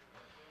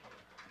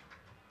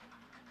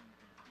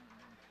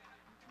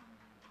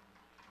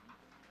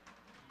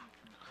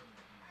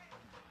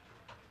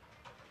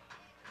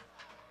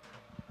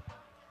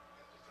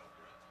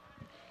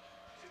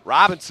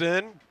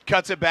 Robinson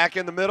cuts it back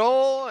in the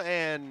middle,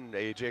 and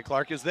A.J.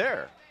 Clark is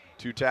there.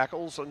 2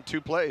 tackles on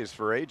 2 plays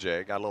for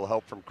A.J. Got a little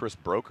help from Chris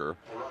Broker.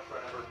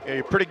 Yeah,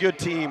 you're a pretty good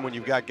team when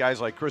you've got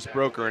guys like Chris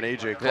Broker and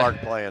A.J. Clark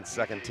playing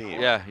second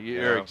team. Yeah,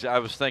 I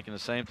was thinking the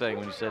same thing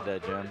when you said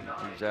that, Jim.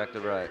 You're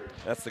exactly right.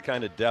 That's the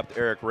kind of depth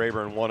Eric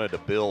Rayburn wanted to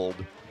build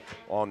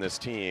on this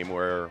team,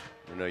 where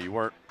you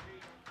weren't,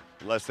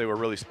 unless they were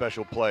really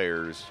special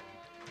players,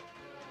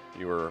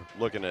 you were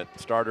looking at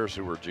starters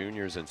who were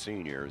juniors and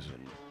seniors.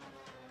 And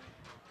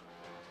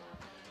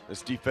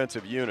this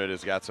defensive unit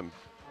has got some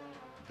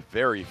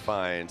very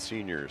fine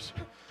seniors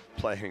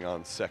playing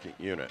on second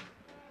unit.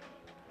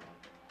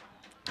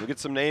 We'll get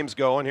some names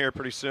going here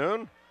pretty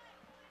soon.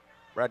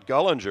 Brad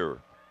Gullinger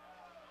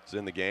is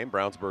in the game,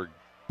 Brownsburg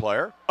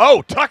player.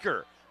 Oh,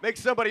 Tucker makes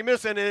somebody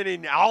miss, and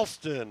then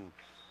Alston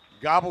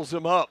gobbles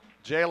him up.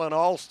 Jalen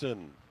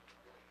Alston.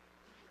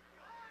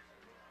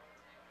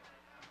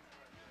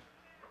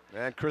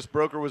 And Chris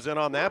Broker was in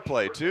on that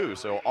play too,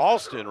 so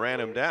Alston ran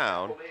him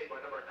down.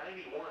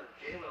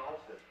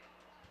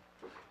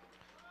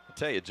 I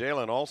tell you,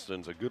 Jalen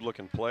Alston's a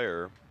good-looking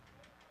player.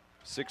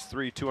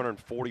 6'3",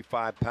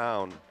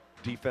 245-pound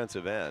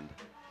defensive end,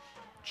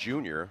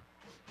 junior.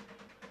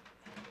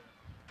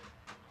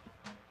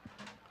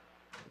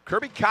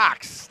 Kirby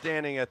Cox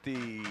standing at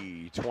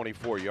the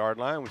 24-yard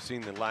line. We've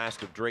seen the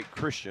last of Drake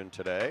Christian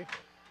today.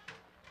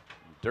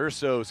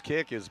 Durso's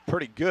kick is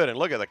pretty good, and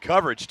look at the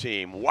coverage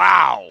team.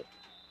 Wow!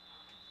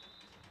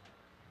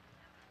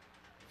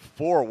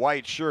 4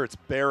 white shirts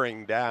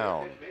bearing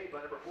down.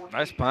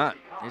 Nice punt.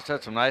 He's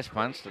had some nice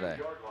punts today.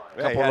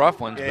 A Yeah, couple rough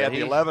ones, he but had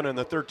the 11 and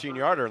the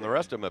 13-yarder, and the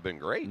rest of them have been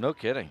great. No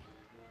kidding.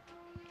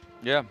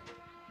 Yeah.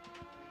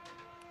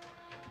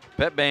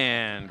 Pep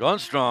band going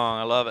strong.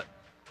 I love it.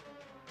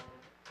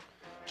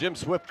 Jim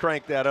Swift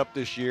cranked that up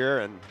this year,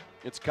 and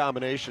it's a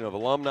combination of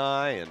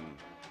alumni and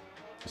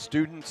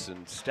students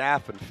and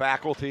staff and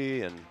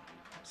faculty and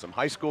some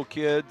high school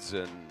kids,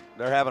 and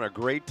they're having a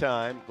great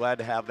time. Glad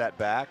to have that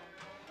back.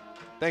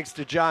 Thanks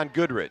to John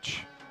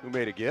Goodrich, who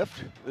made a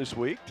gift this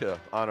week to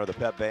honor the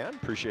Pep Band.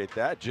 Appreciate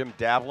that. Jim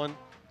Davlin,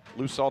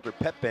 Lou Salter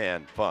Pep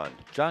Band Fund.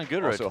 John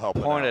Goodrich also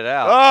helping pointed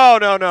out.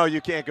 out. Oh, no,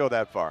 you can't go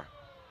that far.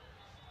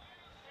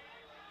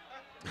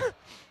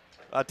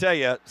 I'll tell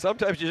you,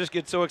 sometimes you just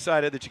get so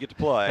excited that you get to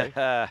play.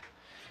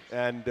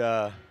 And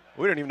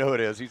we don't even know who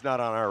it is. He's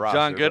not on our roster.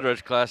 John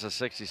Goodrich, class of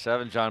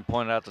 67. John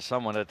pointed out to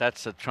someone that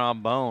that's the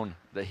trombone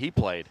that he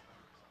played.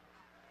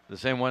 The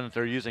same one that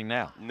they're using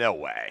now. No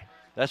way.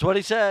 That's what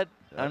he said.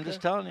 Okay. I'm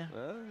just telling you.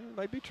 It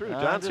might be true.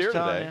 John's here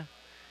today.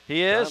 You.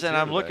 He is, John's and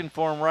here I'm today. looking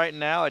for him right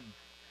now.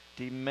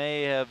 He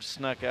may have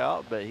snuck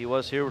out, but he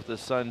was here with his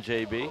son,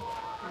 JB.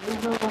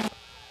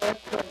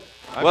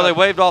 Well, they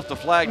waved off the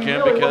flag,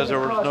 Jim, because there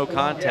was no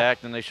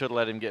contact, and they should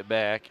let him get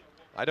back.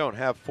 I don't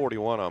have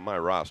 41 on my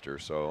roster,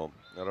 so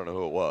I don't know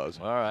who it was.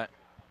 All right.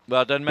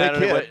 Well, it doesn't Big matter.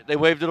 kid. They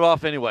waved it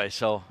off anyway,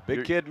 so.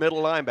 Big kid,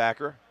 middle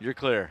linebacker. You're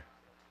clear.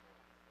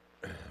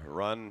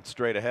 Run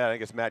straight ahead. I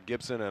think it's Matt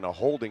Gibson, and a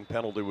holding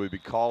penalty would be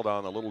called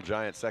on the Little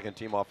Giant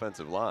second-team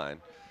offensive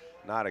line.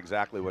 Not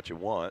exactly what you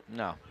want.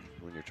 No.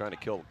 When you're trying to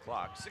kill the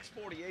clock.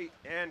 6:48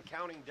 and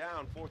counting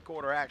down, fourth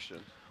quarter action.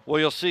 Well,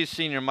 you'll see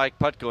senior Mike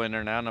Putko in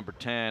there now, number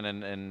 10,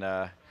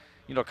 and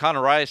you know,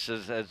 Connor Rice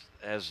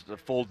has the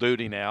full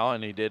duty now,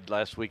 and he did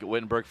last week at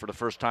Wittenberg for the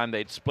first time.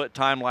 They'd split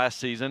time last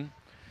season,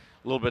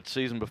 a little bit the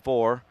season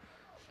before,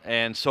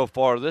 and so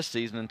far this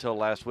season until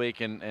last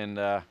week. And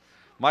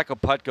Michael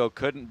Putko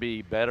couldn't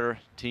be better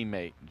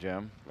teammate,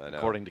 Jim,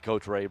 according to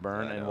Coach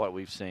Rayburn and what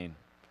we've seen.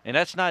 And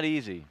that's not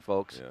easy,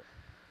 folks. Yeah.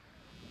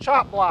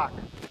 Chop block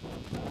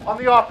on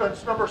the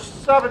offense, number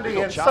 70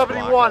 and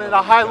 71 in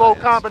a high-low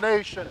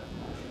combination.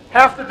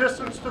 Half the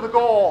distance to the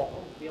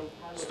goal.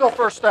 Still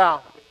first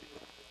down.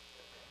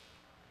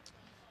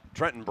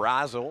 Trenton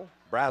Brazel,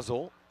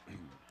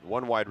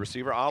 one wide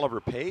receiver.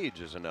 Oliver Page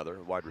is another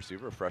wide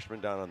receiver, a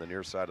freshman down on the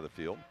near side of the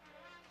field.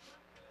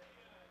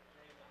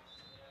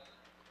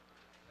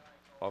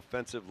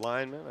 Offensive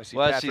lineman. I see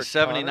Patrick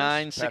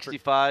 79, Connors,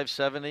 65,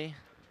 70.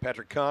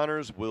 Patrick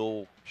Connors,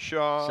 Will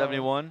Shaw.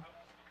 71.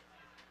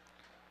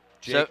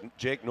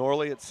 Jake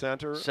Norley at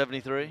center.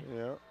 73.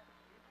 Yeah.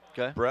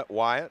 Okay. Brett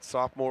Wyatt,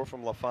 sophomore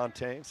from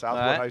LaFontaine,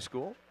 Southwood High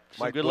School.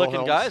 Some Mike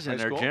good-looking Wilhelms, guys in high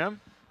there, school.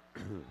 Jim.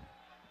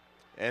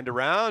 End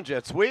around,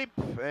 jet sweep,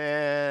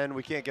 and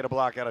we can't get a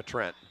block out of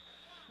Trent.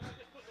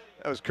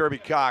 That was Kirby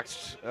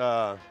Cox,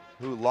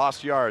 who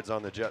lost yards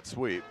on the jet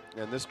sweep,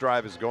 and this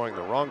drive is going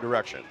the wrong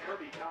direction.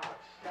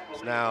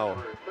 It's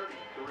now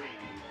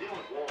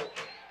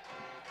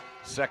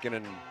 2nd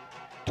and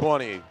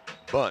 20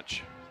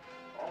 bunch.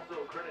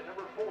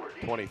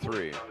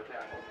 23. D.D.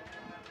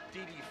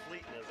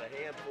 Fleeton has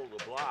a handful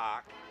to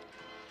block.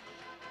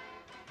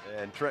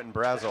 And Trenton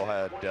Brazel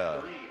had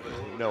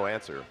no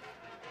answer.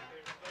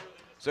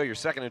 So your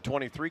 2nd and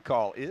 23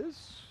 call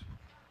is?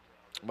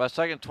 My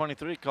 2nd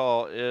 23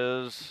 call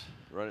is?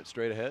 Run it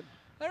straight ahead?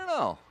 I don't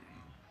know.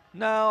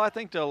 No, I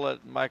think they'll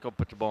let Michael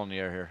put the ball in the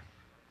air here.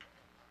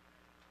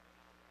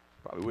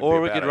 Probably wouldn't be or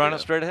a we bad could run idea.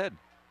 it straight ahead.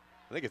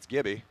 I think it's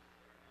Gibby.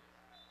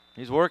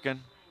 He's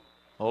working.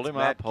 Hold him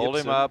up, hold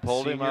him up,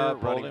 hold him up,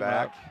 hold him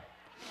up.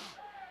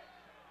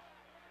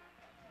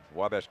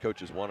 Wabash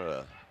coaches wanted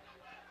a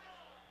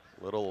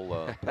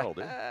little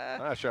penalty. I'm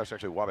not sure it's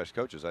actually Wabash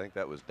coaches. I think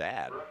that was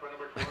Dad.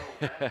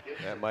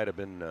 That might have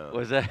been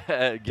was that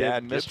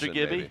Dad Mr. Gibson,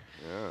 Gibby? maybe.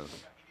 Yeah.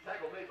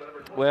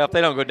 Well, if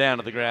they don't go down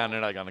to the ground,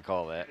 they're not going to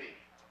call that.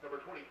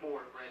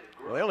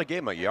 Well, they only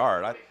gave him a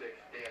yard.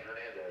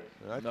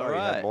 I thought he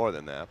had more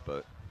than that,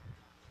 but.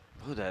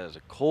 Ooh, that is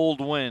a cold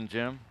wind,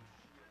 Jim.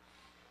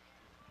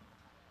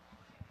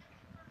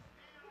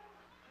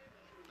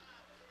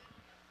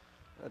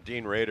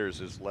 Dean Raiders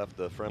has left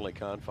the friendly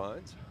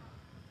confines.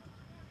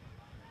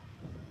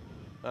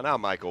 Now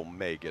Michael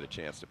may get a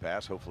chance to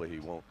pass. Hopefully he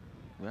won't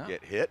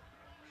get hit.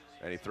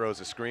 And he throws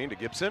a screen to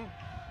Gibson.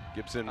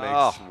 Gibson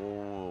makes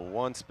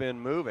one spin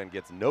move and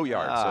gets no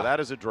yards. So that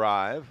is a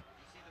drive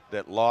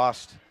that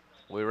lost.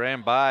 We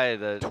ran by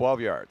the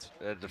 12 yards.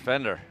 The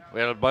defender.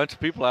 We had a bunch of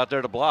people out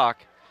there to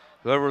block.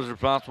 Whoever was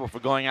responsible for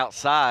going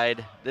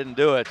outside didn't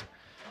do it.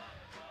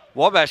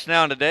 Wabash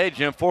now today,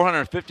 Jim,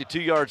 452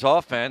 yards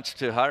offense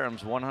to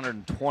Hiram's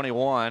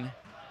 121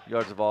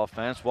 yards of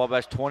offense.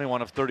 Wabash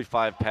 21 of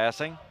 35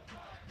 passing.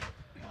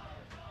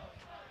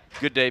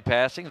 Good day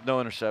passing,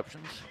 no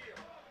interceptions.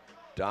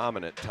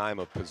 Dominant time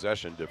of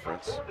possession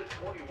difference.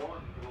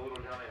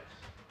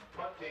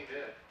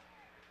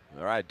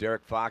 All right,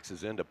 Derek Fox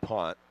is into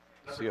punt.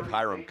 See if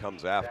Hiram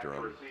comes after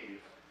him.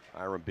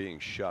 Hiram being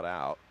shut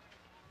out.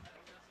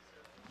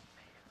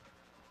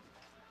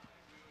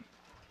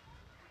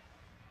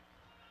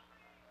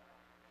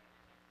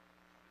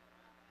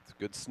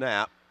 Good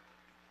snap.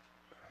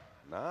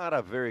 Not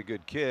a very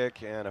good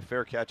kick, and a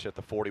fair catch at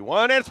the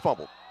 41, and it's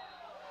fumbled.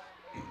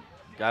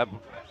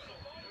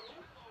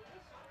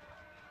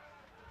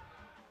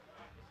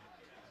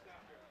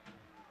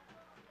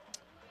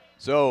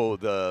 So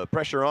the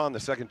pressure on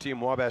the second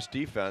team Wabash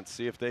defense.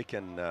 See if they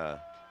can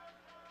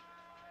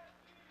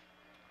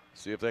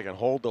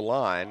hold the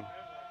line,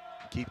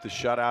 keep the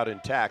shutout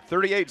intact.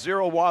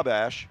 38-0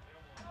 Wabash,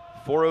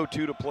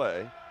 4:02 to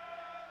play.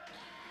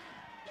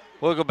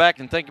 We'll go back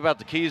and think about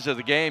the keys of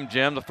the game,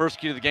 Jim. The first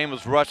key to the game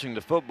was rushing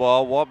the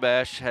football.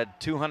 Wabash had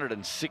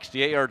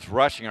 268 yards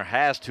rushing, or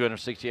has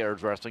 268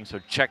 yards rushing, so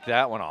check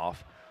that one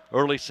off.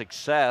 Early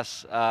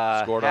success,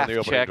 scored on the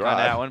opening check drive. on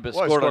that one, but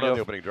well, scored on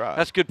the opening drive.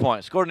 That's a good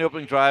point. Scored on the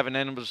opening drive, and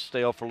then it was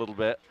stale for a little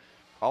bit.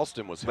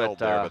 Alston was held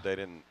there, but they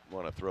didn't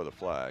want to throw the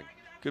flag.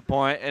 Good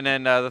point. And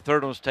then the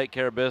third one was take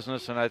care of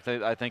business, and I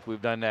think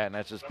we've done that, and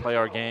that's just play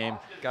our game.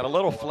 Got a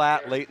little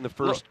flat late in the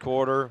first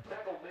quarter.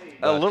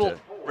 A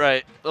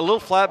little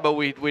flat, but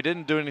we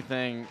didn't do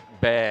anything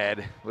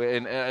bad.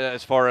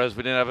 As far as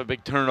we didn't have a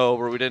big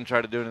turnover, we didn't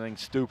try to do anything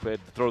stupid,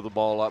 throw the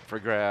ball up for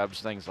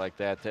grabs, things like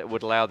that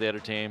would allow the other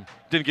team.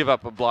 Didn't give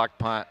up a block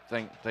punt,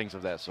 things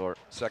of that sort.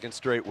 Second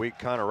straight week,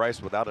 Connor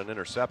Rice without an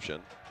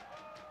interception.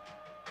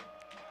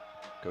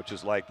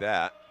 Coaches like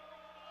that.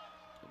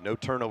 No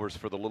turnovers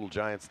for the Little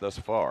Giants thus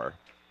far.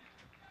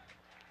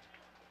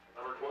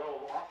 Number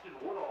 12, Austin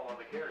Woodall on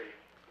the carry.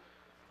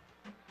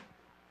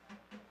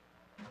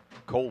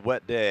 Cold,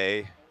 wet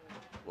day.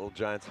 Little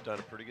Giants have done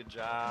a pretty good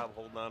job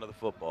holding on to the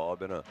football.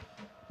 Been a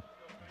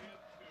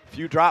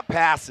few drop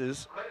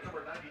passes. Credit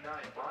number 99,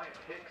 Brian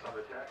Hicks on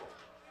the tackle.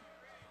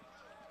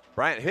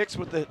 Bryant Hicks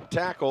with the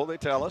tackle, they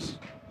tell us.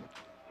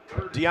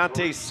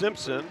 Deontay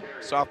Simpson,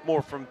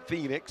 sophomore from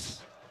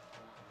Phoenix,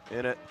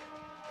 in a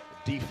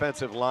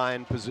defensive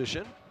line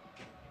position.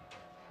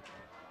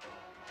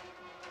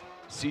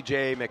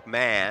 C.J.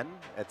 McMahon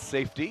at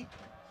safety.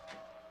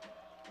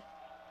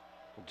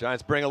 The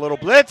Giants bring a little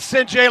blitz,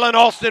 and Jalen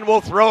Alston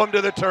will throw him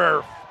to the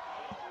turf.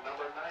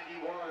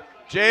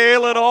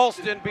 Jalen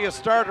Alston be a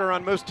starter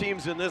on most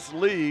teams in this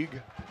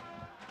league.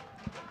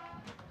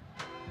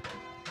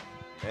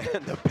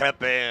 And the pep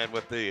band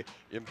with the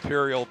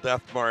Imperial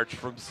Death March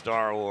from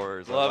Star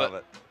Wars. I love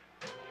it.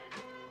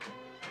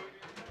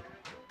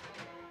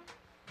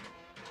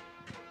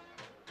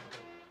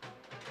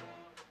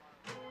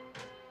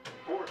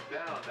 Fourth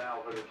down now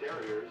for the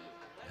Terriers.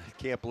 I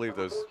can't believe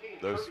those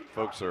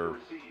folks are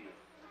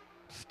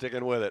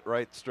sticking with it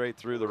right straight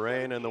through the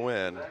rain and the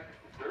wind.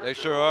 They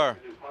sure are.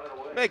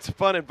 Makes a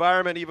fun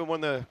environment even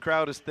when the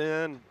crowd is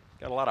thin.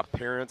 Got a lot of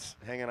parents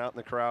hanging out in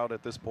the crowd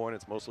at this point.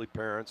 It's mostly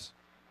parents.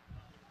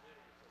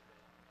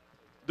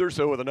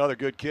 Durso with another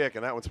good kick,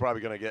 and that one's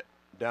probably going to get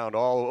down to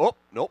all. Oh,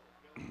 nope.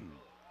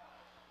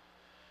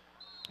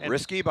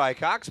 Risky by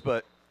Cox,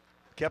 but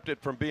kept it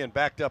from being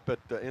backed up at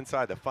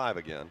inside the 5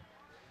 again.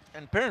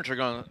 And parents are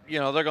going to,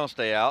 they're going to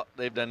stay out.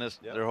 They've done this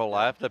their whole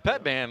life. The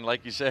pet band,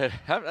 like you said,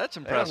 that's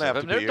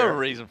impressive. There's no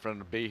reason for them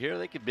to be here.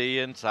 They could be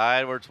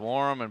inside where it's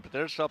warm, and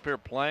they're just up here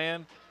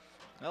playing.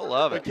 They'll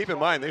love it. Keep in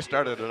mind, they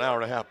started an hour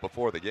and a half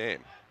before the game.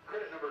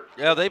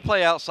 Yeah, they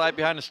play outside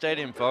behind the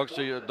stadium, folks.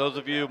 So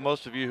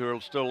most of you who are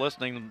still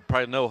listening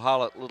probably know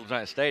Hollett Little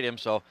Giant Stadium.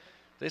 So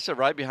they sit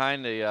right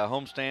behind the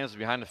home stands,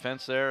 behind the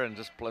fence there, and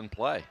just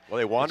play. Well,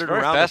 they wandered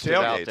around the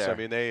tailgates. I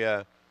mean,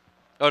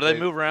 do they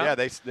move around?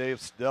 Yeah,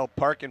 they'll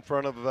park in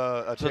front of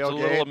a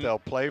tailgate. They'll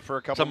play for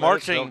a couple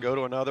minutes. They'll go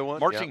to another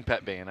one. Marching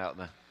pet band out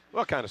there.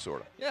 Well, kind of,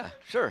 sort of. Yeah,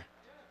 sure.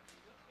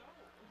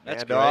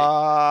 That's great.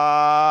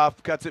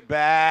 Off, cuts it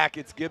back.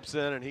 It's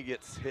Gibson, and he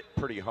gets hit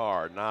pretty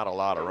hard. Not a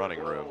lot of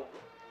running room.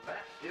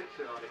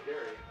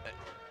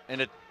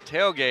 And the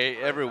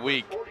tailgate every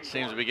week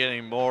seems to be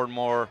getting more and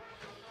more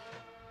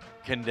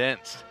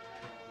condensed.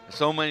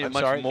 So many,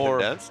 much more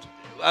condensed.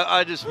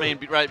 I just mean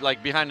right,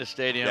 like behind the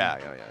stadium. Yeah.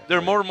 There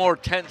are more and more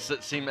tents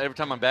that seem every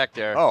time I'm back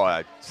there. Oh,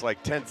 it's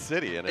like Tent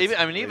City, and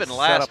even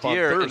last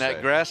year in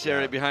that grass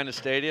area behind the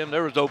stadium,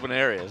 there was open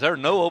areas. There are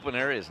no open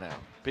areas now.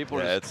 People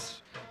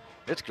it's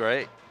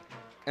great.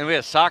 And we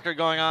had soccer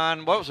going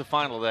on. What was the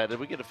final of that? Did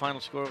we get a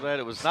final score of that?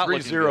 It was not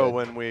 3-0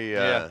 when we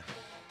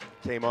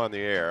came on the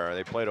air.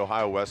 They played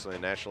Ohio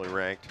Wesleyan, nationally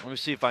ranked. Let me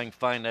see if I can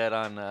find that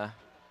on the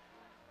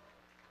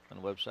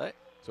website.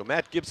 So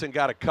Matt Gibson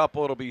got a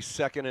couple. It'll be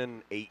 2nd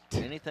and 8.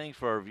 Anything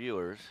for our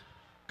viewers.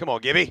 Come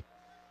on, Gibby.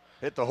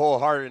 Hit the hole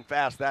hard and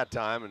fast that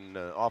time, and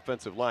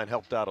offensive line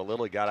helped out a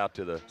little. He got out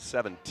to the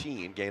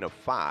 17, gain of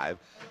 5.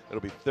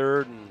 It'll be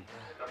 3rd and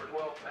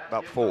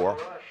about 4.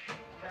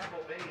 Tackle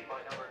made by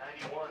number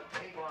 91,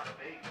 Kayvon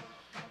Bates,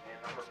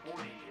 and number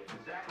 40,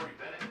 Zachary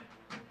Bennett.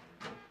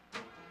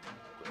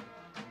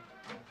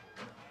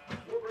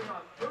 We'll bring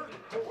on 3rd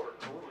and 4 for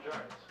the Little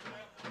Giants.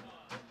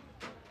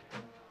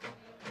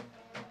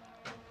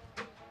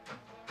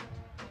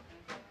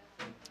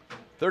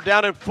 They're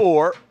down and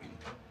 4.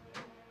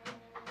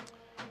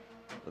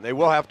 And they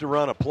will have to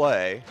run a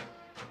play.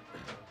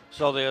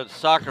 So the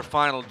soccer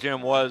final,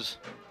 Jim, was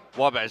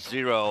Wabash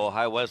 0,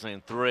 Ohio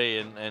Wesleyan 3,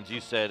 and as you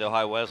said,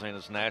 Ohio Wesleyan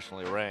is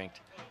nationally ranked.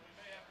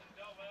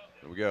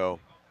 Here we go.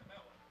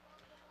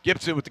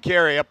 Gibson with the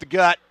carry up the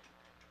gut.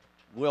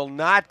 Will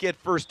not get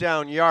first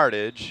down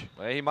yardage.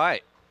 Well, he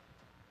might.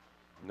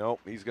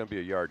 Nope, he's going to be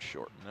a yard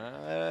short.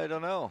 I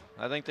don't know.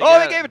 I think they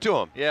they gave it to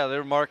him. Yeah,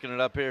 they're marking it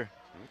up here.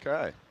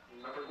 Okay.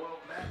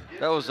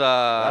 That was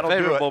a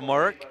favorable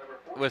mark.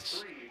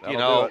 With,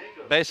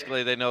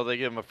 basically they know they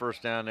give him a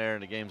first down there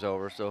and the game's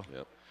over. So,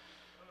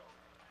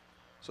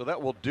 So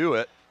that will do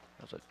it.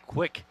 That was a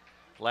quick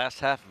last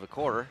half of the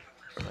quarter.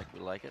 Just like we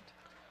like it.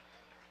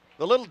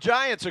 The Little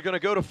Giants are going to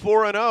go to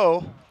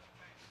 4-0,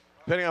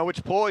 depending on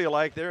which poll you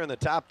like. They're in the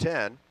top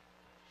 10.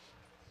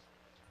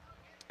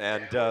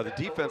 And the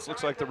defense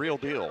looks like the real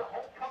deal.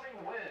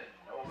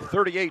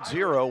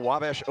 38-0,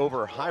 Wabash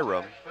over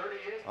Hiram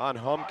on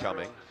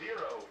homecoming.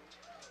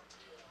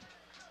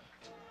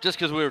 Just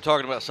because we were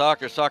talking about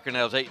soccer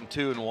now is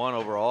 8-2-1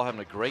 overall,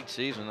 having a great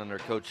season under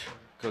Coach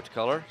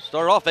Culler.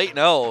 Started off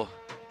 8-0.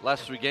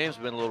 Last 3 games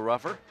have been a little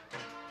rougher,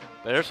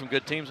 but there's some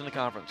good teams in the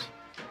conference.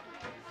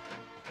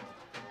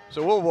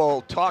 So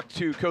we'll talk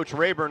to Coach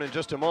Rayburn in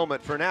just a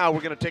moment. For now,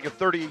 we're going to take a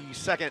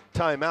 30-second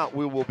timeout.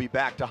 We will be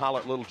back to holler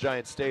at Little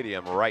Giant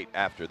Stadium right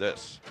after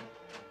this.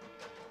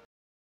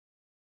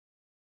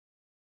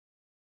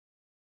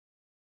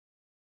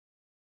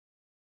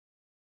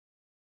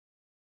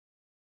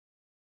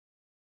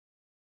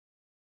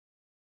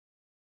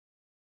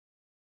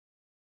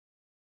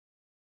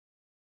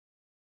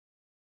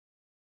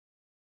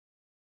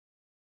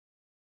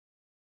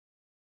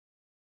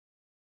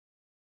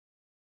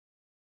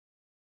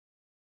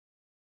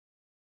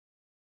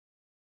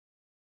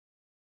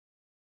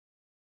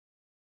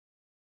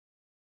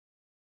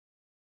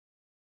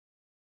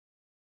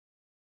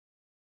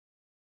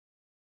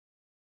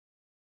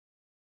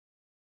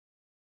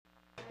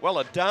 Well,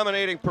 a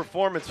dominating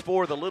performance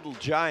for the Little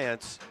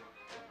Giants.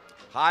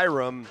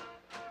 Hiram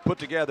put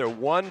together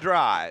one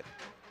drive,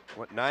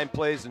 went 9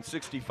 plays and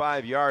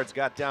 65 yards,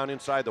 got down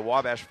inside the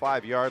Wabash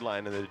 5-yard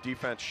line, and the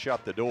defense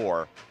shut the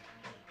door.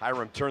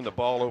 Hiram turned the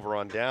ball over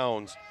on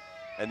downs,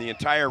 and the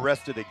entire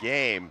rest of the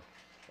game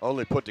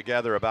only put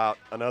together about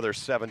another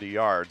 70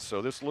 yards.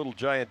 So this Little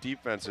Giant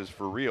defense is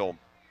for real.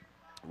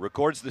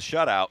 Records the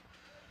shutout.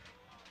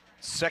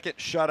 Second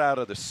shutout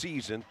of the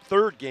season,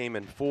 3rd game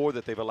in 4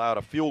 that they've allowed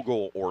a field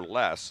goal or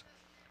less.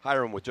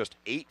 Hiram with just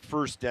 8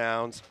 first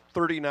downs,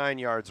 39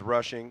 yards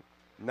rushing,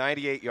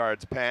 98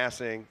 yards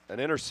passing, an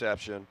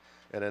interception,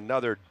 and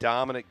another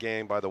dominant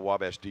game by the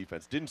Wabash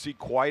defense. Didn't see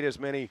quite as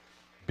many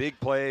big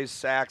plays,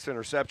 sacks,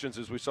 interceptions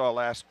as we saw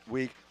last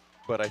week,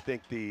 but I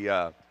think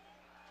the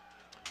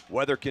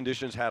weather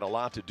conditions had a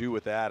lot to do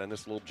with that, and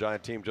this Little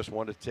Giant team just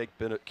wanted to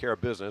take care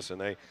of business, and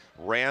they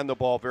ran the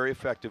ball very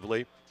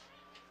effectively.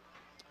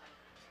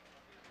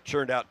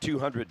 Churned out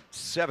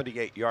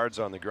 278 yards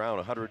on the ground,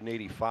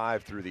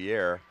 185 through the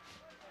air.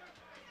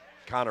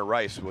 Connor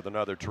Rice with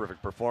another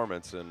terrific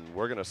performance, and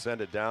we're going to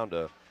send it down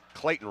to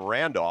Clayton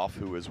Randolph,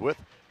 who is with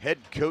head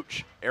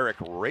coach Eric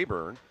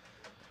Rayburn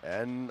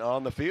and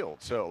on the field.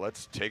 So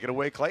let's take it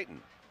away,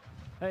 Clayton.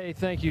 Hey,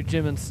 thank you,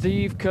 Jim and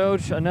Steve.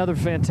 Coach, another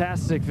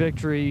fantastic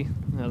victory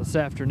this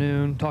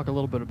afternoon. Talk a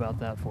little bit about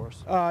that for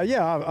us.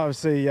 Yeah,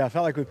 obviously, I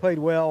felt like we played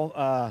well.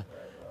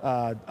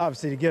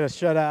 Obviously, to get a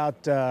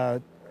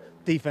shutout,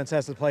 defense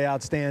has to play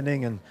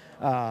outstanding, and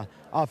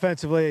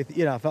offensively,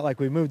 I felt like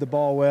we moved the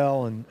ball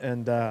well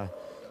and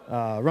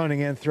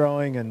running and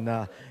throwing, and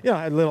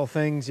had little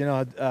things.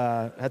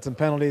 Had some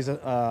penalties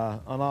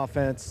on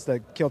offense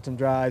that killed some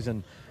drives,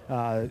 and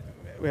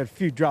we had a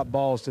few drop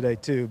balls today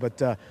too.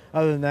 But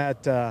other than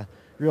that,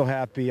 real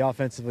happy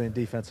offensively and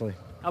defensively.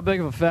 How big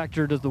of a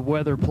factor does the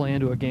weather play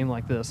into a game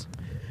like this?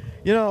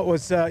 It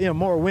was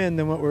more wind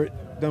than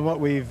what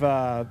we've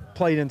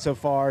played in so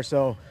far.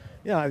 So.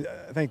 I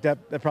think that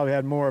probably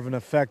had more of an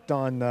effect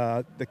on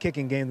the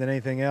kicking game than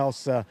anything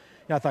else. I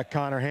thought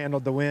Connor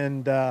handled the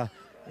wind,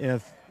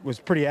 was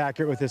pretty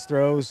accurate with his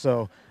throws.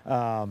 So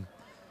I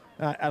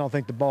don't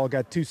think the ball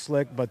got too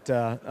slick, but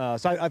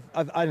so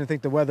I didn't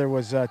think the weather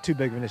was too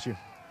big of an issue.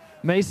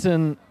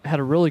 Mason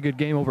had a really good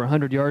game, over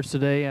 100 yards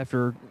today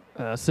after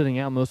sitting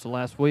out most of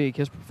last week.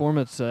 His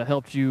performance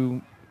helped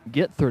you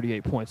get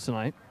 38 points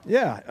tonight.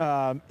 Yeah,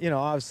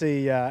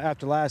 obviously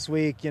after last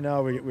week, we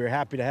were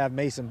happy to have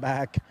Mason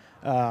back.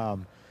 He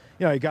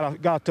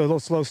got off to a little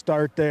slow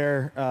start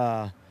there,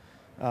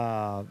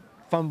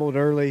 fumbled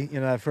early,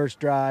 that first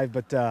drive,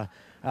 but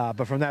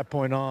from that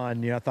point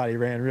on, I thought he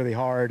ran really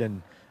hard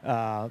and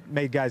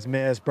made guys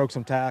miss, broke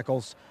some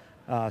tackles.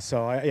 I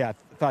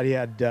thought he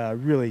had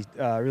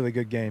really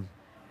good game.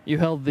 You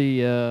held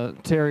the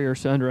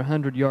Terriers to under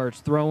 100 yards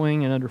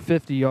throwing and under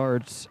 50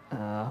 yards,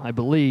 I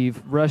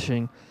believe,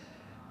 rushing.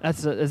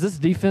 Is this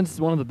defense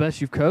one of the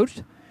best you've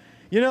coached?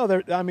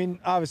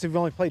 Obviously we've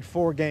only played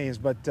 4 games,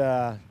 but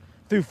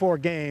through 4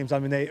 games,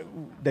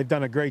 they've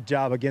done a great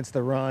job against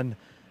the run.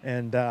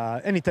 And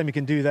anytime you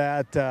can do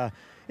that,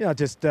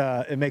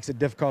 it makes it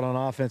difficult on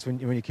offense when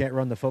you can't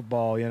run the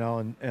football,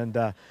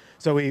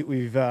 So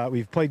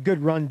we've played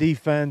good run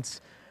defense,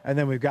 and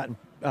then we've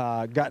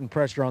gotten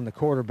pressure on the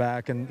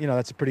quarterback, and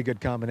that's a pretty good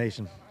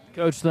combination.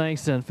 Coach,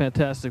 thanks, and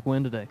fantastic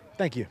win today.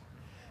 Thank you.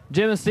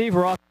 Jim and Steve,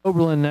 we're off to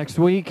Oberlin next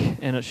week,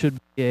 and it should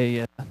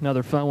be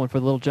another fun one for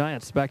the Little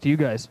Giants. Back to you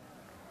guys.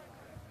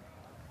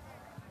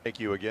 Thank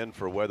you again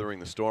for weathering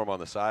the storm on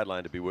the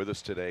sideline to be with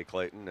us today,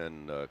 Clayton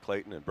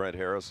and Brent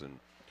Harris and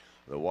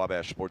the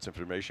Wabash Sports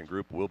Information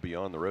Group will be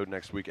on the road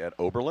next week at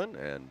Oberlin,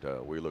 and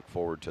we look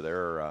forward to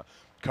their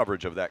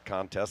coverage of that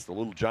contest. The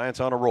Little Giants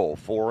on a roll,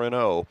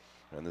 4-0,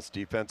 and this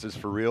defense is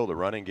for real. The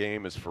running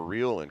game is for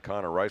real, and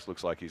Connor Rice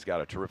looks like he's got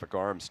a terrific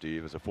arm,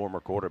 Steve. As a former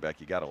quarterback,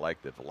 you got to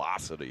like the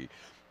velocity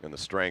and the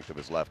strength of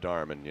his left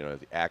arm, and the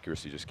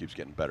accuracy just keeps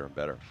getting better and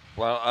better.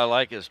 Well, I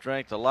like his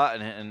strength a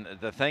lot, and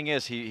the thing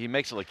is, he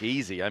makes it look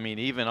easy. I mean,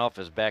 even off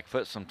his back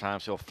foot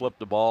sometimes he'll flip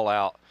the ball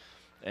out,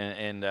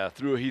 and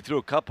he threw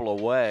a couple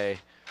away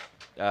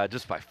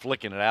just by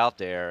flicking it out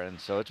there, and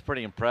so it's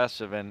pretty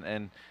impressive.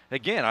 And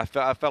again, I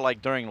felt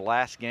like during the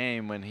last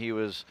game when he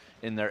was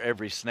in there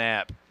every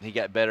snap, he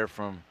got better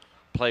from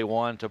play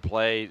 1 to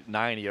play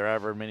 90 or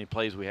however many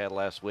plays we had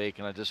last week,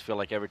 and I just feel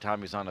like every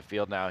time he's on the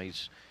field now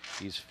he's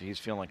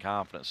feeling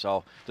confident.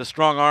 So the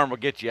strong arm will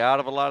get you out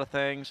of a lot of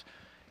things,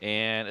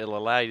 and it'll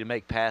allow you to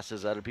make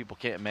passes other people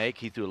can't make.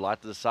 He threw a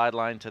lot to the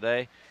sideline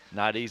today,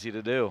 not easy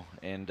to do,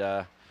 and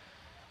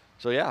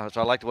so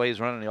I like the way he's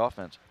running the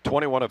offense.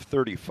 21 of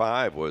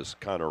 35 was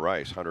Connor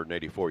Rice,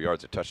 184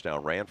 yards, a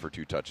touchdown, ran for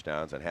 2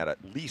 touchdowns, and had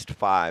at least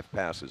 5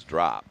 passes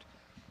dropped.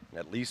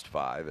 At least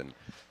 5, and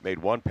made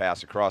 1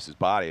 pass across his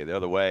body the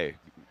other way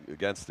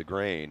against the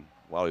grain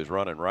while he was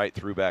running right,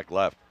 threw back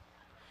left.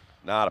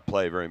 Not a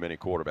play very many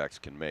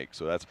quarterbacks can make.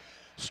 So that's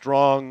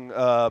strong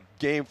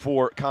game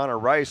for Connor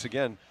Rice.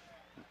 Again,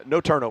 no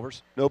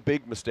turnovers, no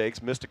big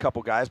mistakes, missed a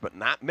couple guys, but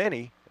not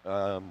many.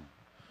 I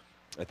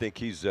think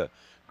he's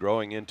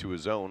growing into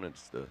his own.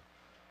 It's the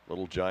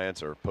Little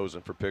Giants are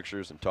posing for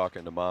pictures and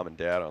talking to mom and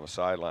dad on the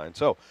sideline.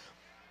 So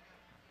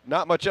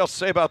not much else to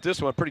say about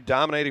this one. Pretty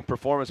dominating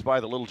performance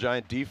by the Little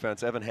Giant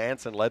defense. Evan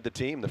Hansen led the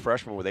team. The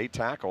freshman with 8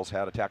 tackles,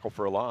 had a tackle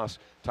for a loss.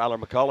 Tyler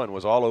McCullen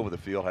was all over the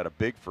field, had a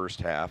big first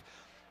half,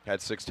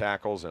 had 6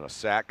 tackles and a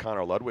sack.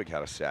 Connor Ludwig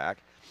had a sack.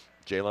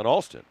 Jalen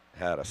Alston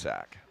had a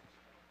sack.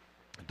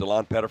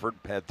 DeLon Pettiford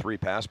had 3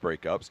 pass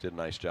breakups, did a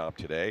nice job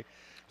today.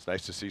 It's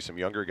nice to see some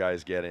younger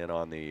guys get in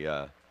on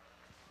the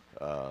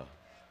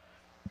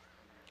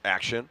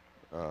action.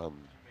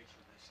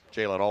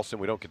 Jalen Alston,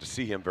 we don't get to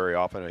see him very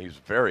often. He's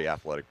a very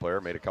athletic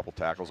player, made a couple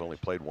tackles, only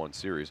played 1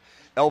 series.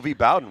 L.V.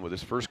 Bowden with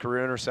his first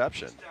career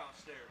interception.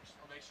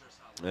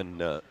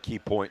 And key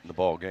point in the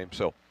ball game.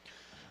 So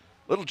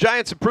Little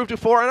Giants improved to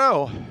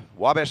 4-0.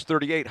 Wabash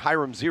 38,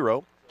 Hiram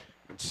 0. You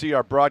can see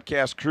our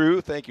broadcast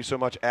crew. Thank you so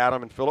much,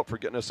 Adam and Philip, for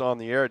getting us on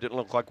the air. It didn't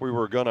look like we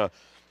were going to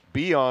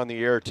be on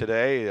the air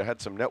today. I had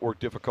some network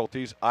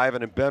difficulties.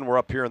 Ivan and Ben were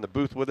up here in the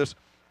booth with us.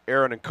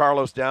 Aaron and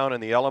Carlos down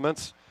in the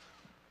elements.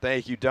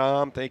 Thank you,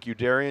 Dom. Thank you,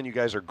 Darian. You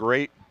guys are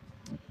great.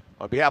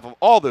 On behalf of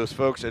all those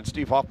folks and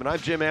Steve Hoffman, I'm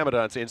Jim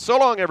Amadon saying so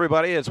long,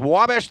 everybody. It's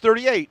Wabash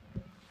 38,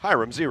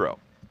 Hiram 0.